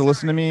Siri wants to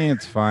listen to me,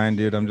 it's fine,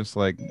 dude. I'm just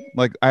like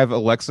I have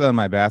Alexa in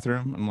my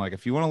bathroom. I'm like,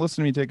 if you want to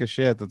listen to me take a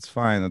shit, that's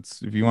fine.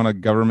 That's if you want a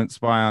government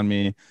spy on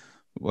me,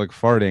 like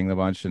farting a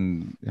bunch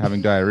and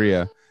having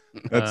diarrhea,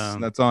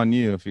 that's on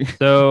you. If you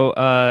So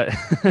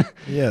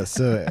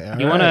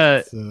you want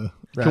to?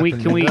 Can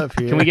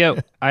we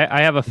get?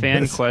 I have a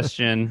fan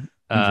question.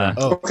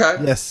 Okay.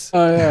 Yes.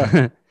 Oh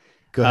yeah.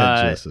 Go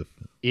ahead, Joseph.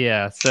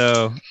 Yeah.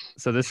 So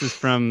this is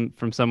from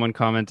someone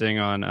commenting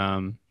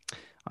on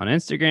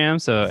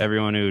Instagram. So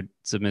everyone who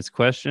submits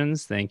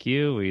questions, thank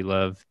you. We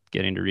love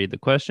getting to read the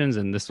questions.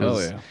 And this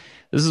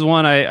is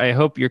one I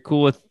hope you're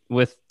cool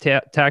with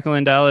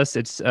tackling, Dallas.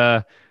 It's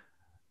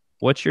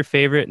what's your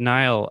favorite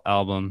Nile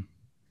album?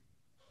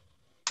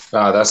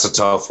 That's a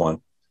tough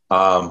one.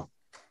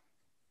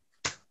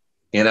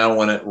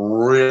 When it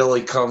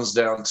really comes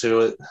down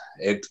to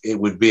it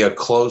would be a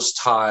close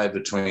tie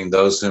between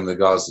Those Whom the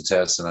Gods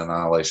Detest and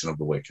Annihilation of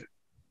the Wicked.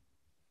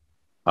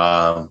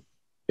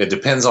 It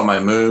depends on my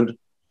mood.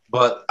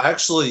 But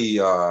actually,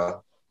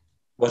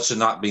 What Should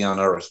Not Be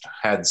Unearthed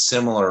had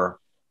similar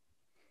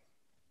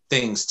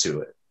things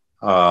to it.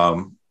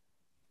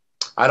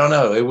 I don't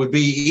know. It would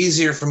be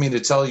easier for me to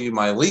tell you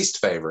my least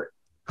favorite.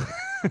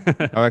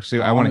 Oh,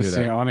 actually, I want to hear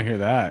that. I want to hear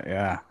that.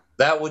 Yeah.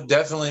 That would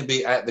definitely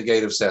be At the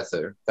Gate of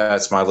Sethu.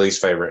 That's my least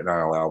favorite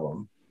Nile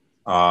album.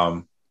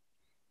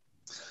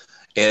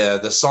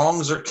 The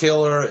songs are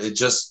killer. It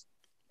just,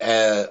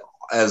 as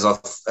a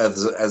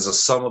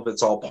sum of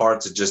its all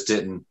parts, it just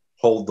didn't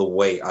hold the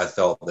weight I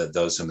felt that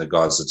Those Whom the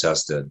Gods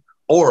Detest did,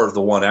 or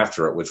the one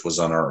after it, which was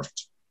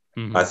Unearthed.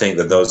 Mm-hmm. I think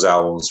that those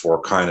albums were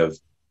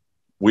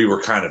we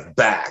were kind of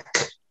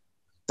back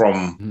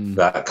from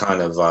that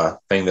kind of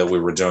thing that we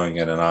were doing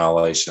in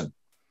Annihilation.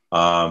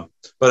 But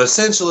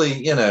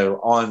essentially,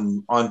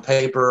 on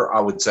paper, I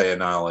would say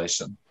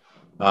Annihilation.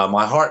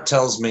 My heart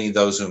tells me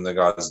Those Whom the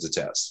Gods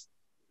Detest.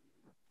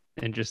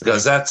 Interesting.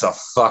 Because that's a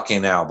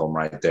fucking album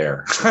right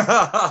there.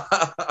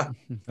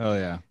 Oh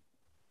yeah.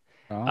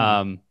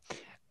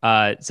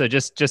 So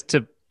just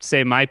to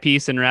say my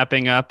piece and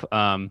wrapping up,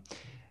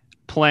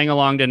 playing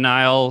along to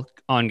Nile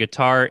on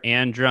guitar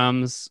and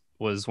drums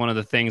was one of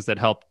the things that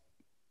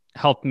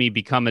helped me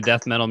become a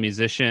death metal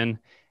musician.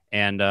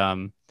 And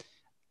I'm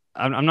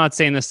not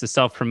saying this to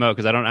self-promote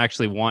because I don't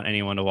actually want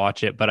anyone to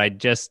watch it, but I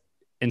just,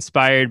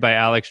 inspired by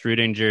Alex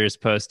Rudinger's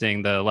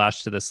posting the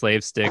Lash to the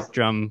Slave Stick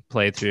drum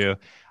playthrough,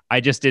 I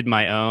just did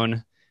my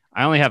own.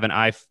 I only have an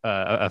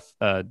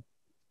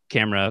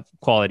camera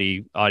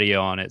quality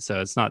audio on it, so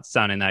it's not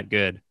sounding that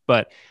good,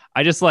 but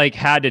I just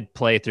had to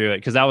play through it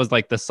because that was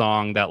the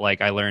song that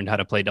I learned how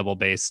to play double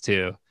bass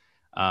to.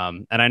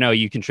 And I know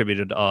you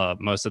contributed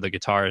most of the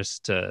guitars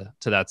to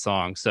that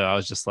song, so I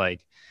was just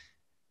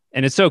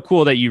and it's so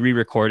cool that you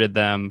re-recorded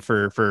them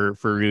for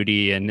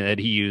Rudy and that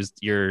he used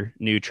your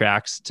new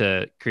tracks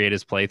to create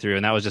his playthrough.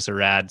 And that was just a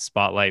rad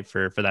spotlight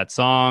for that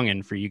song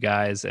and for you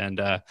guys.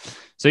 And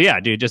so,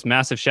 yeah, dude, just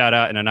massive shout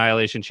out, and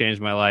Annihilation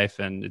changed my life,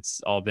 and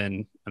it's all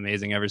been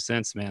amazing ever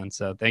since, man.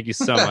 So thank you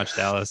so much,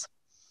 Dallas.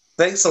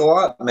 Thanks a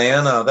lot,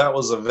 man. That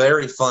was a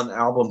very fun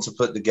album to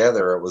put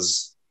together.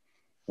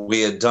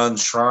 We had done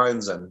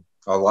Shrines, and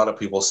a lot of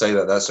people say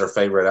that that's their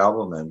favorite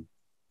album. And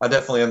I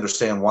definitely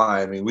understand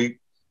why. I mean, we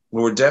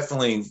were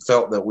definitely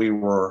felt that we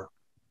were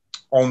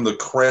on the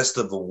crest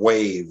of a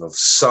wave of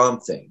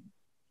something.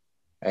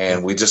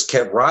 And we just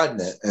kept riding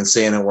it and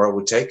seeing it where it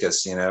would take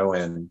us, you know.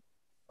 And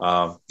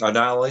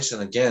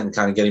Annihilation, again,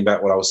 kind of getting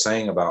back what I was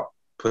saying about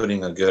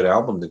putting a good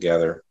album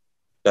together.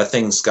 That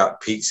thing's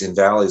got peaks and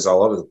valleys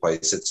all over the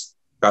place. It's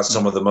got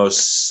some of the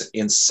most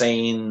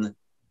insane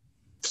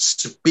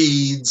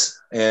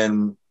speeds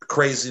and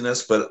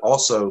craziness, but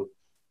also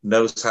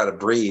knows how to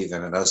breathe,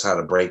 and it knows how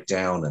to break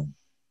down.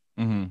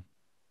 And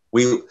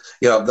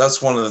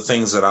that's one of the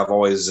things that I've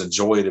always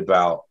enjoyed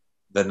about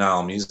the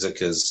Nile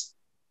music is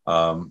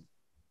it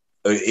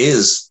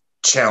is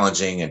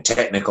challenging and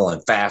technical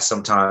and fast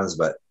sometimes,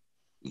 but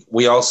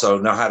we also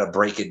know how to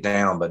break it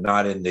down, but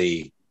not in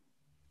the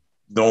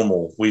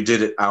normal. We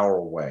did it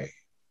our way.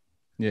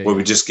 Where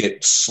we just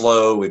get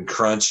slow and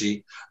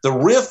crunchy. The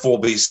riff will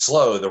be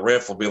slow. The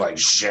riff will be like or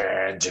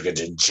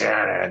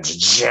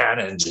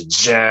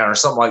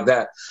something like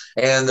that.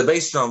 And the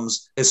bass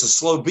drums, it's a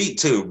slow beat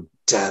too.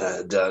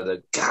 But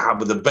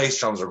the bass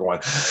drums are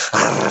going.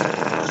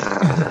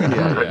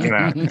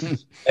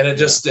 And it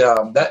just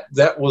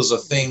that was a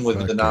thing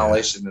with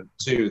Annihilation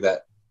too,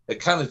 that it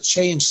kind of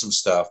changed some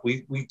stuff.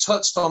 We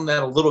touched on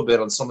that a little bit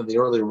on some of the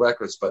earlier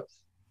records, but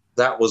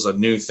that was a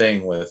new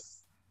thing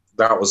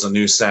that was a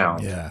new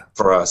sound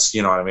for us.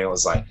 You know what I mean? It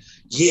was like,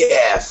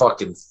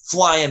 fucking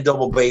flying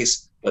double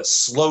bass, but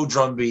slow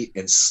drum beat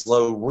and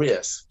slow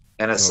riff.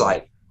 And it's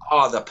like,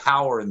 the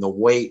power and the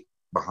weight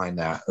behind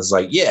that. It's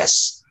like,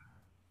 yes.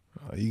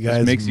 You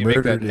guys makes you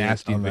make that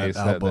nasty face.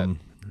 That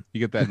you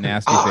get that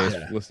nasty face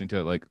listening to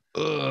it, like,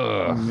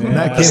 ugh. When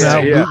that came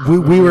out,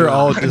 we were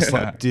all just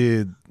like,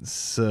 dude,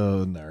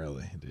 so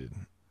gnarly, dude.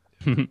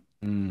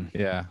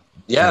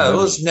 Yeah, it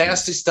was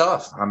nasty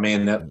stuff. I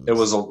mean, it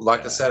was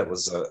like I said, it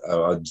was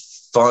a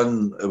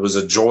fun. It was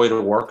a joy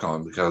to work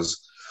on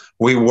because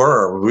we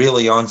were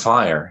really on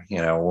fire.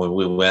 You know, when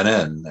we went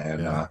in,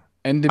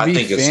 and to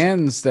be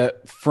fans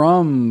that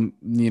from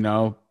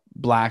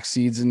Black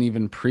Seeds and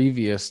even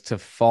previous to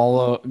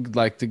follow,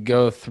 like to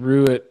go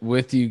through it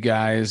with you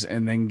guys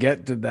and then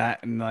get to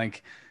that, and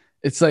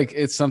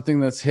it's something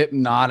that's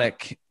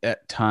hypnotic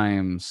at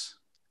times.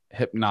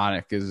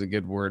 Hypnotic is a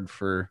good word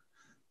for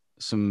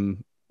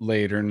some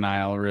later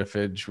Nile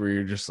riffage where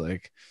you're just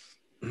like,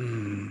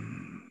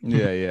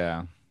 totally.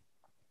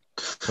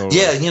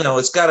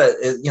 It's got to,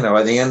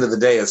 at the end of the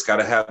day, it's got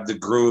to have the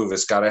groove,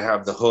 it's got to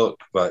have the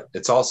hook, but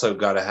it's also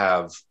got to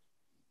have,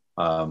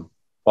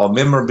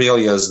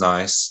 memorabilia is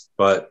nice,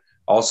 but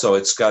also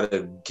it's got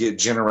to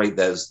generate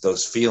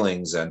those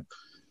feelings. And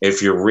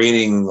if you're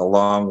reading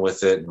along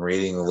with it and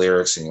reading the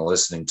lyrics and you're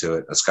listening to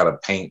it, it's got to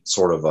paint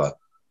sort of a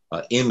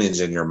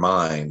image in your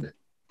mind,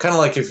 kind of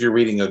like if you're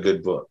reading a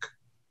good book.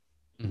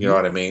 You know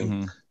what I mean?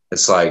 Mm-hmm.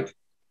 It's like,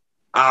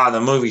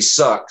 the movie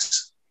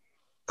sucks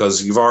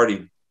because you've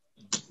already,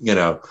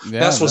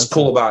 that's what's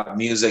cool about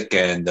music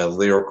and the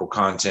lyrical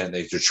content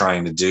that you're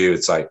trying to do.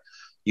 It's like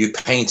you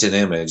paint an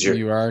image.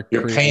 You're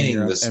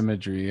painting this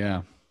imagery,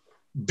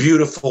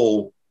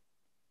 beautiful,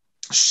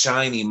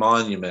 shiny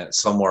monument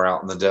somewhere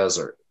out in the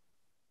desert,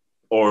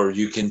 or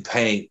you can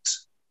paint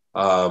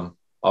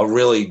a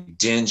really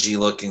dingy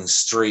looking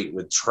street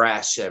with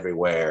trash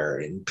everywhere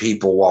and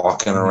people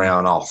walking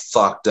around all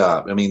fucked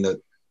up. I mean,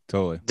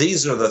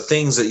 these are the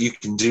things that you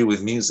can do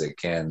with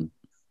music. And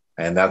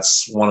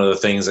that's one of the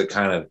things that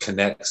kind of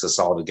connects us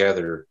all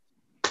together.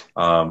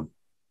 And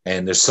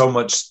there's so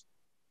much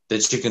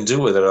that you can do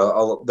with it.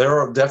 There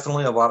are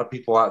definitely a lot of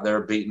people out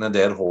there beating a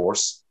dead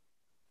horse.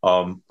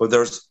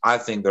 But I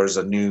think there's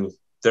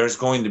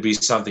going to be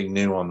something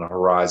new on the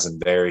horizon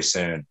very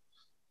soon.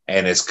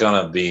 And it's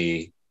going to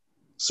be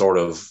sort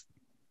of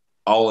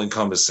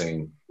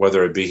all-encompassing,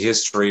 whether it be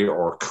history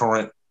or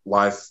current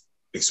life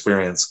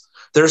experience.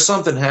 There's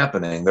something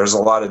happening. There's a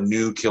lot of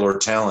new killer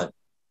talent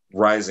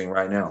rising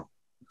right now.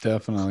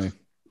 Definitely.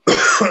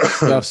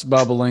 Stuff's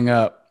bubbling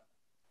up.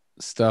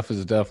 Stuff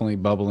is definitely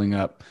bubbling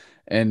up.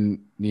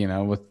 And,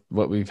 with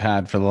what we've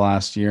had for the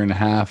last year and a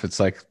half,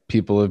 it's like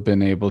people have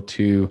been able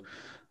to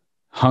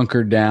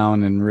hunker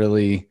down and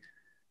really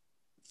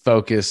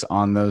focus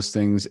on those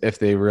things if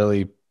they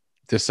really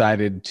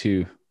decided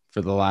to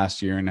for the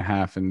last year and a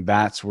half. And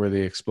that's where the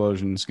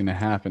explosion is going to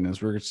happen,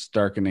 is we're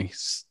starting to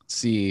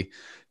see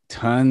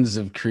tons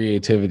of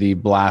creativity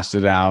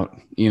blasted out,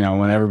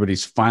 when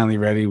everybody's finally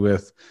ready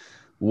with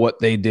what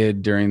they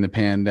did during the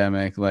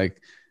pandemic.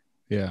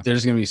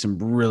 There's going to be some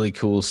really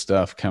cool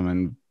stuff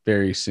coming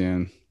very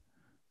soon.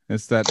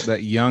 It's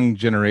that young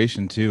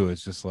generation too.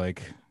 It's just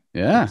like,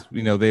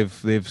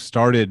 they've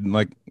started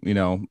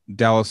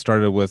Dallas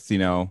started with,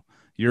 your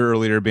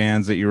earlier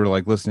bands that you were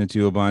like listening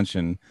to a bunch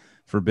and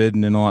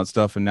Forbidden and all that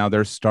stuff, and now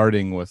they're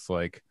starting with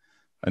like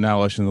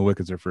Annihilation of the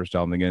Wicked's their first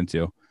album to get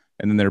into,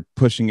 and then they're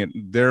pushing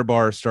it. Their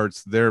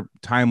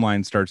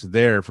timeline starts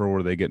there for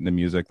where they get into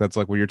music. That's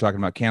like when you're talking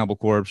about Cannibal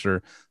Corpse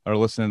or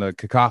listening to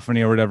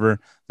Cacophony or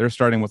whatever. They're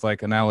starting with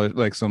like a Nile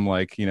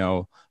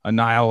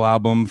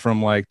album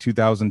from like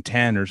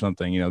 2010 or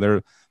something.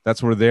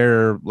 that's where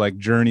their like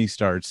journey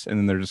starts, and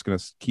then they're just going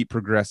to keep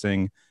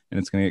progressing, and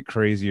it's going to get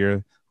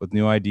crazier with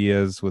new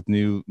ideas, with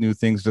new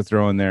things to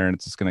throw in there, and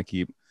it's just going to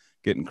keep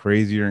getting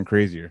crazier and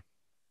crazier.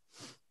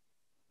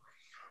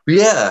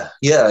 Yeah,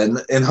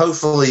 and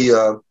hopefully,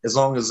 as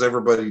long as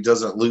everybody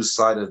doesn't lose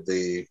sight of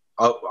the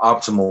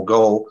optimal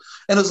goal,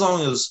 and as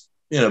long as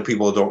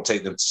people don't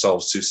take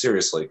themselves too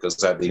seriously,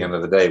 because at the end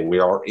of the day, we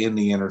are in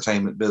the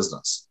entertainment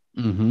business.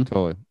 Mm-hmm.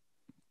 Totally.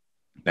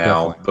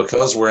 Now, Definitely.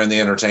 because we're in the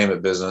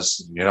entertainment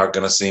business, you're not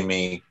going to see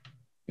me,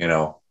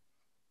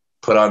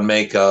 put on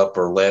makeup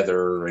or leather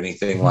or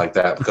anything like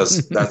that,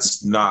 because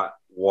that's not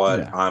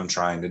what I'm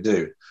trying to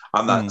do.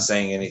 I'm not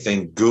saying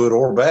anything good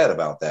or bad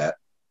about that.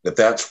 If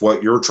that's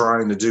what you're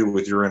trying to do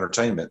with your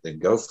entertainment, then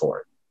go for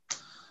it.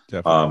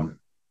 Definitely.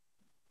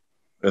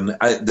 And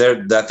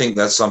I think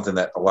that's something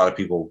that a lot of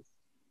people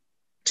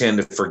tend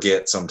to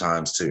forget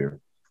sometimes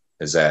too,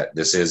 is that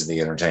this is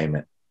the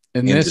entertainment.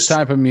 And this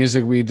type of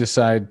music we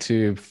decide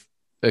to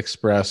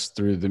express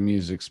through the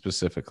music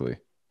specifically.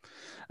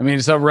 I mean,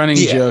 it's a running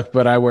joke,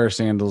 but I wear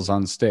sandals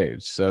on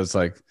stage. So it's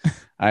like,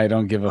 I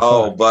don't give a fuck.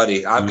 Oh,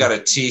 buddy, I've got a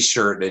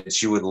t-shirt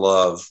that you would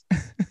love.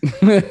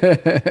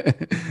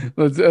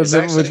 It's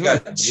actually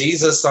got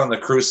Jesus on the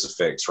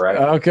crucifix, right?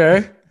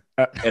 Okay.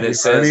 And it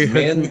says,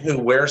 men who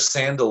wear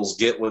sandals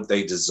get what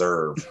they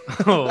deserve.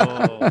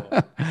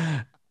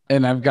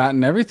 And I've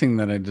gotten everything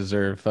that I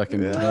deserve.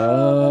 Fucking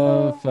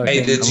love.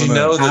 Hey, did you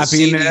know the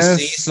CDC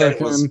said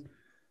it was...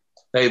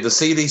 Hey, the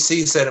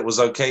CDC said it was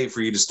okay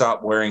for you to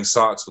stop wearing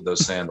socks with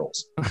those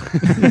sandals.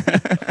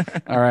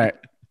 All right.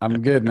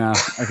 I'm good now.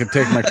 I can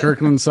take my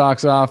Kirkland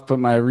socks off, put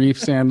my Reef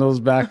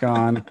sandals back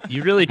on.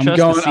 You really trust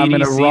the CDC? I'm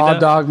going to raw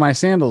dog my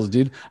sandals,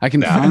 dude. I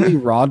can finally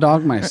raw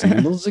dog my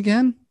sandals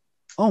again.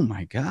 Oh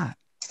my God.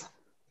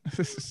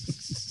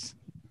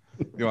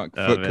 You want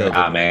foot cover.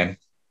 Ah, man.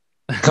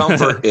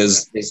 Comfort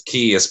is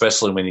key,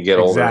 especially when you get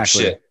older.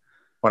 Exactly. Shit.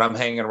 When I'm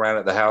hanging around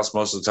at the house,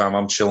 most of the time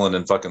I'm chilling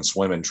in fucking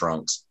swimming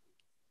trunks.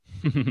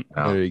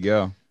 There you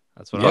go.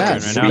 That's what I'm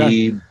doing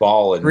right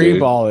now. Free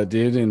ball it,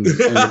 dude. And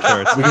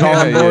shorts. We call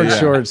them board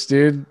shorts,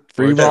 dude.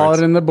 Free ball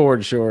it in the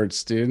board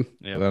shorts, dude.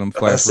 Yep. Let them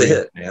fly. That's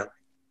it, man.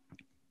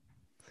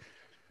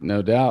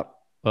 No doubt.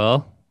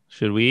 Well,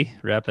 should we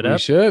wrap it up? We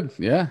should,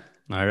 yeah.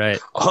 All right.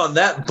 On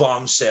that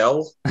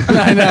bombshell.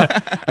 I know.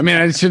 I mean,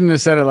 I shouldn't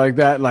have said it like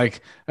that.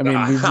 Like, I mean,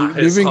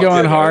 we've been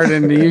going hard,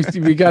 and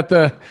we got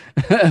the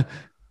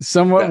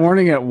somewhat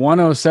warning at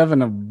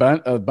 107 a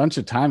bunch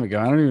of time ago.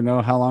 I don't even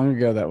know how long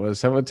ago that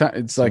was. What time?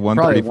 It's like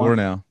 134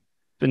 now.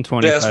 Been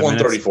 25 minutes.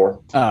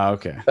 134. Oh,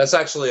 okay. That's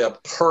actually a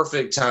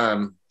perfect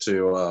time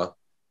to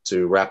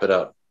wrap it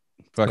up.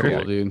 Fuck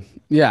cool, dude.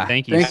 Yeah.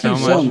 Thank you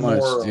so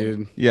much,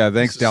 dude. Yeah,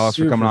 thanks, Dallas,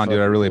 for coming on, dude.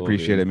 I really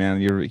appreciate dude. it,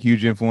 man. You're a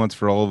huge influence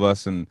for all of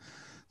us, and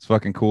it's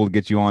fucking cool to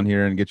get you on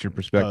here and get your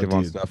perspective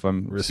on stuff.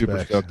 I'm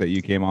super stoked that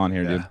you came on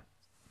here, dude.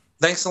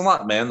 Thanks a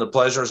lot, man. The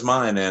pleasure is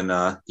mine.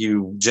 And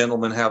you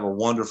gentlemen have a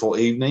wonderful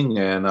evening.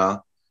 And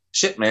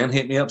shit, man,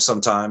 hit me up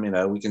sometime.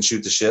 We can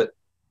shoot the shit.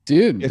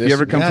 Dude, if you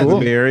ever come to the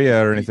Bay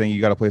Area or anything, you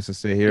got a place to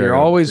stay here. You're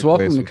always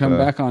welcome to come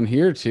back on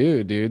here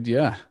too, dude.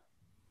 Yeah.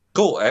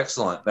 Cool.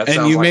 Excellent. That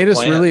and you made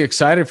us really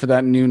excited for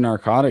that new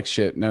Narcotic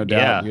shit. No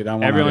doubt, dude.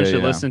 Everyone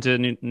should listen to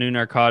new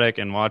Narcotic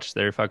and watch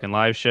their fucking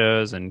live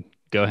shows and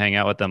go hang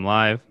out with them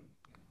live.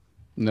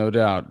 No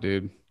doubt,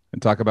 dude.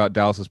 And talk about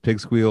Dallas's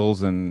pig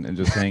squeals and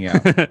just hang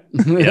out.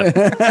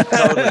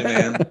 Totally,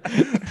 man.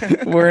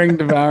 Wearing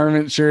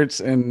devourment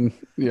shirts and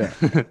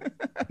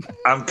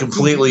I'm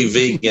completely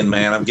vegan,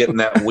 man. I'm getting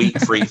that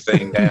wheat-free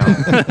thing down.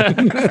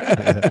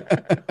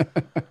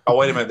 Oh,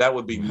 wait a minute. That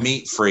would be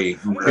meat-free.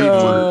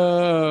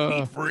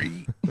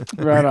 Meat-free.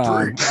 Right on.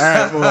 All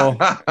right, well,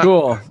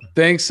 cool.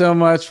 Thanks so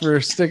much for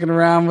sticking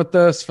around with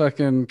us.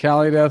 Fucking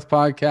Cali Death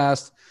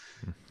Podcast.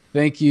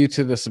 Thank you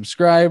to the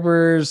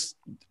subscribers.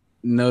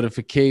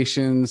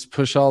 Notifications,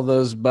 push all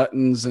those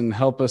buttons and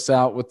help us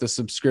out with the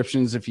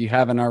subscriptions if you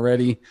haven't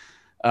already.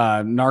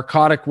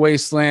 Narcotic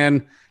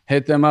Wasteland,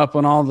 hit them up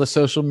on all the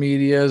social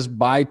medias,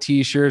 buy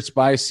t-shirts,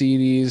 buy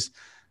CDs.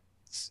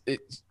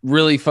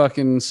 Really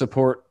fucking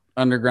support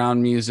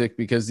underground music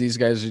because these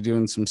guys are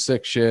doing some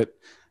sick shit.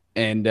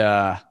 And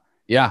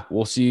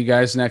we'll see you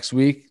guys next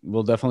week.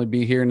 We'll definitely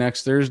be here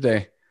next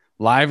Thursday.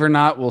 Live or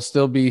not, we'll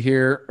still be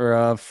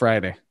here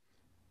Friday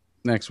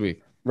next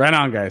week. Right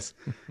on, guys.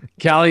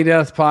 Cali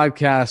Death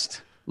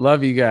Podcast.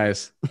 Love you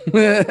guys.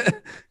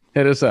 Hit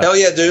us up. Hell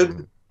yeah,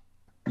 dude.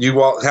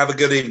 You all have a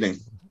good evening.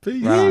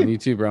 Right on. You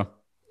too, bro.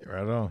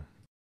 Right on.